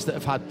 it's cars that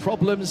have had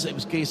problems. It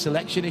was gear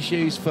selection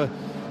issues for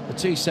the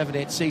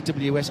 278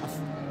 CWS.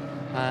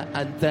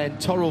 And then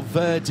Toro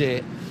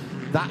Verde,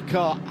 that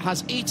car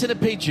has eaten a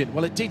pigeon.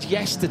 Well, it did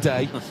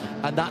yesterday,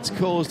 and that's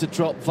caused a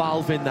drop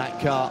valve in that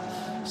car.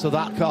 So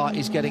that car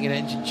is getting an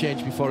engine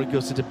change before it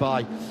goes to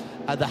Dubai.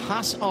 The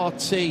Haas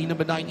RT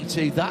number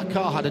 92, that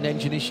car had an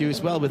engine issue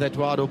as well with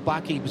Eduardo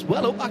Bacchi. He was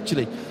well up,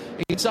 actually,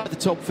 inside the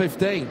top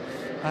 15.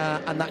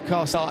 And that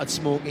car started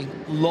smoking,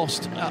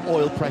 lost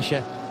oil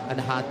pressure, and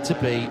had to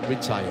be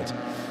retired.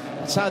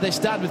 That's how they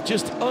stand with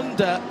just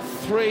under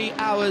 3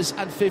 hours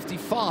and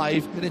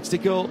 55 minutes to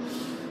go.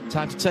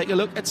 Time to take a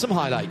look at some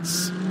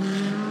highlights.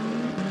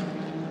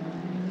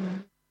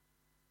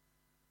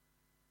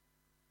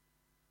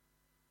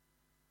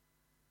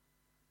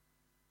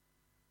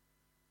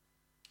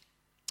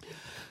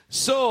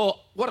 So,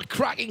 what a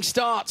cracking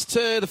start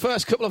to the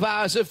first couple of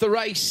hours of the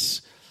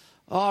race.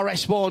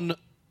 RS1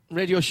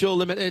 Radio Show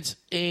Limited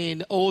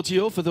in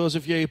audio for those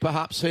of you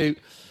perhaps who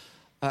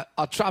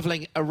are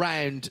travelling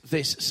around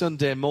this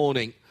Sunday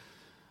morning.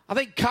 I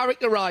think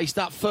characterised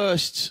that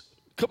first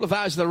couple of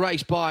hours of the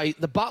race by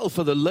the battle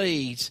for the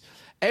lead.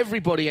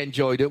 Everybody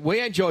enjoyed it.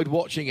 We enjoyed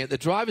watching it. The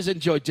drivers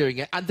enjoyed doing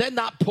it. And then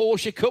that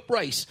Porsche Cup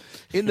race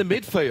in the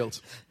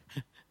midfield.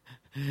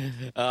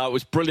 It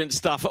was brilliant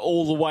stuff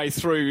all the way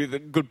through. The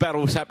good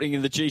battles happening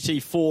in the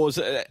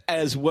GT4s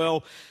as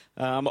well.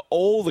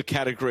 All the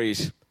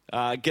categories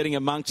getting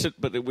amongst it,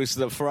 but it was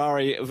the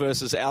Ferrari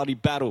versus Audi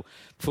battle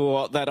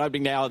for that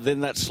opening hour.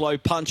 Then that slow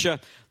puncher.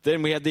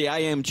 Then we had the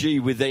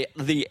AMG with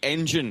the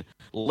engine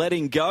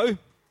letting go.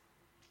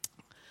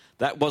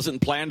 That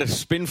wasn't planned. A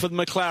spin for the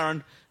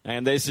McLaren.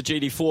 And there's the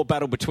GT4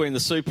 battle between the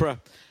Supra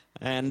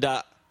and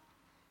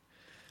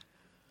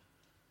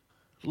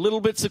little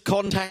bits of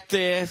contact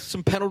there.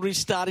 Some penalties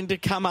starting to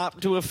come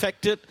up to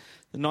affect it.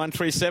 The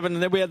 937.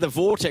 And then we had the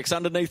Vortex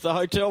underneath the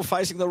hotel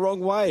facing the wrong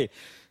way.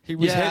 He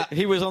was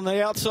on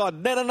the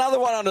outside. Then another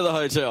one under the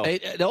hotel.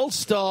 It all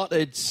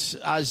started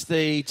as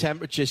the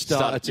temperature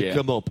started to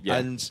come up. Yeah,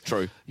 and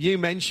true. You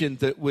mentioned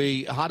that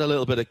we had a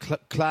little bit of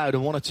cloud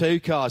on one or two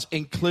cars,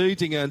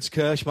 including Ernst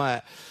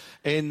Kirchmeier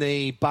in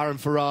the Baron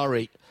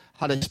Ferrari,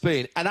 had a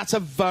spin. And that's a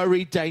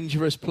very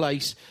dangerous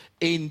place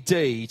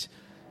indeed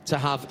to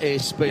have a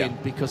spin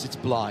because it's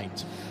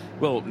blind.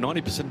 Well,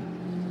 90%.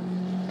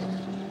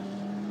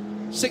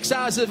 6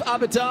 hours of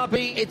Abu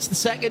Dhabi. It's the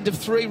second of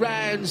 3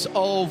 rounds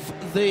of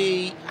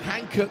the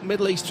Hankook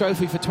Middle East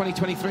Trophy for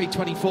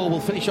 2023-24. We'll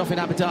finish off in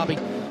Abu Dhabi.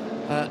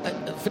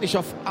 Finish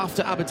off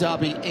after Abu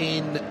Dhabi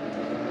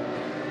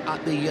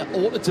at the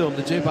Autodrome,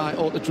 the Dubai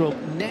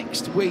Autodrome.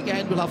 Next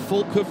weekend, we'll have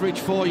full coverage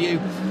for you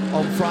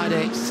on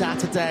Friday,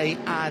 Saturday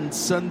and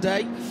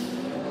Sunday.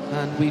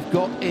 And we've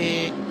got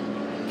a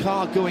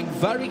car going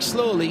very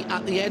slowly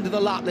at the end of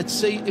the lap. Let's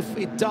see if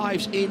it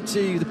dives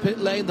into the pit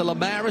lane. The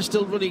Lamera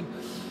still running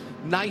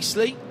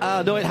nicely.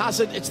 No, it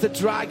hasn't. It's the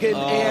Dragon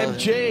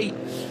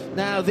AMG.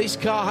 Now, this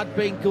car had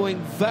been going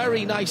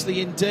very nicely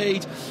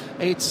indeed.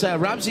 It's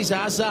Ramses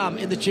Azam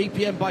in the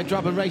GPM by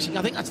Dragon Racing.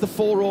 I think that's the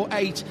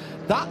 408.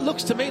 That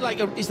looks to me like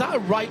is that a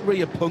right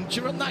rear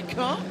puncture on that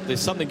car?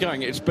 There's something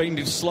going. It's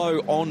been slow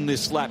on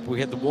this lap. We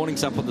had the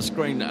warnings up on the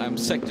screen.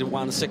 Sector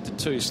 1, Sector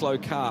 2, slow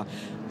car.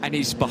 and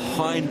he's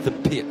behind the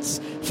pits.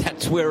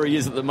 That's where he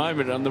is at the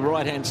moment on the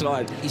right-hand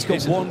side. He's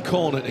got one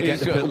corner to get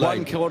to pit lane.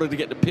 One corner to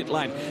get to pit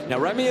lane. Now,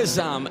 Rami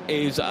Azam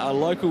is a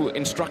local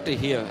instructor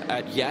here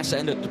at Yas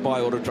and at Dubai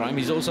Autodrome.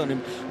 He's also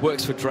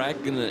works for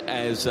Dragon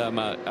as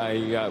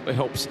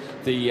helps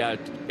the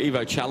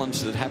Evo Challenge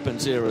that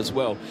happens there as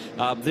well.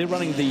 They're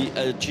running the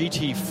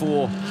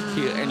GT4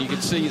 here, and you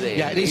can see there.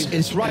 Yeah,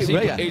 it's right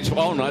rear.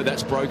 Oh, no,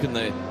 that's broken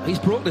there. He's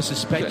broken the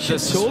suspension.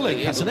 Toe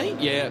link, hasn't he?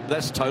 Yeah,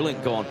 that's toe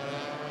link gone.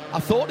 I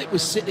thought it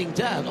was sitting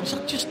down. I was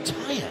like, just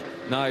tyre.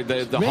 No,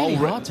 the really whole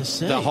hard to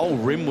see. The whole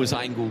rim was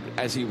angled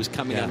as he was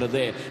coming under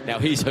there. Now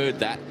he's heard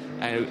that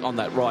on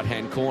that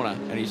right-hand corner,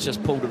 and he's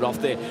just pulled it off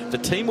there. The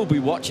team will be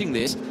watching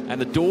this, and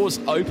the door's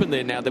open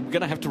there now. They're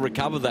going to have to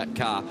recover that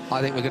car.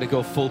 I think we're going to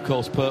go full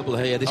course purple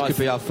here. This could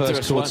be our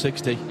first Code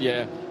 60.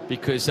 Yeah,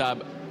 because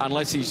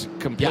unless he's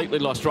completely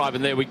lost drive,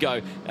 and there we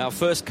go, our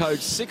first Code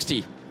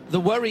 60. The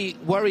worry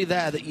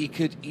there that you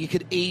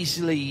could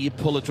easily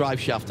pull a drive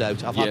shaft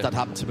out. I've had that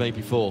happen to me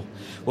before.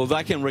 Well,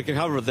 they can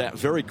recover that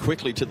very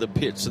quickly to the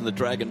pits, and the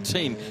Dragon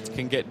team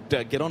can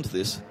get onto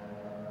this.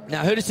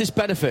 Now, who does this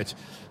benefit?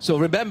 So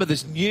remember,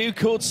 there's new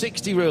Code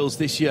 60 rules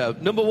this year.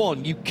 Number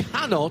one, you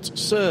cannot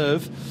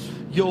serve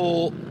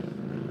your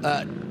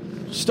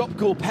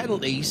stop-go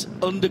penalties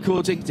under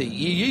Code 60.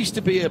 You used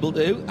to be able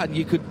to, and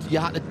you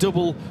had to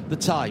double the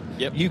time.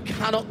 Yep. You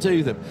cannot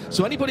do them.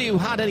 So anybody who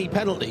had any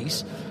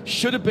penalties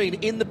should have been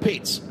in the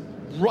pits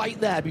right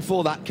there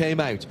before that came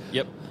out.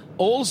 Yep.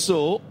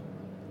 Also,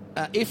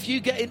 if you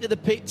get into the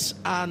pits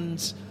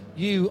and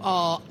you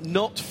are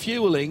not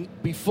fueling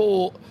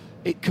before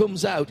it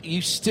comes out,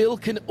 you still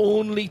can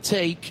only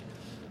take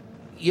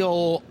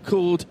your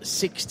Code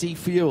 60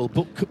 fuel.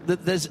 But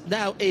there's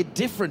now a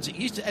difference. It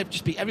used to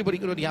just be everybody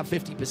could only have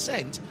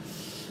 50%.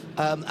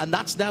 And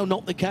that's now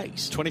not the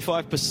case.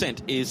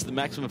 25% is the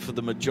maximum for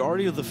the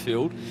majority of the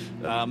field.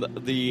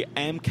 The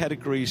AM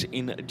categories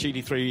in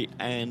GT3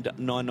 and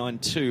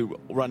 992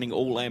 running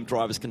all AM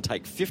drivers can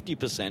take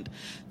 50%.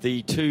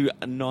 The two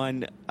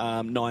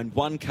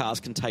 991 cars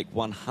can take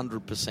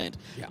 100%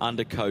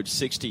 under Code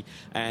 60.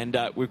 And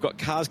we've got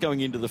cars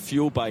going into the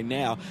fuel bay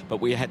now, but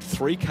we had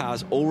 3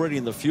 cars already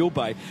in the fuel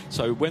bay.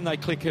 So when they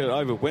click it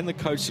over, when the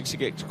Code 60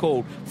 gets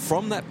called,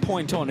 from that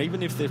point on,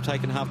 even if they've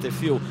taken half their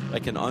fuel, they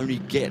can only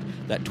get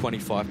that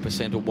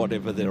 25% or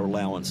whatever their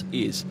allowance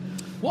is.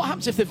 What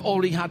happens if they've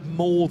already had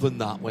more than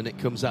that when it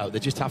comes out? They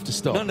just have to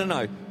stop?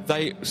 No.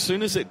 They as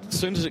soon as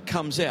it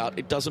comes out,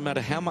 it doesn't matter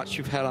how much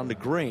you've had under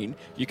green.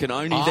 You can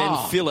only then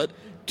fill it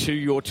to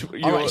your.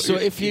 All right. So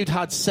if you'd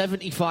had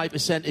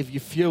 75% of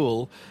your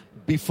fuel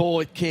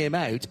before it came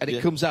out and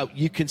it comes out,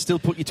 you can still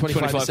put your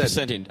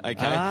 25% in.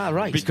 Okay.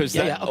 Right. Because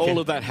all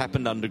of that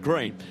happened under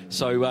green.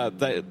 So we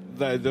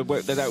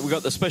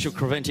got the special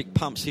Creventic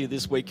pumps here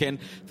this weekend.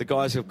 The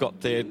guys have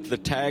got the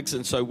tags,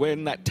 and so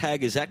when that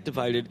tag is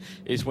activated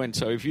is when.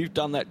 So if you've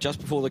done that just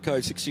before the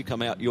Code 60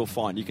 come out, you're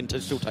fine. You can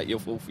still take your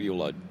full fuel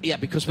load. Yeah,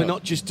 because we're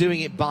not just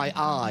doing it by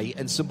eye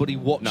and somebody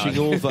watching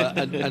over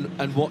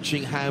and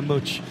watching how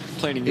much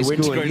cleaning your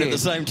windscreen at the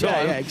same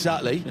time. Yeah,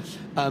 exactly.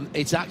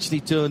 It's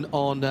actually done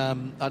on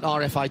an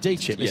RFID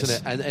chip, isn't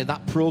it? And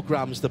that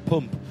programs the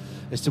pump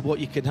as to what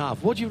you can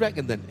have. What do you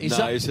reckon then? It's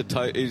a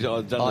toe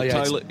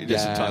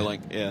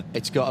link. Yeah,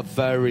 it's got a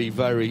very,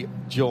 very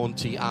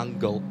jaunty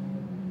angle.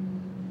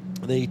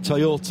 The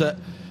Toyota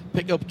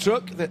pickup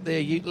truck that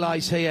they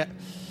utilise here,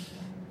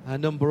 a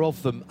number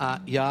of them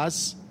at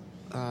Yas,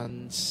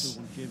 and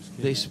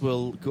this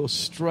will go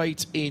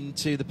straight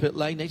into the pit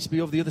lane. Needs to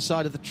be over the other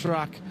side of the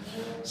track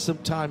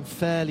sometime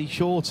fairly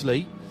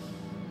shortly.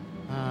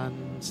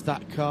 And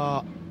that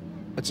car,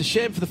 it's a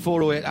shame for the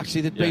 408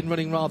 actually. They've been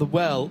running rather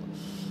well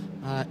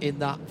in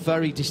that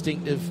very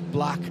distinctive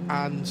black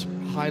and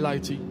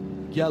highlighted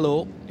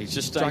yellow. He's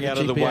just staying out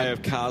of the way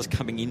of cars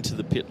coming into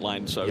the pit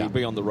lane, so he'll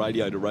be on the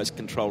radio to race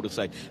control to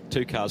say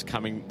 2 cars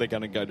coming, they're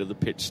going to go to the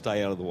pit,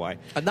 stay out of the way.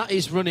 And that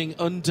is running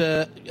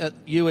under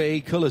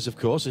UAE colours, of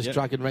course, as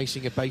Dragon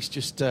Racing are based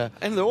just and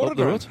the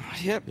Autodrome.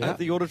 At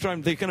the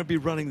Autodrome, they're going to be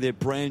running their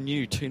brand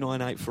new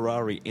 298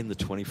 Ferrari in the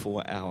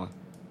 24-hour.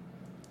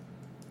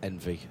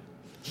 Envy.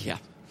 Yeah.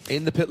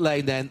 In the pit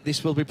lane then,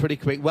 this will be pretty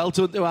quick. Well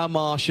done to our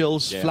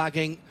marshals,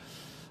 flagging.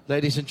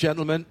 Ladies and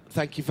gentlemen,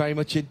 thank you very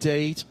much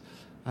indeed.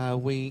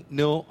 We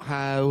know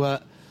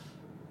how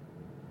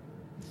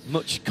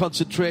much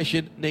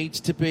concentration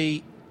needs to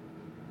be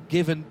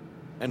given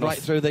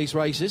through these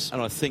races.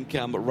 And I think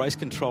race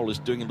control is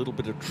doing a little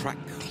bit of track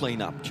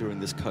clean-up during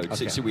this Code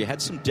 60. We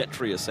had some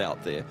detritus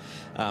out there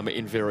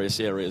in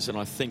various areas, and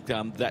I think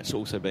that's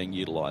also being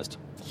utilised.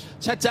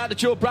 Let's head down to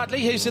Joe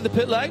Bradley, who's in the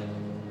pit lane.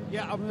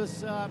 Yeah,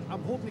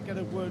 I'm hoping to get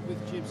a word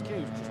with James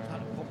Kay, who's just had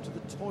to pop to the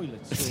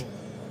toilet. So,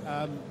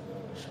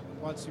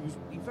 whilst he was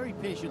very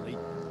patiently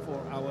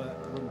for our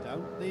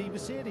rundown, the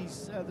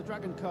Mercedes, the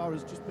Dragon car,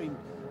 has just been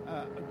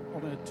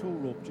on a tow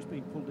rope, just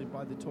being pulled in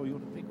by the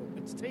Toyota pickup.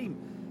 Its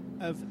team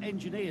of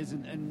engineers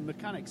and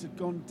mechanics had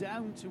gone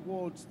down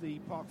towards the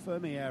Parc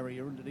Fermé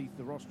area underneath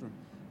the rostrum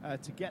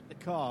to get the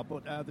car,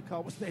 but the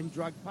car was then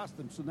dragged past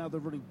them, so now they're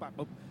running back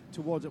up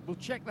towards it. We'll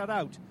check that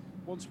out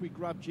once we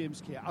grab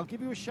James Kerr. I'll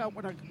give you a shout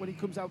when he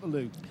comes out the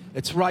loo.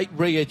 It's right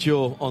rear,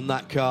 Joe, on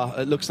that car.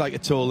 It looks like a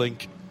tow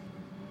link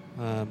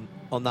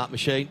on that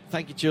machine.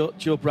 Thank you, Joe.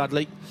 Joe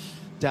Bradley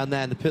down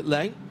there in the pit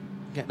lane.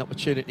 Get an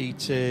opportunity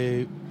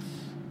to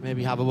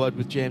maybe have a word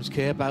with James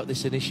Kerr about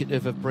this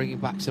initiative of bringing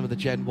back some of the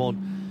Gen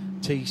 1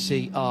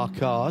 TCR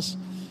cars.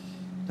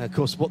 Now, of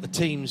course, what the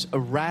teams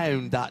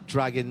around that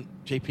Dragon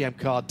GPM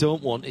car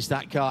don't want is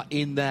that car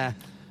in their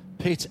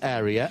pit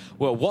area.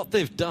 Well, what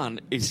they've done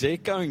is they're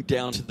going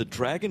down to the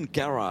Dragon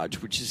garage,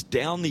 which is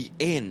down the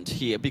end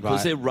here,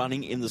 because they're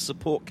running in the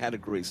support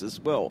categories as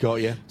well. Got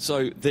you.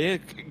 So their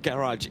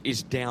garage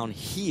is down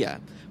here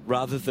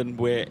rather than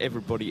where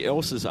everybody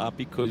else's are,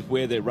 because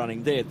where they're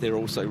running there, they're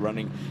also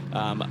running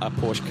a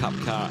Porsche Cup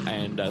car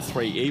and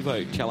 3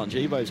 Evo Challenge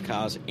Evos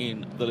cars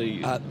in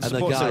the and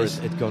the guys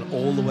had gone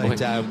all the way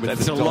down with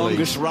that's the the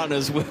longest run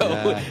as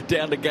well,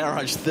 down to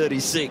garage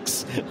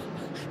 36.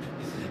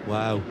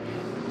 Wow.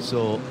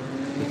 So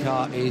the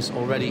car is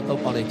already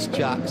up on its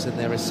jacks and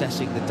they're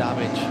assessing the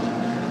damage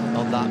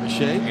on that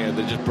machine. Yeah,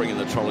 they're just bringing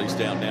the trolleys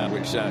down now,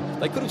 which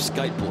they could have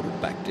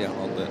skateboarded back down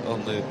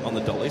on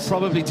the dollies.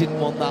 Probably didn't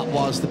want that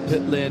whilst the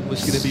pit lane was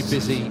going to be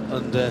busy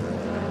under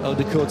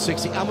code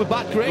 60. And we're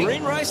back green.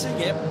 Green racing,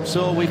 yep.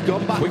 So we've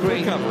gone back Quick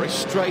green recovery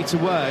straight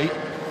away.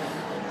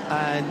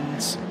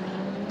 And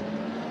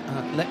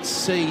let's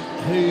see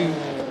who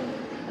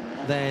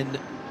then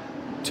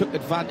took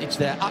advantage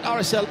there. At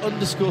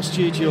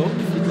RSL_studio,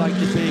 if you'd like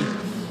to be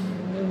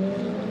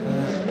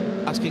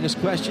asking us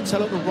questions.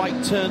 Hello to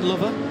Right Turn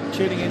Lover,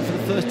 tuning in for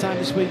the first time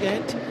this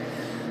weekend.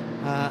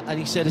 And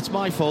he said, it's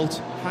my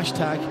fault.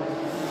 Hashtag.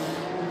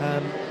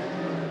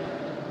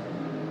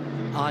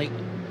 I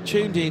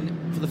tuned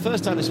in for the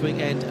first time this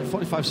weekend, and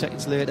 45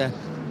 seconds later,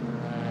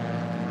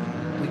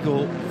 we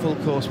go full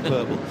course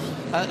purple.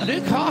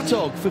 Luke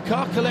Hartog for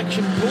Car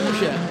Collection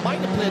Porsche might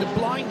have played a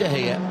blinder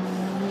here.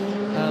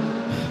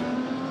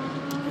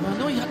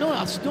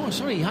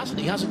 Sorry, he hasn't.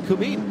 He hasn't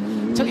come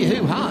in. Tell you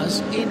who has,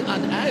 in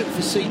and out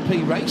for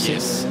CP Racing.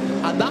 Yes.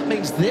 And that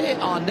means they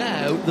are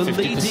now the 50%.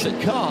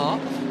 Leading car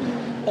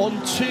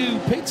on 2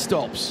 pit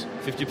stops.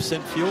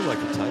 50% fuel they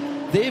can take.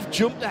 They've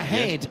jumped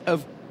ahead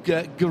of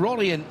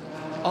Garolian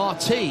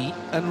RT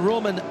and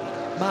Roman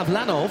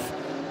Mavlanov,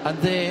 and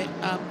they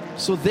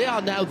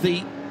are now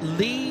the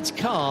lead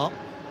car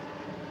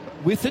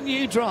with the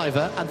new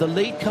driver and the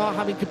lead car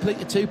having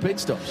completed 2 pit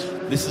stops.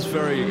 This is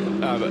very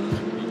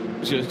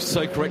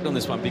so correct on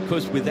this one,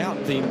 because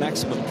without the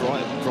maximum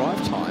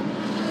drive time,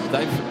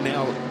 they've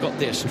now got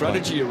their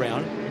strategy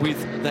around with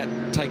that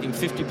taking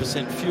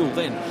 50% fuel.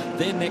 Then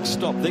their next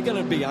stop, they're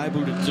going to be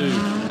able to do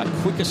a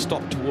quicker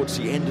stop towards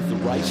the end of the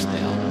race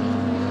now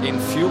in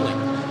fueling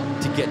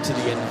to get to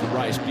the end of the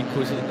race,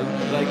 because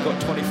they've got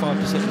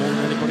 25% more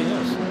than anybody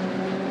else.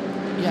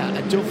 Yeah,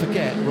 and don't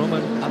forget,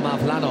 Roman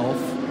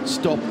Mavlanov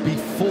stopped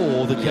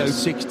before the Code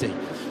 60,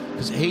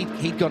 because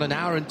he'd got an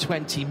hour and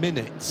 20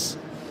 minutes.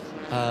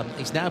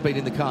 He's now been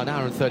in the car an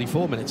hour and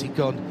 34 minutes. He'd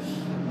gone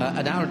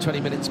an hour and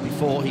 20 minutes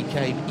before he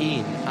came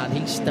in, and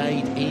he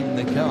stayed in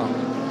the car.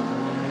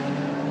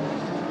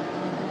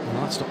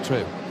 Well, that's not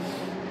true.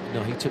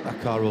 No, he took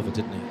that car over,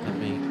 didn't he?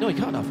 No, he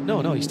can't have.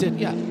 No, he stayed.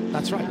 Yeah,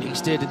 that's right. He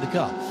stayed in the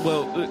car.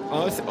 Well,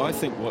 I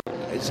think what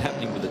is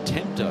happening with the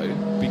Tempto,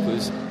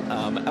 because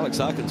Alex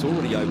Arkin's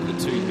already over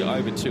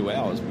 2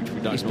 hours, which we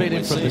don't. He's been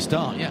in from the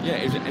start. Yeah. Yeah.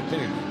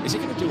 Is he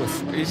going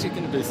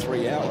to do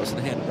 3 hours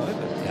and hand it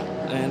over? Yeah.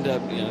 And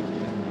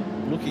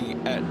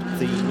looking at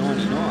the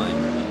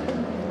 99.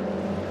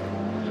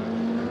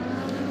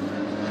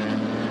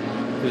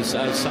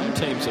 Because some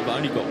teams have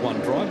only got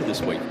 1 driver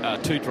this week,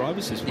 2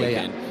 drivers this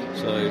weekend.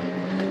 Yeah.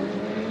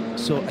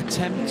 So a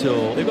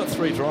Tempto. They've got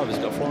 3 drivers.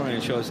 They've got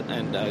Florian Schoes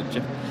and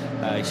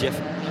Jeff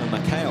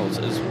McHale's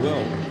as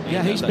well.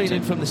 Yeah, he's been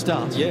in from the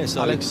start. Yeah,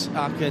 so Alex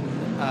Acker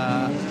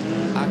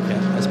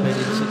has been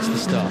in since the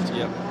start.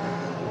 Yep.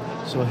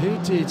 So who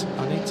did?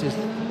 I need to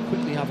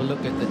quickly have a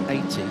look at the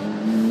 80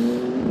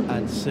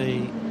 and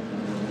see.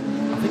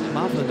 I think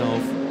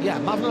Mavlanov. Yeah,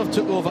 Mavlanov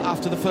took over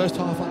after the first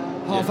half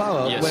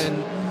hour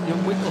when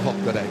young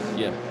Winkelhock got out.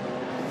 Yeah.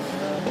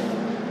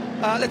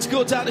 Let's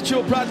go down to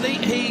Joe Bradley.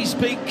 He's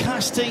been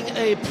casting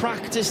a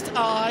practiced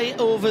eye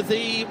over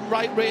the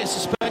right rear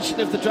suspension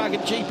of the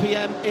Dragon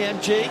GPM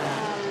AMG.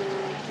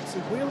 It's a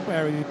wheel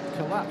bearing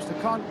collapsed. You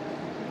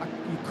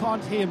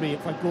can't hear me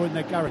if I go in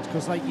their garage,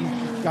 because like you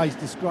guys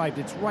described,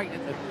 it's right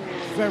at the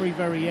very,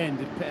 very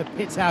end. It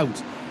pits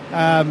out.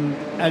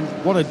 And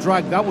what a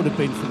drag that would have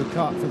been for the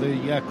car, for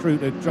the crew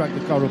to drag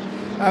the car up.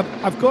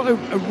 I've got a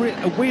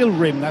wheel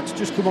rim that's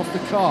just come off the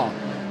car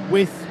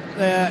with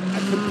a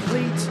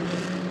complete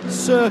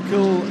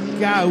circle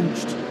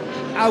gouged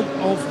out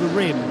of the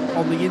rim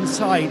on the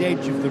inside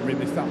edge of the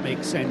rim, if that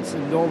makes sense,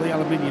 and all the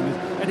aluminium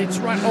and it's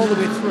right all the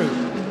way through.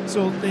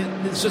 So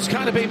it's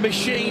kind of been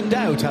machined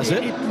out, has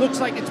it? It looks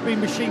like it's been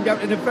machined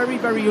out in a very,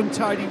 very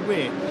untidy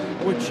way,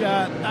 which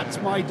that's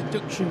my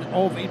deduction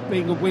of it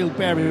being a wheel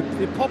bearing.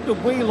 They popped a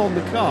wheel on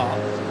the car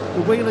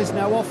The wheel is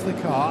now off the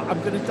car.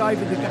 I'm going to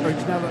dive in the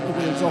garage now that the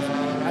wheel's off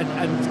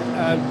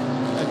and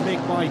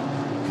make my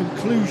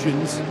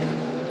conclusions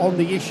on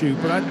the issue.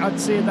 But I'd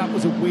say that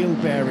was a wheel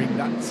bearing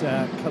that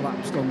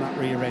collapsed on that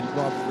rear end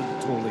rather than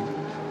the tooling.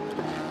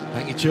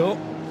 Thank you, Joe.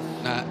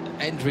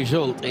 End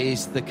result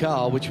is the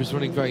car, which was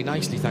running very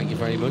nicely, thank you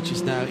very much,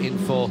 is now in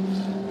for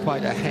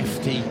quite a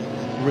hefty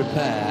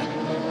repair.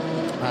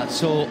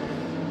 So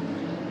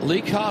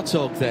Luke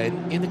Hartog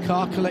then in the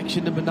car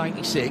collection number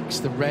 96,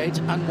 the red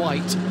and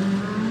white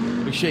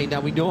machine.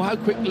 Now we know how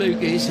quick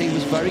Luke is. He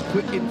was very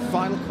quick in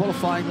final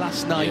qualifying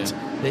last night.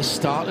 They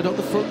started on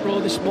the front row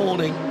this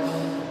morning,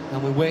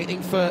 and we're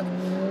waiting for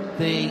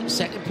the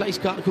second place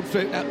car to come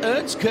through. Now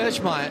Ernst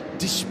Kirchmeier,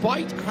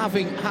 despite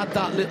having had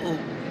that little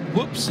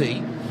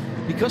whoopsie,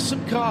 because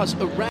some cars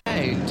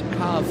around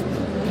have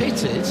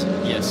pitted,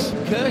 yes,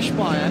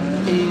 Kirchmeier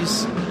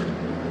is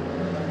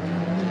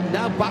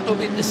now back up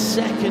into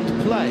second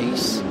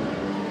place.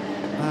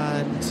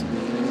 And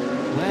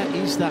where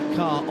is that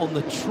car on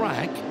the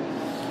track?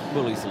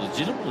 Well, he's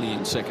legitimately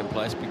in second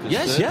place because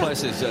yes, third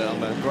place is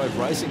Grove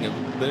Racing,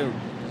 and they're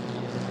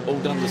all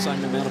done the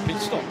same amount of pit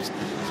stops.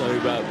 So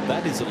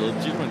that is a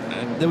legitimate.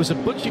 And there was a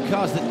bunch of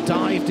cars that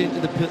dived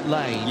into the pit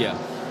lane,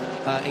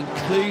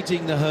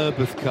 including the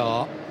Herberth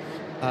car.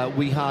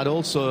 We had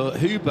also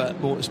Huber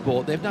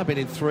Motorsport. They've now been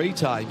in 3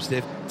 times.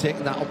 They've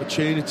taken that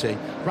opportunity.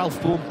 Ralph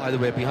Bohm, by the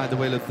way, behind the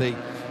wheel of the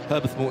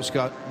Herberth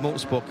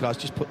Motorsport cars,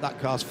 just put that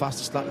car's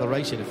fastest lap of the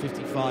race in a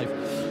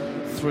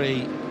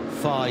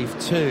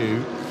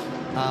 55.352.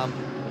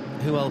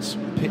 Who else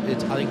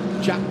pitted? I think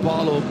Jack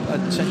Barlow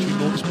and Century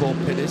Motorsport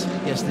pitted.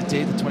 Yes, they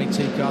did. The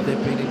 22 car,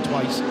 they've been in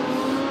twice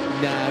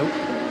now.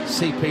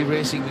 CP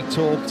Racing we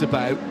talked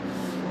about.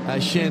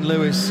 Shane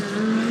Lewis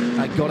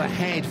got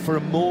ahead for a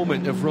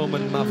moment of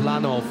Roman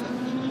Mavlanov,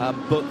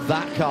 but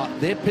that car,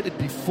 they pitted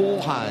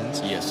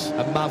beforehand. Yes.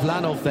 And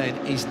Mavlanov then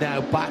is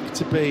now back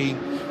to being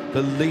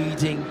the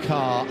leading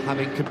car,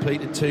 having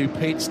completed 2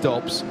 pit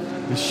stops,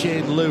 with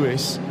Shane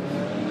Lewis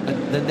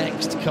and the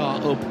next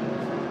car up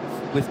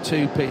with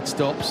 2 pit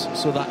stops.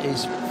 So that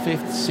is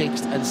 5th,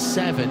 6th and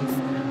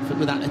 7th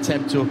with that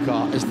attempt to a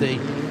car. As the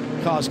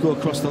cars go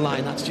across the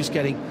line, that's just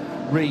getting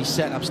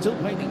reset. I'm still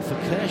waiting for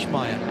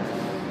Kirchmeier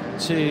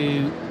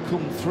to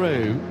come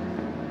through,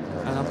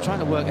 and I'm trying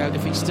to work out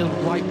if he's still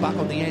right back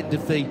on the end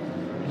of the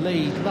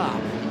lead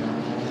lap.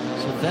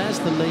 So there's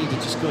the leader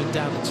just going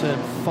down to turn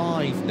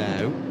 5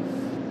 now,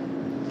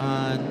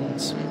 and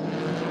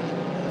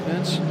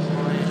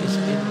Kirchmeier is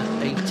in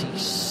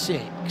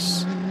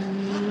 86.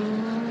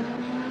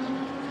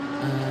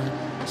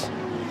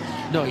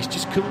 No, he's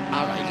just come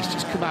out. He's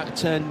just come out to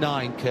turn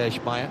 9,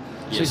 Kirchmeier.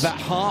 So he's about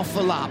half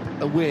a lap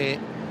away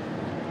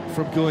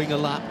from going a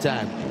lap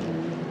down.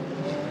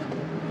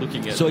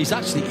 Looking at so he's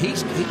actually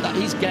he's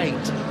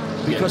gained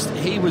because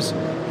he was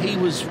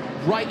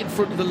right in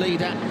front of the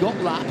leader, got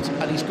lapped,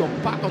 and he's gone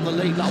back on the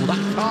lead lap. Well,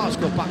 that car's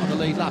gone back on the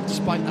lead lap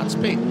despite that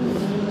spin.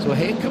 So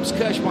here comes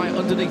Kirchmeier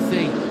underneath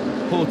the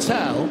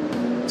hotel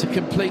to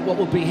complete what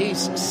will be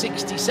his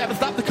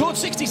 67th lap. The Code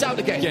 60's out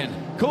again.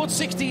 Code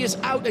 60 is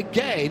out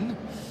again.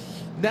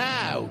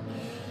 Now,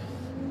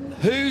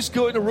 who's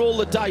going to roll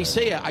the dice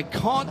here? I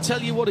can't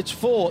tell you what it's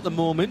for at the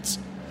moment.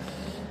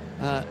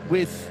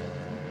 With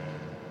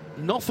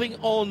nothing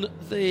on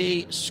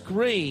the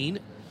screen,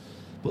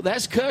 but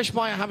there's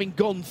Kirchmeier having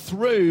gone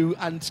through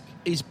and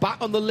is back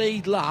on the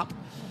lead lap.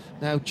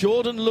 Now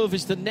Jordan Love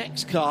is the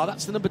next car.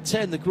 That's the number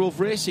 10, the Grove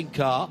Racing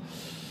car.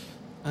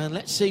 And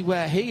let's see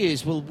where he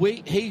is. Will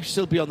he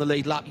still be on the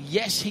lead lap?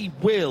 Yes, he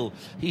will.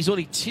 He's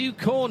only 2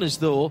 corners,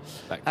 though,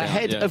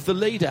 ahead of the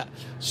leader.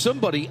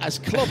 Somebody has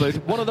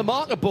clobbered one of the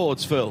marker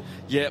boards, Phil.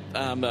 Yep,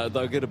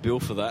 they'll get a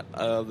bill for that.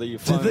 Did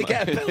they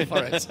get a bill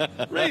for it?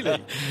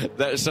 Really?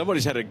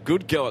 Somebody's had a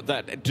good go at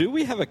that. Do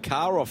we have a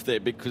car off there?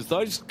 Because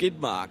those skid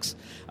marks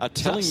are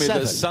telling me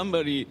that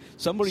somebody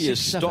has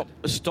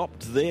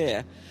stopped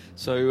there.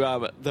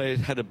 So they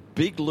had a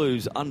big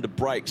lose under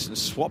brakes and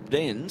swapped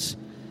ends.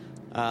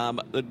 I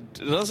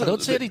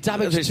don't see any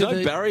damage. There's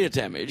no barrier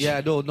damage. Yeah,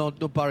 no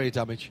barrier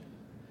damage.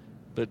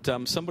 But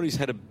somebody's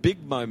had a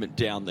big moment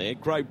down there.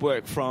 Great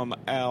work from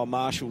our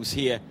marshals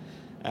here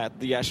at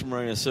the Aston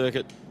Marina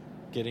circuit,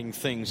 getting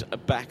things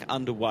back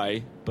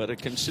underway, but a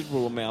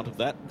considerable amount of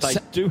that. They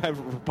do have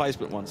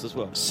replacement ones as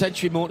well.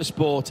 Century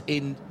Motorsport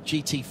in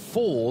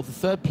GT4,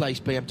 the 3rd place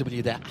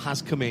BMW there,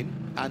 has come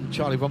in, and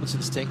Charlie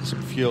Robinson's taking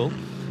some fuel.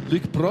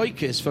 Luke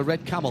Breukers for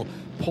Red Camel.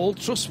 Paul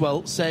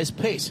Truswell says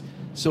pit.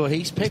 So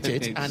he's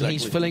pitted and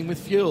he's filling with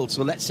fuel.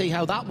 So let's see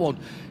how that one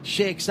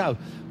shakes out.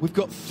 We've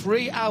got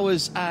 3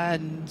 hours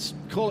and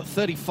call it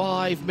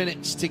 35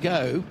 minutes to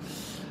go.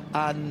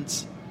 And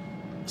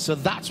so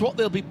that's what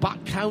they'll be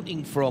back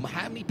counting from.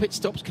 How many pit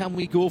stops can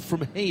we go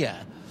from here?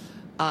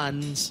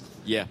 And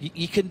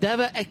you can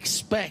never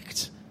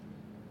expect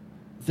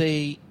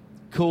the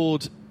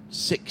Code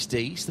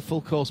 60s, the full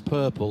course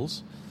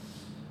purples.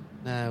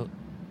 Now,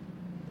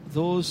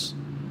 those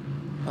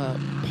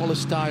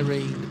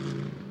polystyrene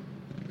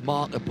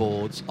marker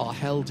boards are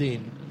held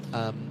in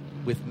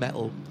with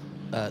metal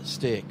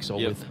stakes or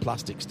with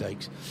plastic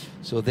stakes,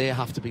 so they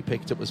have to be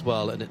picked up as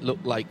well. And it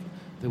looked like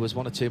there was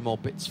 1 or 2 more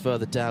bits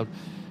further down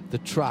the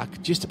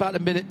track. Just about a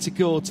minute to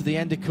go to the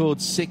end of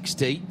code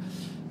 60.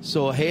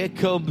 So here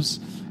comes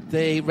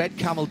the Red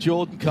Camel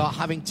Jordan car,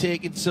 having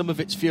taken some of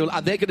its fuel,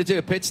 and they're going to do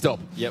a pit stop.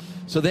 Yep.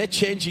 So they're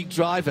changing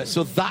driver.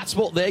 So that's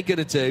what they're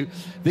going to do.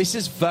 This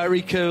is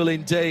very cool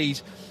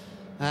indeed.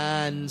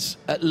 And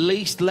at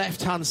least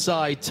left-hand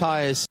side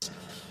tyres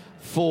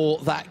for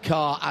that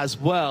car as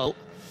well.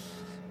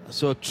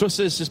 So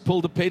Trussers has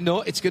pulled a pin.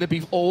 No, it's going to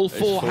be all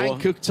 4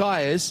 Hankook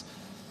tyres.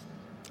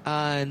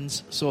 And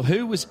so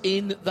who was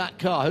in that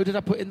car? Who did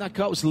I put in that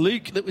car? It was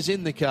Luke that was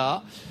in the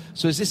car.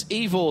 So is this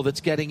Ivor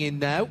that's getting in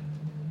now?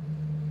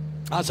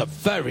 That's a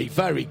very,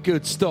 very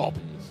good stop.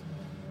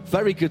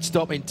 Very good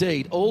stop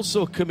indeed.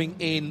 Also coming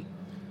in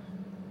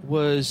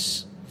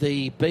was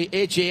the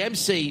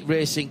AJMC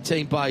racing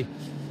team by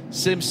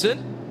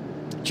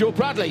Simpson. Joe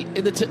Bradley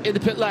in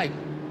the pit lane.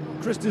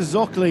 Christa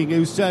Zockling,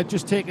 who's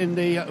just taken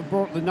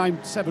brought the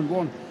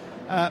 971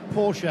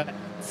 Porsche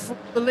from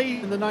the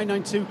lead in the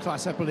 992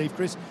 class, I believe,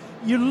 Chris.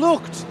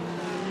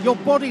 Your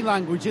body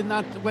language in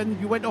that, when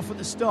you went off at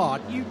the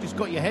start, you just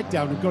got your head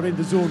down and got in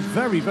the zone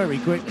very, very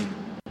quickly.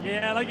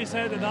 Yeah, like you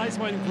said, the lights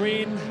went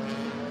green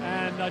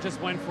and I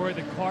just went for it.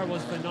 The car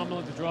was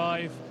phenomenal to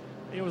drive.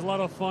 It was a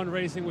lot of fun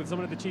racing with some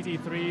of the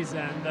GT3s,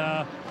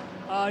 and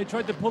I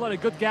tried to pull out a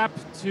good gap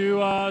to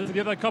the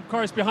other Cup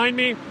cars behind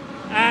me.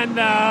 And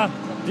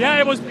yeah,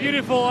 it was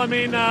beautiful. I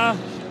mean,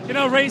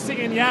 racing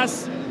in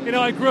Yas,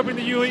 I grew up in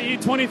the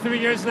UAE 23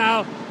 years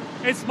now.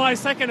 It's my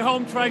second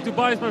home track.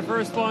 Dubai is my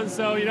first one,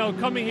 so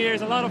coming here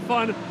is a lot of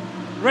fun.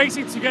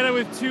 Racing together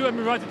with two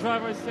Emirati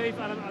drivers, Saif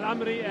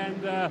Al-Amri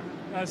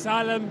and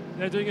Salem.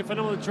 They're doing a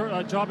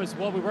phenomenal job as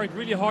well. We worked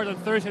really hard on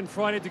Thursday and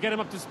Friday to get them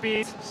up to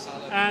speed,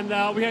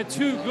 and we had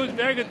 2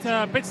 very good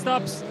pit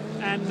stops,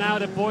 and now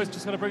the boys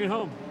just got to bring it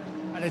home.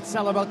 And it's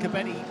Salem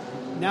Al-Kabeti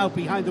now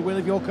behind the wheel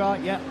of your car.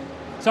 Yeah.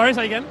 Sorry,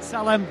 say again.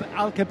 Salem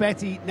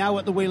Al-Kabeti now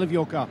at the wheel of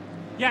your car.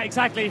 Yeah,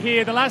 exactly.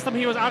 The last time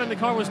he was out in the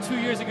car was 2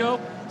 years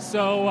ago,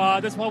 so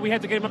that's why we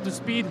had to get him up to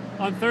speed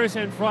on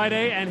Thursday and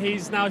Friday, and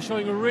he's now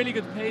showing a really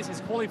good pace.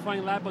 His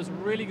qualifying lap was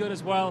really good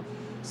as well,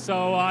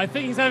 so I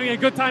think he's having a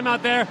good time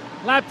out there.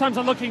 Lap times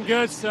are looking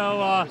good,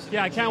 so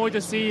I can't wait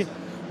to see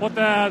what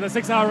the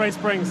 6-hour race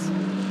brings.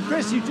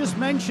 Chris, you just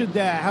mentioned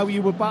there how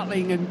you were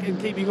battling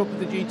and keeping up with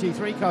the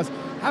GT3 cars.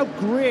 How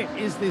great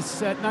is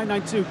this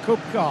 992 Cup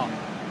car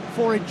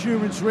for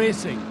endurance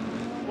racing?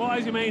 Well,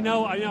 as you may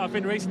know, I've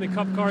been racing the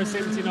Cup cars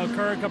since,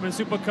 Curragh Cup and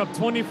Super Cup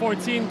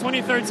 2014,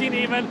 2013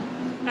 even.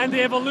 And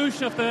the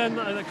evolution of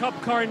the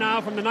Cup car now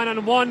from the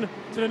 991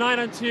 to the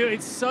 992,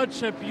 it's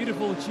such a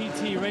beautiful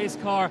GT race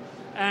car.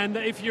 And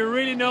if you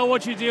really know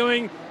what you're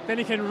doing, then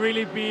it can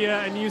really be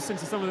a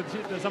nuisance to some of the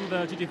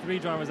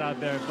GT3 drivers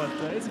out there. But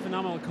it's a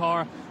phenomenal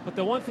car. But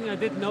the one thing I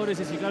did notice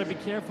is you got to be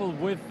careful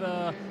with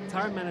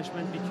tire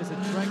management, because the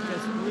track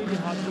gets really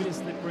hot, really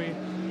slippery.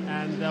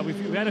 And we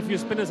had a few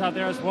spinners out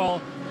there as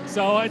well.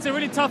 So it's a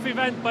really tough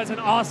event, but it's an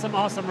awesome,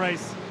 awesome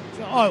race.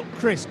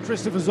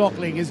 Christopher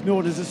Zockling is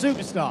known as a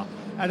superstar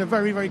and a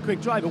very, very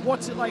quick driver.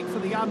 What's it like for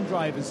the AM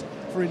drivers,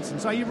 for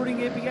instance? Are you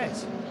running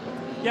ABS?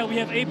 Yeah, we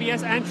have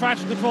ABS and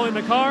traction control in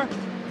the car.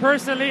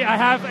 Personally, I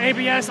have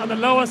ABS on the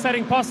lowest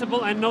setting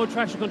possible and no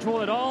traction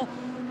control at all.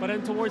 But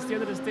then towards the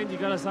end of the stint, you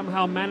got to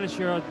somehow manage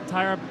your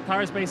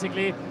tires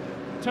basically.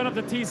 Turn up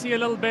the TC a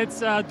little bit,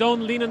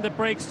 don't lean on the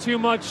brakes too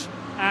much.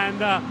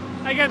 And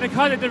again, the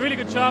car did a really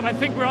good job. I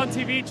think we're on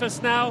TV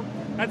just now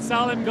at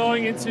Salem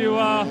going into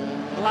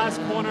the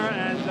last corner.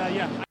 And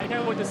I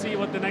can't wait to see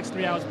what the next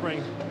 3 hours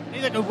bring.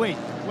 Neither can wait.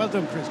 Well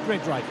done, Chris.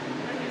 Great drive.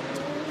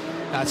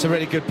 That's a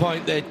really good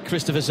point that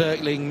Christopher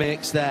Zirkling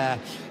makes there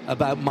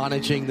about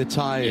managing the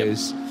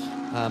tyres.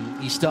 Yep.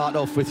 You start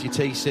off with your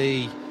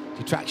TC,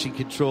 your traction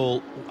control.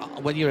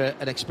 When you're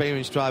an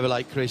experienced driver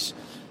like Chris,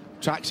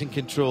 traction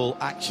control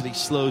actually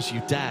slows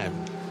you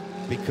down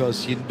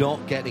because you're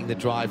not getting the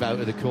drive out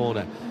of the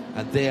corner.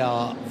 And they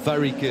are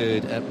very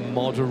good at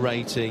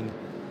moderating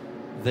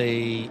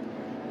the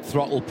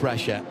throttle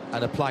pressure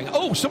and applying...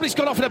 Oh, somebody's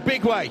gone off in a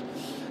big way.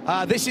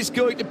 This is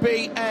going to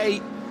be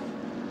a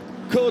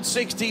Code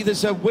 60.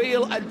 There's a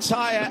wheel and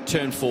tyre.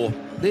 Turn 4.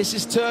 This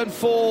is turn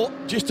 4,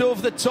 just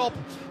over the top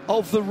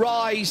of the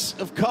rise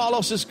of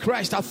Carlos's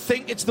crest. I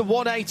think it's the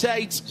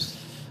 188.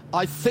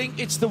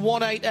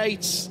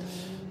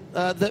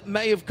 That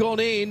may have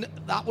gone in.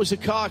 That was a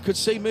car I could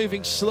see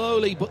moving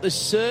slowly, but there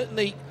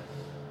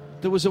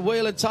was a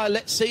wheel and tyre.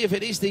 Let's see if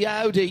it is the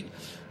Audi.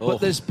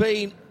 But there's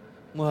been...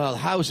 Well,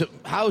 how's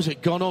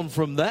it gone on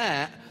from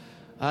there?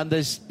 And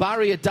there's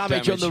barrier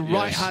damage on the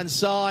right-hand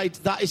side.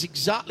 That is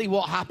exactly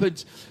what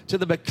happened to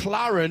the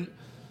McLaren.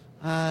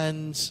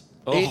 And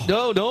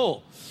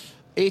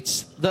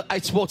it's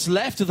what's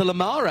left of the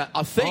Lamara,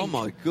 I think. Oh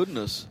my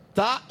goodness!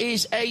 That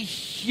is a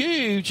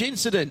huge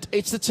incident.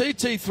 It's the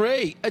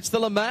 223. It's the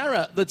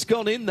Lamara that's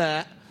gone in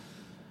there,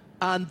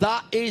 and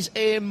that is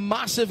a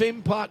massive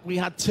impact. We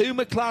had 2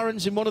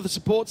 McLarens in one of the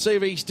support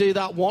series do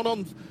that. One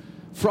on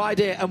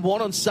Friday and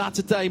one on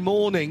Saturday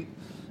morning.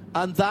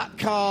 and that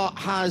car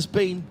has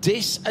been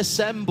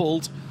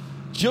disassembled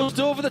just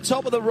over the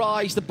top of the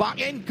rise. The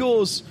back end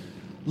goes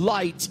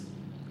light,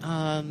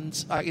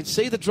 and I can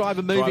see the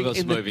driver moving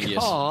in the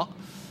car.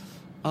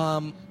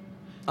 Yes.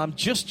 I'm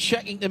just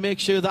checking to make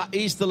sure that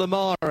is the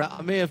Lamara.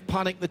 I may have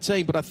panicked the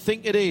team, but I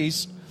think it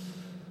is.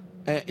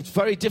 It's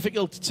very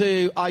difficult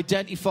to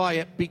identify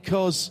it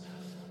because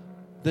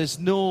there's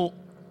no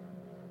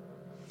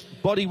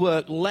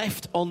bodywork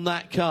left on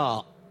that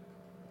car.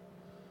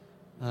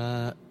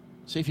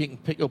 See if you can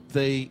pick up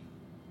the...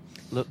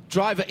 Look,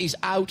 driver is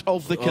out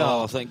of the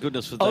car. Oh, thank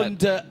goodness for that.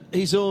 Under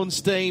his own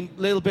steam,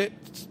 a little bit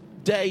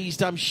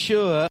dazed, I'm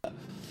sure.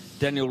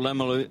 Daniel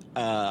Lamalou.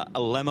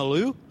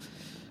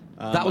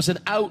 That was an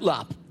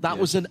outlap. That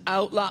was an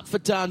outlap for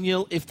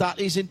Daniel, if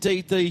that is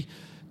indeed the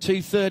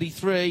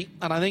 233,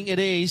 and I think it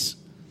is,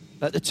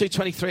 the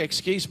 223,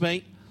 excuse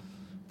me,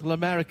 the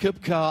Lamara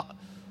Cup car.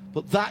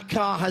 But that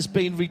car has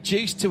been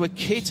reduced to a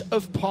kit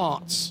of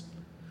parts.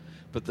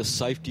 But the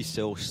safety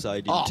cell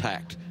stayed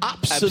intact.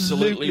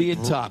 Absolutely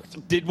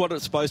intact. Did what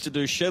it's supposed to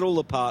do, shed all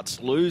the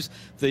parts, lose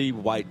the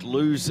weight,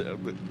 lose...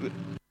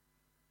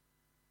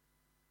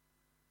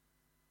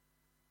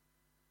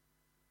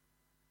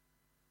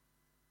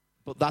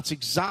 But that's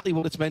exactly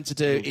what it's meant to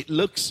do. It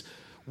looks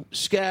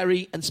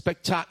scary and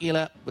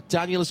spectacular, but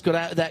Daniel has got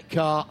out of that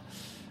car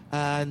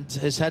and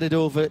has headed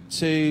over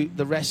to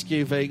the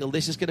rescue vehicle.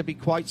 This is going to be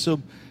quite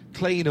some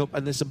clean-up,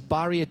 and there's some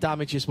barrier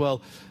damage as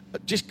well.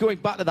 Just going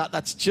back to that,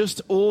 that's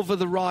just over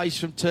the rise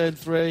from Turn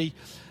 3.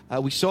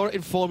 We saw it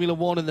in Formula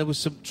 1, and there was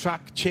some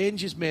track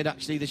changes made,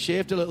 actually. They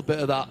shaved a little bit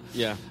of that.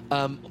 Yeah.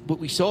 But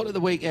we saw it at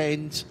the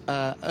weekend,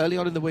 early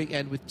on in the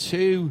weekend, with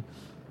two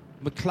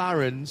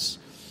McLarens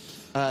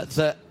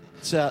that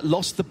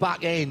lost the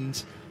back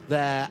end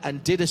there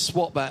and did a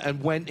swapper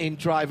and went in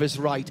driver's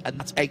right. And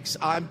that's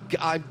I'm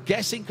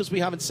guessing, because we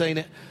haven't seen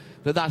it,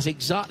 that's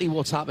exactly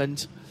what's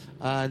happened.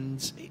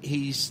 And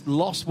he's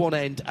lost one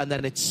end, and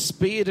then it's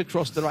speared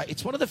across the right.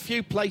 It's one of the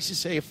few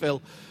places here,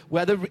 Phil,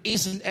 where there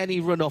isn't any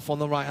runoff on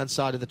the right-hand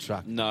side of the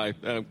track. No,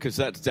 because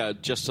that's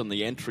just on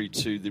the entry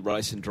to the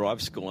race and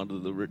drive school under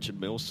the Richard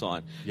Mills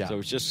sign. Yeah. So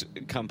it's just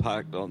come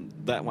parked on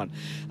that one.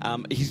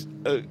 He's...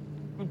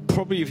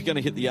 probably if you're going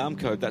to hit the arm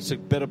code, that's a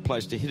better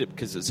place to hit it,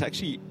 because it's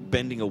actually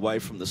bending away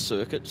from the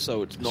circuit,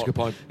 so it's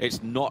not.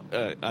 It's not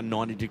a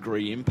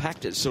 90-degree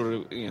impact. It's sort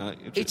of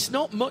It's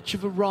not much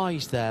of a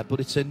rise there, but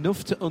it's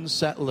enough to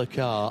unsettle a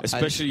car.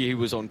 Especially he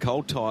was on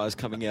cold tyres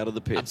coming out of the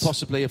pits, and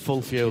possibly a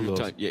full fuel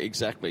load. Yeah,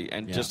 exactly,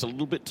 and just a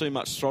little bit too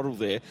much throttle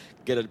there.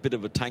 Get a bit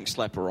of a tank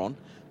slapper on.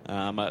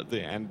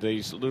 And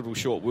these little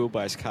short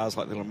wheelbase cars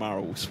like the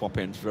Lamara will swap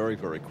ends very,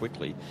 very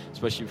quickly,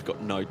 especially if you've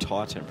got no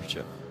tyre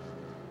temperature.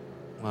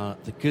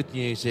 The good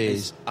news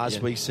is, as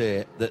we see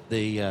it, that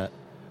the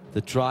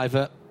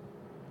driver,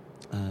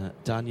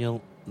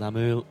 Daniel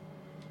Lamoule,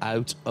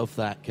 out of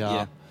that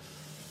car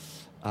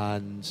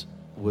and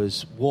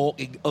was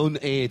walking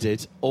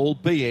unaided,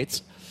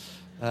 albeit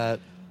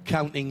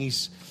counting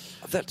his...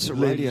 That's a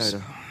limbs.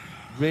 radiator.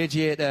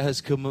 Radiator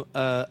has come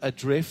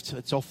adrift.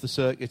 It's off the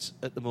circuit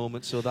at the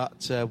moment, so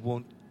that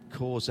won't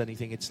cause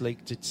anything. It's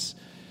leaked.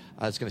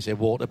 I was going to say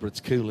water, but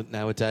it's coolant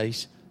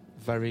nowadays.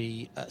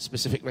 Very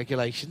specific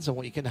regulations on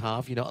what you can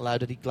have. You're not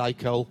allowed any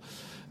glycol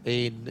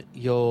in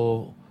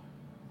your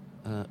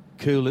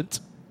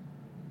coolant,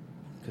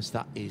 because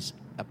that is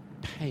a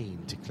pain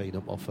to clean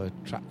up off a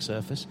track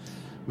surface.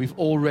 We've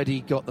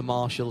already got the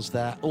marshals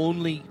there.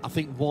 Only, I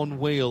think, one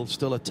wheel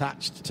still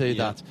attached to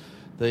that.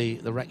 The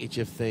wreckage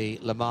of the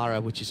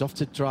Lamara, which is off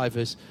to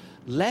drivers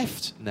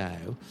left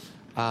now,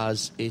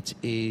 as it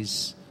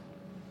is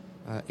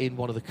in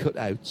one of the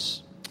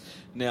cutouts.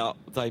 Now,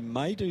 they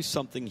may do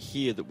something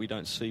here that we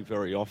don't see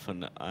very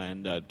often,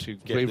 and to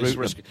get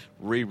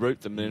reroute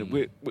them.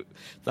 And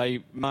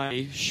they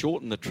may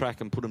shorten the track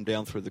and put them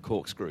down through the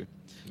corkscrew,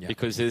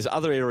 because there's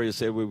other areas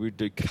there where we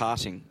do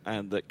karting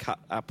and that cut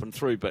up and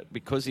through. But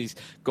because he's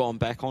gone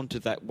back onto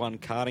that one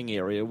karting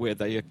area where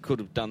they could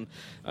have done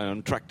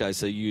on track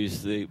days, they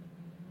use a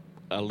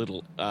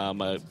little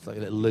it's like a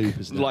little loop,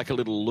 isn't it? Like a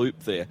little loop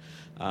there.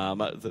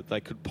 That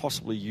they could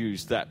possibly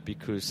use that,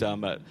 because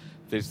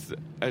there's,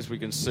 as we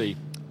can see,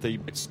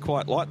 it's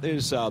quite light.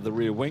 There's the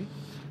rear wing.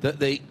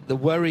 The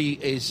worry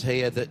is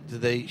here that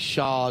the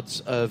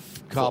shards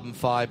of carbon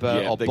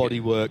fibre or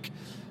bodywork,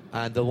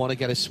 and they'll want to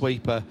get a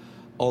sweeper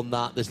on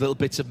that. There's little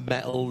bits of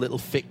metal, little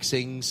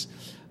fixings.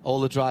 All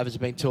the drivers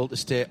have been told to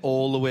stay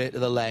all the way to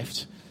the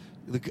left.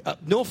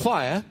 No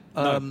fire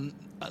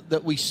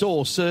that we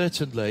saw,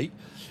 certainly.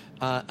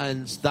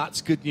 And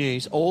that's good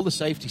news. All the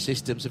safety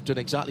systems have done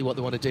exactly what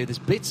they want to do. There's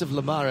bits of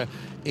Lamara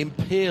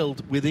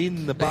impaled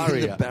within the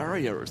barrier. The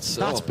barrier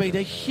itself. That's been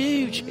a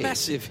huge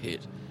massive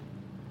hit.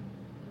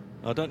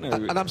 I don't know.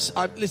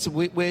 And listen,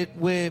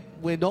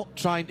 we're not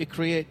trying to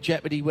create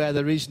jeopardy where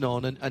there is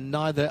none, and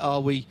neither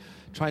are we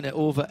trying to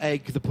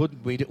over-egg the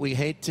pudding. We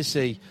hate to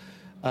see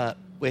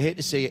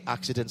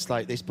accidents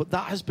like this, but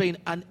that has been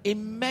an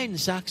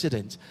immense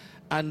accident,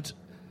 and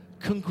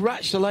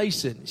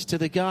congratulations to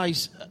the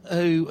guys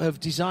who have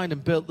designed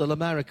and built the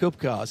Lamara Cup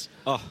cars.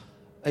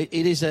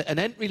 It is an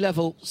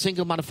entry-level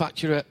single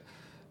manufacturer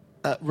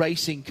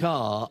racing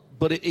car,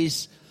 but it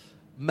is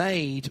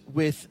made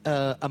with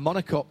a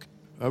monocoque,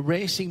 a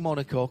racing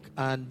monocoque,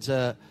 and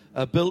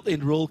a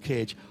built-in roll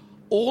cage,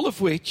 all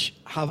of which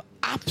have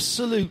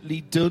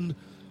absolutely done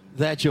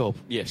their job.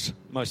 Yes,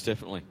 most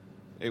definitely.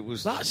 It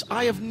was.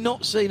 I have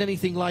not seen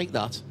anything like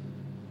that.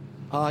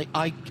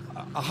 I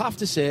have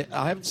to say,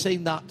 I haven't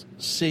seen that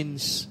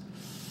since.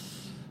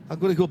 I'm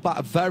going to go back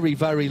a very,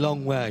 very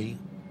long way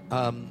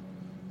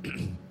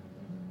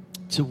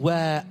to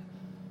where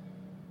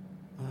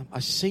I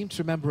seem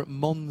to remember at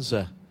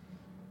Monza.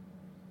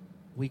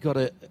 We got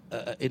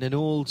in an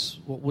old,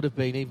 what would have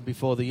been even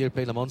before the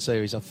European Le Mans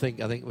series. I think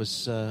it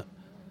was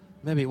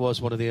maybe it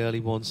was one of the early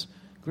ones.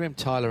 Graham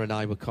Tyler and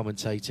I were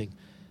commentating,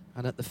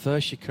 and at the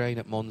first chicane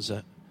at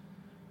Monza,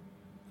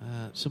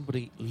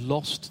 somebody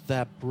lost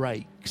their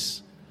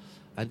brakes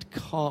and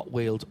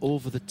cartwheeled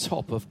over the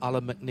top of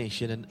Alan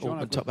McNish in an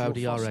open-top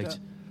Audi R8.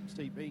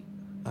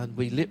 And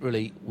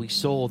we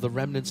saw the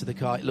remnants of the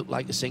car. It looked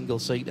like a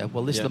single-seater.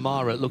 Well, this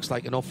Lamara, it looks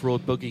like an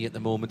off-road buggy at the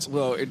moment.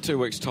 Well, in 2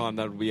 weeks' time,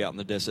 that'll be out in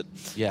the desert.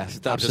 Yeah,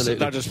 absolutely.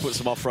 They'll just put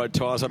some off-road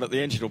tyres on it.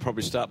 The engine will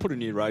probably start. Put a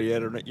new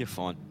radiator in it. You're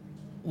fine.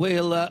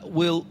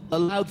 We'll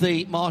allow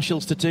the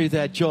marshals to do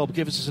their job,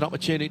 give us an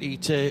opportunity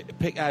to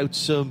pick out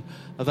some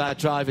of our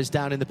drivers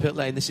down in the pit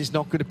lane. This is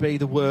not going to be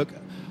the work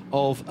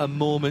of a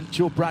moment.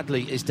 Joe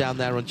Bradley is down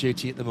there on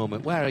duty at the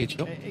moment. Where are you,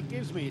 Joe? It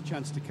gives me a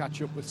chance to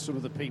catch up with some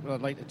of the people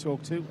I'd like to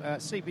talk to.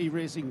 CP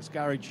Racing's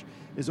garage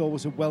is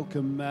always a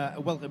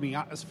welcoming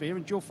atmosphere.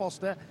 And Joe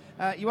Foster,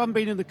 you haven't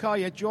been in the car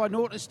yet, Joe. I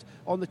noticed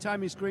on the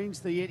timing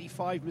screens the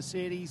 85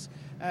 Mercedes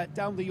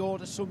down the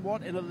order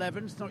somewhat in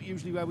 11. It's not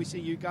usually where we see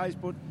you guys,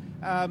 but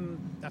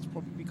that's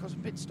probably because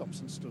of pit stops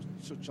and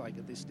such like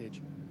at this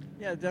stage.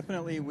 Yeah,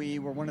 definitely. We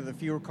were one of the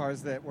fewer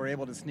cars that were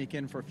able to sneak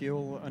in for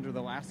fuel under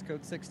the last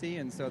Code 60,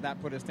 and so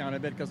that put us down a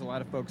bit because a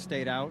lot of folks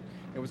stayed out.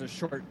 It was a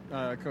short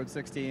Code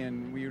 60,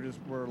 and we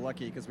were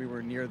lucky because we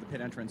were near the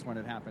pit entrance when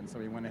it happened, so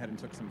we went ahead and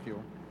took some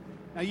fuel.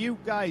 Now, you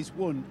guys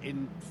won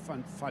in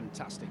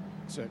fantastic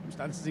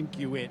circumstances in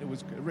Q8. It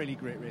was a really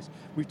great race.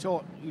 We've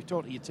talked to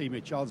your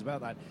teammate Charles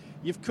about that.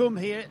 You've come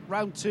here,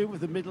 round 2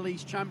 of the Middle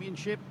East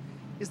Championship.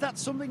 Is that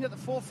something at the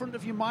forefront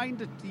of your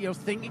mind,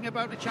 thinking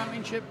about a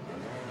championship?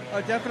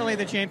 Definitely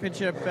the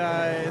championship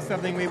is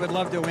something we would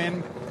love to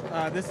win.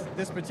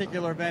 This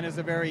particular event is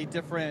a very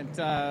different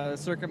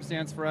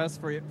circumstance for us.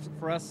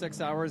 For us,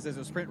 6 hours is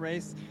a sprint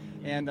race,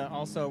 and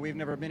also we've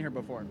never been here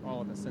before, all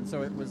of us. And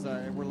so it was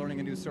we're learning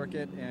a new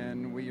circuit,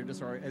 and we are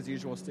just, as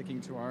usual, sticking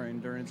to our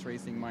endurance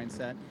racing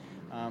mindset.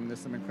 There's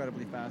some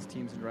incredibly fast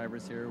teams and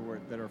drivers here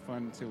that are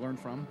fun to learn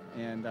from,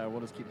 and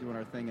we'll just keep doing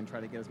our thing and try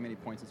to get as many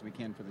points as we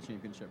can for the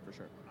championship, for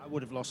sure. I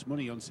would have lost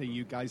money on seeing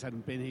you guys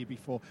hadn't been here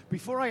before.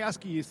 Before I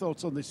ask you your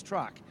thoughts on this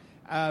track,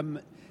 the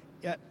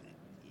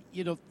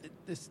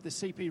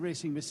CP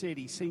Racing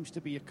Mercedes seems to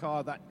be a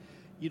car that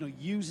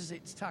uses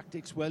its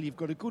tactics well. You've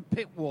got a good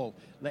pit wall,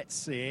 let's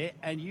say,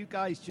 and you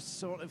guys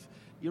just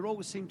you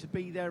always seem to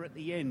be there at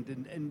the end,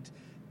 and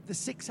the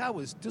 6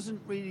 hours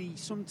doesn't really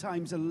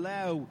sometimes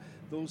allow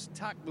those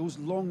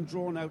long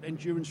drawn-out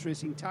endurance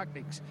racing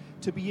tactics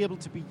to be able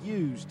to be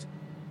used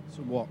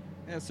somewhat.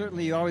 Yeah,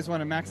 certainly you always want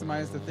to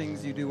maximize the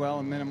things you do well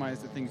and minimize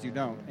the things you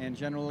don't. And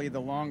generally, the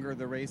longer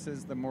the race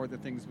is, the more the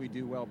things we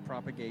do well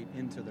propagate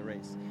into the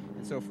race.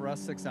 And so for us,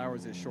 6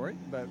 hours is short,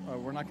 but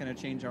we're not going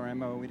to change our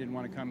MO. We didn't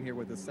want to come here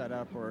with a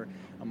setup or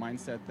a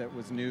mindset that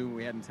was new,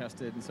 we hadn't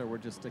tested, and so we're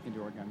just sticking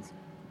to our guns.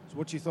 So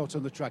what's your thoughts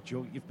on the track,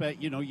 Joe?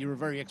 You're a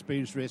very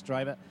experienced race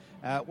driver.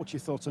 What's your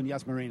thoughts on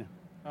Yas Marina?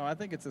 Oh, I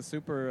think it's a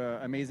super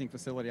amazing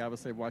facility.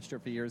 Obviously, I've watched her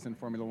for years in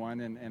Formula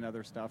One and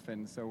other stuff,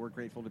 and so we're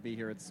grateful to be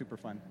here. It's super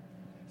fun.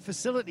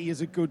 Facility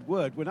is a good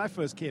word. When I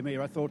first came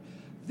here, I thought,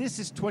 this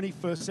is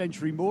 21st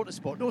century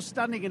motorsport. No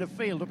standing in a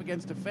field up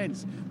against a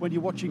fence when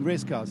you're watching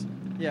race cars.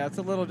 Yeah, it's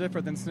a little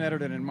different than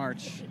Snetterton in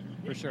March,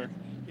 for sure.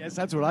 Yes,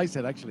 that's what I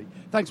said, actually.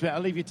 Thanks, mate.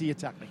 I'll leave you to your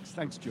tactics.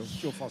 Thanks, Joe.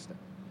 Joe Foster.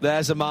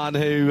 There's a man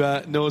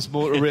who knows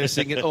motor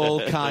racing at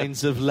all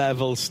kinds of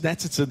levels.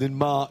 Snetterton in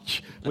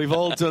March. We've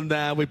all done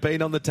that. We've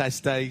been on the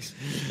test days.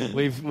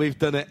 We've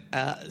done it.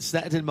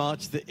 Snetterton in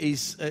March.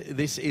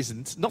 This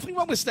isn't. Nothing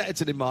wrong with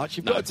Snetterton in March.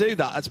 You've got to do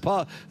that as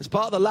part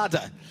of the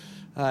ladder.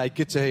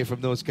 Good to hear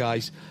from those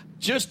guys.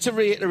 Just to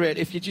reiterate,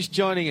 if you're just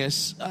joining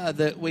us,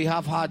 that we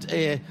have had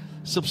a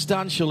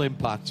substantial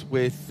impact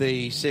with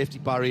the safety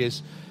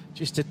barriers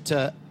just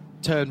at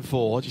turn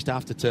 4, just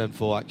after turn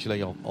 4,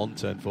 actually, on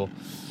turn 4.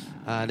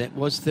 And it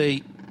was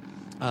the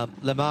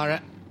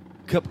Lamara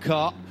Cup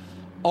car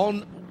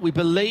we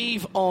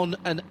believe, on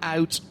an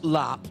out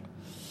lap.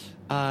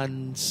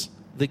 And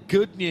the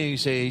good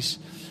news is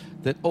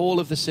that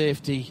all of the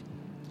safety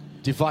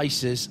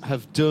devices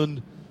have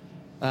done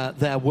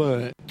their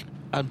work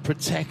and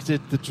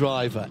protected the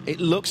driver. It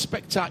looks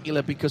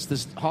spectacular because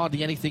there's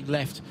hardly anything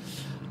left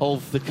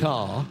of the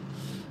car.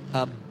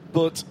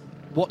 But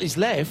what is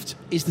left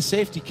is the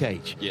safety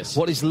cage. Yes.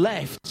 What is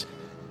left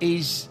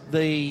is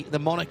the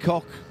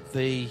monocoque,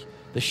 the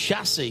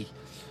chassis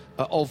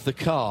of the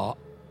car,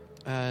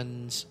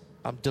 and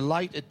I'm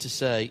delighted to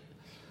say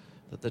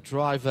that the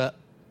driver,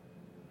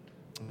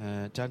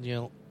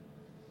 Daniel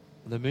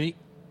Lamy,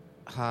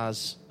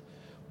 has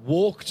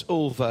walked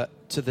over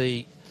to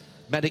the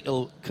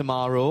medical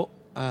Camaro,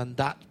 and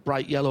that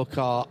bright yellow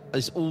car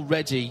is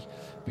already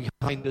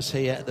behind us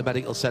here at the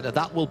medical centre.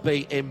 That will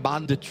be a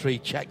mandatory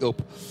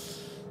checkup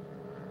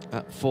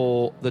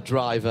for the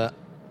driver,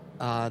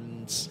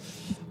 and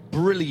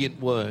brilliant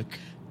work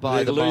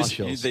by the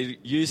marshals. They're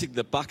using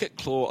the bucket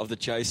claw of the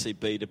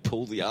JCB to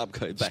pull the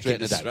Armco back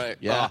Straighten into it out. straight.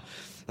 Yeah.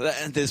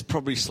 And there's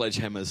probably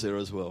sledgehammers there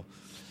as well.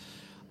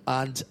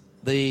 And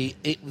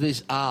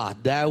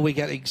now we're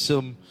getting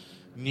some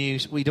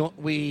news. We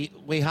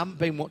haven't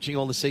been watching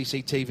all the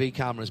CCTV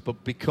cameras,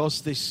 but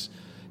because this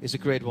is a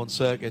Grade 1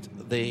 circuit,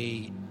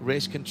 the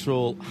race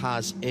control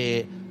has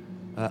a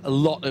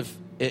lot of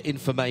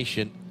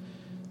information,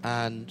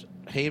 and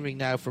hearing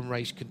now from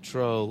race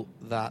control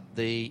that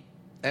the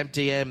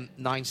MDM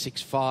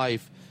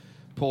 965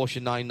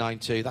 Porsche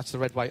 992, that's the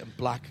red, white and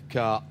black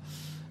car,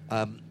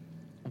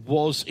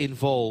 was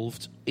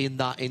involved in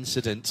that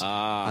incident,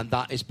 and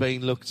that is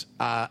being looked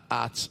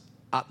at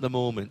the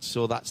moment.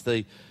 So that's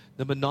the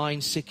number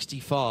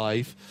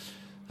 965.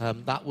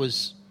 That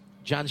was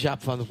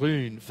Jan-Jaap van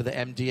Roon for the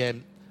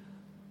MDM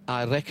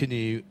I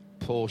Reckon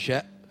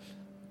Porsche,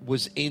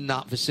 was in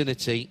that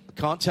vicinity. I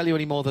can't tell you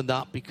any more than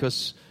that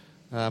because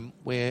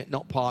we're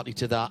not party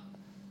to that.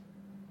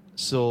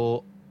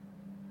 So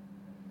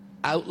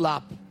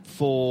outlap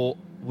for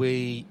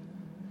the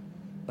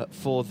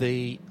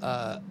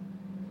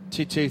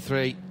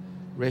 223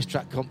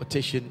 racetrack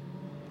competition,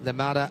 Le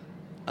Mara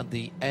and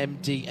the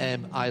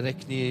MDM I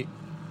Reckon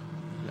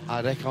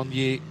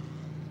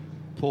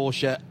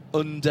Porsche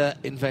under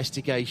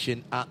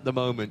investigation at the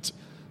moment.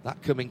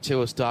 That coming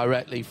to us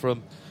directly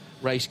from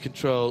race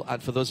control,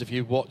 and for those of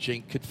you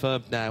watching,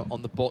 confirmed now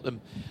on the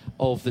bottom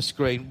of the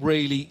screen.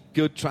 Really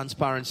good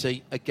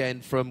transparency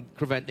again from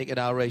Creventic and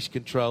our race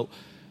control,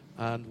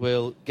 and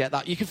we'll get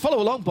that. You can follow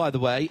along, by the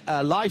way,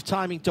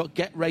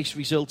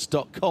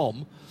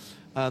 livetiming.getraceresults.com,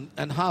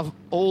 and have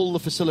all the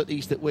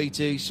facilities that we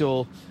do.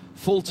 So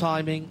full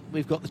timing,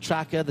 we've got the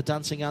tracker, the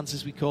dancing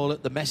answers we call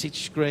it, the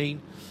message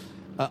screen,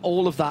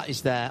 all of that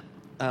is there.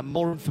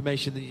 More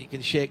information than you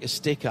can shake a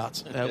stick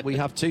at. We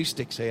have 2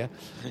 sticks here,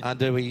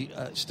 and we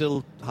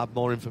still have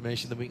more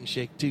information than we can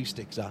shake 2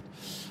 sticks at.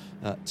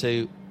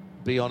 To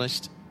be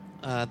honest,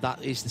 that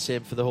is the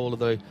same for the whole of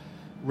the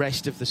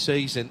rest of the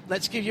season.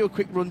 Let's give you a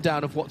quick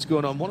rundown of what's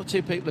going on. 1 or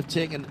 2 people have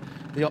taken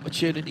the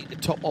opportunity to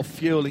top off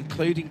fuel,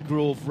 including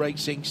Grove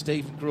Racing,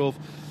 Stephen Grove,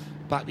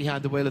 back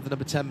behind the wheel of the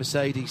number 10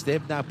 Mercedes.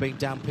 They've now been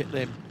down pit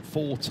lane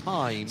 4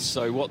 times.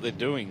 So what they're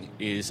doing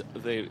is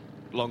they're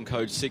long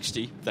code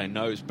 60, they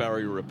know it's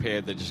barrier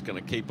repair, they're just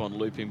going to keep on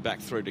looping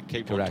back through to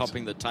keep Correct. on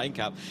topping the tank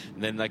up,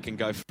 and then they can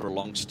go for a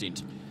long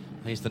stint.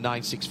 Here's the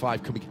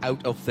 965 coming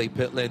out of the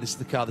pit lane. This is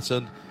the car that's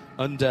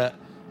under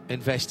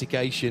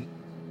investigation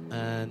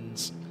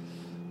and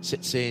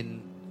sits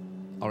in,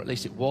 or at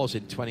least it was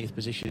in 20th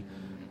position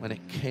when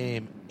it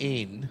came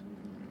in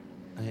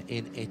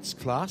its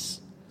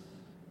class.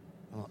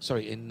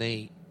 In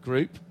the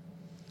group.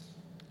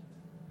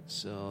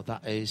 So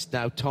that is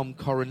now Tom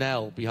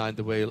Coronel behind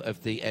the wheel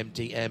of the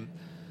MDM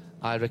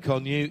I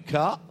Reckon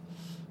car,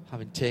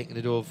 having taken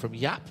it over from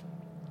Yap.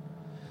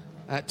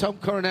 Tom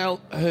Coronel,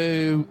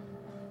 who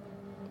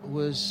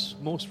was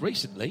most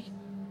recently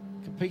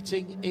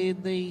competing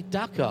in the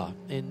Dakar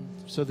in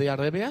Saudi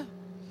Arabia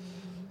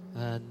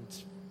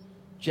and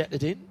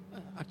jetted in,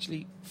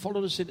 actually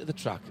followed us into the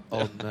track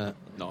on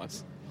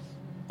nice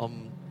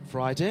on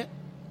Friday,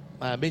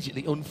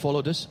 immediately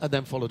unfollowed us and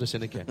then followed us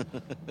in again.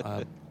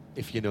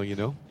 If you know, you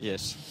know.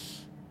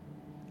 Yes.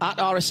 At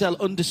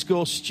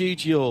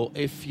RSL_studio,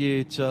 if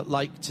you'd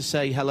like to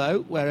say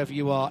hello wherever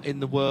you are in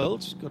the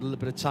world. Got a little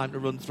bit of time to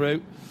run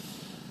through.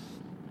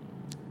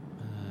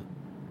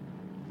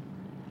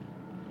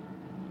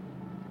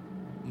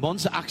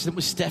 Monza accident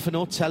with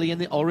Stefano Telly in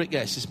the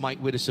Orica, says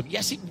Mike Widdowson.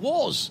 Yes, it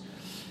was.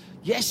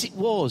 Yes, it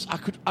was.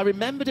 I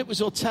remembered it was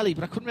Ortelli,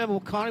 but I couldn't remember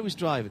what car he was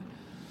driving.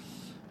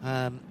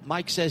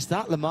 Mike says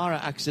that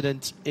Lamara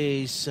accident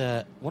is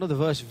one of the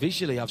worst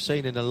visually I've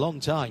seen in a long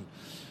time,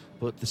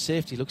 but the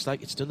safety looks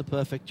like it's done the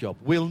perfect job.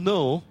 We'll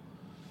know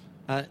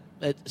at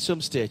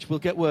some stage. We'll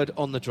get word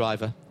on the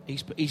driver.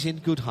 He's in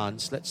good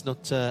hands. Let's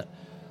not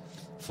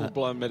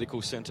full-blown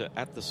medical centre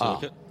at the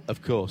circuit.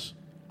 Of course,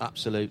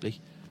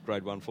 absolutely.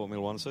 Grade 1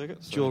 Formula 1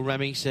 circuit. So. Joe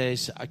Remy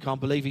says, I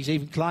can't believe he's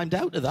even climbed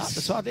out of that.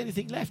 There's hardly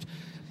anything left.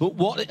 But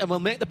and we'll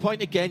make the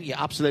point again. You're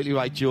absolutely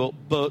right, Joe.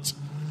 But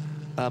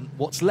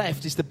what's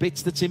left is the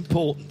bits that's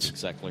important.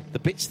 Exactly. The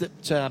bits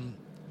that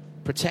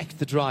protect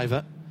the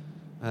driver.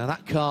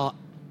 That car,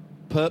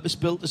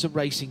 purpose-built as a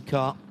racing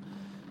car.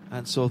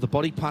 And so the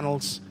body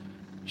panels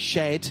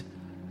shed,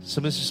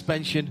 some of the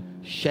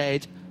suspension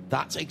shed.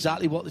 That's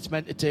exactly what it's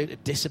meant to do, to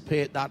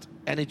dissipate that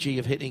energy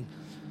of hitting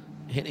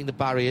the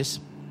barriers.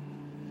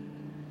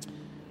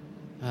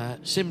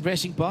 Sim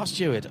Racing Bar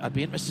Steward, I'd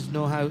be interested to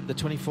know how the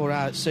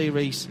 24-hour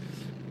series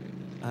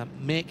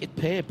make it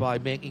pay by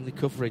making the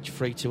coverage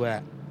free to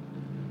air.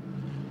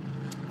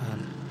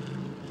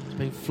 It's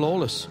been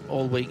flawless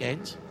all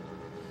weekend.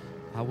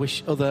 I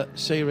wish other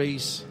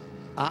series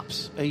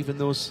apps, even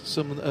those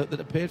some that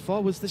are paid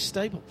for, was this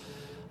stable.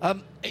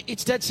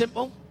 It's dead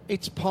simple.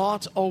 It's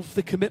part of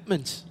the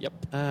commitment.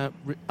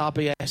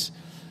 RBS,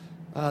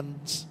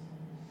 and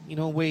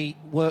we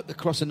work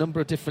across a number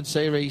of different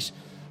series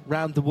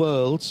around the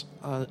world,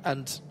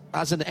 and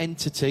as an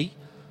entity,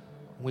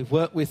 we've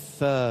worked with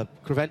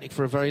Creventic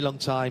for a very long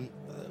time,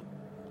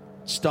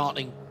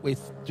 starting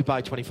with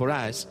Dubai 24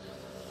 Hours.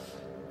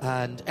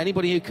 And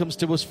anybody who comes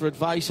to us for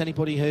advice,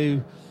 anybody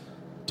who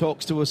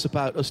talks to us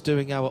about us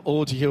doing our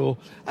audio.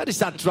 How does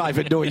that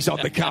driver know he's on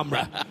the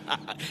camera?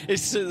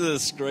 It's the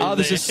screen. Oh,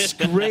 there's a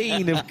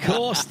screen, of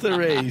course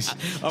there is.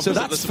 So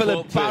that's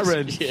Philip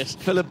Barron. Yes.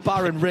 Philip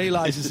Barron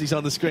realises he's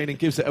on the screen and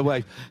gives it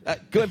away.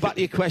 Going back to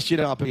your question,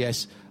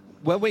 RBS,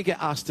 when we get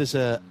asked as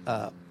a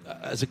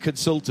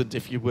consultant,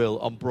 if you will,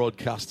 on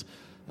broadcast,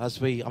 I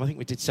think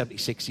we did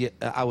 76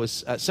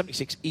 hours,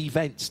 76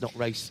 events, not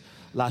race,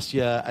 last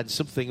year, and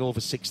something over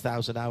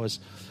 6,000 hours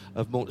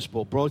of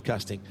motorsport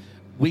broadcasting.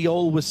 We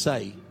always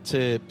say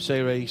to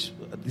series,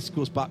 this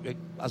goes back,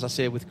 as I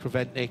say, with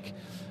Creventic,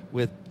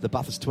 with the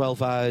Bathurst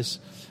 12 Hours,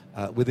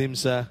 with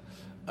IMSA,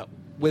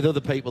 with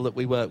other people that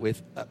we work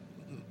with,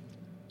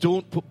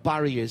 don't put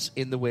barriers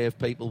in the way of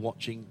people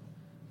watching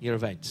your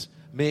events.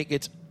 Make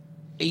it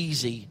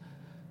easy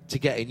to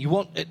get in. You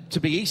want it to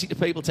be easy to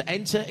people to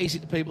enter, easy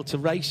to people to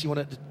race. You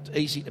want it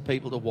easy to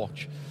people to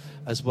watch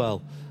as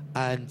well.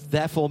 And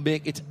therefore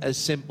make it as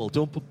simple.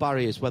 Don't put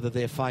barriers, whether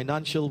they're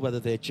financial, whether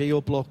they're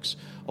geo-blocks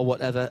or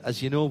whatever.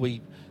 As you know, we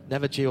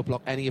never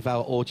geo-block any of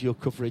our audio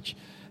coverage.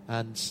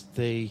 And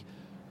the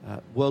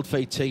World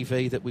Feed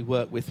TV that we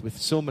work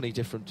with so many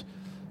different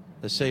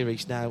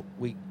series now,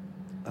 we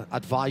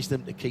advise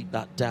them to keep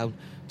that down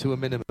to a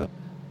minimum.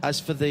 As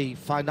for the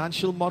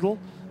financial model,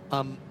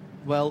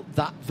 well,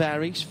 that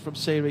varies from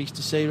series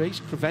to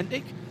series.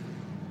 Creventic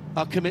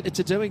are committed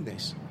to doing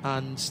this,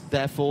 and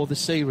therefore the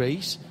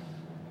series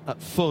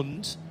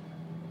fund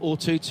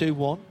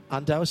 0221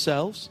 and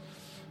ourselves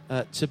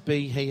to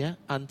be here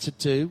and to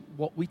do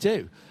what we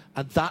do.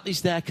 And that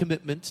is their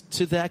commitment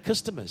to their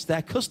customers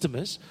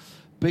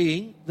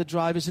being the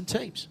drivers and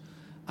teams.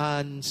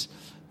 And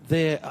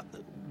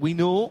we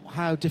know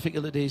how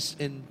difficult it is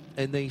in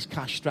these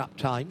cash-strapped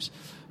times,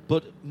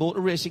 but motor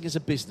racing is a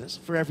business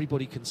for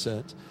everybody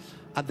concerned,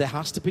 and there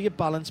has to be a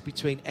balance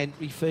between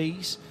entry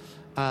fees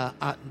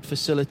and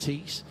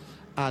facilities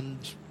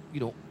and,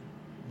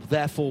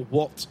 therefore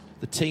what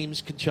the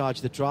teams can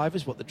charge the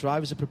drivers, what the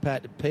drivers are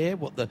prepared to pay,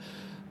 what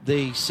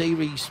the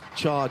series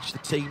charge the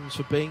teams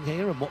for being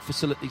here, and what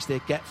facilities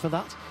they get for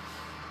that.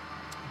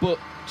 But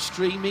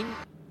streaming,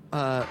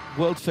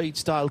 World Feed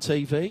style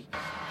TV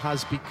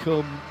has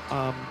become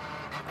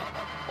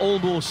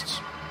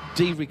almost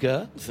de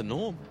rigueur. It's the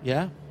norm.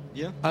 Yeah.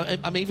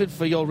 I mean, even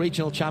for your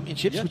regional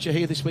championships, which are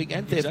here this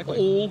weekend, they've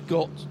all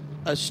got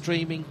a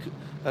streaming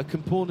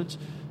component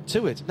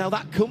to it. Now,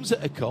 that comes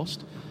at a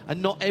cost, and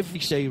not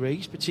every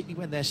series, particularly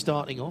when they're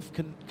starting off,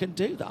 can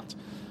do that.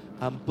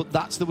 But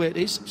that's the way it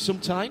is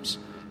sometimes.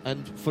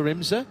 And for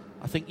IMSA,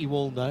 I think you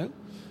all know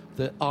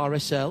that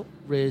RSL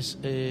raise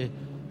a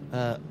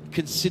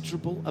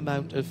considerable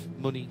amount of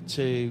money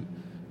to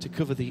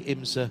cover the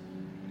IMSA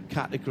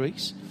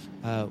categories.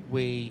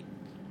 We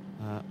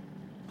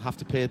have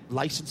to pay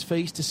licence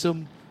fees to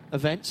some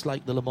events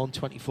like the Le Mans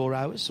 24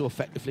 Hours, so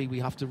effectively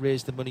we have to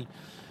raise the money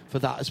for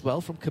that as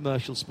well from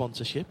commercial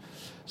sponsorship.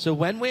 So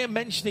when we're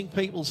mentioning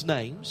people's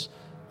names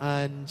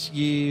and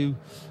you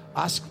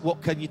ask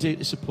what can you do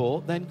to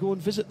support, then go and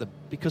visit them,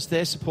 because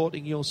they're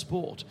supporting your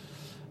sport.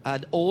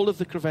 And all of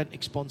the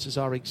Creventic sponsors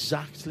are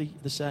exactly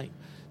the same.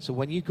 So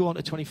when you go on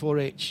to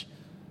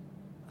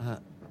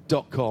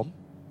 24h.com,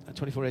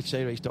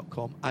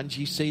 24hseries.com, and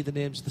you see the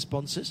names of the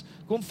sponsors,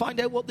 go and find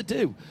out what they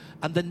do.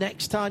 And the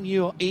next time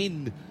you're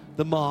in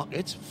the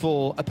market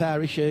for a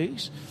pair of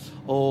shoes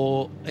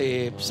or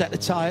a set of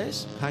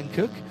tyres,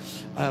 Hankook,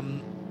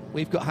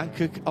 we've got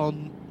Hankook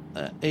on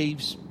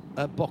Eve's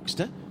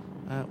Boxster,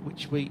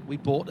 which we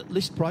bought at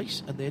list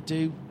price, and they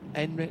do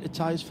N-rated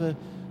tyres for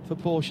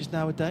Porsches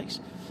nowadays.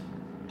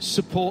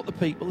 Support the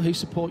people who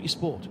support your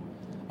sport,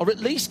 or at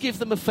least give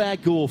them a fair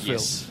go, Phil.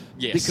 Yes.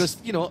 Because,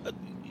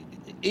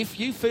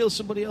 if you feel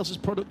somebody else's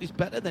product is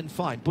better, then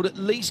fine, but at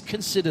least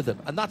consider them,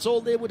 and that's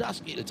all they would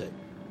ask you to do.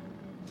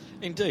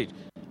 Indeed.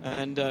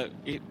 And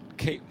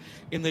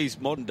in these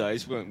modern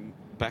days,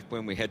 back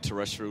when we had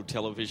terrestrial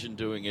television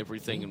doing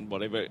everything and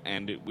whatever,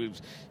 and it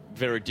was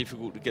very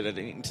difficult to get it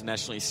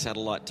internationally,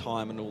 satellite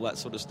time and all that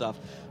sort of stuff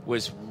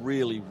was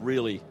really,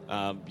 really,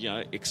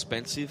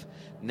 expensive.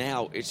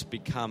 Now it's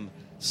become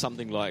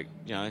something like,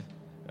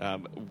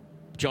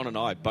 John and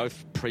I,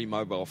 both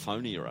pre-mobile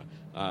phone era,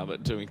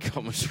 doing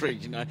commentary.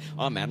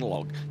 I'm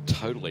analog,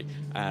 totally.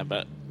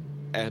 But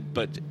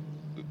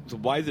the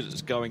way that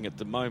it's going at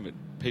the moment,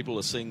 people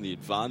are seeing the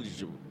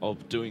advantage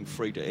of doing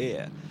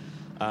free-to-air.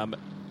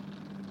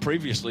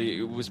 Previously,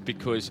 it was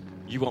because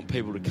you want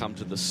people to come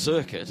to the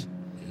circuit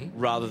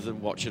rather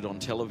than watch it on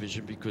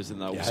television, because then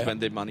they'll Yeah.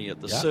 spend their money at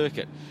the Yeah.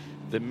 circuit.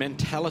 The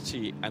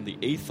mentality and the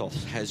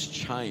ethos has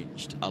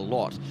changed a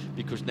lot,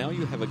 because now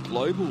you have a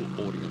global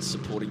audience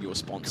supporting your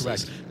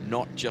sponsors, Correct.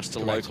 not just a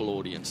Correct. local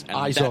audience. And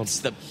Eyes on.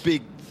 that's the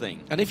big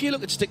thing. And if you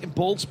look at stick and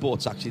ball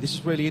sports, actually, this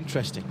is really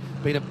interesting.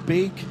 Been a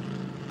big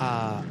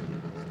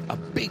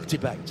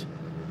debate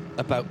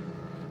about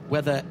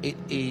whether it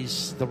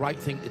is the right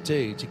thing to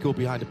do to go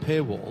behind a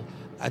paywall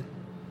and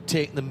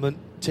take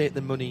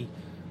the money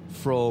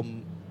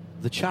from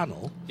the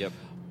channel, Yep.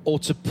 or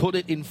to put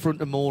it in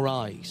front of more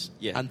eyes,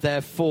 Yeah. and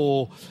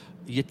therefore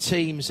your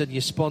teams and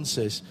your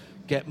sponsors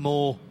get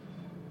more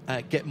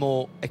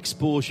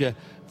exposure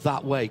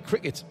that way.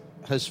 Cricket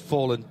has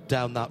fallen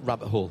down that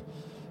rabbit hole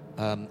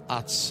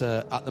at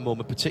the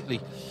moment,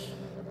 particularly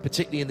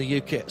in the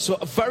UK. So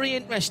a very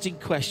interesting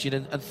question,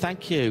 and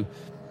thank you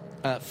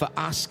for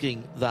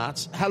asking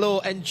that. Hello,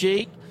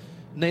 NG,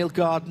 Neil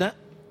Gardner.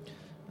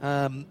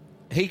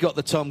 He got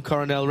the Tom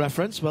Coronel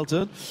reference. Well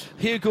done.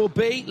 Hugo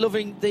B,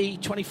 loving the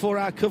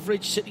 24-hour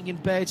coverage, sitting in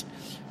bed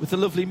with the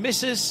lovely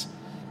missus.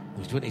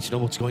 We don't need to know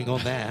what's going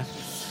on there.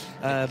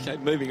 Okay,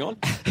 moving on.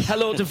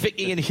 Hello to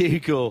Vicky and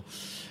Hugo.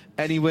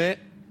 Anyway,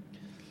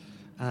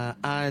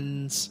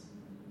 thank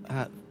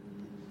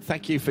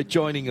you for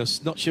joining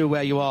us. Not sure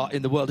where you are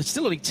in the world. It's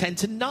still only 10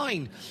 to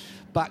 9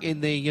 back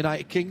in the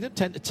United Kingdom,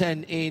 10 to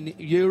 10 in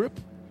Europe.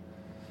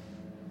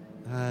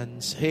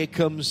 And here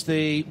comes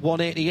the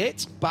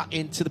 188 back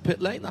into the pit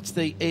lane. That's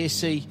the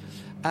AC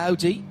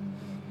Audi.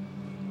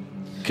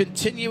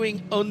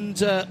 Continuing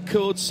under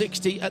code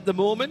 60 at the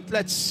moment.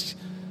 Let's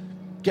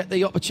get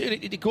the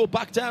opportunity to go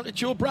back down to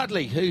Joe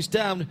Bradley, who's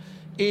down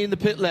in the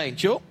pit lane.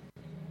 Joe?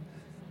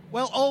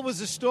 Well,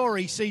 always a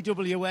story,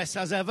 CWS,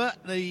 as ever.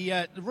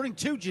 They're running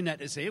two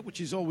Ginettas here,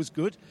 which is always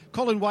good.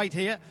 Colin White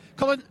here.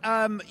 Colin,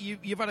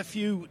 you've had a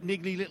few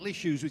niggly little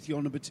issues with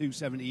your number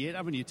 278,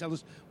 haven't you? Tell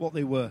us what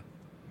they were.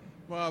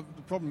 Well,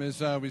 the problem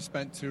is we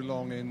spent too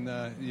long in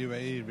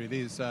UAE,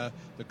 really. The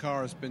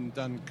car has been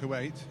done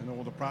Kuwait and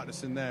all the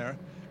practice in there,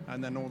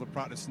 and then all the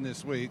practice in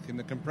this week, and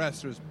the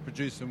compressor is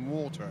producing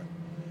water,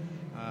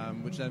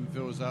 which then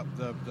fills up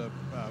the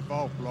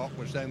valve block,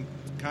 which then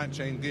can't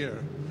change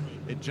gear.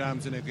 It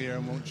jams in a gear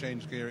and won't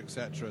change gear,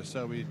 etc.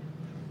 So we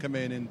come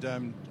in and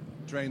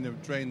drain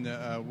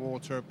the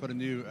water, put a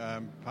new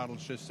paddle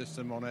shift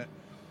system on it,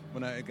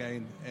 went out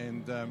again,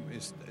 and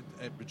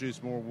it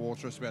produced more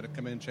water, so we had to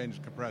come in and change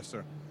the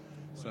compressor.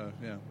 So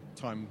yeah,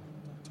 time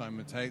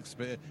it takes,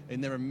 but it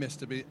never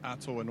missed a beat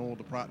at all in all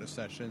the practice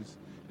sessions.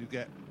 You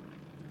get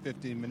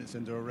 15 minutes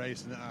into a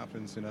race and it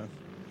happens, you know.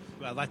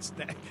 Well,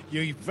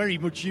 you're very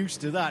much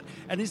used to that.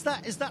 And is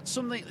that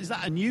something? Is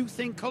that a new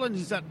thing, Colin?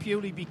 Is that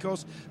purely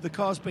because the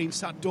car's been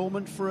sat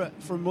dormant for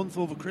a month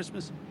over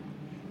Christmas?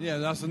 Yeah,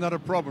 that's another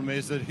problem,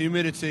 is that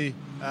humidity,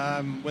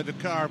 when the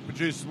car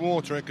produces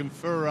water, it can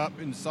fur up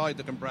inside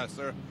the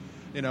compressor.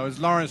 You know, as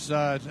Lawrence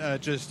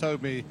just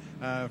told me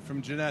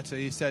from Ginetta,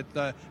 he said,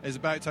 it's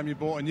about time you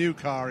bought a new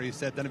car, he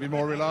said, then it'd be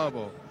more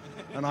reliable.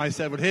 And I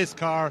said, well, his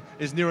car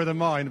is nearer than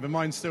mine, but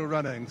mine's still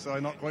running, so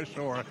I'm not quite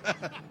sure.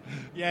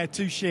 Yeah,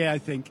 touche, I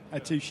think.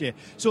 Touche.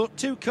 So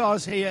 2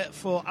 cars here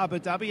for Abu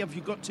Dhabi. Have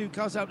you got 2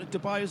 cars out at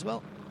Dubai as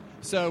well?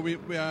 So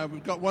we've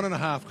got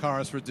 1.5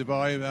 cars for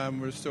Dubai.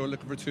 We're still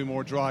looking for 2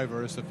 more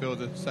drivers to fill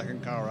the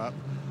second car up.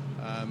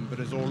 But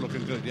it's all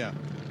looking good, yeah.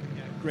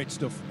 Great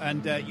stuff.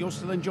 And you're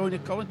still enjoying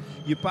it, Colin?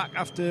 You're back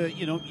after,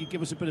 you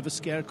give us a bit of a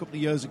scare a couple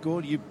of years ago.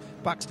 Are you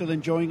back still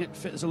enjoying it?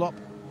 Fit as a lot?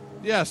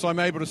 Yeah, so I'm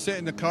able to sit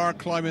in the car,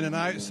 climb in and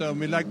out, so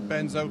my leg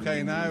bend's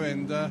okay now,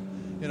 and,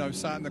 I've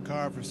sat in the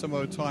car for some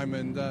other time,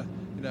 and,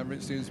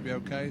 everything seems to be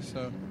okay,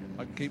 so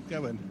I can keep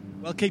going.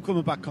 Well, keep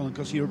coming back, Colin,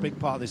 because you're a big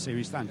part of this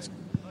series. Thanks.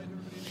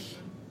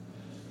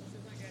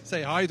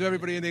 Say hi to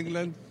everybody in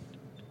England.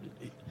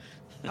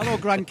 Hello,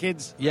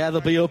 grandkids. Yeah,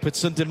 they'll be up at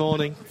Sunday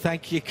morning.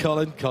 Thank you,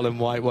 Colin. Colin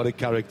White, what a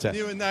character.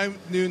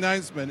 New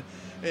announcement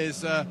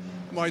is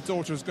my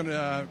daughter's going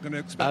to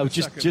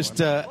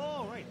expect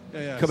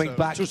coming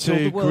back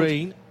to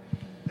green.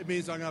 It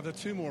means I'm going to have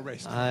 2 more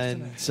races.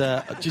 And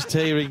just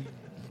hearing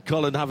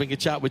Colin having a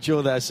chat with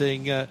Joe there,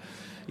 saying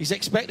he's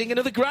expecting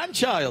another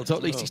grandchild, or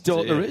at least his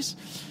daughter is.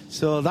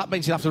 So that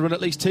means he'll have to run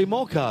at least 2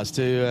 more cars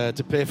to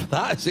pay for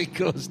that as it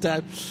goes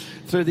down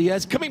through the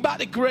years. Coming back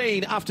to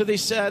green after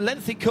this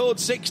lengthy code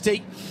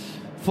 60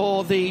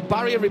 for the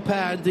barrier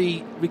repair and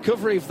the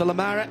recovery of the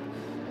Lamara.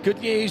 Good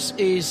news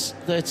is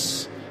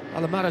that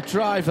a Lamara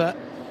driver...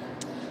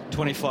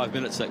 25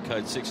 minutes at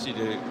code 60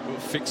 to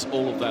fix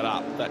all of that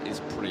up. That is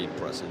pretty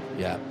impressive.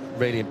 Yeah,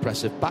 really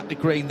impressive. Back to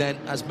green then,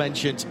 as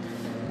mentioned,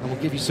 and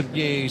we'll give you some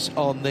news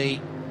on the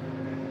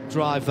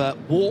driver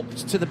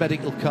walked to the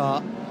medical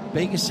car,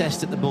 being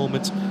assessed at the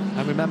moment,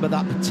 and remember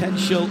that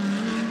potential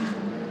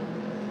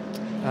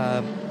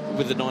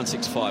with the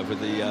 965, with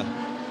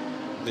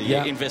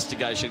the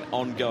investigation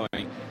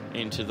ongoing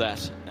into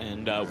that,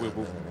 and we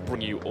will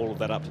bring you all of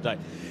that up to date.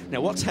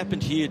 Now, what's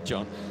happened here,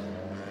 John?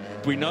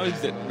 We know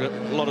that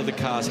a lot of the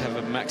cars have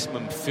a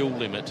maximum fill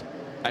limit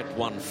at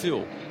one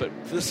fill. But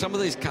some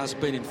of these cars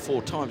have been in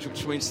 4 times,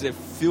 which means they've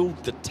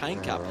filled the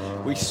tank up.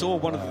 We saw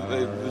one of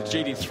the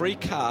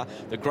GT3 car,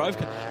 the Grove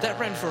car, that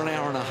ran for an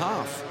hour and a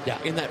half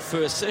in that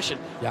first session.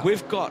 Yeah.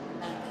 We've got,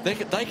 they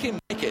can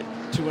make it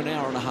to an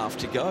hour and a half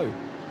to go.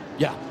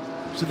 Yeah,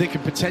 so they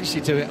can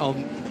potentially do it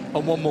on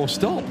one more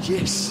stop.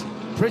 Yes.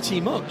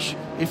 Pretty much,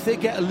 if they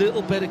get a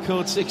little bit of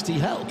Code 60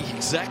 help.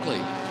 Exactly.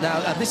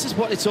 Now, this is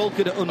what it's all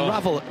going to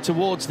unravel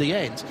towards the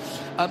end.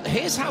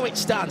 Here's how it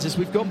stands as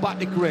we've gone back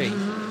to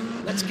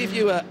green. Let's give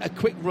you a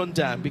quick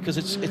rundown, because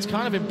it's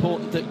kind of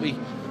important that we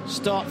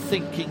start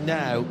thinking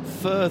now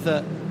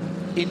further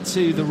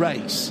into the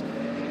race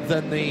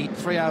than the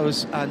 3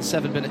 hours and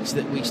 7 minutes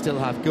that we still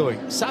have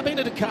going.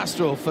 Sabina de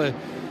Castro for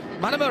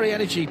Manamori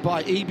Energy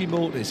by EB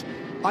Motors.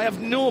 I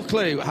have no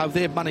clue how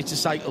they've managed to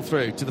cycle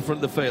through to the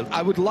front of the field.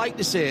 I would like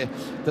to say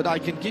that I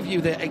can give you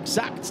their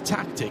exact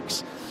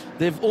tactics.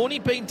 They've only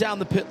been down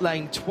the pit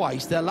lane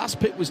twice. Their last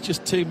pit was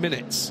just 2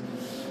 minutes.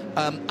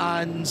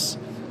 And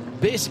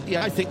basically,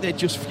 I think they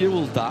just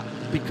fueled that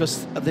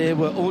because there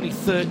were only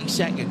 30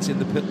 seconds in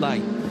the pit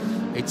lane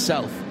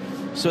itself.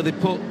 So they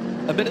put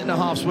a minute and a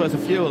half's worth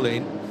of fuel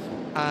in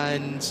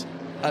and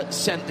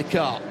sent the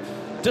car.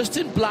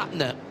 Dustin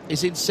Blattner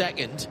is in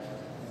second.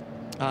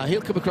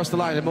 He'll come across the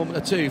line in a moment or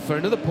two for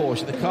another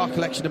Porsche, the car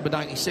collection number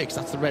 96.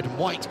 That's the red and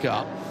white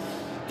car.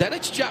 Then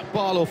it's Jack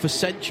Barlow for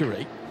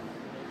Century.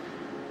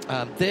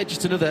 They're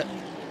just another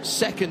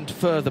second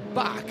further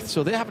back,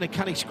 so they're having a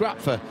canny scrap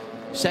for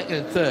second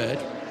and third.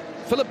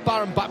 Philip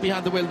Barron back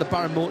behind the wheel of the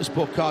Barron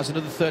Motorsport cars,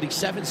 another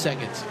 37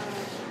 seconds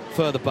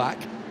further back.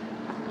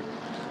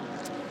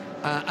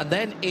 And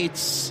then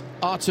it's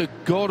Artur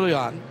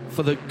Gorian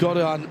for the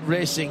Gorian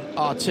Racing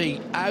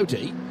RT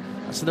Audi.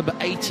 That's the number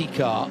 80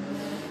 car.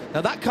 Now,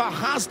 that car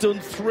has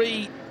done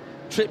 3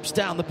 trips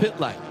down the pit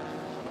lane.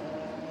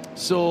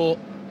 So,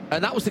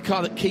 and that was the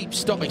car that keeps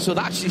stopping. So,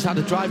 that actually has had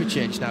a driver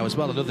change now as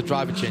well. Another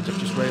driver change, I've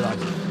just realised.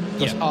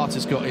 Because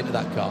Arthur's got into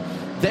that car.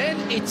 Then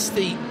it's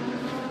the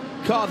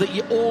car that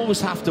you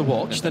always have to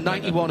watch, the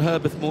 91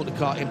 Herbert motor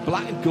car in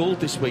black and gold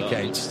this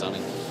weekend.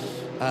 Stunning.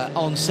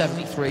 On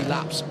 73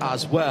 laps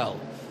as well.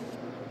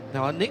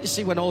 Now, I need to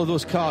see when all of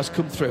those cars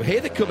come through.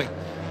 Here they're coming.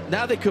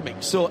 Now they're coming.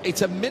 So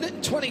it's a minute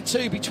and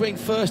 22 between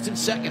first and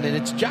second, and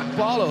it's Jack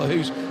Barlow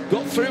who's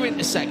got through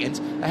into second,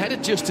 ahead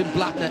of Justin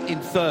Blattner in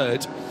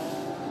third.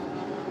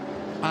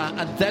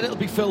 And then it'll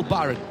be Phil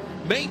Barron.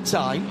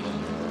 Meantime,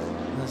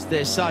 as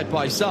they're side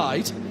by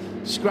side,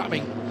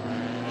 scrapping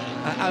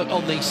out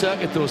on the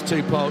circuit, those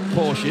 2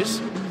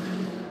 Porsches.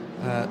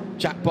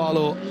 Jack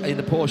Barlow in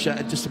the Porsche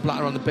and Justin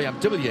Blattner on the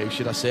BMW,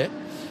 should I say.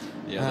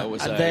 Yeah, that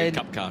was a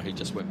cup car he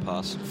just went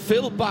past.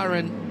 Phil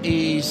Barron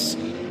is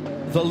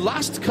the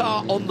last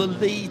car on the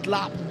lead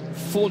lap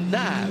for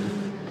now,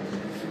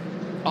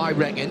 I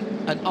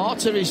reckon. And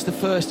Arthur is the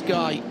first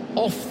guy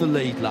off the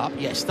lead lap.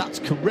 Yes, that's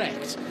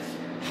correct.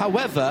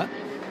 However,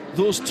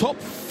 those top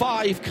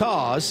 5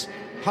 cars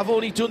have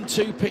only done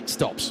 2 pit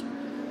stops.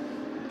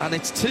 And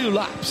it's 2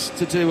 laps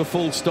to do a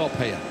full stop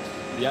here.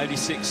 The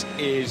 86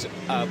 is,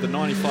 the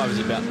 95 is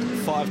about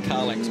 5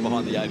 car lengths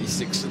behind the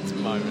 86 at the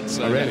moment.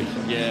 So, really?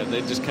 Yeah,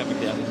 they're just coming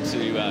down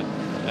into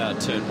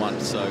turn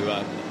 1. So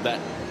that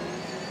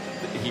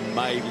he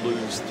may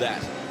lose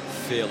that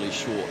fairly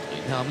shortly.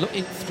 Now I'm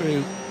looking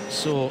through,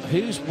 so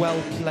who's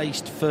well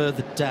placed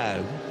further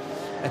down?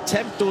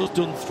 Attempto's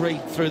done 3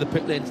 through the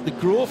pit lanes. The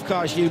Grove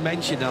cars you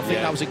mentioned, I think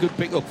that was a good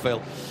pick up,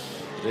 Phil.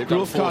 They've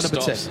Grove car number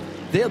 10. stops.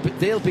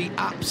 They'll be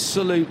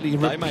absolutely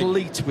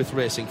replete with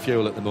racing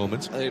fuel at the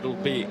moment. It'll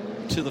be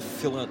to the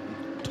filler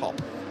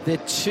top. They're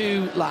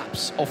 2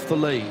 laps off the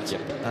lead.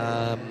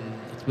 Yep.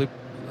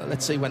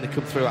 Let's see when they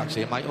come through,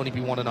 actually. It might only be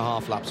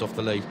 1.5 laps off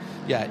the lead.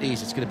 Yeah, it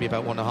is. It's going to be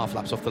about 1.5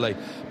 laps off the lead.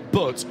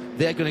 But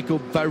they're going to go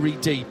very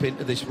deep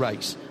into this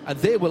race. And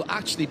they will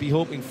actually be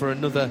hoping for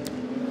another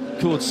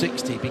Code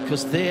 60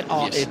 because they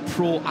are a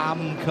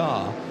Pro-Am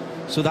car.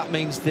 So that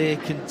means they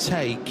can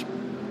take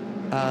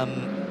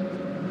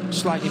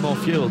slightly more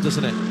fuel,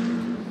 doesn't it?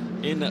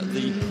 In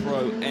the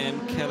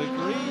Pro-Am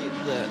category,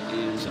 that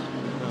is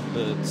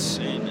number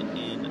 10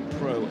 in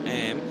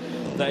Pro-Am.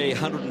 They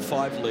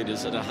 105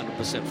 litres at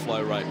 100%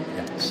 flow rate.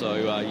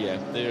 So,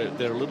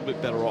 they're a little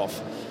bit better off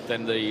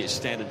than the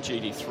standard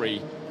GT3,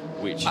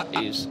 which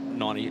is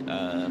 90.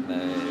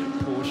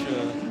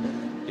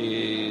 Porsche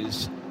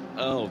is...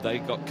 Oh, they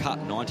got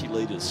cut 90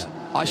 litres.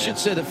 I should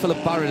say that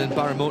Philip Barron and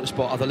Barron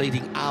Motorsport are the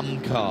leading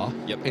AM car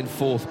in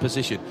 4th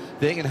position.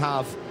 They can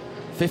have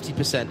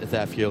 50% of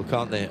their fuel,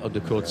 can't they, under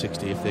Code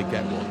 60 if they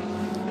get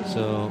one.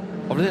 So,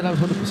 or do they have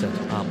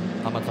 100%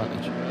 AM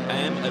advantage?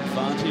 AM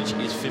advantage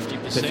is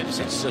 50%.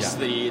 It's just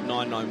the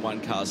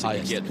 991 cars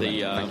that get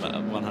the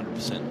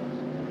 100%.